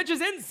Soto. Pitches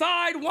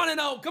inside,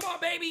 1-0. Come on,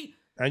 baby.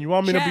 And you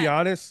want me to be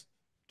honest?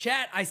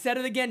 Chat, I said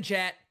it again,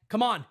 chat.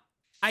 Come on.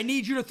 I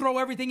need you to throw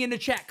everything in the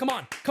chat. Come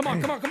on. Come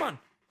on, come on, come on.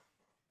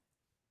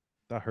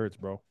 That hurts,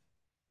 bro.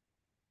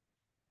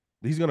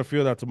 He's going to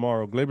feel that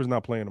tomorrow. Gleyber's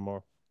not playing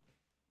tomorrow.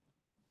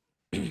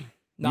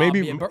 Nah,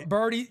 maybe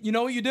Birdie, you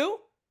know what you do?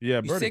 Yeah,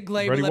 you sit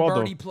Gleyber, let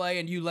Birdie play,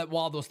 and you let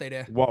Waldo stay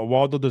there.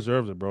 Waldo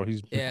deserves it, bro.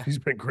 He's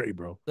been great,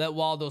 bro. Let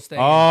Waldo stay.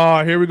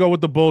 Oh, here we go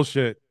with the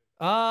bullshit.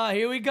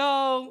 Here we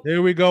go.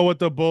 Here we go with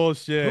the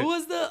bullshit.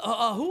 What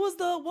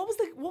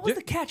was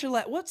the catcher?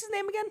 What's his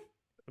name again?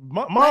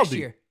 Last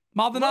year.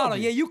 Maldonado.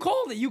 Yeah, you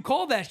called it. You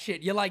called that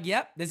shit. You're like,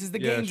 yep, this is the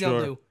game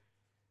he'll do.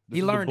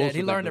 He learned it.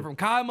 He learned it from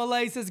Kyle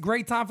Malay. Says,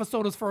 great time for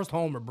Soto's first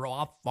homer, bro.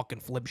 I'll fucking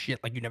flip shit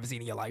like you never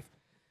seen in your life.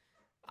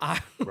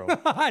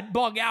 I'd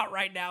bug out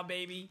right now,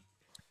 baby.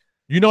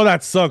 You know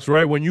that sucks,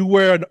 right? When you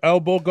wear an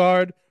elbow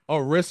guard,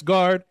 a wrist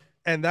guard,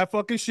 and that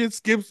fucking shit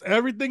skips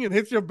everything and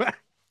hits your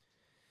back.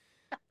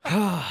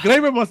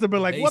 Gleyber must have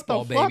been like, baseball,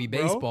 what the fuck, baby,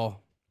 bro?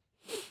 Baseball.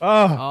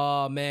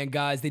 Oh, man,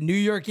 guys. The New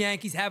York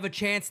Yankees have a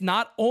chance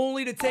not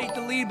only to take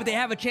the lead, but they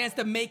have a chance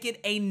to make it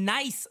a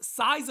nice,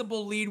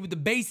 sizable lead with the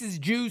bases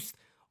juiced.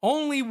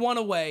 Only one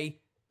away.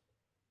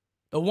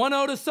 The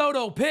 1-0 to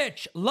Soto.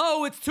 Pitch.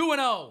 Low. It's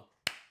 2-0.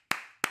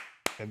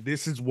 And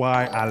this is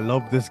why I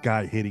love this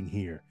guy hitting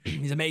here.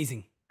 He's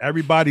amazing.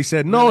 Everybody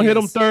said, no, Really hit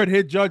him is. third,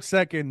 hit Judge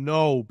second.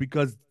 No,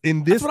 because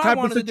in this type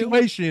of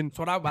situation,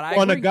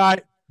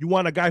 you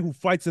want a guy who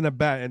fights in the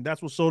bat, and that's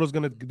what Soto's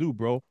going to do,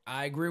 bro.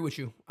 I agree with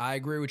you. I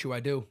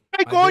do.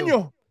 Hey,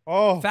 coño.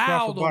 Oh,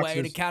 fouled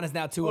away. The count is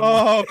now 2-1.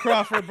 Oh,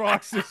 Crawford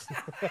boxes.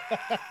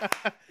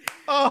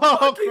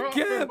 Oh,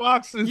 Crawford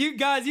boxes. You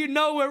guys, you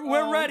know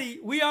we're ready.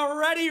 We are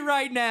ready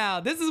right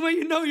now. This is when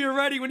you know you're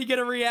ready, when you get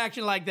a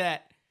reaction like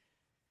that.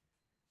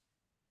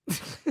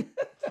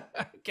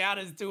 Count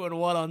is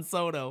 2-1 on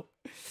Soto.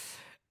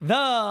 The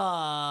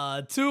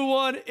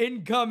 2-1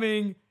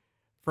 incoming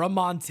from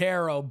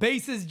Montero.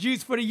 Bases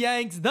juice for the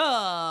Yanks.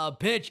 The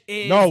pitch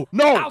is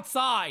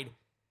outside.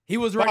 He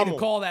was ready to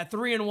call that.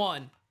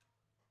 3-1.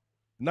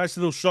 Nice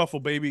little shuffle,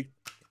 baby.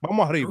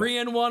 Vamos arriba.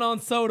 3-1 on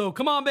Soto.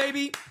 Come on,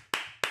 baby.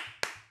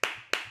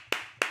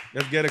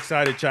 Let's get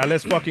excited, child.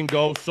 Let's fucking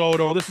go,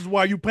 Soto. This is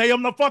why you pay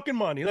him the fucking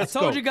money. Let's go.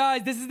 I told you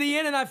guys, this is the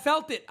end, and I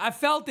felt it.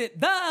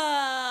 The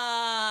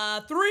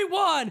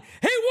 3-1.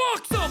 He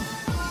walks him.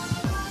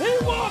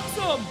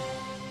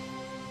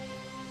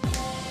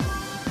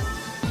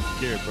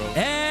 Scared, bro.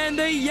 And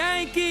the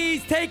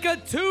Yankees take a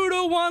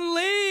 2-1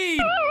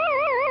 lead.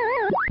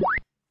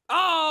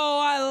 Oh,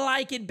 I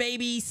like it,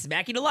 baby.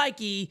 Smacky to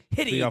likey.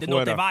 Hitty de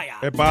no te vaya.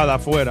 Espada,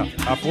 afuera.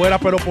 Afuera,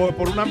 pero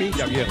por una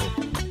milla, viejo.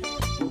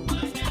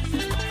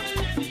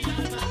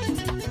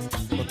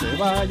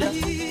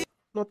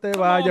 No te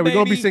vaya. We're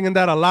going to be singing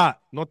that a lot.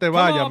 No te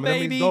vaya. On, that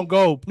means don't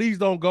go. Please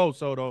don't go,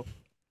 Soto.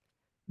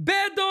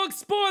 Bad Dog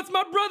Sports,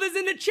 my brother's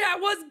in the chat.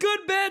 What's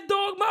good, Bad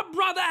Dog? My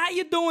brother, how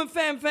you doing,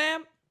 fam?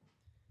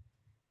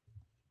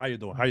 How you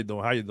doing?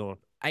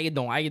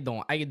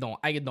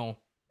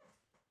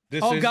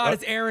 This oh, God,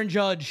 it's Aaron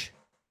Judge.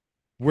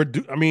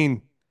 Perfect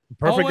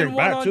at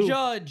bat, too.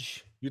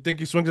 Judge. You think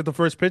he swings at the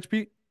first pitch,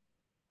 Pete?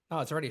 Oh,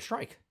 it's already a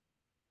strike.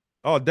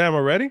 Oh, damn,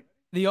 already?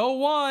 The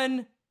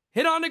 0-1.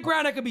 Hit on the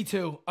ground, that could be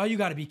 2. Oh, you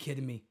got to be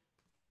kidding me.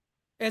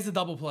 It's a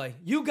double play.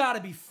 You got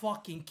to be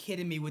fucking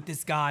kidding me with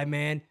this guy,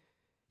 man.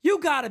 You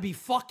got to be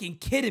fucking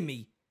kidding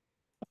me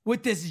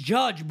with this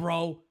Judge,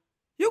 bro.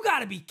 You got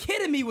to be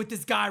kidding me with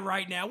this guy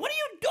right now. What are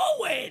you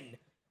doing?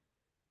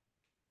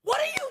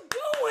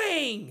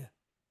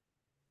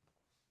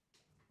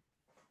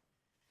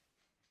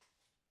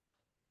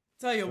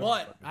 Tell you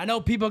what, I know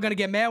people are going to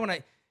get mad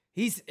when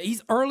he's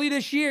early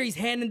this year. He's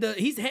handing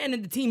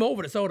the team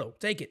over to Soto.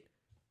 Take it.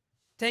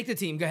 Take the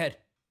team. Go ahead.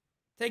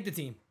 Take the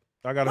team.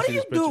 I gotta see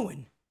this picture. What are you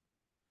doing?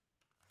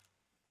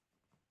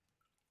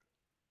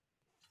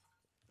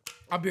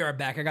 I'll be right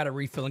back. I got to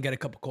refill and get a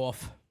cup of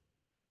coffee.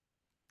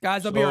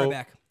 Guys, I'll be right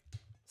back.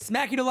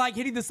 Smacky to like,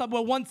 hitting the sub,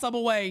 one sub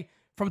away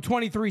from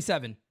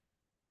 23-7.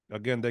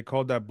 Again, they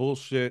called that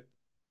bullshit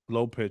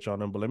low pitch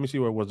on him, but let me see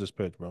where was this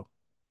pitch, bro.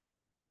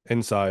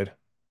 Inside.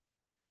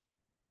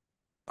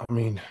 I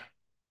mean,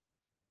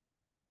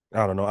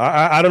 I don't know.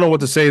 I don't know what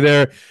to say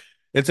there.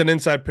 It's an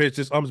inside pitch.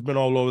 This ump's been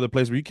all over the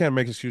place, but you can't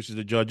make excuses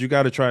to Judge. You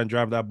got to try and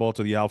drive that ball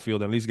to the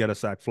outfield and at least get a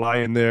sac fly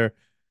in there.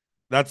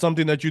 That's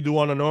something that you do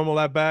on a normal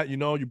at bat. You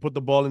know, you put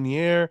the ball in the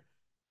air,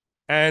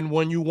 and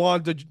when you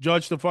want the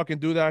Judge to fucking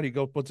do that, he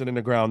puts it in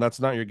the ground. That's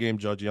not your game,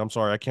 Judgy. I'm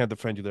sorry. I can't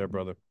defend you there,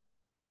 brother.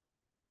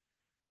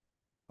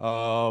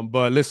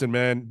 But listen,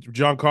 man,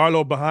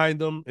 Giancarlo behind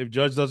him. If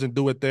Judge doesn't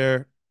do it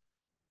there,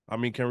 I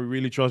mean, can we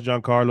really trust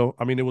Giancarlo?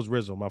 I mean, it was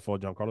Rizzo. My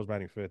fault. Giancarlo's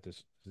batting fifth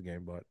this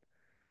game, but.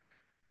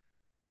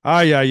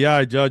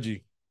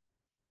 Judgy.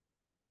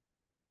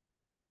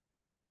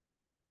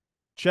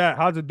 Chat,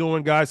 how's it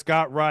doing, guys?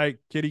 Scott Wright,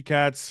 Kitty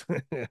Cats,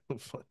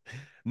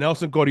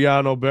 Nelson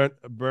Coriano,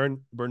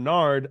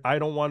 Bernard. I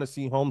don't want to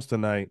see Holmes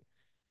tonight.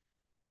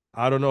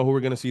 I don't know who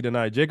we're gonna see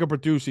tonight. Jacob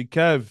Bertucci,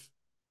 Kev,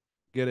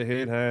 get a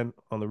hit hand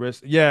on the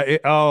wrist. Yeah.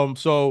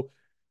 So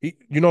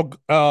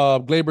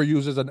Glaber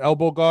uses an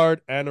elbow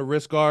guard and a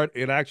wrist guard.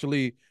 It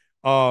actually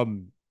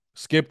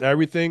skipped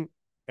everything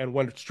and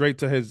went straight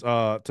to his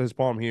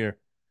palm here.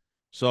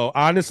 So,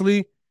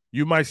 honestly,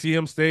 you might see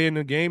him stay in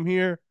the game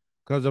here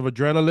because of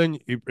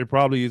adrenaline. It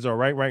probably is all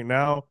right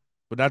now,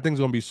 but that thing's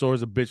going to be sore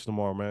as a bitch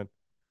tomorrow, man.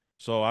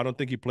 So, I don't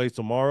think he plays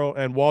tomorrow.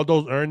 And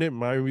Waldo's earned it.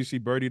 Maybe we see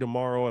Birdie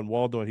tomorrow and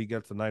Waldo, and he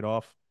gets the night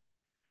off.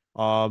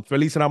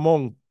 Feliz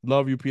Ramon,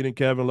 love you, Pete and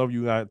Kevin. Love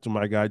you to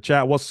my guy.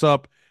 Chat, what's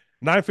up?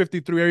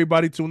 9:53,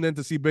 everybody tuned in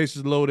to see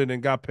bases loaded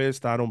and got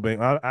pissed. I don't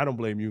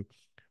blame you.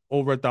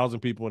 Over 1,000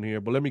 people in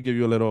here, but let me give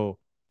you a little.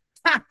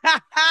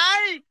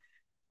 Hi,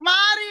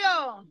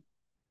 Mario.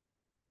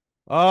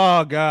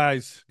 Oh,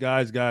 guys.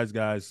 Isn't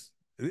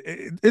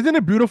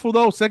it beautiful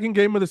though? Second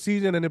game of the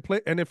season, and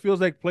it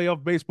feels like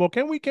playoff baseball.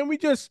 Can we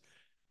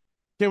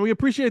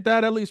appreciate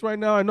that at least right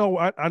now? I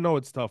know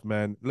it's tough,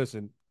 man.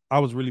 Listen, I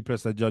was really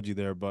pissed at Judgy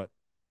there, but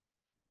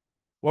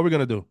what are we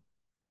gonna do?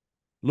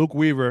 Luke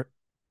Weaver,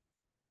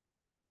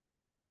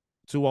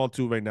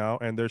 2-on-2 right now,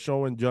 and they're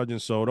showing Judge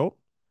and Soto.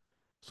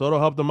 Soto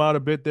helped him out a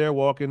bit there,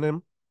 walking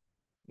the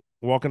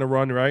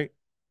run, right?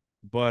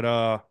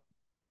 But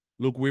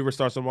Luke Weaver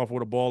starts him off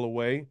with a ball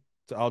away.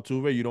 to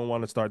Altuve. You don't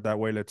want to start that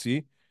way. Let's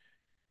see.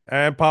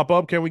 And pop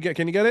up. Can you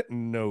get it?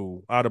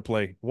 No. Out of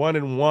play.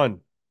 1-1.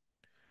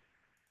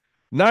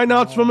 9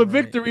 outs from a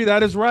victory.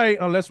 That is right.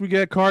 Unless we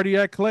get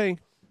cardiac Clay.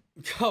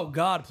 Oh,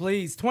 God,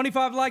 please.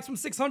 25 likes from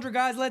 600,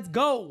 guys. Let's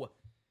go.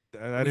 We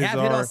have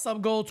hit our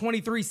sub goal,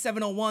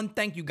 23,701.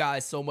 Thank you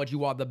guys so much.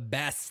 You are the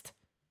best.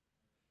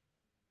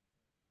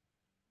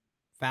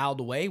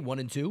 Fouled away,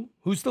 1-2.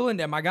 Who's still in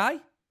there, my guy?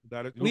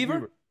 That is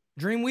Weaver?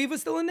 Dreamweaver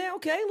still in there?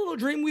 Okay, little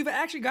Dreamweaver.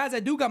 Actually, guys,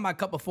 I do got my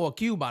cup of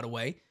 4Q, by the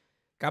way.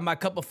 Got my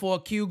cup of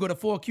 4Q. Go to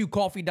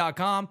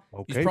 4qcoffee.com.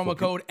 Okay, use promo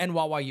code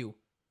NYYU.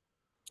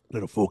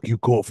 Little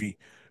 4Q coffee.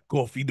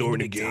 Coffee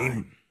during the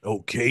game.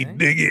 Okay,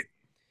 dig it.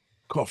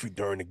 Coffee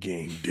during the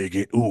game. Dig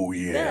it. Oh,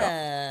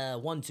 yeah.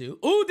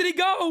 1-2. Ooh, did he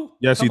go?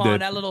 Yes, he did. Come on,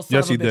 that little son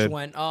of a bitch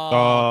went. Oh, come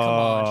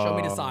on. Show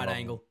me the side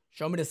angle.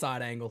 Show me the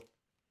side angle.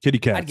 Kitty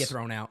cats. I'd get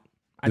thrown out.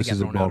 This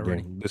is a ball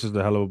game. This is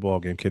the hell of a ball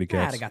game, kitty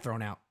cats. I'd have got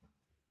thrown out.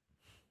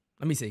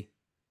 Let me see.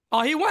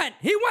 Oh, he went.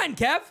 He went,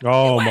 Kev.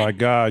 Oh my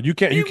God. You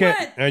can't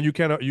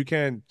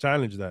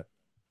challenge that.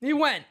 He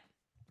went.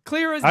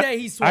 Clear as day,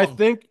 he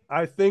swung.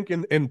 I think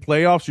in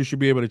playoffs you should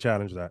be able to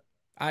challenge that.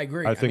 I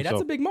agree. I mean,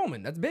 that's a big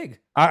moment. That's big.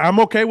 I'm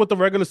okay with the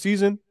regular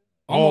season.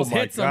 Almost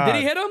hits him. Did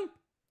he hit him?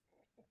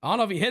 I don't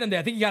know if he hit him there.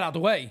 I think he got out the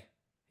way.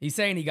 He's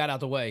saying he got out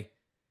the way.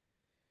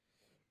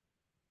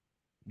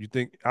 You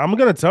think I'm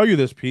gonna tell you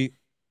this, Pete?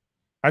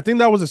 I think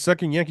that was the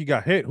second Yankee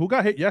got hit. Who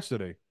got hit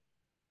yesterday?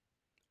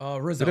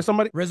 Rizzo. Did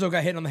somebody? Rizzo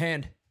got hit on the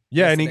hand.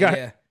 Yeah, and he got.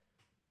 Yeah.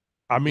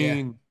 I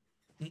mean,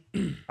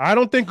 I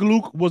don't think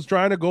Luke was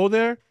trying to go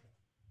there.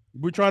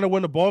 We're trying to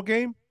win the ball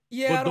game.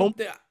 Yeah,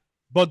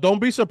 but don't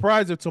be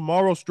surprised if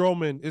tomorrow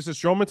Stroman is it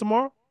Stroman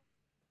tomorrow?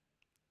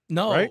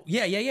 No. Right?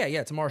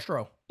 Yeah. Tomorrow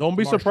Stroh. Don't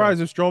be surprised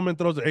if Stroman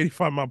throws an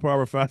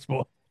 85-mile-per-hour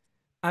fastball.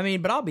 I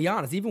mean, but I'll be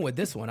honest. Even with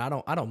this one, I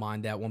don't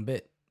mind that one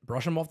bit.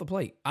 Brush him off the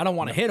plate. I don't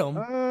want to hit him,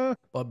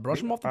 but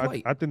brush him off the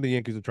plate. I think the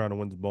Yankees are trying to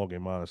win this ball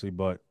game, honestly.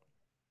 But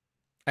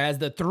as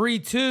the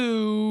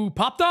 3-2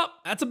 popped up,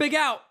 that's a big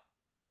out.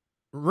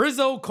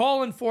 Rizzo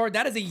calling for it.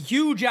 That is a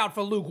huge out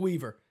for Luke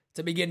Weaver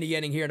to begin the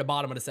inning here in the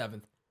bottom of the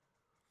 7th.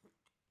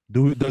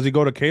 Does he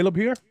go to Caleb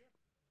here?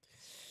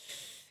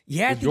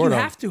 Yeah, I think you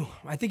have to.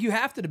 I think you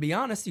have to be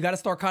honest. You got to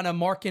start kind of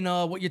marking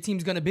what your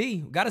team's going to be.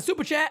 Got a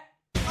super chat.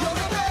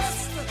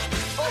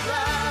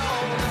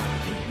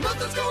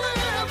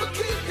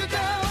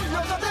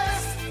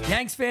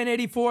 Yanks fan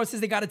 84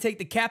 says they got to take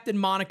the captain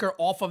moniker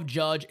off of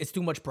Judge. It's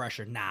too much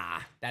pressure.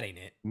 Nah, that ain't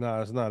it. Nah,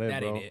 that's not it,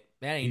 that bro. Ain't it.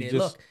 That ain't it.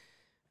 Look,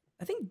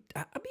 I mean,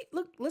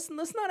 look, listen,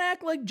 let's not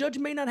act like Judge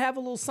may not have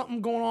a little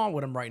something going on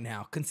with him right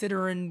now,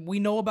 considering we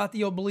know about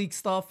the oblique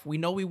stuff. We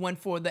know we went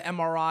for the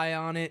MRI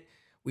on it.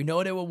 We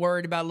know they were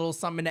worried about a little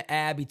something in the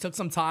ab. He took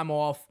some time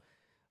off.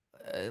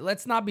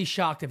 Let's not be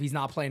shocked if he's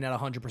not playing at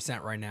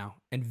 100% right now.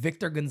 And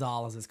Victor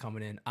Gonzalez is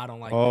coming in. I don't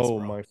like this, bro. Oh,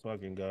 my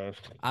fucking gosh.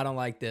 I don't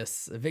like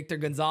this. Victor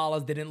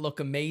Gonzalez didn't look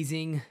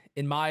amazing,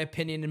 in my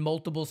opinion, in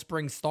multiple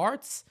spring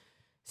starts.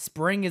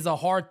 Spring is a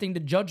hard thing to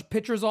judge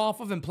pitchers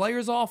off of and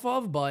players off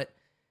of, but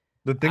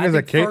the thing I is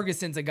think that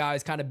Ferguson's a guy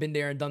who's kind of been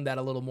there and done that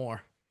a little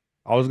more.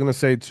 I was gonna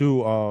say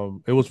too.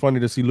 It was funny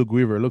to see Luke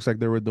Weaver. It looks like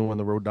they were doing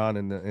the Rodon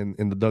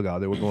in the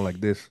dugout. They were going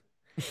like this.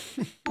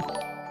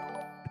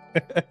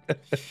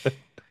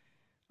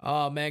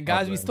 Oh, man.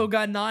 Guys, we still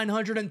got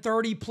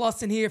 930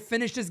 plus in here.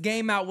 Finish this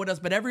game out with us.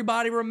 But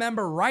everybody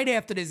remember, right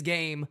after this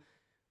game,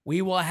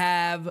 we will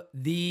have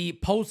the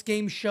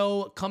post-game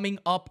show coming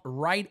up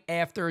right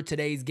after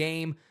today's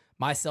game.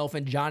 Myself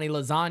and Johnny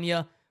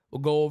Lasagna will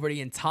go over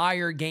the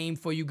entire game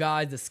for you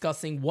guys,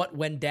 discussing what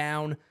went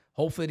down.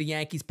 Hopefully the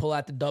Yankees pull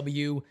out the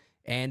W,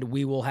 and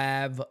we will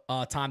have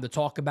time to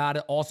talk about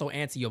it. Also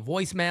answer your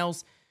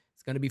voicemails.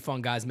 It's going to be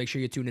fun, guys. Make sure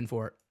you tune in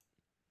for it.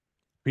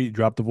 Pete,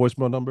 drop the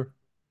voicemail number.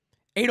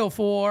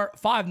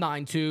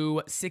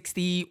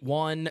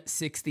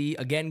 804-592-6160.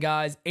 Again,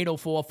 guys,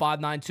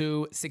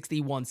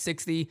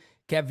 804-592-6160.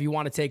 Kev, if you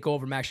want to take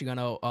over, I'm actually going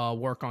to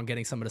work on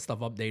getting some of the stuff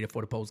updated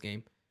for the post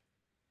game.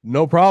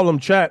 No problem,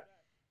 chat.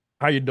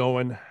 How you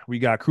doing? We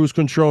got cruise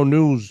control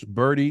news.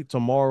 Birdie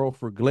tomorrow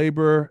for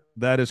Glaber.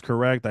 That is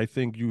correct. I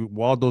think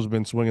Waldo's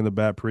been swinging the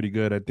bat pretty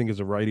good. I think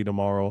it's a righty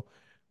tomorrow.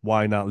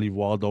 Why not leave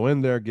Waldo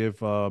in there? Give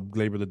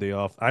Glaber the day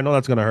off. I know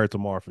that's going to hurt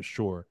tomorrow for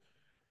sure.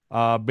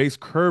 Base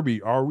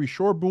Kirby, are we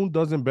sure Boone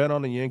doesn't bet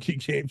on the Yankee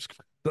games?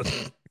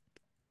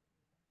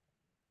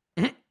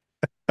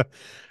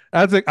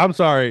 I'm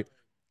sorry.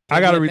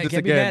 I got to read this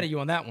again. Can't be mad at you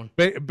on that one.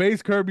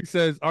 Base Kirby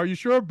says, are you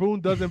sure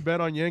Boone doesn't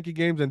bet on Yankee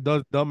games and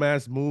does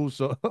dumbass moves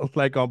so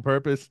like on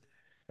purpose?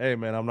 Hey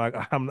man, I'm not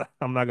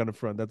gonna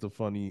front. That's a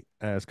funny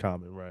ass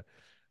comment, right?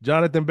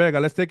 Jonathan Vega,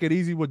 let's take it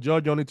easy with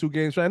Judge, only 2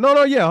 games.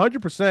 No, yeah,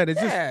 100%. It's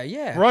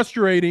just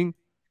frustrating.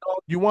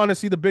 You want to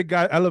see the big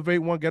guy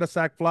elevate one, get a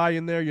sack fly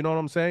in there, you know what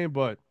I'm saying?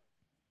 But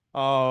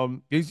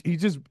he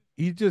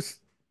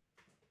just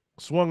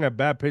swung at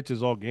bad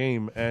pitches all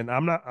game, and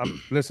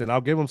listen,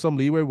 I'll give him some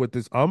leeway with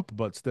this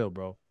but still,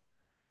 bro.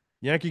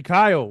 Yankee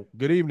Kyle,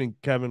 good evening,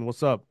 Kevin.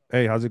 What's up?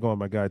 Hey, how's it going,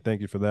 my guy?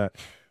 Thank you for that.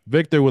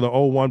 Victor with an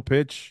 0-1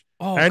 pitch.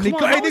 Oh, and come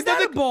on. How is that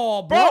doesn't- a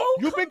ball, bro?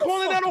 You've been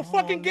calling that all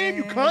fucking game,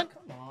 you cunt.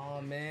 Come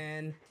on,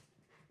 man.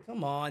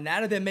 Come on.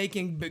 Now that they're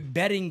making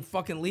betting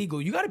fucking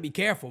legal, you got to be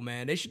careful,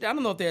 man. They should. I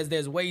don't know if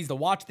there's ways to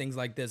watch things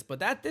like this, but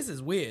this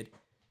is weird.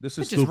 This is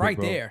pitch stupid, is right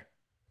bro. there.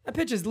 That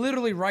pitch is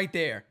literally right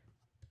there.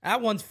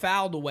 That one's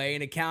fouled away,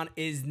 and the count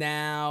is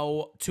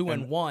now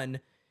 2-1.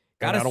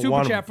 Got a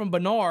super chat from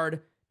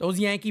Bernard. Those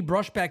Yankee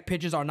brushback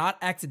pitches are not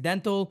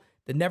accidental.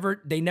 They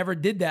never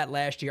did that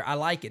last year. I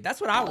like it.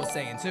 That's what I was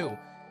saying too.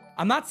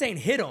 I'm not saying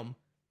hit them,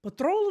 but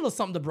throw a little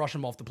something to brush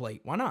them off the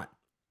plate. Why not?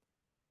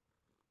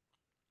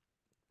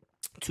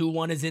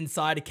 2-1 is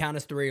inside. The count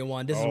is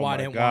 3-1. This is why I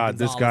didn't want Gonzalez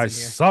this guy in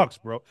here. sucks,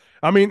 bro.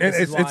 I mean, This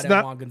it's is why I not.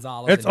 didn't want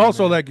Gonzalez It's in here,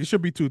 also man. like it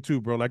should be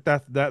 2-2, bro. Like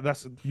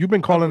that's you've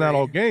been calling that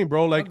all game,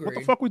 bro. Like what the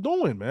Agreed. fuck we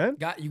doing, man?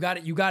 You got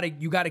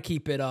to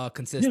keep it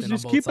consistent.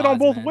 Just on both keep it sides, on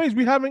both man.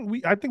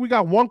 ways. I think we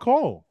got one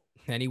call.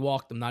 And he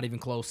walked him. Not even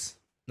close.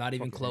 Not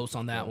even Fucking close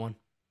on that one.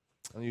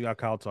 And you got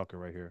Kyle Tucker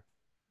right here.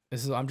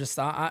 This is. I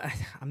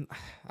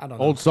don't know.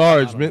 Old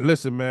Sarge, man,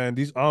 listen, man.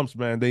 These umps,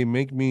 man, they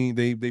make me.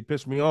 They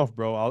piss me off,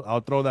 bro.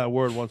 I'll throw that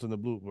word once in the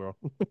blue, bro.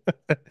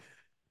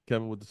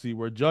 Kevin with the C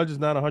word. Judge is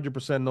not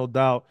 100%, no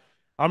doubt.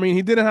 I mean,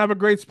 he didn't have a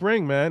great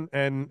spring, man.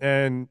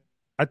 And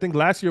I think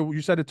last year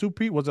you said it too,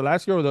 Pete. Was it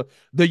last year or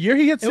the year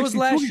he hit 62? It was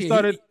last year. He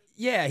started.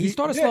 He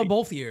started slow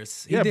both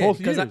years. He did, both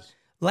years.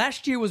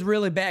 Last year was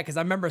really bad because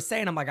I remember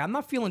saying, I'm like, I'm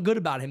not feeling good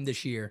about him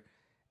this year.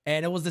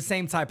 And it was the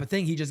same type of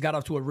thing. He just got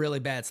off to a really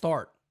bad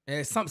start. And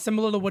it's something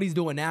similar to what he's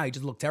doing now. He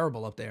just looked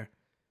terrible up there.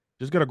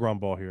 Just get a ground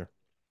ball here.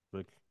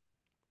 Like,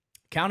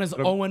 count is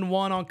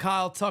 0-1 on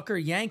Kyle Tucker.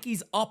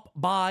 Yankees up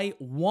by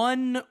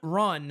 1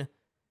 run.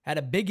 Had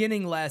a big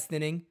inning last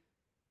inning.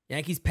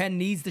 Yankees pen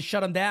needs to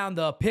shut him down.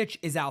 The pitch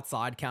is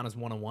outside. Count is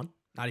 1-1.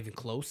 Not even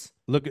close.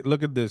 Look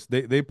at this.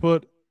 They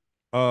put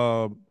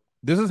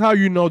this is how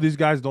you know these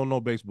guys don't know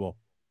baseball.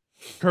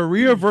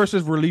 Career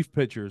versus relief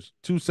pitchers,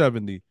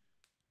 270.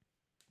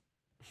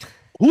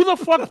 Who the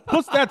fuck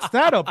puts that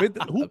stat up?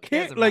 Who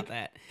cares? Like,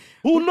 that?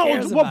 who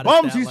knows what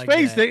bums he's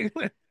facing?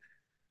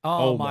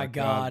 Oh my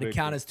God. The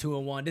count is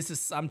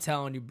 2-1. I'm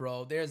telling you,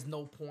 bro, there's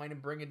no point in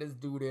bringing this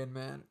dude in,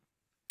 man.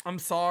 I'm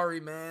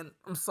sorry, man.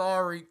 I'm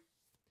sorry.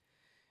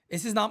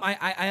 This is not,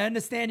 I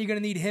understand you're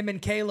going to need him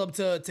and Caleb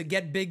to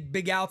get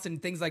big outs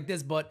and things like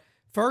this, but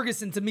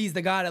Ferguson to me is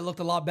the guy that looked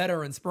a lot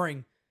better in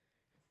spring.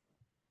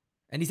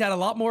 And he's had a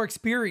lot more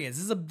experience.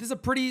 This is a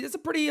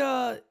pretty,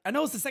 I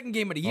know it's the second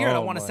game of the year. I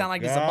don't want to sound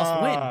like this is a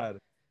must win.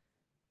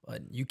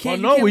 But you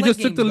can't. Oh, no, you we can't just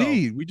let took the games go.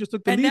 lead. We just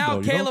took the and lead. And now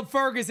though, Caleb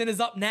Ferguson is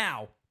up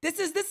now. This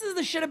is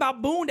the shit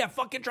about Boone that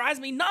fucking drives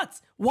me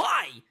nuts.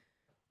 Why?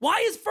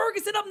 Why is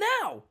Ferguson up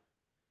now?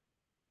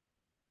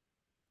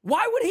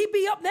 Why would he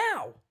be up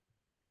now?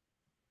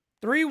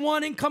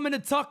 3-1 incoming to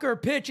Tucker.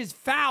 Pitch is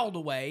fouled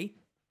away.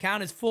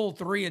 Count is full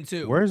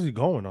 3-2. Where is he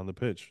going on the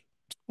pitch?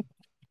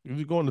 Who's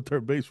he going to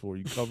third base for?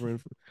 You covering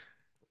for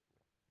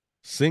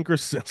sinker,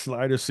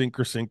 slider,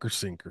 sinker.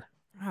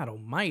 God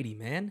almighty,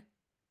 man.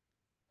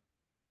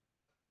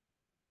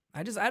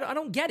 I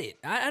don't get it.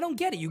 I don't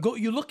get it. You got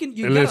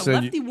a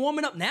lefty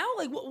warming up now?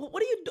 Like, what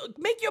do you do?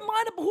 Make your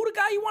mind up who the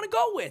guy you want to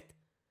go with.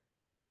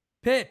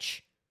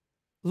 Pitch.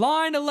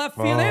 Line to left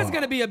field. There's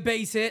going to be a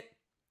base hit.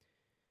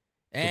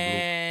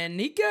 And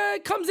he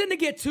comes in to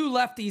get 2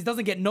 lefties.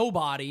 Doesn't get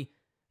nobody.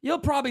 You'll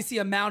probably see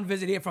a mound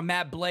visit here from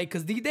Matt Blake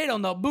because they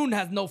don't know. Boone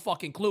has no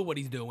fucking clue what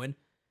he's doing.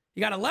 You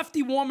got a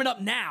lefty warming up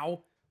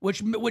now,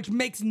 which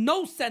makes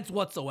no sense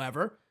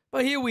whatsoever.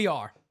 But here we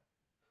are.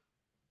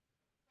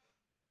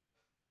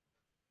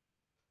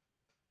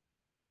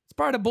 It's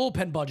part of the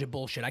bullpen budget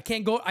bullshit. I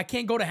can't go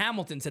to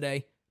Hamilton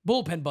today.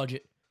 Bullpen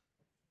budget.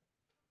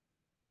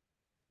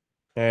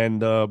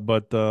 And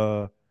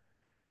the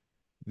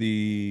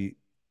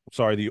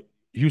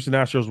Houston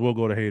Astros will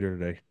go to Hader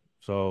today.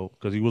 So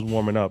because he was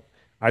warming up.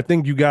 I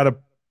think you got to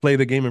play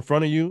the game in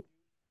front of you.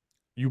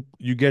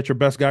 You get your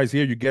best guys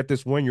here. You get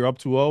this win. You're up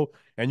 2-0,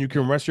 and you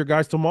can rest your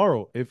guys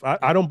tomorrow. If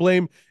I don't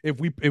blame if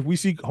we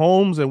see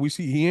Holmes and we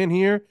see Ian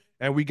here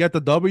and we get the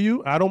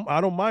W. I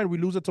don't mind we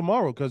lose it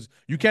tomorrow because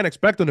you can't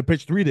expect them to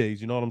pitch 3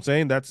 days. You know what I'm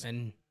saying?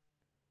 And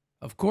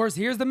of course,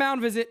 here's the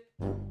mound visit.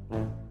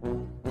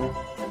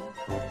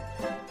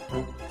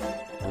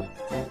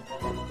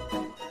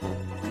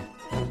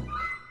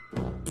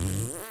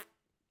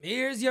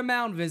 Here's your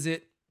mound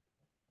visit.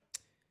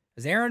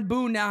 As Aaron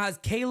Boone now has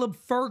Caleb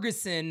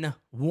Ferguson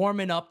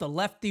warming up, the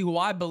lefty who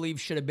I believe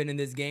should have been in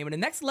this game. And the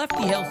next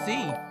lefty he'll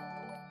see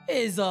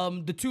is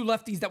the 2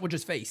 lefties that were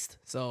just faced.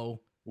 So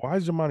why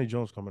is Jamani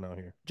Jones coming out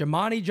here?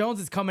 Jamani Jones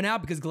is coming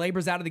out because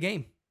Glaber's out of the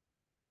game.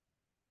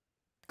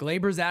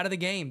 Glaber's out of the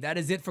game. That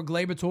is it for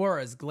Gleyber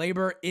Torres.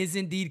 Gleyber is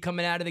indeed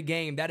coming out of the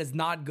game. That is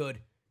not good.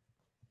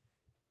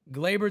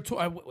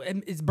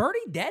 Is Birdie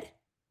dead?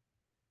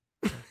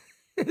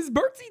 Is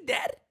Birdie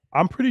dead?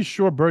 I'm pretty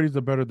sure Birdie's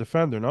the better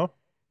defender, no?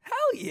 Hell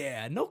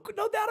yeah. No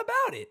doubt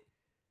about it.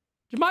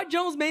 Jamai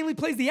Jones mainly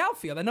plays the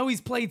outfield. I know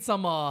he's played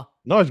some... No,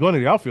 he's going to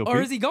the outfield.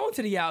 Or is he going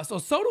to the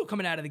outfield? So Soto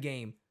coming out of the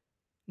game.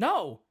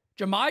 No.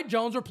 Jamai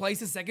Jones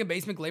replaces second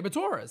baseman Gleyber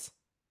Torres.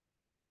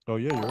 Oh,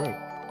 yeah, you're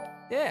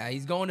right. Yeah,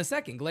 he's going to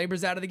second.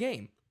 Glaber's out of the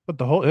game. But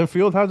the whole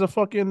infield has a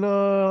fucking.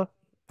 I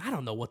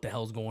don't know what the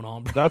hell's going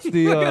on, bro. That's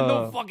the. I got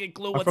no fucking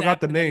clue what's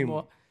forgot the happening name.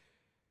 anymore.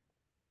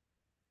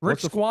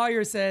 Rich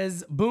Squire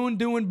says, Boone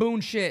doing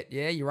Boone shit.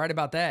 Yeah, you're right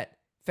about that.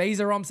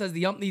 Phaser says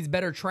the ump needs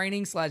better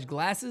training /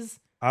 glasses.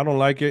 I don't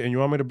like it, and you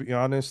want me to be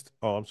honest?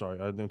 Oh, I'm sorry,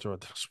 I didn't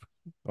interrupt.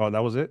 Oh,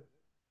 that was it.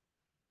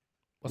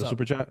 What's the up?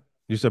 super chat.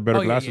 You said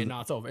better glasses. Yeah,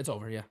 no, it's over. It's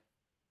over. Yeah.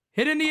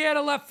 Hit in the air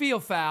to left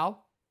field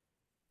foul.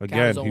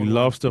 Again, he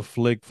loves to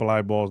flick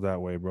fly balls that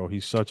way, bro.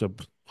 He's such a.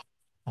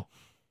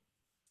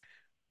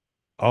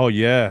 Oh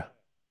yeah.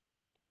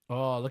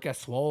 Oh, look how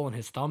swollen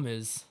his thumb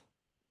is.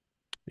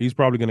 He's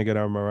probably gonna get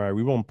MRI.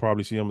 We won't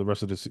probably see him the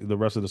rest of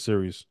the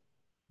series.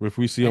 If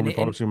we see him, we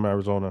probably see him in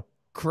Arizona.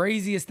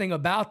 Craziest thing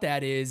about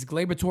that is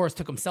Gleyber Torres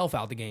took himself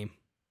out the game.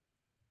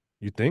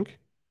 You think?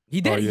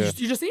 He did. Oh, yeah.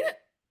 You just seen it?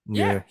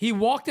 Yeah. He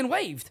walked and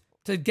waved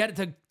to get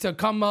to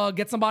come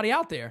get somebody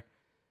out there.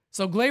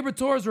 So Gleyber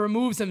Torres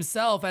removes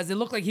himself as it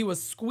looked like he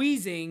was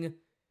squeezing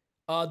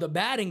the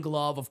batting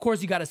glove. Of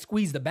course, you got to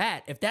squeeze the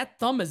bat. If that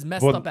thumb is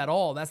messed up at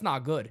all, that's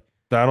not good.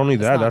 Not only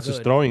that, that's his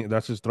throwing.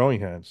 That's his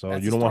throwing hand. So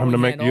you don't want him to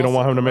make. You don't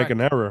want him to make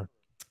an error.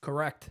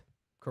 Correct.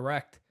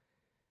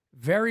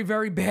 Very,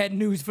 very bad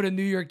news for the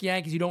New York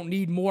Yankees. You don't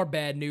need more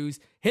bad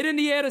news. Hit in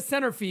the air to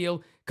center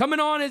field.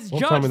 Coming on is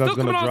Judge. Still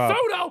coming on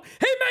Soto.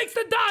 He makes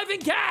the diving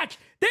catch.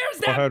 There's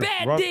that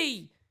bad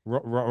D.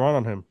 Run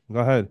on him. Go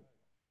ahead.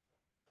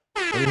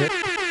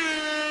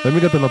 Let me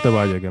get the no te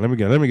vaya again. Let me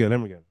get.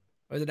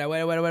 Where's it at?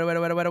 Wait. 1,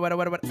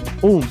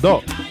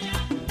 2.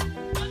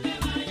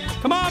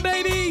 Come on,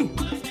 baby.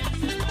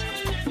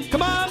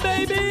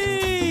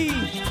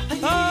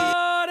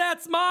 Oh,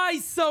 that's my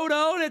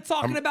Soto. They're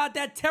talking about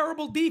that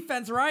terrible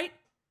defense, right?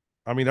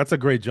 I mean, that's a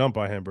great jump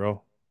by him,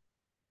 bro.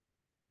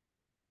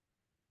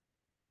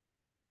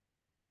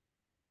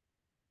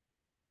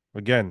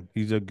 Again,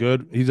 he's a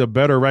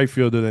better right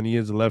fielder than he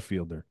is a left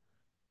fielder,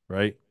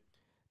 right?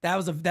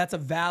 That's a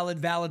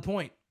valid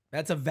point.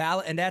 That's a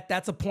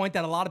point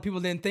that a lot of people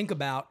didn't think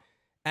about,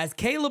 as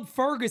Caleb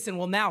Ferguson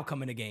will now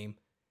come in a game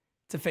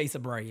to face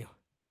Abreu.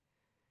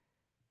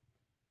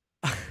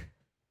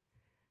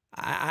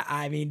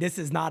 I mean, this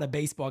is not a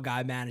baseball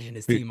guy managing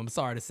his team. I'm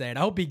sorry to say it. I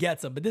hope he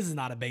gets him, but this is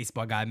not a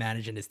baseball guy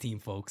managing his team,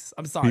 folks.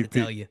 I'm sorry to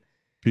tell you.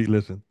 Pete,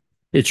 listen.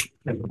 It's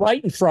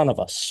right in front of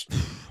us.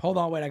 Hold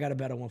on, wait. I got a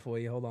better one for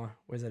you. Hold on.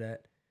 Where's it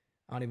at?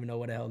 I don't even know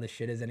what the hell this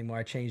shit is anymore.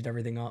 I changed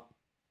everything up.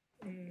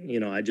 You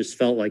know, I just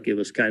felt like it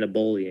was kind of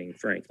bullying,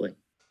 frankly.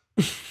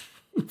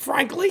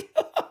 Frankly?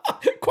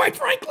 Quite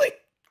frankly?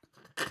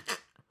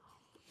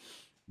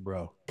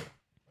 Bro.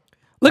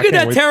 Look at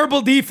that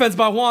terrible defense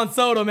by Juan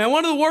Soto, man.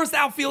 One of the worst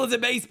outfielders in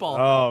baseball.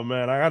 Oh,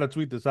 man. I got to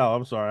tweet this out.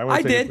 I'm sorry.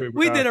 I did.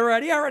 We did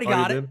already. I already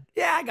got it. Did?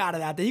 Yeah, I got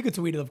it out there. You can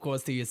tweet it, of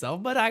course, to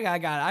yourself, but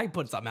I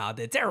put something out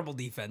there. Terrible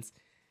defense.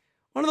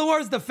 One of the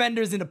worst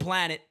defenders in the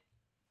planet.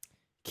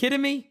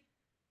 Kidding me?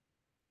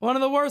 One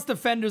of the worst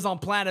defenders on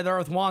planet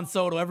Earth, Juan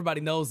Soto.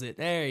 Everybody knows it.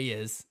 There he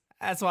is.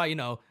 That's why,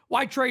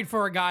 why trade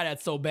for a guy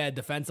that's so bad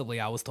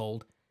defensively, I was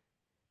told.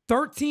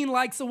 13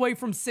 likes away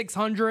from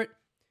 600.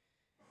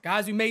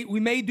 Guys, we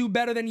may do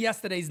better than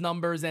yesterday's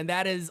numbers, and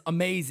that is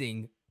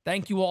amazing.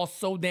 Thank you all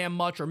so damn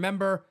much.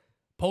 Remember,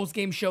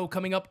 post-game show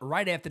coming up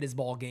right after this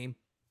ball game.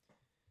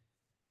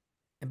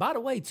 And by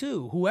the way,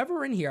 too,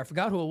 whoever in here, I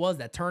forgot who it was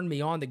that turned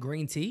me on to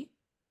green tea.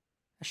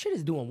 That shit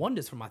is doing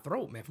wonders for my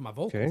throat, man, for my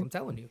vocals. Okay. I'm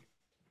telling you.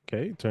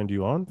 Okay, turned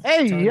you on.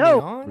 Hey, turned yo.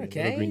 Me on,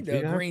 okay,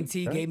 the green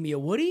tea gave me a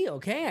woody.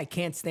 Okay, I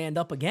can't stand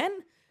up again.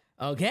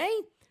 Okay.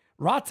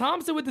 Rod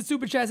Thompson with the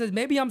super chat says,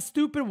 maybe I'm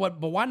stupid,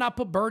 but why not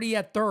put Birdie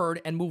at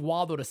third and move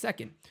Waldo to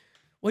second?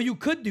 Well, you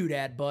could do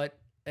that, but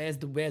there's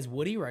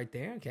Woody right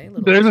there. Okay,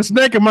 there's a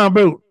snake in my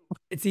boot.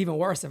 It's even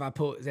worse if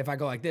I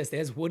go like this.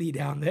 There's Woody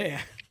down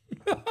there.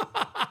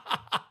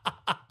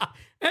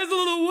 There's a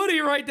little Woody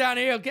right down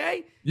here.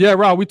 Okay. Yeah,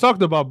 Rob. We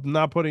talked about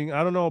not putting.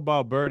 I don't know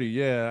about Birdie.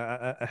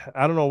 Yeah,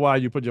 I don't know why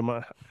you put your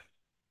mind.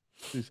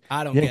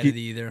 I don't get it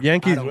either.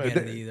 Yankees. I don't get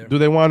it either. Do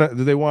they want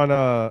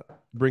to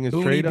bring his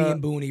trade?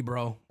 Booney being Booney,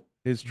 bro.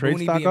 His trade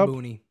Booney stock up.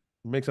 Booney.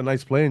 Makes a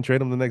nice play and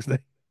trade him the next day.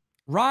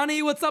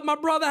 Ronnie, what's up, my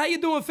brother? How you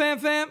doing,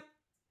 fam?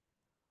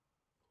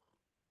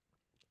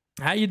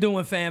 How you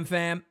doing,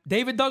 fam?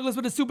 David Douglas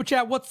with a super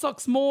chat. What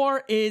sucks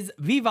more is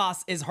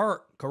Vivas is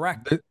hurt.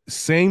 Correct.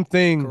 Same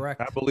thing.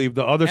 Correct. I believe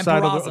the other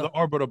side of the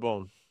orbital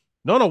bone.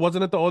 No,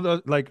 wasn't it the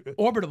other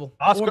orbital?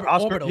 Oscar.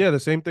 Orbital. Yeah, the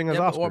same thing as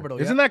Oscar.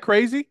 Orbital, Isn't that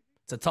crazy?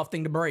 It's a tough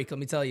thing to break. Let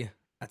me tell you.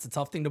 That's a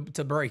tough thing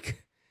to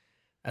break.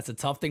 That's a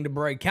tough thing to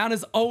break. Count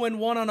as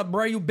 0-1 on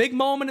Abreu. Big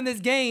moment in this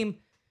game.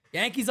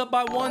 Yankees up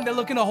by 1. They're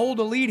looking to hold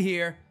the lead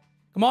here.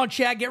 Come on,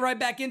 Chad. Get right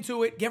back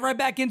into it. The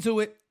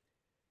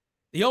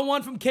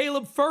 0-1 from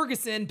Caleb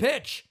Ferguson.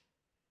 Pitch.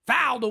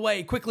 Fouled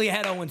away. Quickly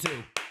ahead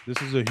 0-2.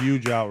 This is a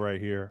huge out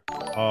right here.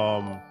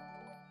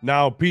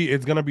 Now, Pete,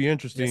 it's going to be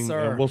interesting. Yes,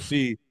 sir. And we'll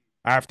see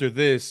after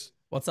this.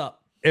 What's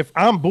up? if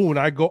I'm Boone,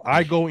 I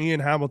go Ian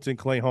Hamilton,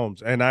 Clay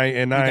Holmes, and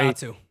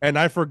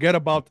I forget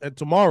about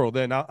tomorrow.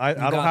 Then I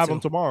don't have him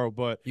tomorrow,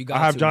 but I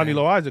have Johnny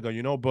Loizaga,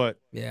 you know. But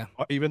yeah,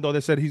 even though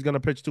they said he's gonna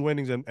pitch 2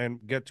 innings and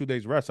get 2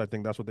 days rest, I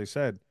think that's what they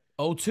said.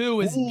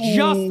 0-2 is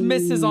just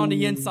misses on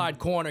the inside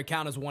corner.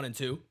 Count as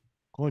 1-2.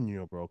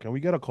 Coño, bro, can we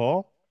get a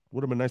call?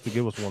 Would have been nice to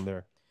give us one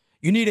there.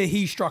 You need a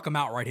he struck him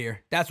out right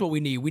here. That's what we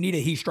need. We need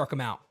a he struck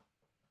him out.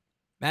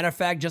 Matter of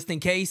fact, just in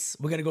case,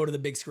 we're gonna go to the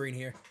big screen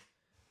here.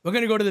 We're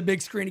going to go to the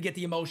big screen to get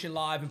the emotion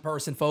live in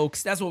person,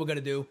 folks. That's what we're going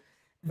to do.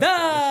 The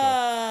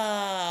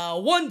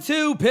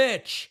 1-2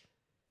 pitch.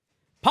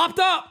 Popped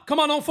up.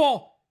 Come on, don't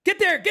fall. Get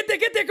there, get there,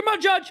 get there. Come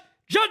on, Judge.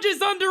 Judge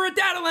is under it.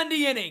 That'll end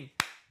the inning.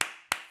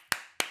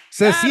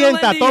 Se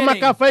sienta, toma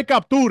café y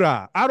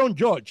captura. Aaron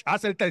Judge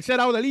hace el tercer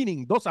out del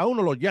inning.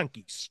 2-1 los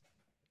Yankees.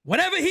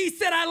 Whatever he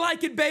said, I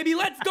like it, baby.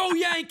 Let's go,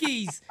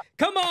 Yankees.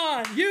 Come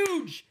on.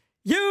 Huge.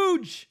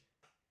 Huge.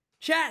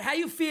 Chat, how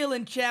you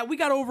feeling, chat? We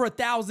got over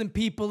 1,000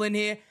 people in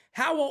here.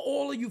 How are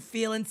all of you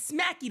feeling?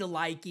 Smacky the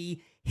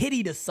likey,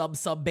 hitty the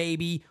sub,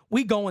 baby.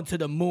 We going to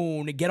the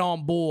moon. Get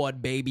on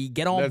board, baby.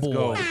 Get on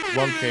board. Let's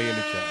go. 1K in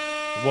the chat.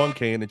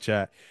 1K in the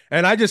chat.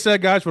 And I just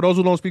said, guys, for those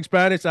who don't speak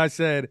Spanish, I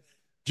said,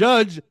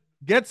 Judge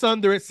gets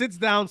under it, sits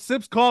down,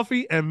 sips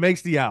coffee, and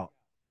makes the out.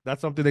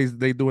 That's something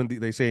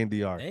they say in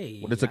DR.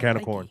 Hey, when it's a can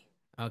of corn.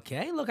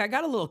 Okay, look, I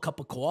got a little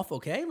cup of cough,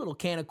 okay? A little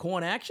can of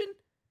corn action.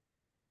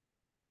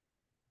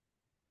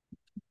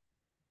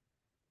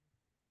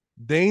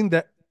 Dane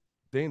that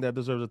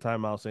deserves a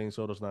timeout saying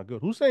Soto's not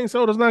good. Who's saying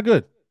Soto's not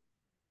good?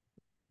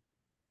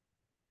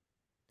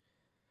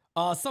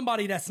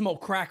 Somebody that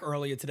smoked crack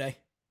earlier today.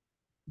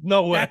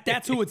 No way.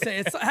 That's who would say.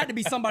 It had to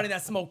be somebody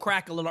that smoked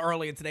crack a little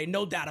earlier today.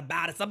 No doubt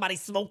about it. Somebody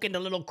smoking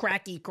the little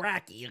cracky,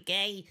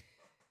 okay?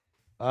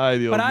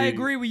 But I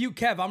agree with you,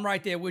 Kev. I'm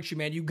right there with you,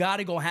 man. You got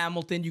to go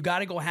Hamilton. You got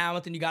to go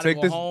Hamilton. You got to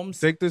go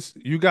Holmes. Take this.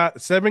 You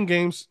got 7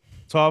 games.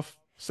 Tough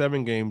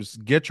 7 games.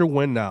 Get your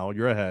win now.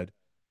 You're ahead.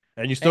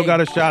 And you still got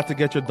a shot to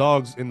get your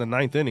dogs in the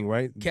 9th inning,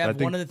 right? Kev,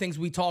 one of the things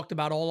we talked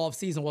about all off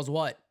season was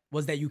what?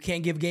 Was that you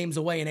can't give games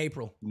away in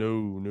April.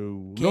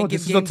 No. Can't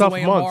give games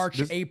away in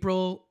March,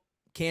 April.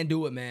 Can't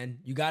do it, man.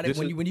 You got it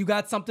when you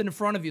got something in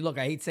front of you. Look,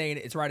 I hate saying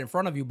it's right in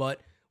front of you,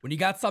 but when you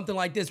got something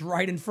like this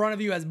right in front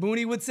of you, as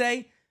Booney would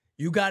say,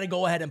 you got to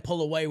go ahead and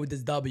pull away with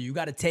this W. You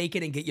got to take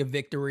it and get your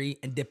victory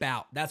and dip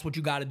out. That's what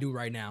you got to do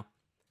right now.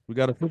 We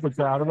got a super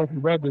chat. I don't know if you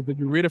read this. Did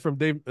you read it from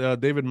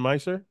David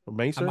Macer?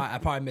 I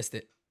probably missed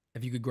it.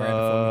 If you could grab it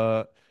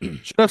for me.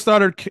 Should have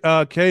started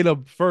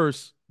Caleb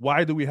first.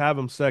 Why do we have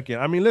him second?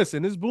 I mean,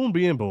 listen, it's Boone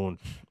being Boone.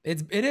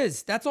 It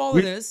is. That's all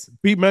it is.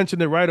 Pete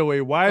mentioned it right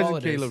away. Why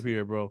isn't Caleb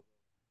here, bro?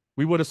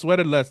 We would have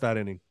sweated less that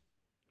inning.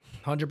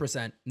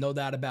 100%. No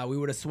doubt about it. We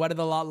would have sweated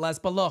a lot less.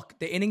 But look,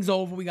 the inning's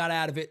over. We got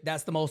out of it.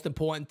 That's the most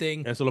important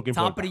thing. That's looking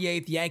Top of the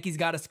 8th. Yankees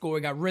got to score.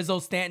 We got Rizzo,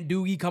 Stanton,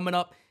 Doogie coming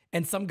up,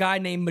 and some guy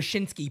named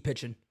Mashinsky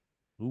pitching.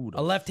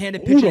 A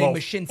left-handed pitcher named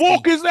Mashinsky. Who the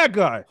fuck is that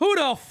guy? Who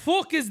the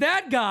fuck is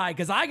that guy?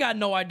 Because I got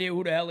no idea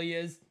who the hell he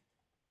is.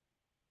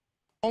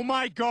 Oh,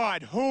 my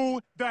God.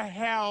 Who the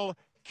hell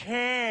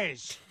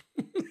cares?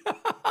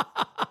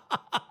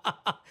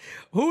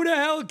 Who the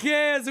hell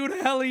cares who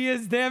the hell he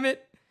is, damn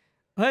it?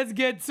 Let's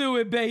get to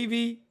it,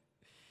 baby.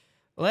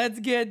 Let's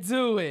get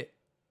to it.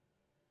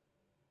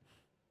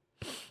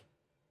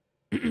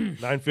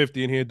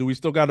 9:50 in here. Do we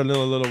still got a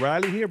little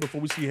rally here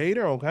before we see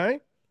Hader?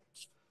 Okay.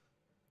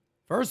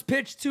 First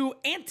pitch to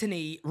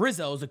Anthony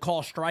Rizzo's a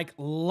call strike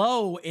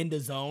low in the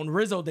zone.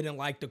 Rizzo didn't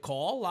like the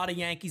call. A lot of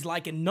Yankees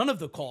liking none of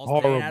the calls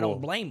today, and I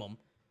don't blame them.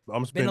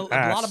 Been a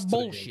lot of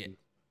bullshit.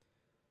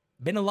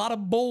 Been a lot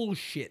of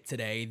bullshit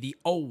today. The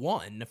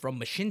 0-1 from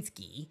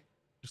Mashinsky.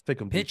 Just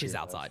take him. Pitches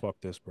outside. Fuck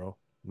this, bro.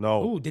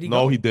 No. Ooh, did he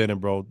no, go? he didn't,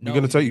 bro. No, You're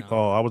gonna tell you.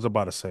 Oh, I was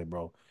about to say,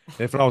 bro.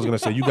 If I was gonna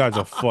say, you guys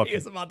are fucking. He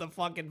was about to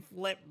fucking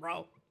flip,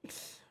 bro.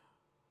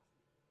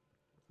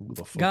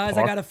 Guys,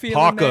 I got a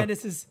feeling, man.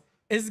 This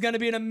is going to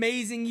be an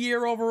amazing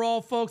year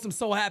overall, folks. I'm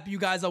so happy you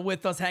guys are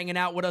with us, hanging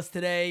out with us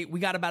today. We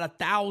got about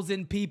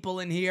 1,000 people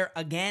in here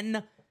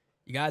again.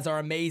 You guys are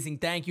amazing.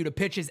 Thank you. The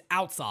pitch is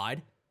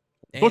outside,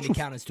 and the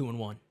count is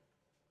 2-1.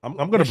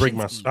 I'm gonna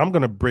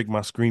break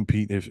my screen,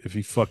 Pete, if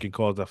he fucking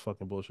calls that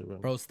fucking bullshit,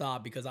 bro.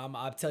 Stop, because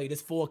I'll tell you,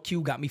 this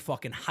 4Q got me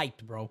fucking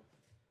hyped, bro.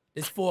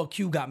 This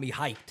 4Q got me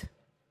hyped. I'm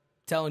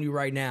telling you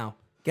right now.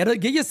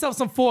 Get yourself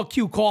some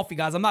 4Q coffee,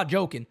 guys. I'm not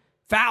joking.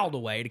 Fouled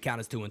away. The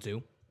count is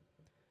 2-2.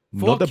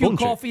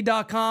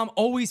 4QCoffee.com,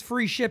 always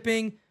free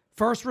shipping,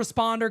 first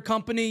responder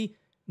company,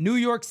 New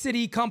York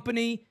City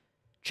company.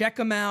 Check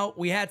them out.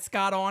 We had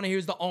Scott on.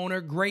 Here's the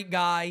owner. Great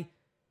guy.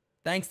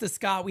 Thanks to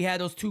Scott, we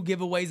had those 2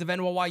 giveaways of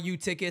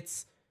NYYU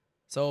tickets.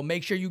 So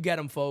make sure you get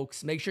them,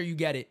 folks. Make sure you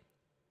get it.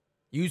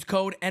 Use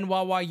code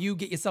NYYU.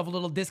 Get yourself a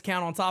little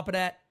discount on top of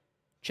that.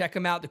 Check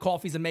them out. The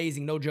coffee's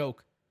amazing. No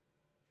joke.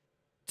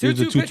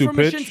 2-2 pitch from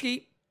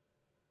Mashinsky.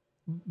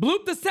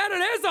 Bloop the center.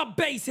 There's a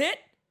base hit.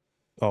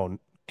 Oh,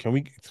 can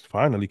we get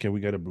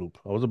a bloop?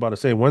 I was about to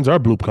say, when's our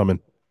bloop coming?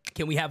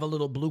 Can we have a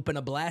little bloop and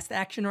a blast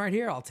action right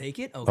here? I'll take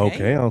it.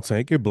 Okay, I'll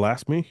take it.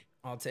 Blast me.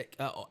 I'll take.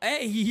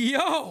 Hey,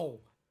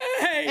 yo.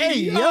 Hey,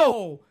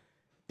 yo.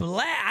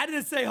 I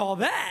didn't say all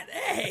that.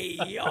 Hey,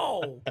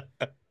 yo.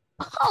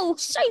 Oh,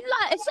 say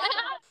less.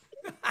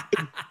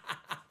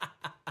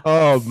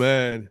 Oh,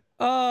 man.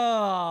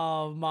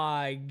 Oh,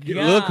 my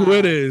God. Look who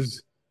it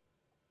is.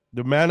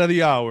 The man of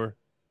the hour.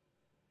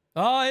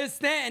 Oh, it's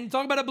Stanton.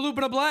 Talk about a bloop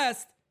and a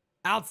blast.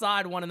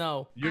 Outside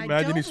 1-0. You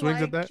imagine he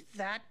swings at that?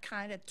 That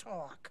kind of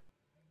talk.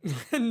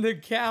 And the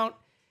count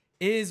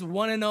is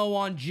 1-0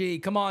 on G.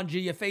 Come on, G.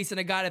 You're facing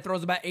a guy that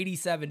throws about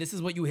 87. This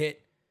is what you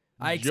hit.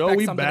 I expect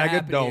Joey something bag to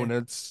of happen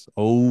donuts.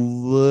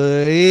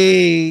 Over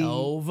 8.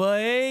 Over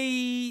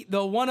 8. The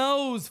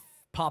 1-0s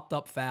popped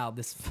up foul.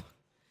 This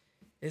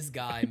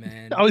guy,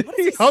 man. I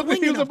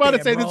think he was about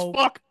to say this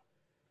fuck.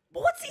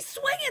 What's he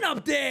swinging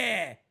up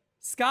there?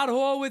 Scott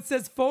Horwitz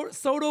says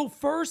Soto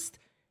first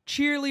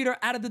cheerleader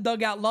out of the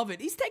dugout. Love it.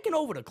 He's taking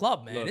over the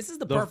club, man. Look, this is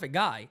the perfect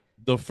guy.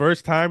 The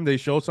first time they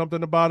show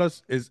something about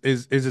us is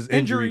his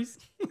Injuries.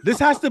 This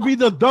has to be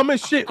the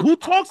dumbest shit. Who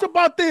talks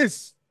about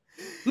this?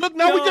 Look,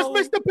 now we just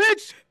missed the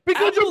pitch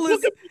because you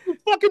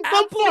fucking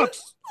dumb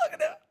fucks. Look at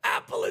that.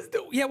 Apple is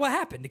doing. Yeah, what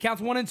happened? The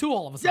count's 1-2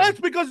 all of a sudden.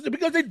 Yes, because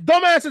they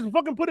dumbasses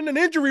fucking put in an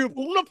injury. Who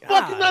the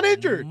fuck is not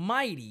injured?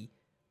 Mighty.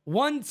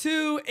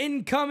 1-2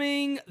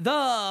 incoming.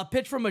 The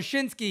pitch from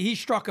Mashinsky. He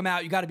struck him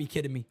out. You got to be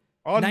kidding me.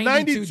 On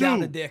 92 down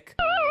the dick.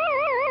 I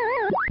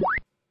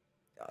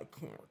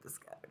can't with this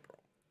guy, bro.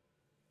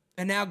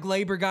 And now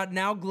Glaber,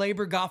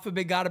 God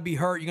forbid, got to be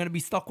hurt. You're going to be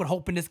stuck with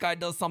hoping this guy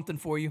does something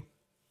for you.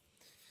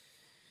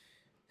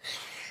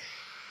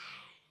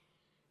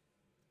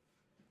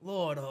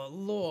 Lord, oh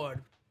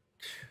Lord.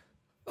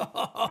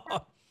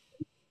 I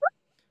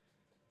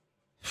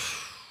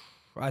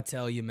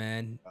tell you,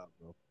 man.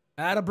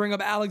 I had to bring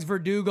up Alex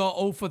Verdugo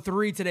 0 for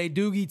 3 today.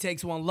 Doogie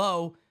takes one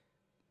low.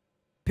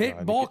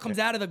 Ball comes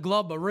out of the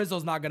glove, but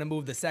Rizzo's not going to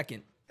move the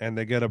second. And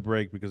they get a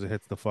break because it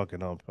hits the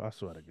fucking ump. I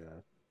swear to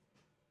God.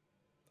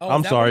 Oh,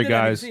 I'm sorry,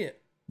 guys.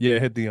 Yeah,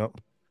 it hit the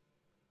ump.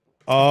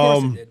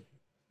 Of course it did.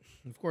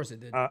 Of course it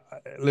did.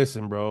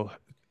 Listen, bro.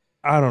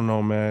 I don't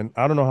know, man.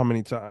 I don't know how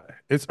many times.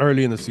 It's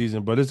early in the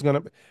season, but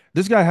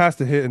this guy has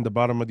to hit in the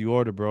bottom of the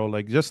order, bro.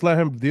 Like, just let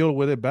him deal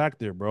with it back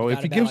there, bro.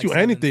 If he gives you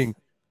anything,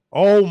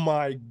 oh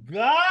my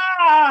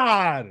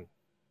God.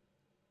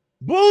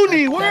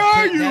 Booney, where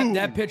are you?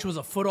 That pitch was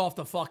a foot off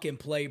the fucking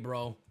play,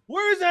 bro.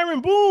 Where is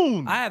Aaron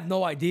Boone? I have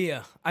no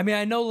idea. I mean,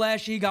 I know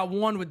last year he got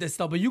one with this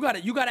stuff, but you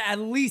gotta at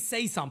least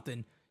say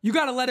something. You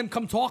gotta let him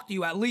come talk to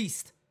you at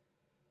least.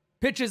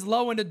 Pitch is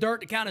low in the dirt.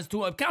 The count is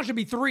 2. The count should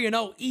be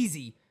 3-0,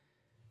 easy.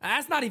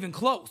 That's not even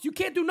close. You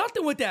can't do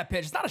nothing with that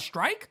pitch. It's not a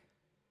strike.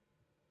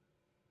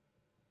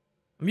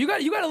 I mean,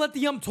 you gotta let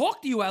the ump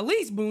talk to you at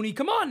least, Booney.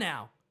 Come on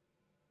now.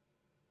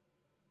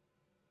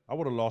 I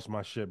would have lost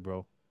my shit,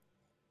 bro.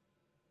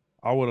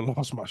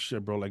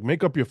 Like,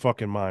 make up your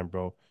fucking mind,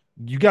 bro.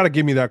 You got to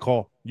give me that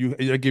call.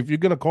 Like, if you're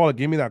going to call it,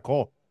 give me that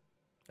call.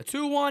 A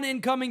 2-1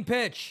 incoming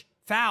pitch.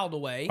 Fouled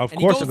away. Of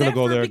course they're going to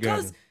go there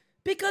again.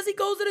 Because he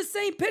goes to the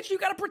same pitch, you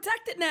got to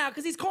protect it now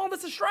because he's calling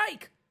this a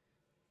strike.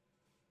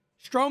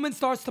 Stroman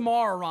starts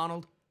tomorrow,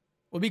 Ronald.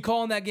 We'll be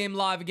calling that game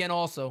live again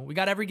also. We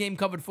got every game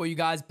covered for you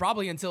guys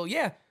probably until,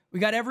 we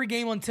got every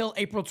game until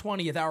April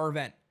 20th, our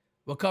event.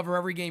 We'll cover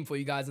every game for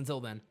you guys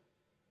until then.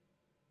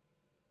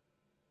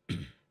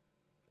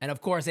 And, of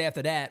course,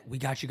 after that, we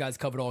got you guys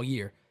covered all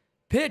year.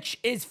 Pitch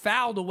is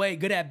fouled away.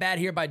 Good at bat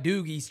here by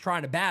Doogie. He's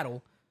trying to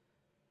battle.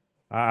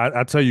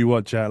 I tell you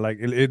what, Chad. Like,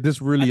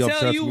 this really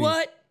upsets me. I tell you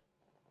what.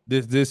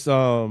 This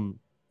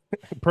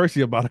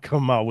Percy about to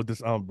come out with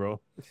this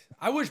bro.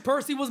 I wish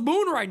Percy was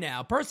Boone right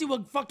now. Percy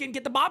would fucking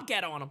get the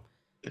Bobcat on him.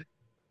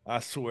 I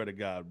swear to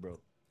God, bro.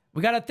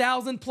 We got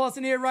 1,000+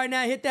 in here right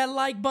now. Hit that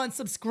like button.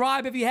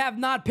 Subscribe if you have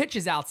not.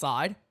 Pitches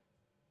outside.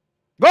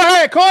 Go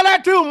ahead. Call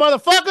that too,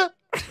 motherfucker.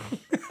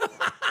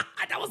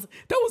 That was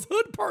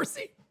Hood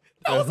Percy.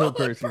 That was Hood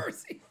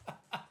Percy.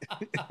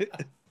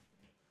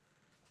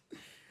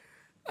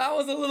 That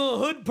was a little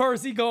Hood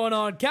Percy going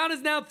on. Count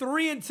is now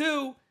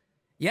 3-2.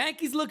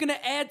 Yankees looking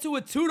to add to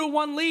a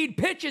 2-1 lead.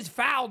 Pitch is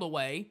fouled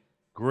away.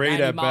 Great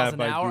at bat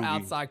by hour, Doogie.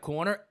 outside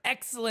corner.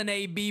 Excellent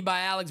AB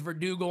by Alex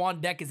Verdugo.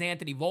 On deck is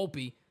Anthony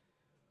Volpe,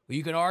 who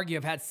you can argue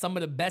have had some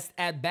of the best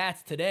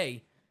at-bats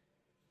today.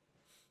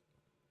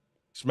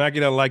 Smacky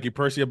that like you.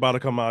 Percy about to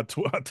come out.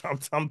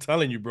 I'm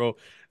telling you, bro.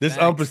 This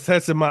ump is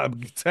testing my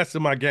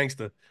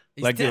gangster.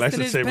 He's like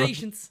testing his say,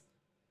 patience.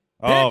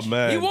 Oh, Pitch.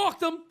 man. He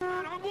walked him.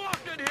 I'm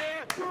walking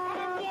here.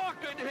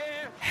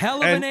 Hell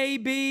of an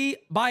AB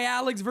by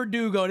Alex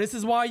Verdugo. This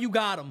is why you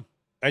got him.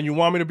 And you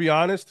want me to be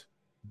honest?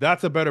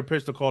 That's a better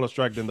pitch to call a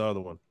strike than the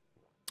other one.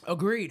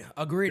 Agreed.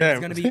 Damn.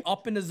 It's going to be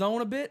up in the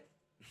zone a bit.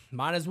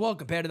 Might as well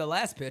compared to the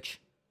last pitch.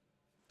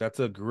 That's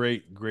a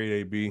great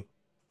AB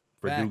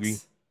for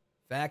Doogie.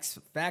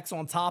 Facts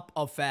on top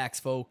of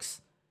facts,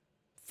 folks.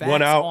 Facts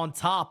 1 out. On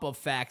top of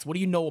facts. What do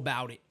you know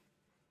about it?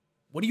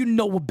 What do you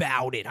know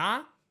about it,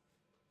 huh?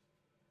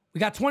 We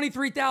got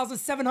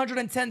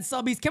 23,710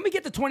 subbies. Can we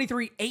get to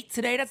 23.8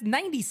 today? That's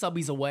 90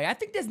 subbies away. I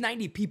think there's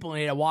 90 people in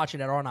here that watching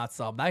that are not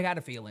subbed. I got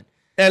a feeling.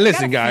 And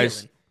listen,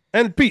 guys,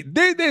 And Pete,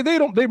 they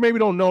maybe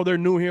don't know, they're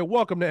new here.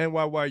 Welcome to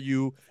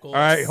NYYU. All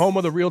right, home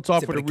of the real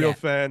talk for the real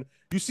fan.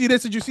 You see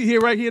this? Did you see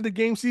here right here the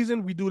game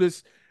season? We do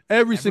this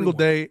every single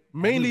day.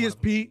 Mainly is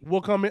Pete.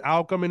 We'll come in.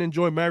 I'll come in and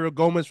join Mario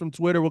Gomez from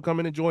Twitter. We'll come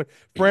in and join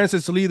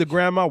Francis Lee, the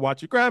grandma.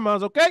 Watch your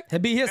grandmas, okay? He'll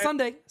be here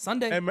Sunday.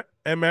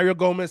 And Mario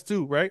Gomez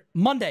too, right?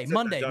 Monday.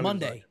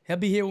 He'll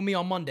be here with me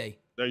on Monday.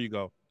 There you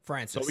go.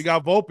 Francis. So we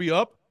got Volpe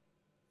up.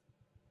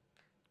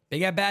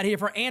 Big at bat here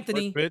for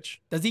Anthony. First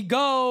pitch. Does he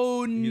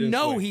go?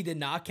 No, he did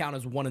not. Count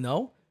as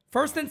 1-0.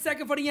 First and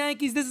second for the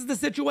Yankees. This is the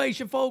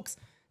situation, folks.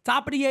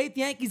 Top of the 8th,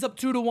 Yankees up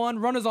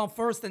 2-1. Runners on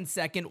first and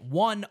second,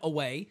 1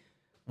 away.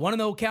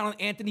 1-0 count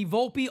on Anthony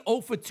Volpe. 0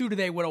 for 2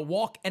 today with a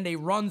walk and a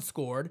run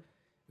scored.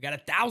 We got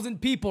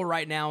 1,000 people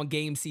right now on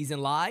GameSZN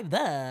Live.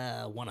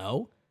 The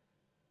 1-0.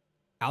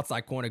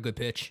 Outside corner, good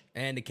pitch.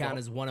 And the count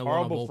is 1-0.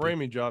 Horrible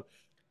framing job.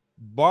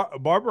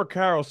 Barbara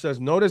Carroll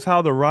says, notice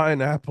how the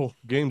Rotten Apple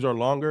games are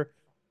longer.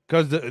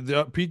 Because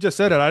Pete just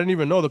said it. I didn't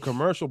even know the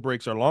commercial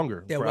breaks are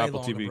longer for Apple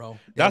longer, TV. Bro.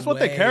 That's what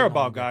they care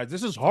about, guys.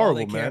 This is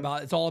horrible, man.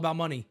 It's all about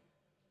money.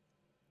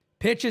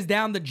 Pitch is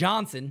down to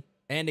Johnson,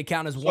 and the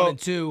count is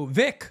 1-2.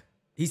 Vic,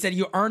 he said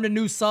you earned a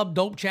new sub,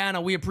 dope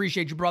channel. We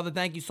appreciate you, brother.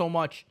 Thank you so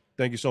much.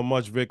 Thank you so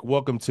much, Vic.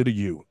 Welcome to the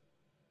U.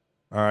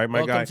 All right, my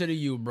guy. Welcome to the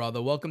U,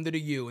 brother. Welcome to the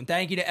U. And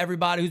thank you to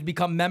everybody who's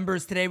become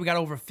members today. We got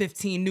over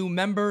 15 new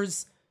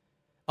members.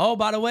 Oh,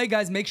 by the way,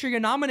 guys, make sure you're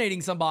nominating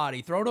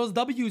somebody. Throw those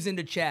W's in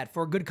the chat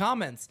for good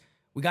comments.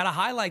 We got to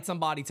highlight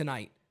somebody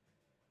tonight.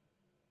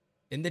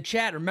 In the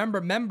chat,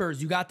 remember,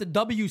 members, you got the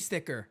W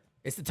sticker.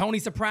 It's the Tony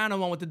Soprano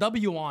one with the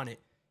W on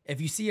it.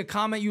 If you see a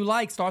comment you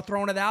like, start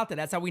throwing it out there.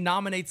 That's how we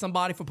nominate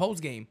somebody for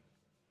postgame.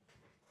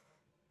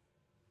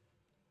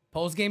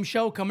 Postgame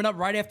show coming up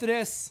right after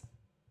this.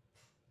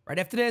 Right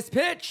after this,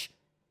 pitch.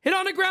 Hit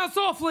on the ground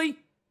softly.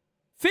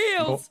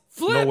 Fields,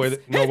 flips. No way they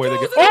get.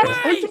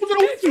 He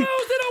throws it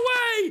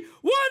away.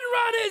 1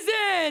 run is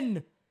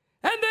in.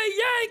 And the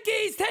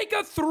Yankees take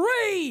a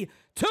 3-1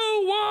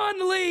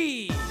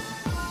 lead.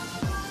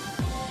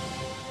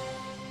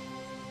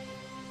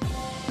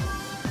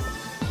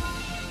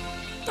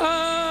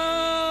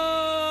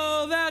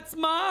 Oh, that's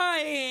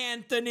my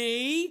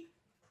Anthony.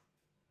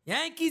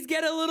 Yankees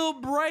get a little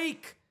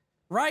break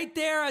right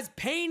there as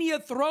Pena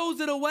throws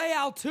it away.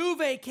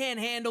 Altuve can't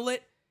handle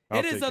it.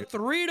 It is a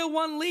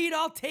 3-1 lead.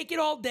 I'll take it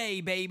all day,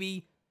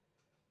 baby.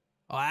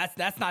 Oh,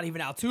 that's not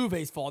even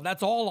Altuve's fault.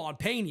 That's all on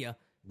Pena.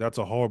 That's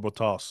a horrible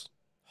toss.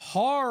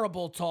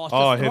 Horrible toss.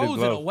 Just throws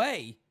it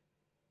away.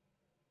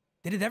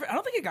 Did it ever? I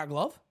don't think it got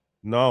glove.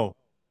 No.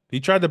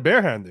 He tried to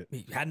barehand it.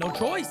 He had no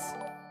choice.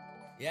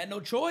 He had no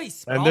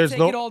choice. And I'll take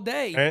it all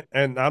day.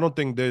 And I don't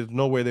think there's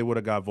no way they would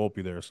have got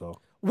Volpe there. So.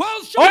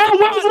 Well, sure.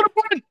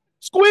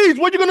 Squeeze.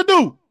 What you gonna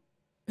do?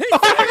 He throws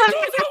it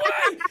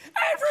away.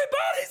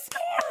 Everybody's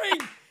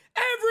scoring.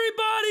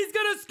 Everybody's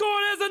gonna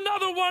score. There's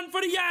another one for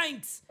the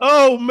Yanks.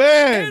 Oh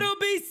man. It'll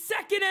be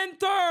second and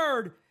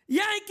third.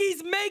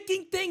 Yankees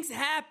making things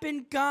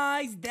happen,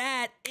 guys.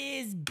 That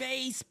is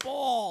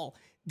baseball.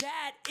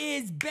 That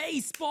is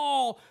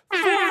baseball.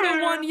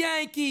 4-1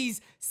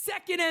 Yankees.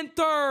 Second and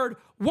third.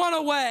 1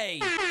 away.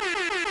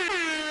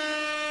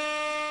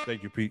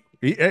 Thank you, Pete.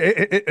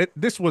 It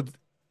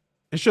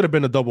should have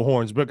been a double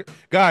horns. But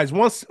guys,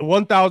 once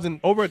 1,000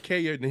 over a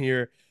K in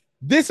here.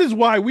 This is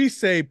why we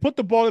say put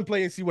the ball in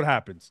play and see what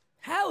happens.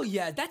 Hell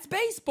yeah, that's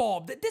baseball.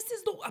 This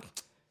is the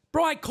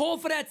bro. I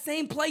called for that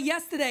same play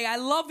yesterday. I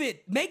love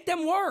it. Make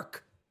them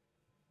work.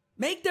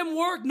 Make them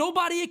work.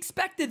 Nobody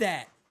expected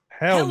that.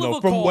 Hell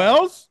no. From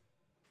Wells?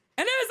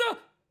 And there's a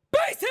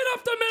base hit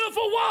up the middle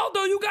for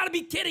Waldo. You got to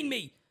be kidding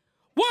me.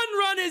 1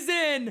 run is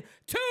in.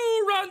 2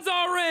 runs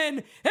are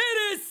in.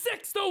 It is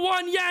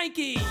 6-1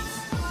 Yankees.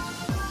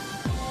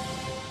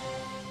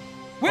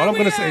 Where All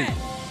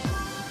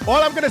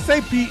I'm gonna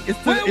say, Pete, is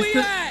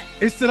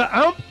to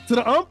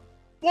the ump.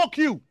 Fuck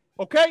you,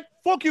 okay?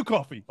 Fuck you,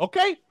 Coffee,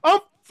 okay?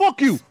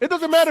 Fuck you. It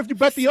doesn't matter if you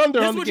bet the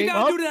under on the game. That's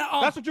what you gotta do to that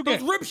ump. That's what you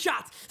get. Those rip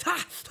shots.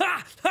 Ha,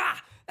 ha,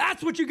 ha.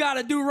 That's what you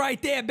gotta do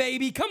right there,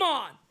 baby. Come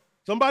on.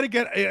 Somebody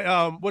get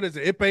what is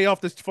it? It pay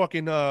off this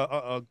fucking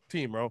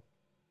team, bro.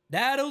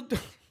 That'll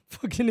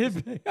fucking it.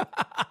 This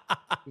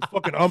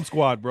fucking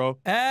squad, bro.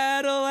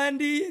 That'll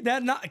end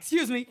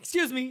excuse me,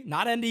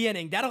 not end the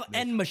inning. That'll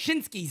end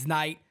Mashinsky's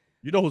night.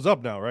 You know who's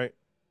up now, right?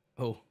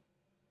 Who?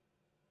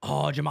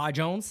 Oh, Jahmai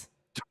Jones.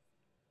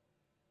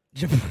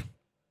 Come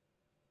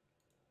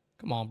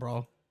on,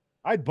 bro.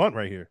 I'd bunt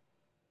right here.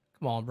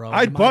 Come on, bro.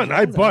 I'd bunt.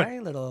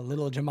 Right?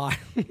 Little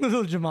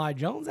Jahmai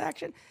Jones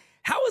action.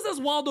 How is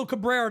Oswaldo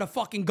Cabrera the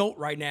fucking GOAT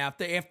right now?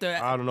 After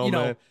I don't know,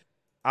 man.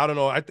 I don't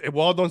know.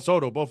 Waldo and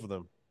Soto, both of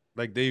them.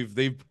 Like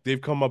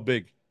they've come up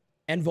big.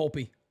 And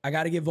Volpe. I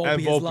got to give Volpe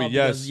his love.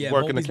 Yes, because,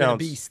 working Volpe's the counts.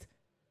 Been a beast.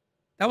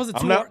 That was a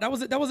two.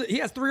 That was it. He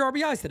has 3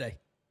 RBIs today.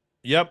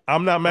 Yep,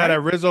 I'm not mad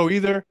at Rizzo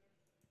either.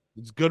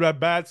 It's good at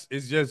bats.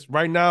 It's just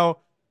right now,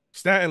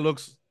 Stanton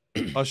looks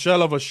a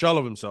shell of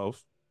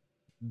himself,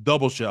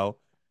 double shell,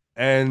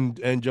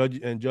 and Judge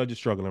is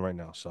struggling right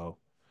now. So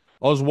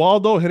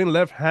Oswaldo hitting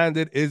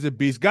left-handed is a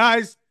beast,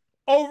 guys.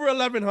 Over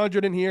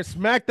 1,100 in here.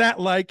 Smack that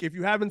like if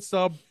you haven't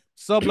subbed.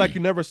 Sub like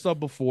you never subbed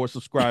before.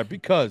 Subscribe,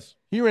 because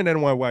here in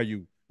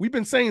NYYU, we've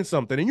been saying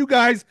something, and you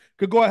guys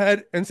could go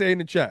ahead and say in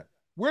the chat.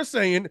 We're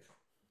saying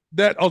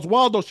that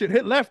Oswaldo should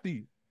hit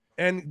lefty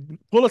and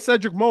pull a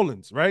Cedric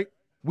Mullins, right?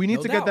 We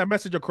need to get that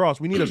message across.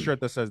 We need a shirt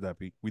that says that,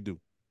 Pete. We do.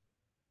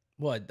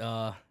 What?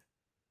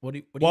 What do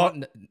you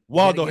want?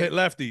 Waldo hit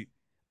lefty.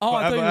 Oh,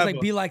 I thought he was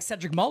like, be like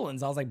Cedric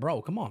Mullins. I was like,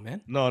 bro, come on,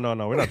 man. No,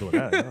 we're not doing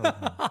that.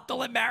 No. Don't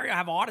let Mario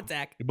have a heart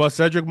attack. But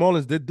Cedric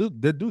Mullins did do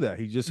that.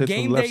 He just hit from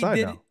the left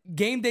side now.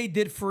 Game day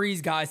did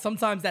freeze, guys.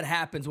 Sometimes that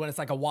happens when it's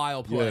like a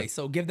wild play. Yeah.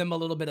 So give them a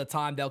little bit of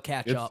time. They'll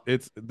catch up.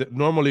 It's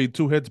normally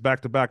 2 hits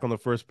back-to-back on the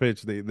first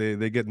pitch.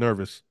 They get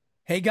nervous.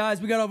 Hey,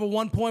 guys, we got over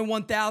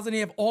 1.1 thousand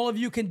here. If all of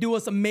you can do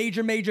us a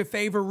major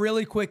favor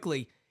really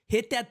quickly,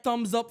 hit that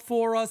thumbs up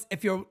for us.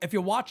 If you're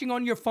watching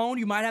on your phone,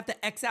 you might have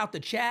to X out the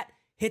chat.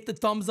 Hit the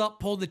thumbs up,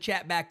 pull the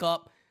chat back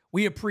up.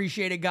 We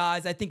appreciate it,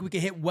 guys. I think we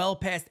can hit well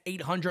past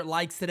 800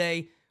 likes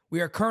today.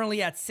 We are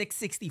currently at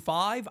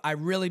 665. I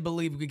really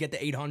believe we could get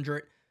to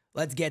 800.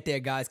 Let's get there,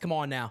 guys. Come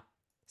on now.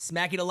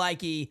 Smacky the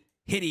likey,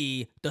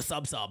 hitty the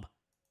sub.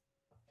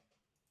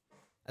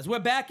 As we're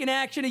back in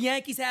action, the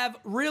Yankees have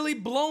really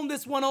blown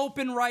this one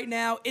open right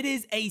now. It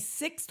is a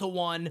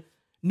 6-1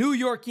 New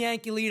York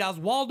Yankee lead.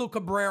 Oswaldo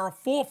Cabrera,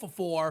 4 for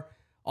 4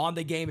 on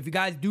the game. If you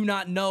guys do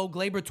not know,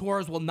 Gleyber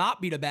Torres will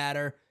not be the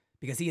batter,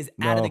 because he is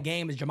out of the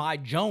game, as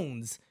Jahmai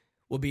Jones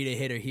will be the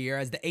hitter here.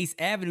 As the Ace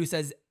Avenue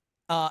says,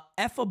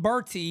 Effa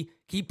Berti,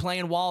 keep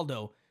playing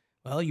Waldo.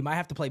 Well, you might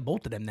have to play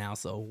both of them now,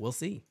 so we'll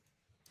see.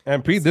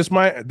 And Pete, this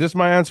might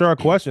answer our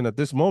question at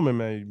this moment,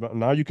 man.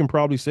 Now you can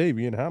probably save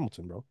Ian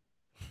Hamilton, bro.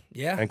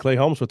 Yeah. And Clay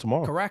Holmes for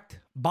tomorrow. Correct.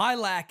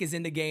 Bilac is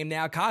in the game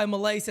now. Kyle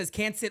Malay says,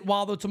 can't sit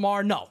Waldo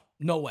tomorrow.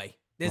 No way.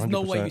 There's 100%.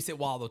 No way you sit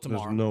Waldo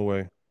tomorrow. There's no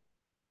way.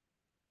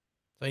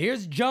 So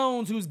here's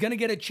Jones, who's going to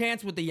get a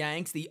chance with the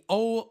Yanks. The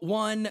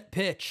 0-1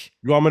 pitch.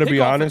 You want me to be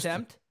honest?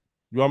 And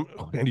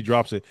he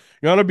drops it.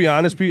 You want to be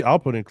honest, Pete? I'll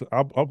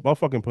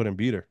fucking put in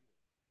Beater.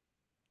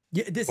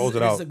 Yeah, this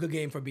is a good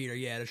game for Beater.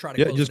 Yeah, to try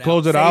to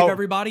close it out. Save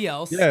everybody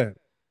else. Yeah,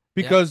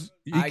 because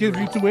he gives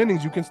you 2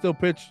 innings. You can still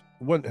pitch.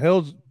 What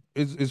Hill's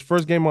his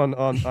first game on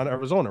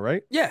Arizona,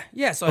 right?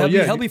 Yeah. So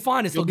he'll be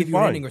fine. He'll give you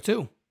an inning or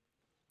 2.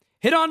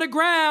 Hit on the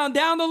ground,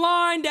 down the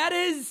line. That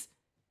is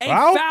a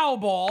foul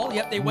ball.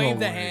 Yep, they waved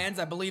the hands.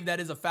 I believe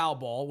that is a foul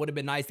ball. Would have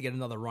been nice to get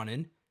another run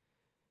in.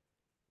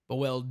 But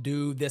we'll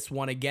do this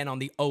one again on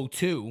the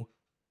 0-2.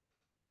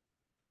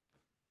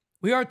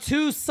 We are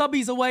 2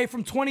 subbies away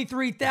from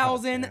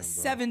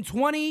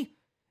 23,720.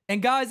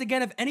 And guys,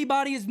 again, if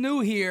anybody is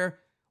new here,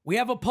 we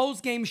have a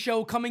post-game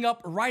show coming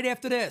up right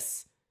after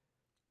this.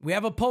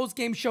 Guys,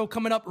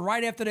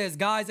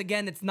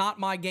 again, it's not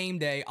my game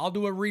day. I'll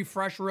do a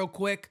refresh real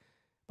quick,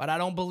 but I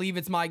don't believe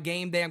it's my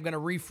game day. I'm going to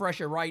refresh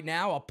it right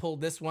now. I'll pull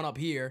this one up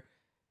here.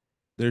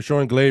 They're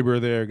showing Gleyber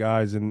there,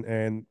 guys,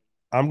 and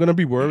I'm going to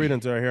be worried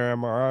until I hear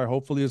MRI.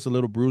 Hopefully it's a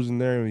little bruise in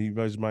there, and you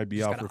guys might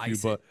be out for a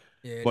few,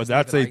 but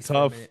that's a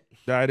tough –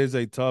 that is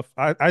a tough –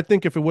 I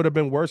think if it would have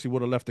been worse, he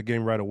would have left the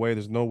game right away.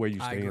 There's no way you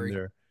stay in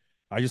there.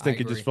 I just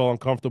think it just felt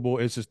uncomfortable.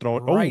 It's just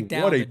throwing right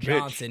down to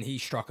Johnson. He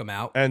struck him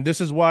out. And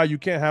this is why you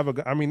can't have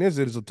a – I mean, this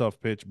is a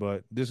tough pitch,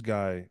 but this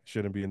guy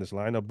shouldn't be in this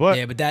lineup. But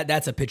yeah, but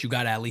that's a pitch you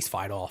got to at least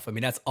fight off. I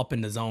mean, that's up in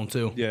the zone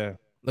too. Yeah.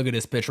 Look at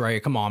this pitch right here.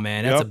 Come on,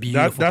 man. That's a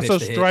beautiful pitch. That's a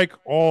strike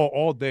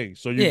all day.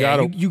 So you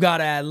got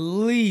to at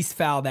least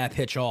foul that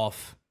pitch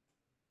off.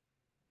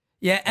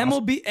 Yeah,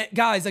 MLB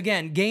guys,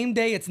 again, game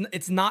day,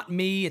 it's not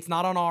me. It's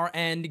not on our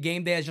end.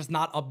 Game day is just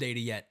not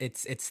updated yet.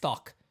 It's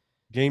stuck.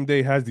 Game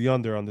day has the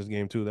under on this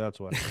game too. That's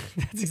why.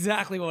 That's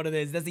exactly what it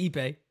is. That's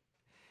Ipe.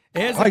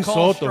 Here's a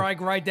call strike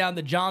right down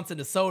to Johnson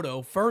to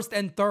Soto. First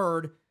and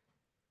third,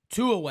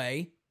 2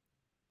 away.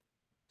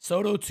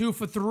 Soto 2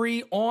 for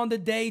 3 on the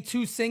day.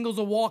 2 singles,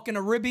 a walk, and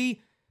a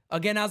ribby.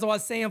 Again, as I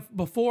was saying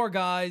before,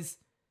 guys,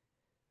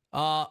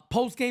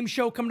 post-game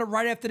show coming up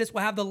right after this.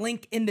 We'll have the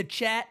link in the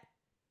chat.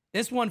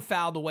 This one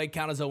fouled away,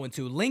 count as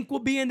 0-2. Link will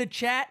be in the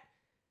chat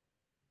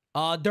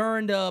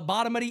during the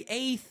bottom of the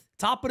 8th,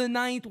 top of the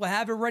 9th. We'll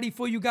have it ready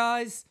for you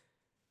guys.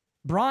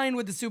 Brian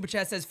with the super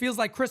chat says, feels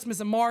like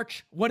Christmas in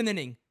March. What an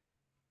inning.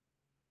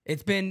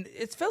 It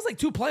feels like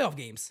 2 playoff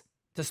games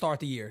to start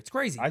the year. It's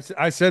crazy.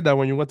 I said that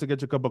when you went to get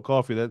your cup of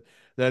coffee,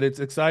 that it's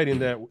exciting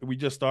that we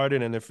just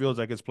started and it feels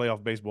like it's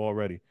playoff baseball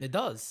already. It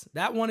does.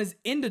 That one is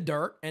in the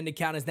dirt, and the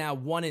count is now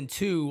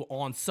 1-2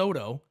 on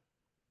Soto.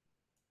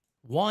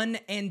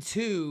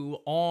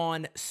 1-2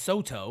 on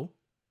Soto.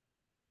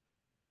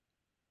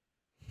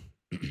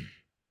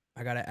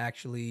 I got to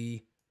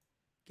actually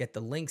get the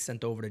link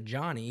sent over to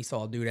Johnny, so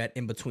I'll do that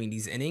in between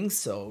these innings.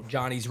 So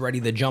Johnny's ready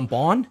to jump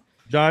on.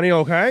 Johnny,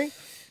 okay?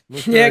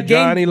 Yeah,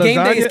 game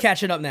day is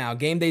catching up now.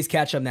 The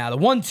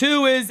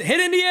 1-2 is hit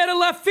in the air to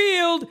left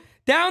field,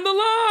 down the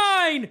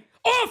line,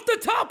 off the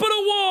top of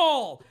the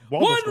wall.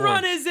 One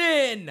run is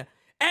in,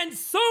 and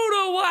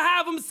Soto will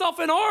have himself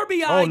an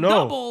RBI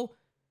double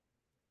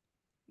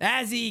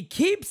as he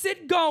keeps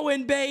it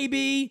going,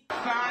 baby.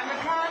 Sign the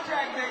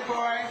contract, big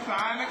boy.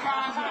 Sign the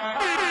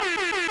contract.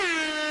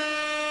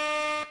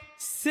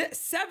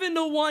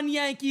 7-1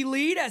 Yankee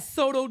lead as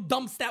Soto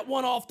dumps that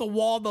one off the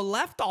wall to the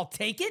left. I'll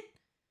take it.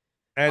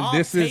 And I'll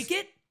this take is,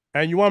 it.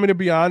 and you want me to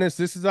be honest,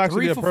 this is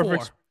actually 3 a for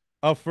perfect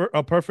 4.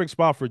 a perfect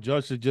spot for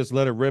Judge to just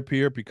let it rip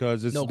here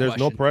because there's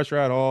no pressure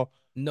at all.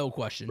 No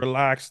question.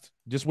 Relaxed.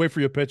 Just wait for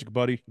your pitch,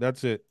 buddy.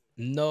 That's it.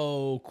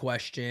 No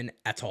question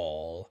at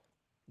all.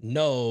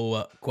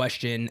 No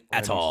question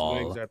at all.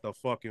 Swings at the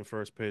fucking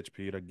first pitch,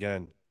 Pete.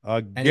 Again.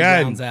 And he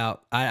grounds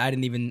out. I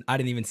didn't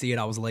even see it.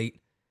 I was late.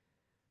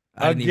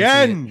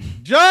 Again,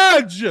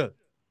 Judge. I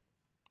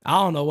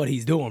don't know what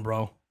he's doing,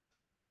 bro.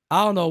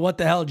 I don't know what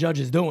the hell Judge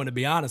is doing, to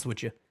be honest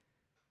with you.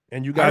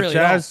 And you got really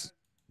Chaz,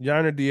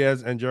 Yainer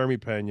Diaz, and Jeremy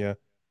Pena.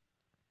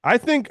 I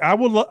think I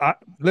would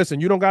listen.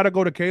 You don't got to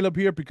go to Caleb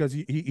here because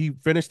he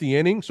finished the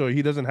inning, so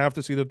he doesn't have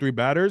to see the 3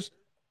 batters.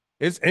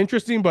 It's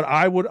interesting, but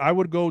I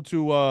would go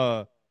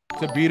to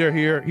Beater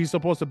here. He's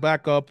supposed to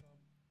back up.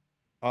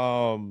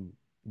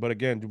 But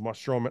again,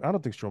 Stroman. I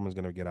don't think Stroman's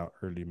gonna get out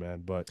early,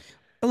 man. But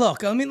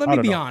look, let me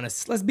be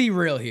honest. Let's be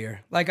real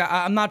here. Like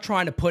I'm not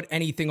trying to put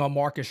anything on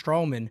Marcus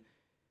Stroman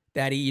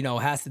that he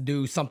has to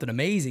do something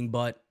amazing,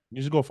 but you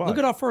just go 5. Look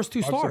at our first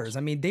 2 5, starters. 6.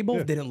 I mean, they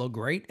both didn't look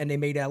great, and they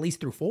made it at least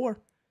through 4.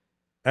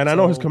 And I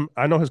know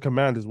his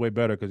command is way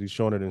better because he's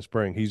shown it in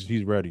spring.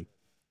 He's ready.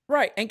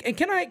 Right. And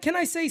can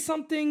I say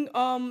something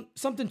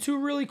too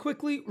really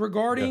quickly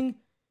regarding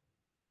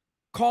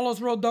Carlos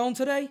Rodon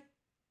today?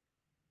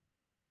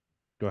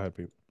 Go ahead,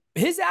 Pete.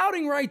 His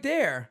outing right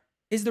there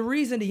is the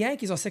reason the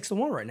Yankees are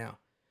 6-1 right now.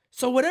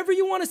 So whatever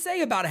you want to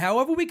say about it,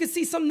 however we could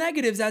see some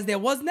negatives as there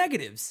was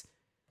negatives.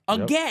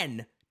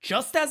 Again,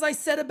 just as I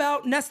said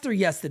about Nestor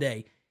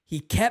yesterday, he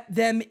kept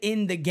them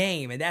in the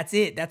game, and that's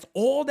it. That's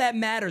all that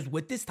matters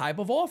with this type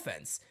of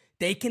offense.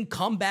 They can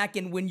come back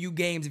and win you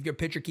games if your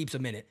pitcher keeps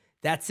them in it.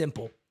 That's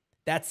simple.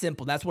 That's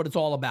simple. That's what it's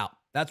all about.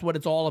 That's what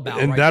it's all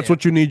about. And that's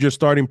what you need your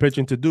starting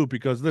pitching to do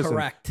because, listen.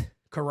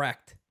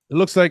 Correct. It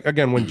looks like,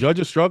 again, when Judge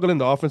is struggling,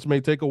 the offense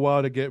may take a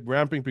while to get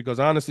ramping because,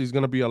 honestly, it's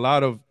going to be a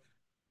lot of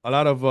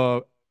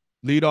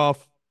leadoff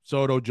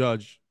Soto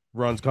Judge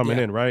runs coming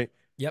in, right?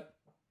 Yep.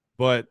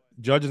 But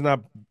Judge is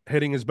not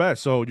hitting his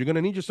best. So you're going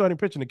to need your starting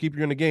pitching to keep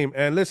you in the game.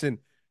 And listen,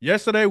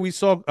 yesterday we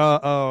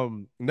saw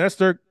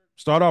Nestor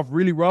start off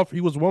really rough.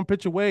 He was 1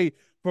 pitch away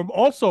from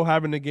also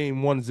having the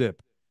game 1-0.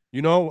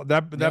 You know,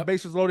 that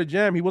bases loaded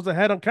jam, he was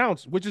ahead on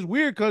counts, which is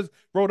weird because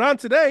Rodon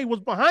today was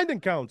behind in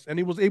counts, and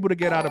he was able to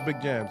get out of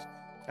big jams.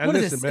 And what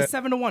listen, is this?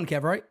 man, It's 7-1,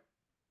 Kev, right?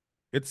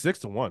 It's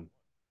 6-1.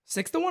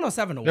 6-1 or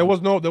 7-1?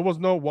 There was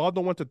no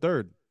Waldo went to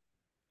 3rd.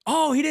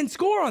 Oh, he didn't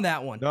score on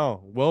that one.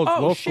 No, Will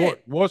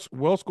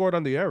scored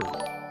on the error.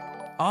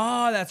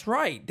 Oh, that's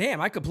right.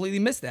 Damn, I completely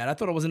missed that. I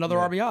thought it was another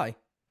RBI.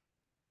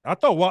 I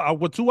thought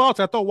with 2 outs,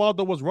 I thought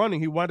Waldo was running.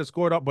 He wanted to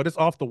score it up, but it's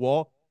off the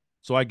wall,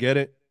 so I get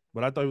it.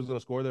 But I thought he was going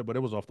to score there, but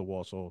it was off the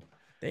wall. So,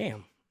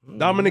 damn.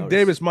 Dominic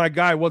Davis, my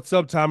guy. What's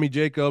up, Tommy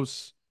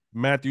Jacobs,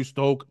 Matthew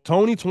Stoke,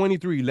 Tony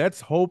 23. Let's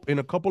hope in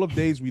a couple of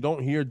days we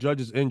don't hear Judge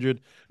is injured.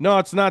 No,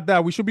 it's not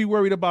that. We should be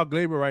worried about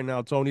Glaber right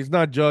now, Tony. It's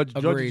not Judge.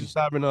 Agreed. Judge is just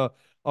having a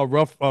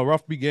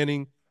rough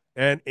beginning,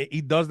 and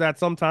he does that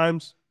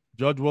sometimes.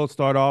 Judge will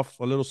start off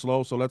a little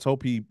slow, so let's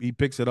hope he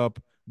picks it up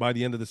by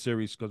the end of the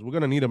series because we're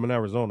going to need him in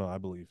Arizona, I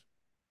believe.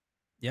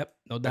 Yep,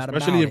 no doubt about it.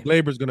 Especially if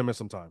Glaber's going to miss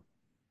some time.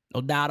 No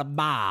doubt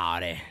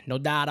about it. No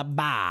doubt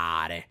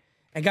about it.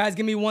 And guys,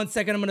 give me 1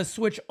 second. I'm going to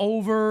switch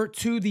over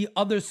to the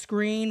other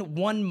screen.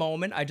 One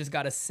moment. I just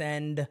got to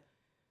send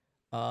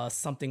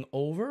something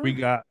over. We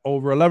got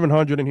over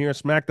 1,100 in here.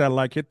 Smack that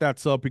like, hit that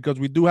sub because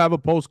we do have a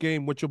post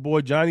game with your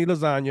boy Johnny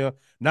Lasagna.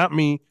 Not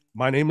me.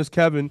 My name is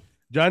Kevin.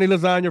 Johnny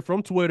Lasagna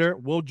from Twitter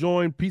will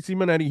join PC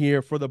Manetti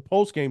here for the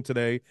post game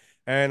today.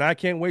 And I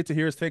can't wait to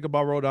hear his take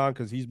about Rodon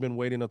because he's been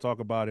waiting to talk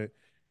about it.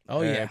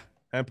 Oh, yeah.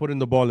 And putting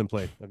the ball in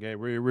play. Okay,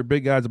 we're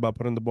big guys about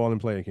putting the ball in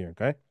play here.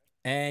 Okay.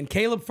 And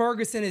Caleb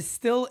Ferguson is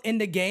still in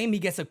the game. He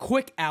gets a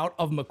quick out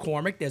of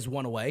McCormick. There's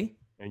 1 away.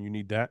 And you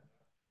need that.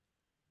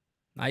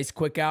 Nice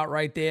quick out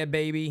right there,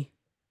 baby.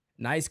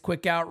 Nice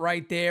quick out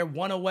right there.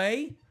 1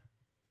 away.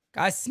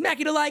 Guys,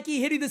 smacky the likey,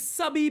 hitty the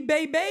subby,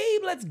 baby.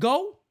 Let's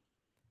go.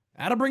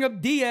 That'll bring up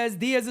Diaz.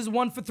 Diaz is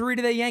 1 for 3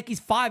 today. Yankees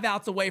 5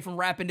 outs away from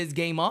wrapping this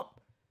game up.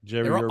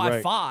 Jerry, they're up by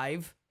right.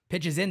 5.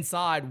 Pitches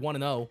inside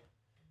 1-0.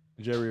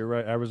 Jerry, you're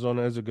right.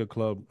 Arizona is a good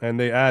club. And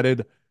they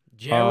added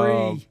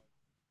Eugenio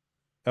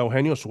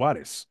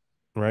Suarez,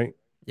 right?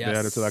 Yes. They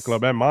added to that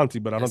club. And Monty,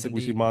 but I don't think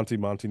indeed. we see Monty.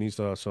 Monty needs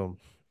some starts.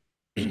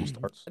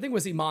 I think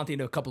we'll see Monty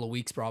in a couple of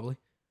weeks, probably.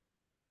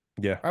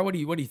 Yeah. All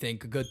right, what do you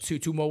think? A good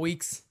two more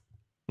weeks?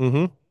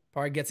 Mm-hmm.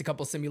 Probably gets a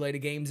couple of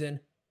simulated games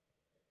in.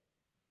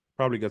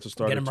 Probably gets a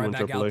start. Get him right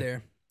back out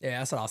there. Yeah,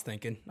 that's what I was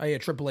thinking. Oh, yeah,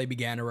 AAA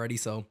began already,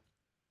 so.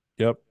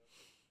 Yep.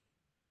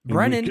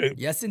 Brennan.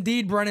 Yes,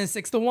 indeed, Brennan.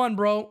 6-1,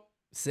 bro.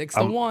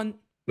 6-1.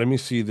 Let me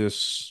see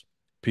this,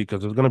 Pete,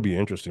 because it's going to be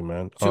interesting,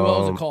 man.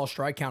 2-0's a call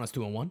strike. Count as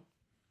 2-1.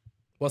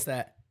 What's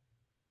that?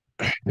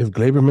 If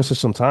Glaber misses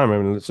some time, I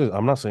mean,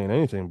 I'm not saying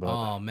anything, but.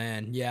 Oh,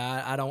 man.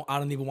 Yeah, I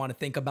don't even want to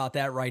think about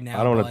that right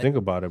now. I don't want to think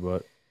about it,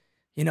 but.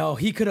 You know,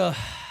 he could have.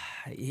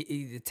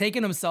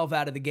 taking himself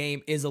out of the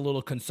game is a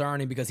little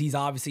concerning because he's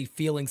obviously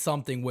feeling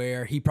something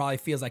where he probably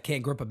feels I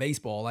can't grip a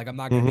baseball, like I'm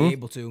not going to be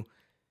able to,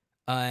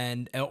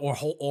 or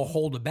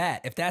hold a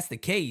bat. If that's the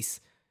case,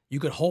 you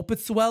could hope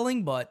it's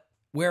swelling, but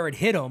where it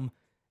hit him,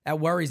 that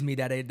worries me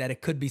that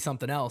it could be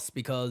something else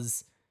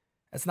because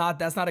that's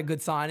not a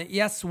good sign.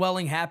 Yes,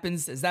 swelling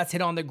happens as that's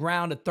hit on the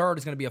ground. A third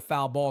is going to be a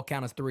foul ball.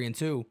 Count as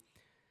 3-2.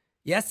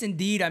 Yes,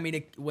 indeed. I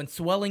mean, when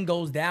swelling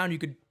goes down, you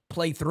could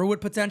play through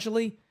it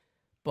potentially.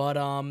 But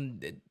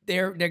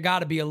there got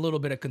to be a little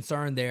bit of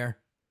concern there.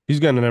 He's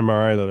getting an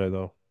MRI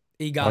though.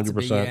 He got 100%. To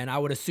be, yeah, and I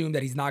would assume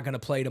that he's not going to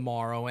play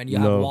tomorrow. And you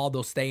have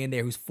Waldo staying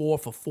there, who's 4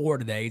 for 4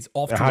 today. He's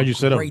off to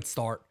a great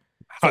start.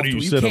 How do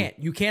you sit him?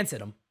 You can't sit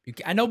him.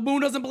 I know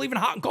Boone doesn't believe in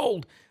hot and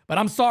cold, but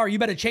I'm sorry. You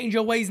better change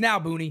your ways now,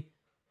 Booney.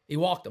 He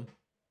walked him.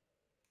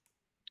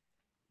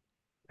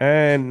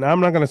 And I'm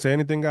not going to say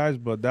anything, guys,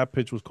 but that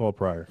pitch was called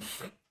prior.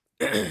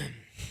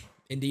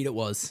 Indeed it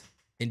was.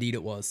 Indeed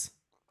it was.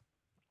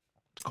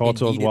 Called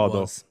to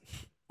Oswaldo.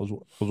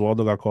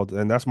 Oswaldo got called.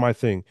 And that's my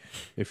thing.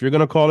 If you're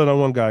going to call it on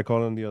one guy,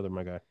 call it on the other,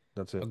 my guy.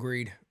 That's it.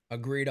 Agreed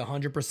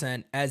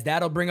 100%. As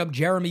that'll bring up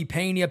Jeremy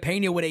Pena.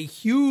 Pena with a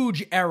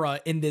huge error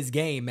in this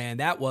game, man.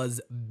 That was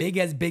big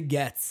as big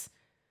gets.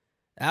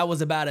 That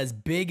was about as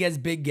big as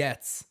big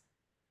gets.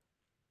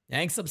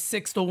 Yanks up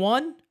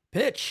 6-1.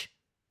 Pitch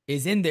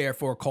is in there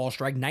for a call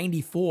strike.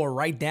 94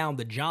 right down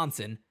to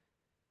Johnson.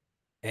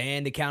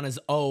 And the count is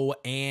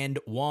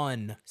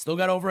 0-1. Still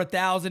got over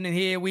 1,000 in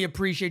here. We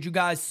appreciate you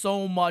guys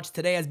so much.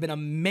 Today has been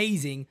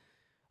amazing.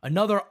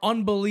 Another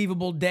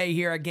unbelievable day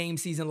here at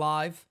GameSZN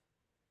Live.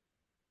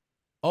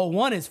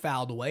 0-1 is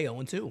fouled away.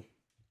 0-2.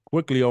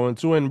 Quickly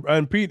 0-2.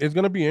 And Pete, it's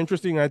going to be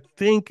interesting. I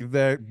think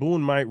that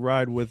Boone might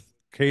ride with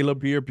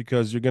Caleb here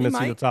because you're going to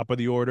see the top of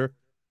the order.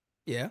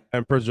 Yeah.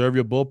 And preserve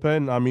your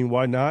bullpen. I mean,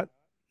 why not?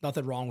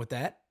 Nothing wrong with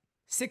that.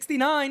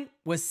 69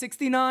 was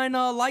 69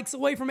 likes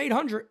away from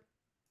 800.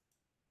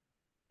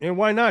 And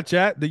why not,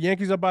 chat? The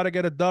Yankees are about to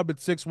get a dub at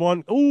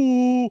 6-1.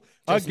 Ooh,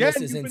 just again,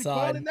 you've been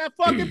calling that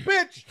fucking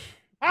pitch.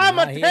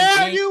 I'ma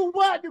tell you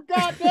what, you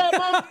goddamn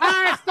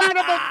umpire son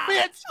of a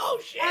bitch.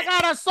 Oh, shit. I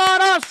got a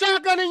sawed-off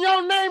shotgun in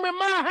your name in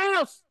my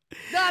house.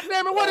 God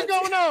damn it, what is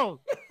going on?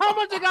 How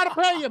much I gotta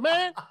pay you,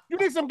 man? You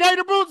need some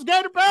gator boots,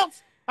 gator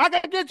belts? I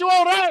can get you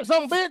all that,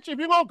 some bitch, if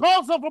you're gonna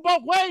call something for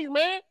both ways,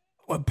 man.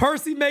 When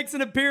Percy makes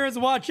an appearance,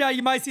 watch out.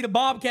 You might see the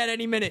Bobcat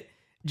any minute.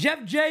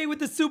 Jeff J with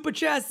the super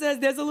chat says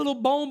there's a little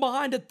bone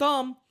behind the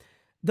thumb.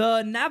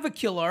 The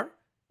navicular,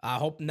 I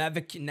hope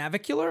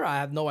navicular, I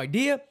have no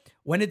idea.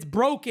 When it's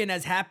broken,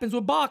 as happens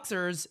with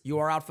boxers, you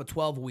are out for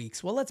 12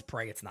 weeks. Well, let's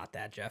pray it's not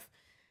that, Jeff.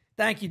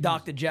 Thank you,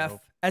 Dr. Jeff.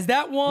 As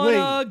that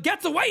one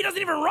gets away, he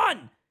doesn't even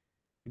run.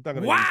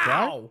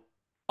 Wow.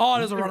 Oh,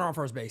 there's a runner on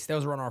first base. There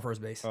was a runner on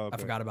first base. Oh, okay. I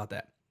forgot about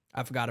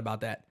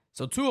that.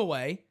 So 2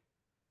 away.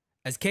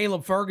 As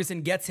Caleb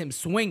Ferguson gets him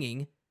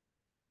swinging.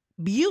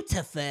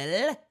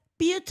 Beautiful.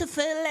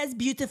 Beautiful as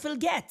beautiful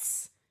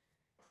gets.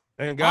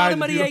 And guys,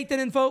 bottom of the 8th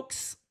inning,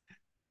 folks.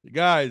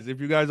 Guys,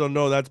 if you guys don't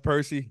know, that's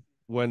Percy.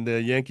 When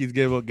the Yankees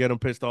get him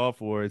pissed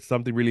off or it's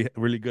something really,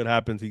 really good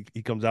happens, he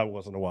comes out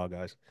once in a while,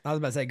 guys. I was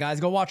about to say,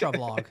 guys, go watch our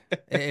vlog.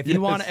 If you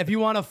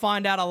want to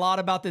find out a lot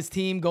about this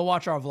team, go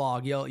watch our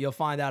vlog. You'll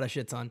find out a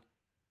shit ton.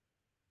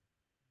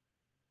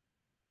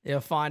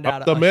 You'll find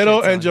out the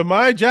middle and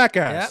Jemai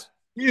Jackass. Yep.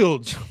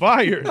 Fields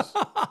fires.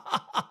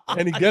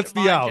 And he gets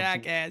the out.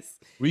 Jackass.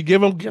 We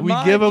give him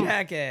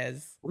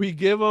Jackass. We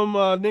give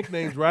him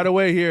nicknames right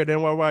away here at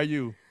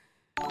NYYU.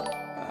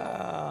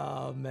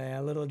 Oh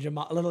man, little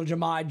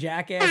Jemai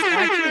Jackass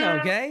action,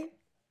 okay?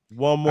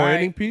 One more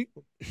inning, Pete.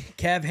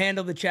 Kev,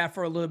 handle the chat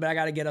for a little bit. I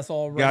got to get us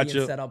all ready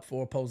and set up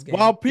for post game.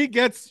 While Pete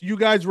gets you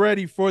guys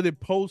ready for the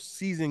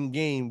postseason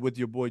game with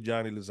your boy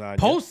Johnny Lasagna.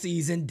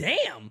 Postseason,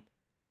 damn.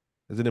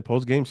 Isn't it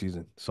post game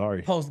season?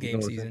 Sorry. Post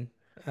game season.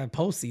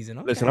 Postseason.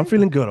 Okay. Listen, I'm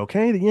feeling good.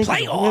 Okay, the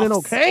Yankees are winning.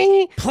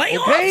 Okay,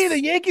 Okay,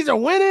 the Yankees are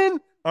winning.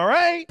 All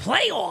right.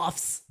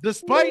 Playoffs.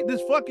 Despite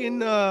this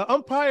fucking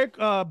umpire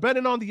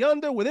betting on the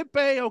under with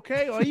Ipe,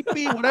 okay, or EP,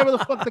 whatever the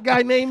fuck the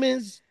guy name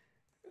is.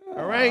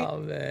 All right. Oh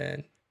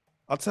man.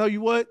 I'll tell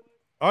you what.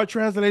 Our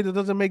translator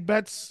doesn't make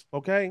bets.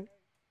 Okay.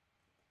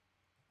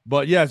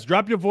 But yes,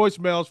 drop your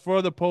voicemails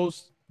for the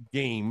post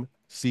game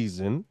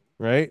season.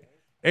 Right.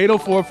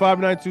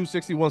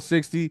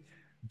 804-592-6160.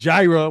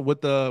 Jaira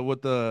with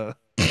the.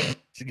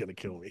 She's gonna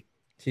kill me.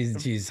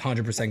 She's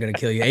 100% gonna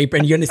kill you,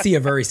 Apron. You're gonna see her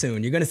very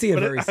soon. You're gonna see her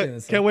very soon.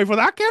 So. Can't wait for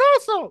that. I can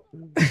also.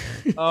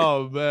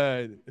 Oh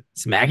man,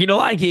 smacky the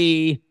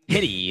likey,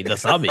 hitty the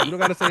subby. You don't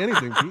gotta say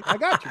anything, Pete. I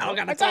got you. I don't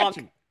gotta talk.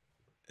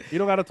 You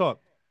don't gotta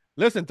talk.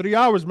 Listen, 3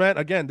 hours, man.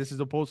 Again, this is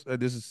a post.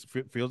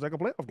 Feels like a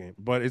playoff game,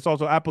 but it's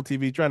also Apple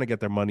TV trying to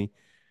get their money.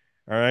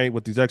 All right,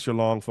 with these extra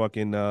long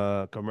fucking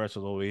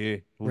commercials over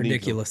here.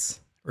 Ridiculous.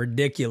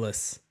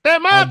 Te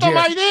mato,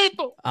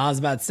 maldito. I was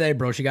about to say,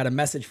 bro, she got a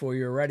message for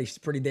you already. She's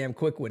pretty damn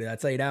quick with it. I'll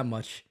tell you that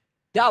much.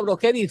 Diablo,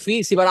 qué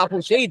difícil para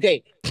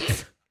pusiste.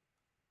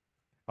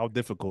 How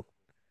difficult.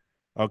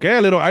 Okay,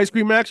 a little ice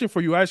cream action for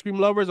you ice cream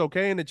lovers,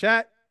 okay, in the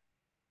chat.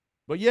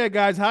 But yeah,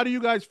 guys, how do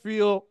you guys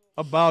feel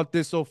about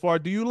this so far.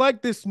 Do you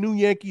like this new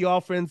Yankee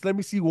offense? Let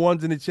me see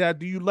ones in the chat.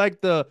 Do you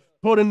like the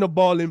putting the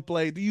ball in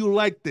play? Do you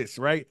like this,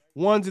 right?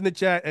 Ones in the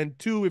chat, and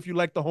 2 if you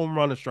like the home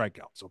run and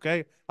strikeouts,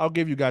 okay? I'll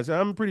give you guys.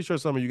 I'm pretty sure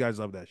some of you guys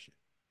love that shit.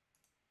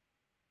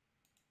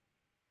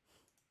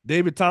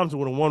 David Thompson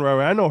would have won right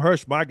away. I know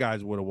Hirsch, my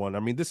guys would have won.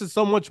 I mean, this is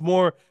so much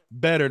more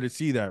better to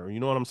see that. You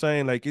know what I'm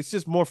saying? Like, it's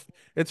just more,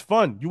 it's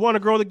fun. You want to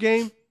grow the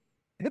game?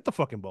 Hit the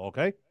fucking ball,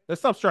 okay?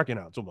 Let's stop striking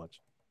out so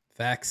much.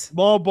 Facts.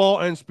 Small ball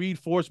and speed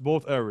force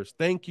both errors.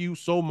 Thank you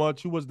so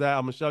much. Who was that?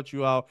 I'm going to shout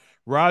you out.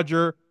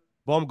 Roger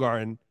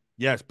Baumgarten.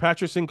 Yes,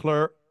 Patrick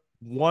Sinclair.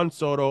 Juan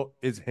Soto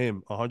is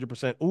him.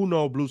 100%.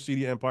 Uno, Blue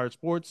City Empire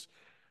Sports.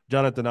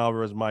 Jonathan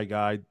Alvarez, my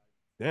guy.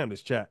 Damn,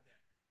 this chat.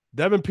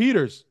 Devin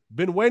Peters,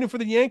 been waiting for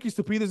the Yankees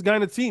to be this guy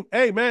in the team.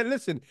 Hey, man,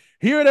 listen,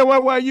 here at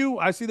NYYU,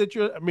 I see that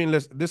you're, I mean,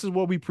 listen, this is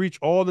what we preach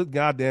all the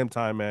goddamn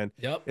time, man.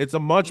 Yep. It's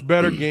a much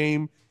better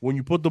game when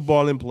you put the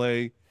ball in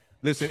play.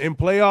 Listen, in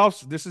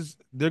playoffs,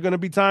 there are going to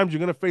be times you're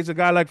going to face a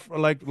guy like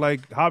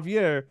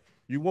Javier.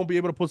 You won't be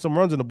able to put some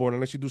runs on the board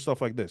unless you do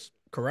stuff like this.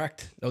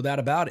 Correct. No doubt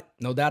about it.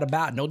 No doubt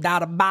about it. No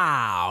doubt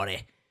about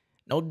it.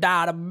 No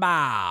doubt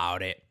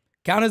about it.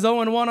 Count is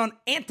 0-1 on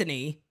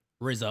Anthony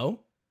Rizzo.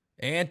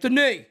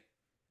 Anthony.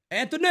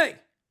 Hit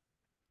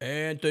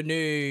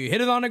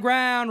it on the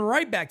ground,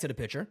 right back to the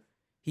pitcher.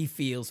 He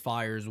feels,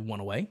 fires one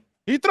away.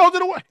 He throws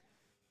it away.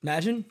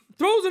 Imagine.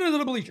 Throws it into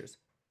the bleachers.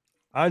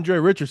 Andre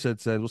Richardson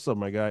said, what's up,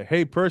 my guy?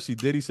 Hey, Percy,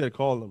 Diddy said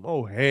call him.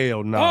 Oh,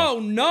 hell no. Oh,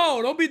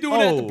 no. Don't be doing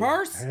that to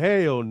Purse.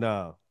 Hell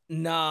no.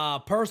 Nah,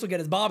 Purse will get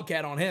his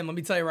Bobcat on him. Let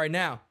me tell you right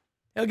now.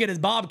 He'll get his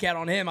Bobcat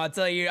on him. I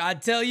tell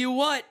you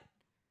what.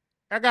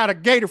 I got a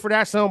gator for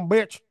that son of a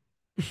bitch.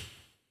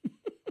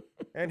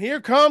 And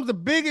here comes the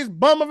biggest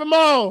bum of them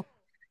all.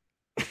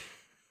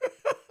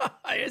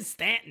 It's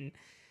Stanton.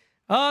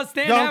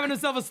 Stanton having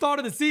himself a start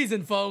of the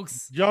season,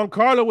 folks.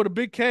 Giancarlo with a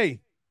big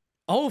K.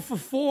 0 for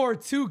 4,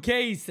 2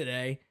 Ks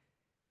today.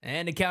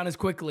 And the count is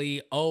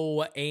quickly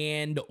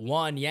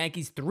 0-1.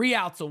 Yankees 3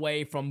 outs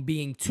away from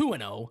being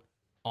 2-0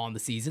 on the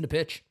season. The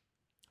pitch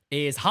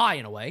is high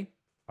and away.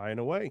 High and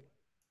away.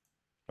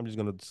 I'm just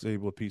going to say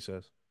what P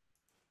says.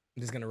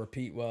 I'm just going to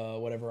repeat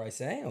whatever I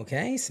say.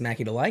 Okay.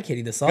 Smacky the like,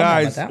 hitting the sub.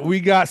 Guys, we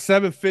got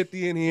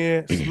 750 in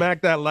here.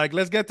 Smack that like.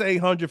 Let's get to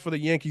 800 for the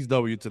Yankees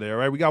W today, all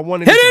right? We got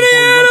one in hit it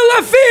in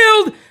left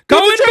field.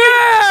 Going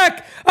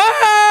back.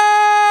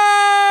 Oh,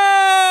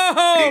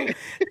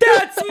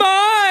 that's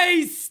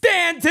my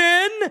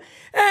Stanton.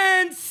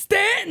 And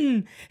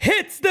Stanton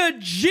hits the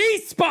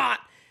G-spot.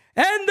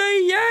 And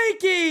the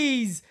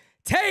Yankees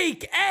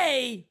take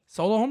a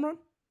solo home run?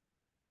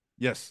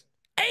 Yes.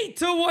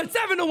 8-1,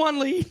 7-1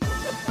 lead.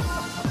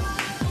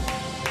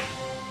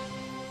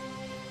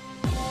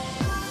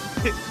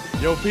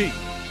 Yo, Pete.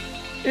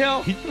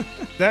 Yo.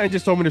 That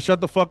just told me to shut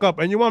the fuck up.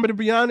 And you want me to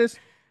be honest?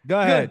 Go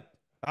ahead.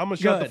 I'm going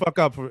to shut the fuck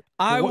up.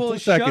 I will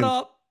shut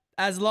up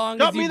as long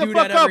as you do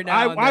that every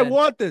now and then. I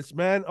want this,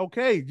 man.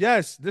 Okay,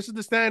 yes. This is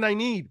the stand I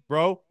need,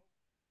 bro.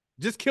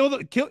 Just kill.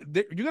 You're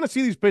going to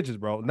see these pitches,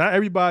 bro. Not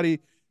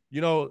everybody,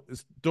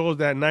 throws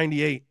that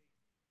 98.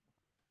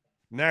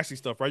 Nasty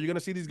stuff, right? You're going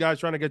to see these guys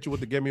trying to get you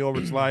with the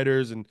get-me-over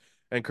sliders and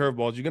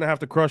curveballs. You're going to have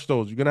to crush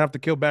those. You're going to have to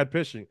kill bad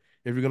pitching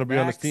if you're going to be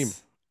on this team.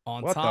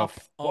 On what top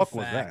the of fuck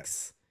was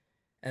facts.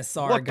 That? And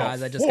sorry,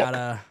 guys, I just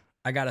gotta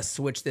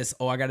switch this.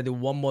 Oh, I gotta do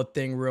one more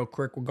thing real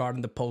quick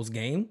regarding the post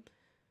game.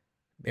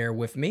 Bear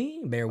with me.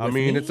 I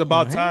mean, it's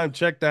about time.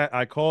 Check that.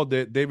 I called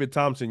it. David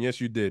Thompson.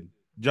 Yes, you did.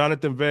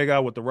 Jonathan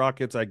Vega with the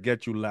Rockets. I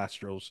get you,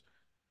 Lastros.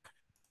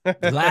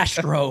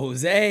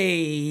 Lastros.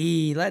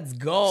 Hey, let's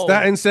go.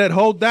 Stanton said,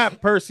 "Hold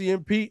that, Percy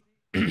and Pete."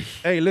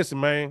 Hey, listen,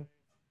 man.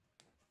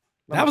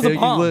 That was a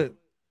bomb.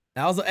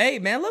 That was hey,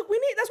 man. Look,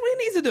 that's what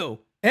he needs to do.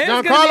 Here's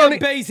going to be a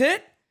base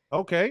hit.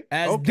 Okay.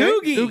 As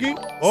Doogie.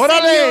 Orale.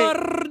 Senor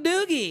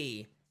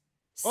Doogie.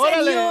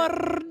 Senor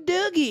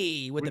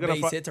Doogie with the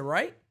base hit to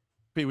right.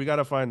 Pete, we got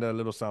to find a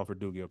little sound for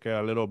Doogie, okay?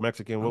 A little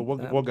Mexican.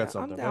 We'll get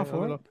something. I'm down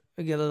for it.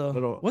 We get a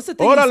little. What's the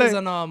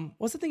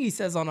thing he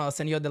says on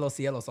Señor de los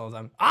Cielos all the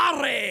time?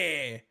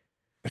 Arre!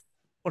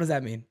 What does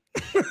that mean?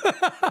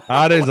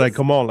 Arre is like,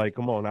 come on,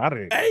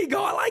 arre. There you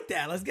go. I like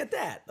that. Let's get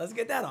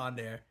that on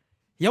there.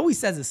 He always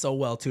says it so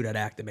well, too, that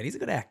actor, man. He's a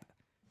good actor.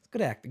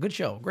 Good actor. Good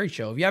show. Great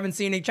show. If you haven't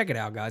seen it, check it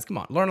out, guys. Come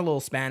on. Learn a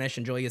little Spanish.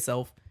 Enjoy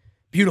yourself.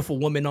 Beautiful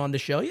woman on the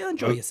show. Yeah,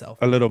 enjoy yourself.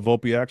 A little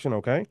Volpe action,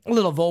 okay? A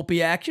litlittle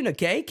Volpe action,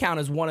 okay? Count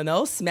as 1-0.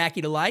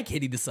 Smacky the like.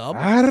 Hitty the sub.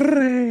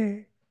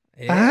 Arre.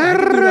 Yeah,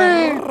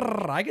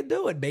 Arre. I can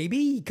do it,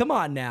 baby. Come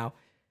on now.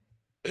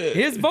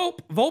 Here's Volpe.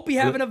 Volpe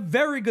having a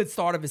very good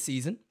start of his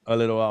season. A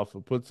little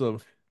alpha. Put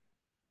some.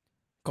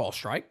 Call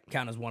strike.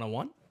 Count as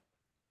 1-1.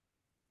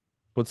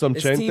 Put some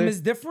This Chente. team is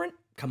different.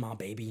 Come on,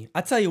 baby. I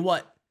tell you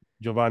what.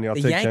 Giovanni, I'll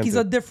the take Yankees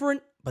Chente. are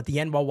different, but the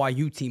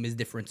NYYU team is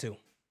different too.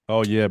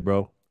 Oh, yeah,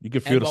 bro. You can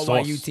feel the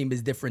sauce. NYYU team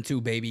is different too,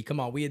 baby. Come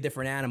on, we a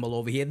different animal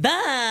over here.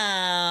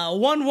 1-1.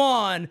 Hit in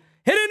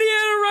the air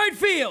to right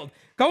field.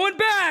 Going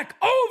back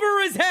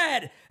over his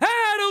head.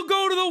 It'll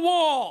go to the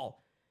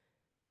wall.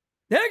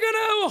 They're going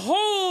to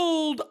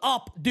hold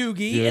up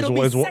Doogie. It'll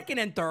be second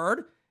and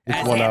third.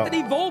 As one out.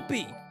 Anthony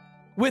Volpe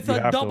with You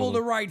a have to double hold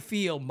to him. right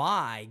field.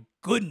 My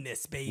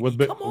goodness, baby. With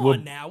Come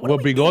on now. What are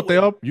we Bigote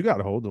doing? up, you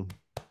gotta hold him.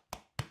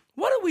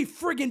 What are we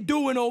friggin'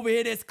 doing over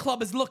here? This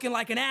club is looking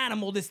like an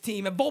animal, this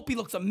team, and Volpe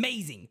looks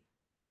amazing.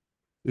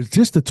 Is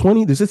this the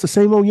 20? Is this the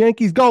same old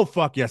Yankees? Go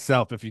fuck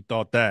yourself if you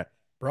thought that.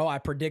 Bro, I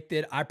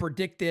predicted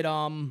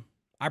an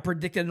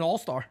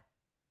all-star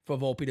for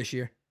Volpe this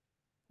year.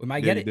 We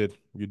might get it.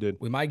 You did.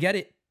 We might get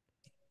it.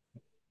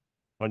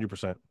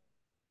 100%.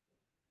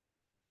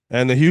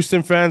 And the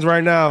Houston fans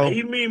right now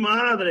Ay, mi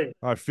madre.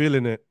 are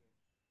feeling it.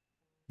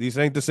 These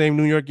ain't the same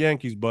New York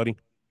Yankees, buddy.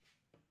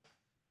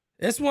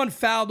 This one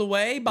fouled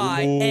away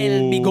by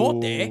El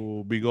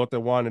Bigote.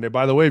 Bigote wanted it.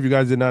 By the way, if you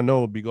guys did not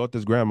know,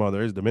 Bigote's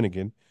grandmother is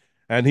Dominican,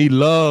 and he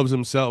loves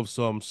himself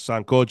some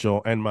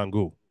sancocho and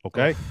mango.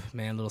 Okay? Oh,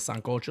 man, little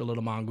sancocho,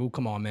 little mango.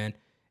 Come on, man.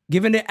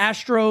 Giving the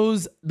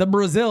Astros the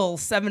Brazil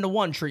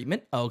 7-1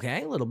 treatment.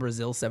 Okay, little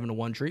Brazil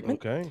 7-1 treatment.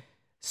 Okay.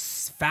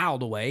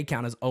 Fouled away,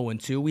 count as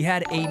 0-2. We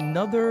had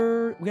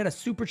a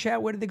super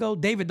chat. Where did they go?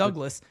 David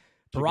Douglas.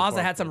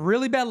 Peraza had some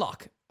really bad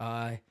luck.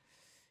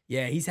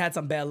 Yeah, he's had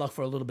some bad luck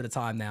for a little bit of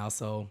time now.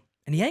 So,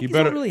 and the Yankees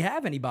don't really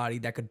have anybody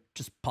that could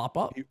just pop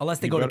up unless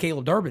they go to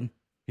Caleb Durbin.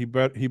 He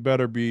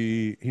better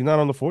be. He's not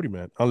on the 40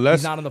 man. Unless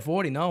he's not on the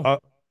 40. No.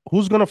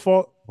 Who's gonna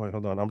fall? Wait,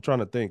 hold on. I'm trying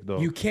to think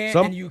though. You can't.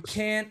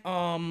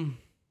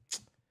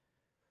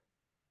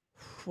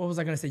 What was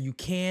I gonna say? You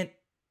can't.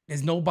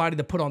 There's nobody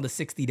to put on the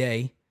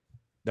 60-day.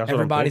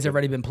 Everybody's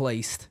already been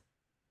placed.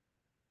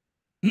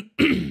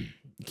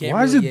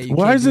 Why is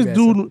this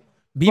dude?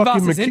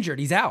 Vivas is injured.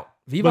 He's out.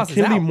 Vivas is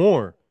out.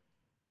 Moore.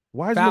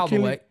 Why is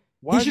McKinley?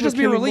 Why he should just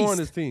be released on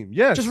his team?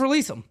 Yes, just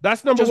release him.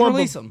 That's number one.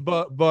 Release him.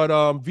 But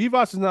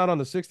Vivas is not on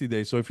the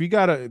 60-day. So if you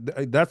gotta,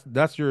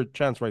 that's your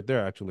chance right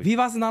there. Actually,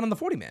 Vivas is not on the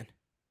 40-man.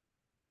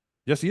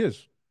 Yes, he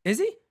is. Is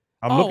he?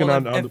 I'm looking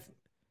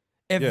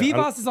If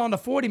Vivas is on the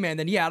 40-man,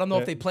 then I don't know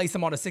if they place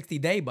him on a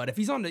 60-day. But if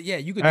he's on the,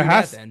 you could do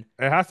that then.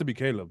 It has to be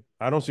Caleb.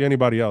 I don't see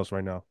anybody else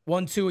right now.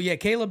 1-2.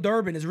 Caleb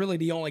Durbin is really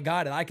the only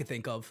guy that I could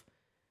think of.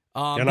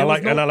 And I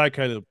like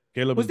Caleb.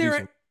 Caleb is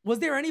decent. Was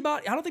there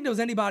anybody? I don't think there was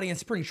anybody in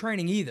spring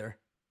training either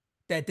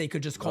that they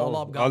could just call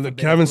up.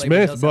 Kevin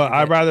Smith, but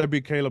I'd rather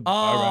be Caleb.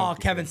 Oh,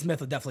 Kevin Smith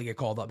will definitely get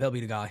called up. He'll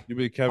be the guy. You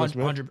be Kevin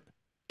Smith?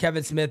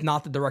 Kevin Smith,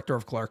 not the director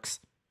of clerks.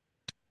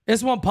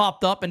 This one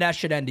popped up, and that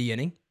should end the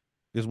inning.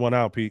 This one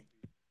out, Pete.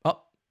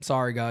 Oh,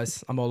 sorry,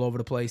 guys. I'm all over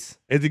the place.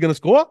 Is he going to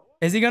score?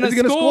 Is he going to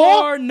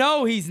score?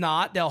 No, he's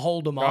not. They'll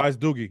hold him up. It's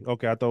Doogie.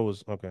 Okay, I thought it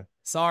was. Okay.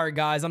 Sorry,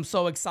 guys. I'm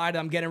so excited.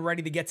 I'm getting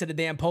ready to get to the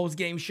damn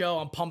post-game show.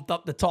 I'm pumped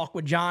up to talk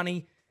with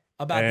Johnny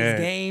about this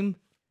game.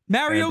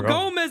 Mario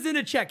Gomez in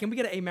the check. Can we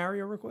get an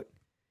Mario real quick?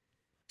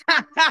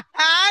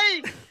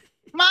 Hi,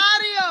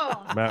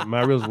 Mario.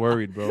 Mario's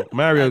worried, bro.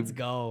 Mario, let's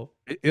go.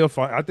 He'll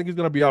find. I think he's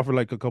gonna be out for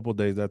like a couple of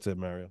days. That's it,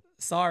 Mario.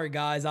 Sorry,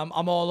 guys. I'm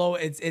all over.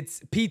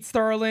 It's Pete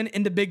Sterling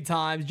in the big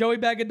times. Joey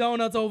Bag of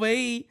Donuts over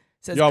 8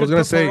 says. Yo, I was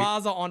gonna say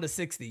Peraza on the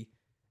 60.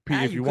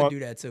 Pete, if you could want, do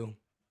that too.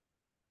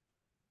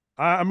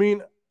 I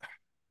mean,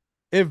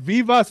 if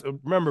Vivas,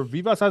 remember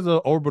Vivas has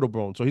an orbital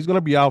bone, so he's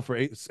gonna be out for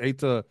 8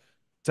 to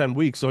 10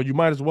 weeks. So you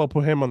might as well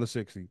put him on the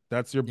 60.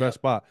 That's your best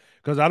spot.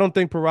 Because I don't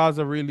think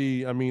Peraza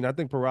really. I mean, I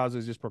think Peraza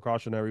is just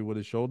precautionary with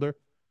his shoulder.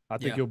 I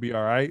think he'll be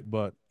all right,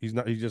 but he's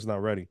not. He's just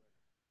not ready.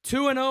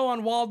 2-0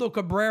 on Waldo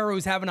Cabrera,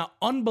 who's having an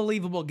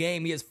unbelievable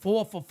game. He is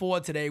 4 for 4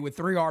 today with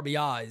 3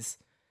 RBIs.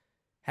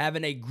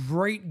 Having a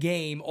great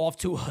game, off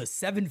to a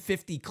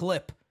 750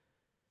 clip.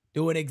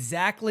 Doing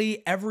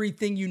exactly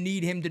everything you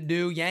need him to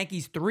do.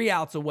 Yankees 3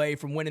 outs away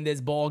from winning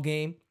this ball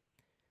game.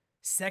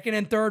 Second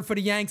and third for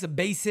the Yanks. A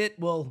base hit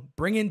will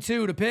bring in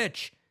 2 to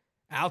pitch.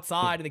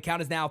 Outside, and the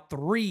count is now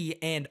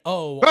 3-0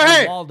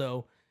 on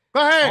Waldo.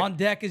 Go ahead. On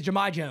deck is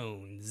Jahmai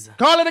Jones.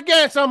 Call it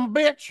again, some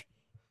bitch.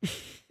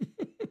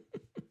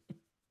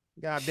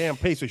 Goddamn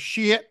piece of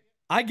shit.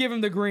 I give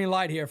him the green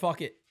light here.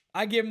 Fuck it.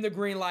 I give him the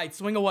green light.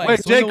 Swing away.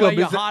 Wait, swing Jacob, away.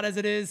 You're hot as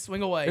it is.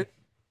 Swing away.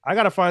 I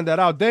got to find that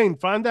out. Dane,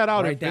 find that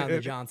out. Right down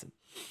to Johnson.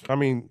 I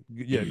mean,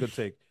 yeah, good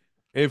take.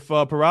 If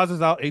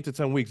Peraza's out 8 to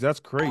 10 weeks, that's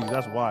crazy.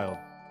 That's wild.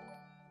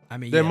 I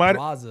mean,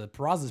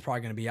 Peraza's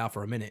probably going to be out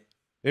for a minute.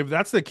 If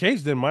that's the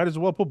case, then might as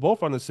well put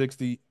both on the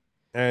 60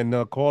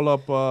 and call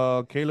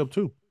up Caleb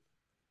too.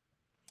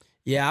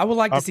 Yeah, I would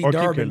like to see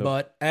Durbin,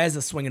 but as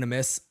a swing and a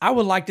miss. I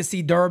would like to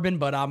see Durbin,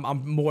 but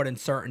I'm more than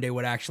certain they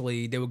would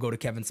go to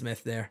Kevin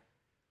Smith there.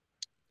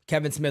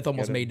 Kevin Smith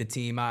almost made the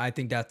team. I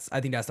think that's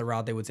the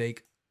route they would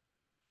take,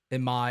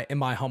 in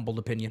my humble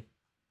opinion.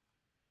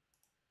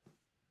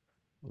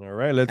 All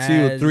right, let's see.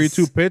 With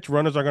 3-2 pitch,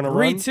 runners are going to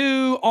run.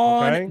 3-2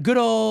 on good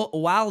old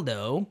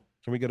Waldo.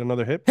 Can we get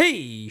another hit?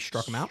 Hey,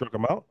 struck him out.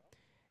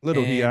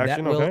 Little heat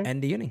action. That will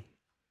end the inning.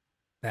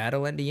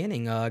 That'll end the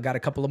inning. Got a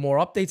couple of more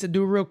updates to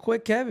do real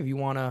quick, Kev. If you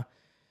want to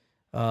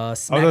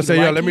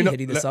let me know.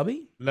 Hitty the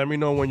subby. Let me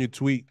know when you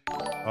tweet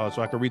so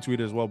I can retweet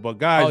it as well. But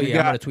guys, I'm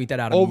going to tweet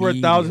that out over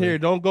 1,000 here.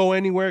 Don't go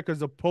anywhere because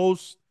the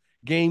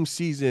post-game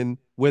season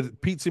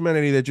with Pete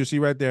Simonelli that you see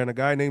right there and a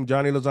guy named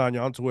Johnny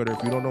Lasagna on Twitter.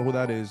 If you don't know who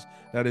that is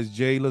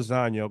Jay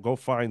Lasagna. Go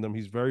find him.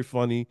 He's very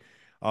funny.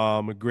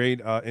 A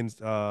great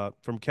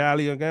from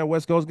Cali again,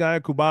 West Coast guy,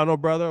 Cubano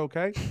brother.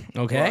 Okay.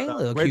 Okay,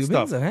 little great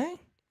Cubans. stuff. Okay.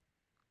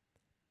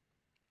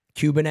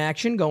 Cuban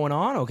action going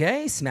on.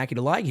 Okay, smacky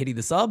the like, hitting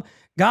the sub,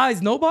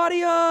 guys.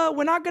 Nobody.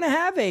 We're not gonna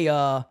have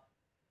a.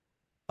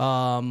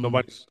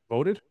 Nobody's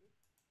voted.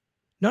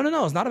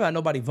 No. It's not about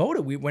nobody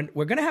voted.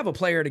 We're gonna have a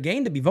player of the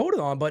game to be voted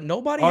on, but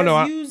nobody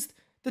has used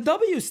the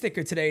W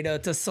sticker today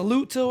to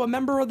salute to a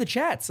member of the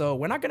chat. So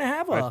we're not gonna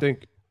have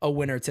a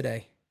winner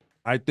today.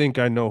 I think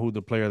I know who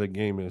the player of the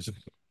game is.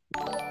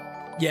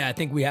 Yeah, I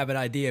think we have an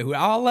idea.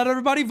 I'll let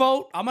everybody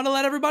vote. I'm gonna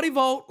let everybody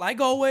vote, like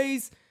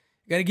always.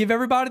 Gotta give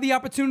everybody the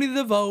opportunity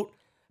to vote.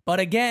 But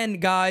again,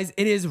 guys,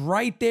 it is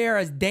right there,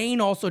 as Dane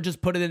also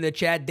just put it in the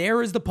chat.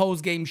 There is the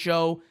post-game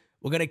show.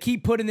 We're gonna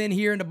keep putting in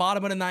here in the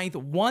bottom of the ninth.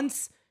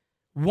 Once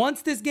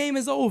this game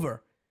is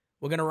over,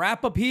 we're going to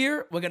wrap up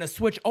here. We're going to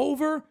switch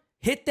over,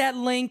 hit that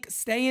link,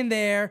 stay in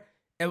there,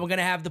 and we're going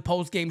to have the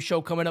post-game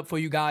show coming up for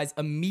you guys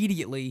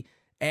immediately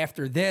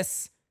after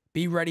this.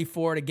 Be ready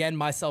for it. Again,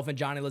 myself and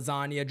Johnny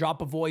Lasagna.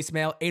 Drop a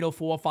voicemail,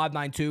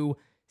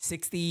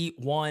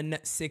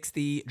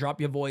 804-592-6160.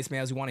 Drop your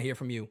voicemails. We want to hear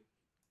from you.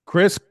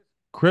 Chris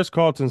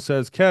Carlton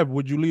says, Kev,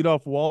 would you lead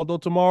off Waldo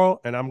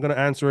tomorrow? And I'm going to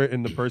answer it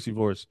in the Percy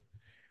voice.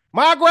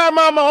 My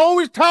grandmama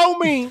always told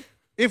me,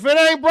 if it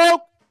ain't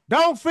broke,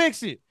 don't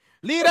fix it.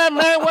 Leave that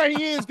man where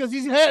he is, because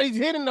he's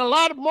hitting a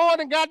lot more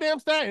than goddamn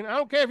Stanton. I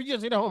don't care if he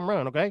just hit a home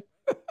run, okay?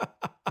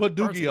 Put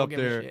Doogie up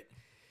there.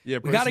 Yeah,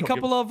 we got a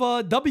couple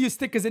of W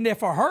stickers in there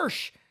for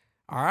Hirsch.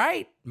 All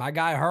right. My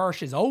guy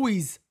Hirsch is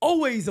always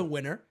a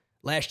winner.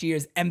 Last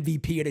year's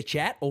MVP of the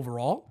chat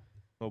overall.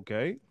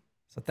 Okay.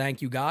 So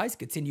thank you, guys.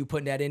 Continue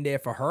putting that in there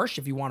for Hirsch.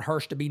 If you want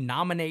Hirsch to be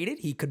nominated,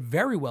 he could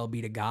very well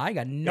be the guy.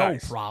 Got no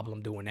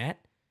problem doing that.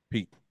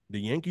 Pete, the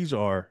Yankees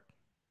are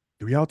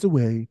 3 outs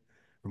away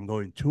from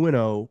going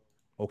 2-0.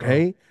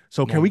 Okay.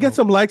 So can we get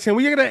some likes? Can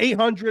we get an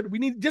 800? We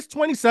need just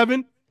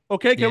 27.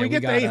 Okay. Can we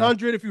get to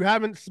 800 if you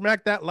haven't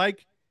smacked that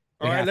like?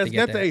 All right, let's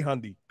get to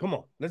 800. Come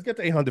on. Let's get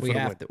to 800 for the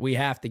win. We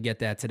have to get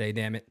that today,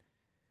 damn it.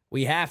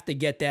 We have to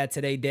get that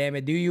today, damn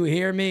it. Do you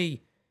hear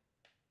me?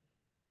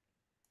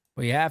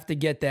 We have to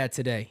get that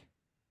today.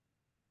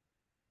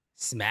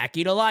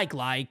 Smacky the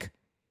like.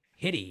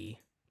 Hitty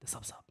the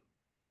sub.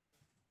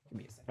 Give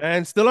me a second.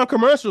 And still on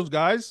commercials,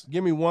 guys.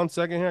 Give me 1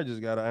 second here. I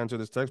just got to answer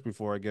this text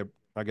before I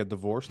get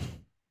divorced.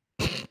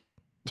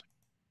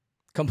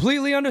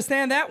 Completely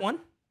understand that one.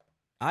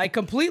 I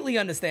completely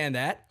understand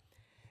that.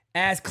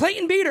 As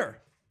Clayton Beater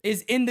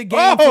is in the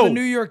game for the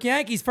New York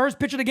Yankees. First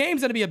pitch of the game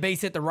is going to be a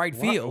base hit to right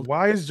field.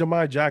 Why is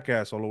Jemai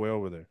Jackass all the way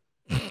over there?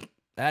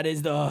 That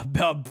is a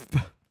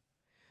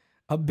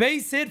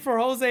base hit for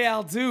Jose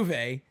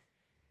Altuve.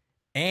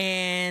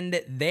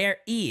 And there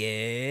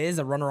is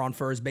a runner on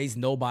first base,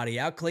 nobody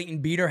out. Clayton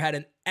Beater had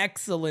an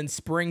excellent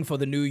spring for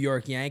the New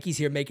York Yankees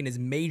here, making his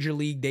major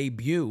league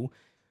debut.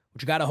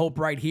 What you got to hope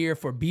right here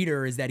for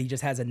Beater is that he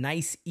just has a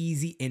nice,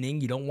 easy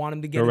inning. You don't want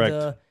him to get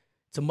into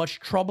much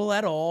trouble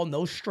at all.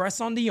 No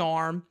stress on the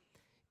arm.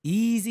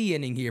 Easy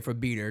inning here for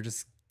Beater.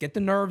 Just get the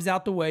nerves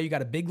out the way. You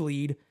got a big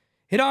lead.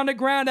 Hit on the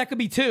ground. That could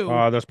be 2.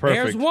 That's perfect.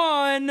 There's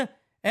 1.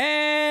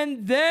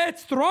 And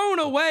that's thrown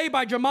away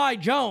by Jemai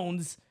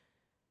Jones.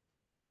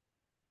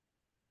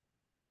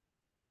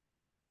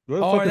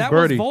 Oh, that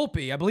was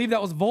Volpe. I believe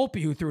that was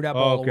Volpe who threw that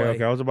ball away.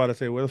 Okay. I was about to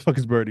say, where the fuck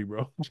is Birdie,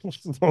 bro?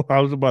 I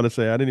was about to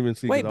say, I didn't even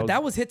see. Wait, but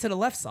that was hit to the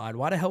left side.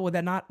 Why the hell would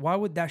that not? Why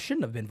would that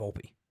shouldn't have been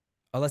Volpe?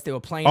 Unless they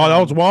were playing. Oh, that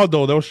was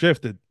Waldo. That was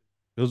shifted.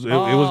 It was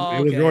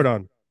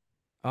Rodon.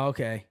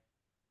 Okay.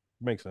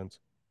 Makes sense.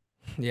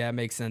 Yeah, it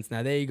makes sense.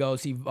 Now there you go.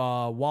 See,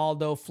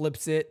 Waldo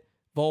flips it.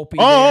 Volpe.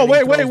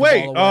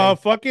 Wait.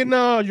 Fucking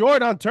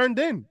Jordan turned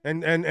in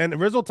and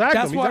Rizzo tagged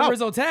him. That's why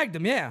Rizzo tagged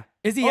him. Yeah.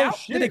 Is he out?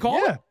 Shit. Did they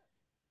call him?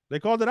 They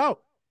called it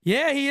out.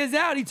 Yeah, he is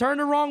out. He turned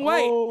the wrong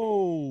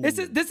way. This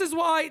is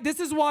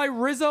why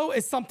Rizzo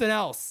is something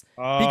else.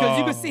 Because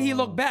you can see he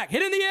looked back.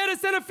 Hit in the air to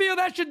center field.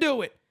 That should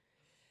do it.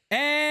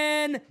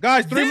 And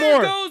guys, 3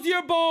 more. There goes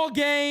your ball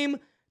game.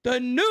 The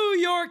New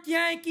York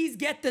Yankees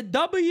get the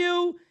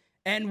W,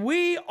 and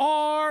we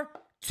are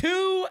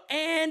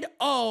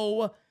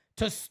 2-0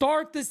 to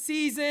start the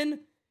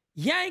season.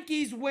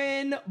 Yankees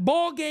win.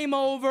 Ball game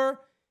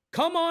over.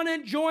 Come on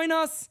and join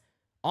us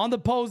on the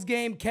post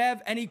game. Kev,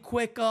 any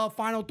quick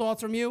final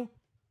thoughts from you?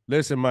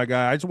 Listen, my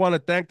guy, I just want to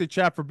thank the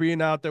chat for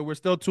being out there. We're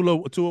still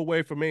two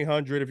away from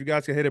 800. If you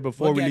guys can hit it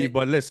before we leave,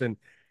 but listen,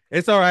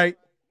 it's all right.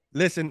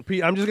 Listen,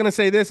 Pete, I'm just going to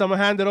say this. I'm going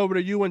to hand it over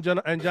to you and Johnny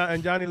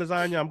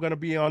Lasagna. I'm going to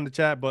be on the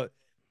chat, but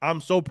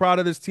I'm so proud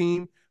of this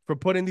team for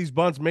putting these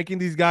bunts, making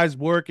these guys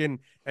work, and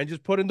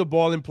just putting the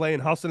ball in play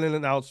and hustling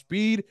it out.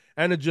 Speed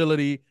and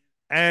agility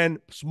and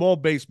small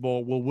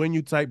baseball will win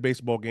you tight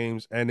baseball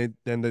games, and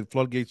the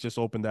floodgates just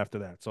opened after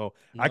that. So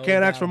I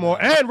can't ask for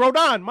more. And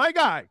Rodon, my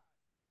guy.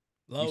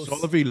 Los. Saw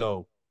the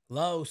velo.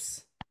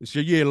 Los. It's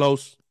your year,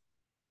 Los.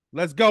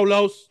 Let's go,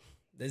 Los.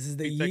 This is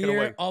the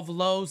year of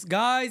Los.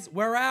 Guys,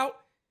 we're out.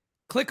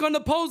 Click on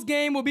the post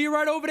game. We'll be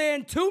right over there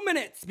in 2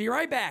 minutes. Be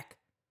right back.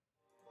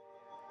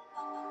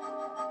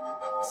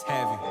 It's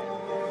heavy.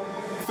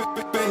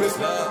 Famous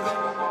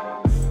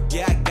love.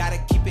 Yeah,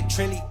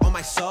 trendy on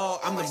my soul.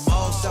 I'm the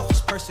most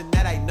selfish person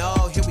that I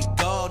know. Here we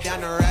go, down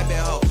the rabbit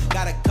hole.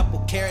 Got a couple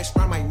carrots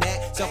around my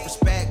neck.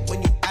 Self-respect,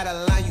 when you out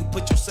of line, you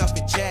put yourself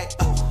in check.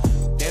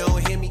 They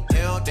don't hear me,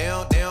 they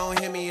don't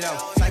hear me though.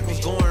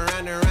 Cycles going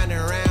round and round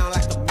and round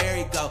like a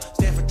merry-go.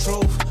 Stand for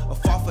truth, or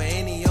fall for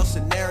any old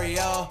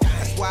scenario.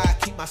 That's why I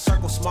keep my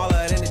circle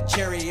smaller than a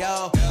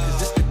Cheerio.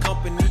 Cause it's the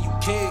company you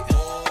keep.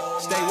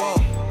 Stay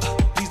woke,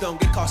 please don't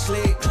get caught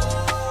sleep.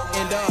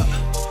 End up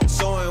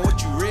sowing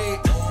what you reap.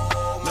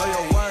 Know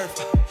your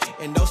worth,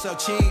 and don't sell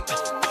cheap.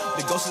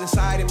 The ghost is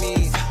inside of me,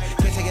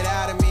 can't take it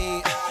out of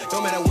me.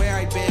 No matter where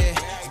I've been,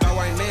 it's about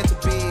where I'm meant to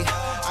be.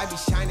 I be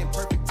shining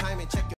perfect.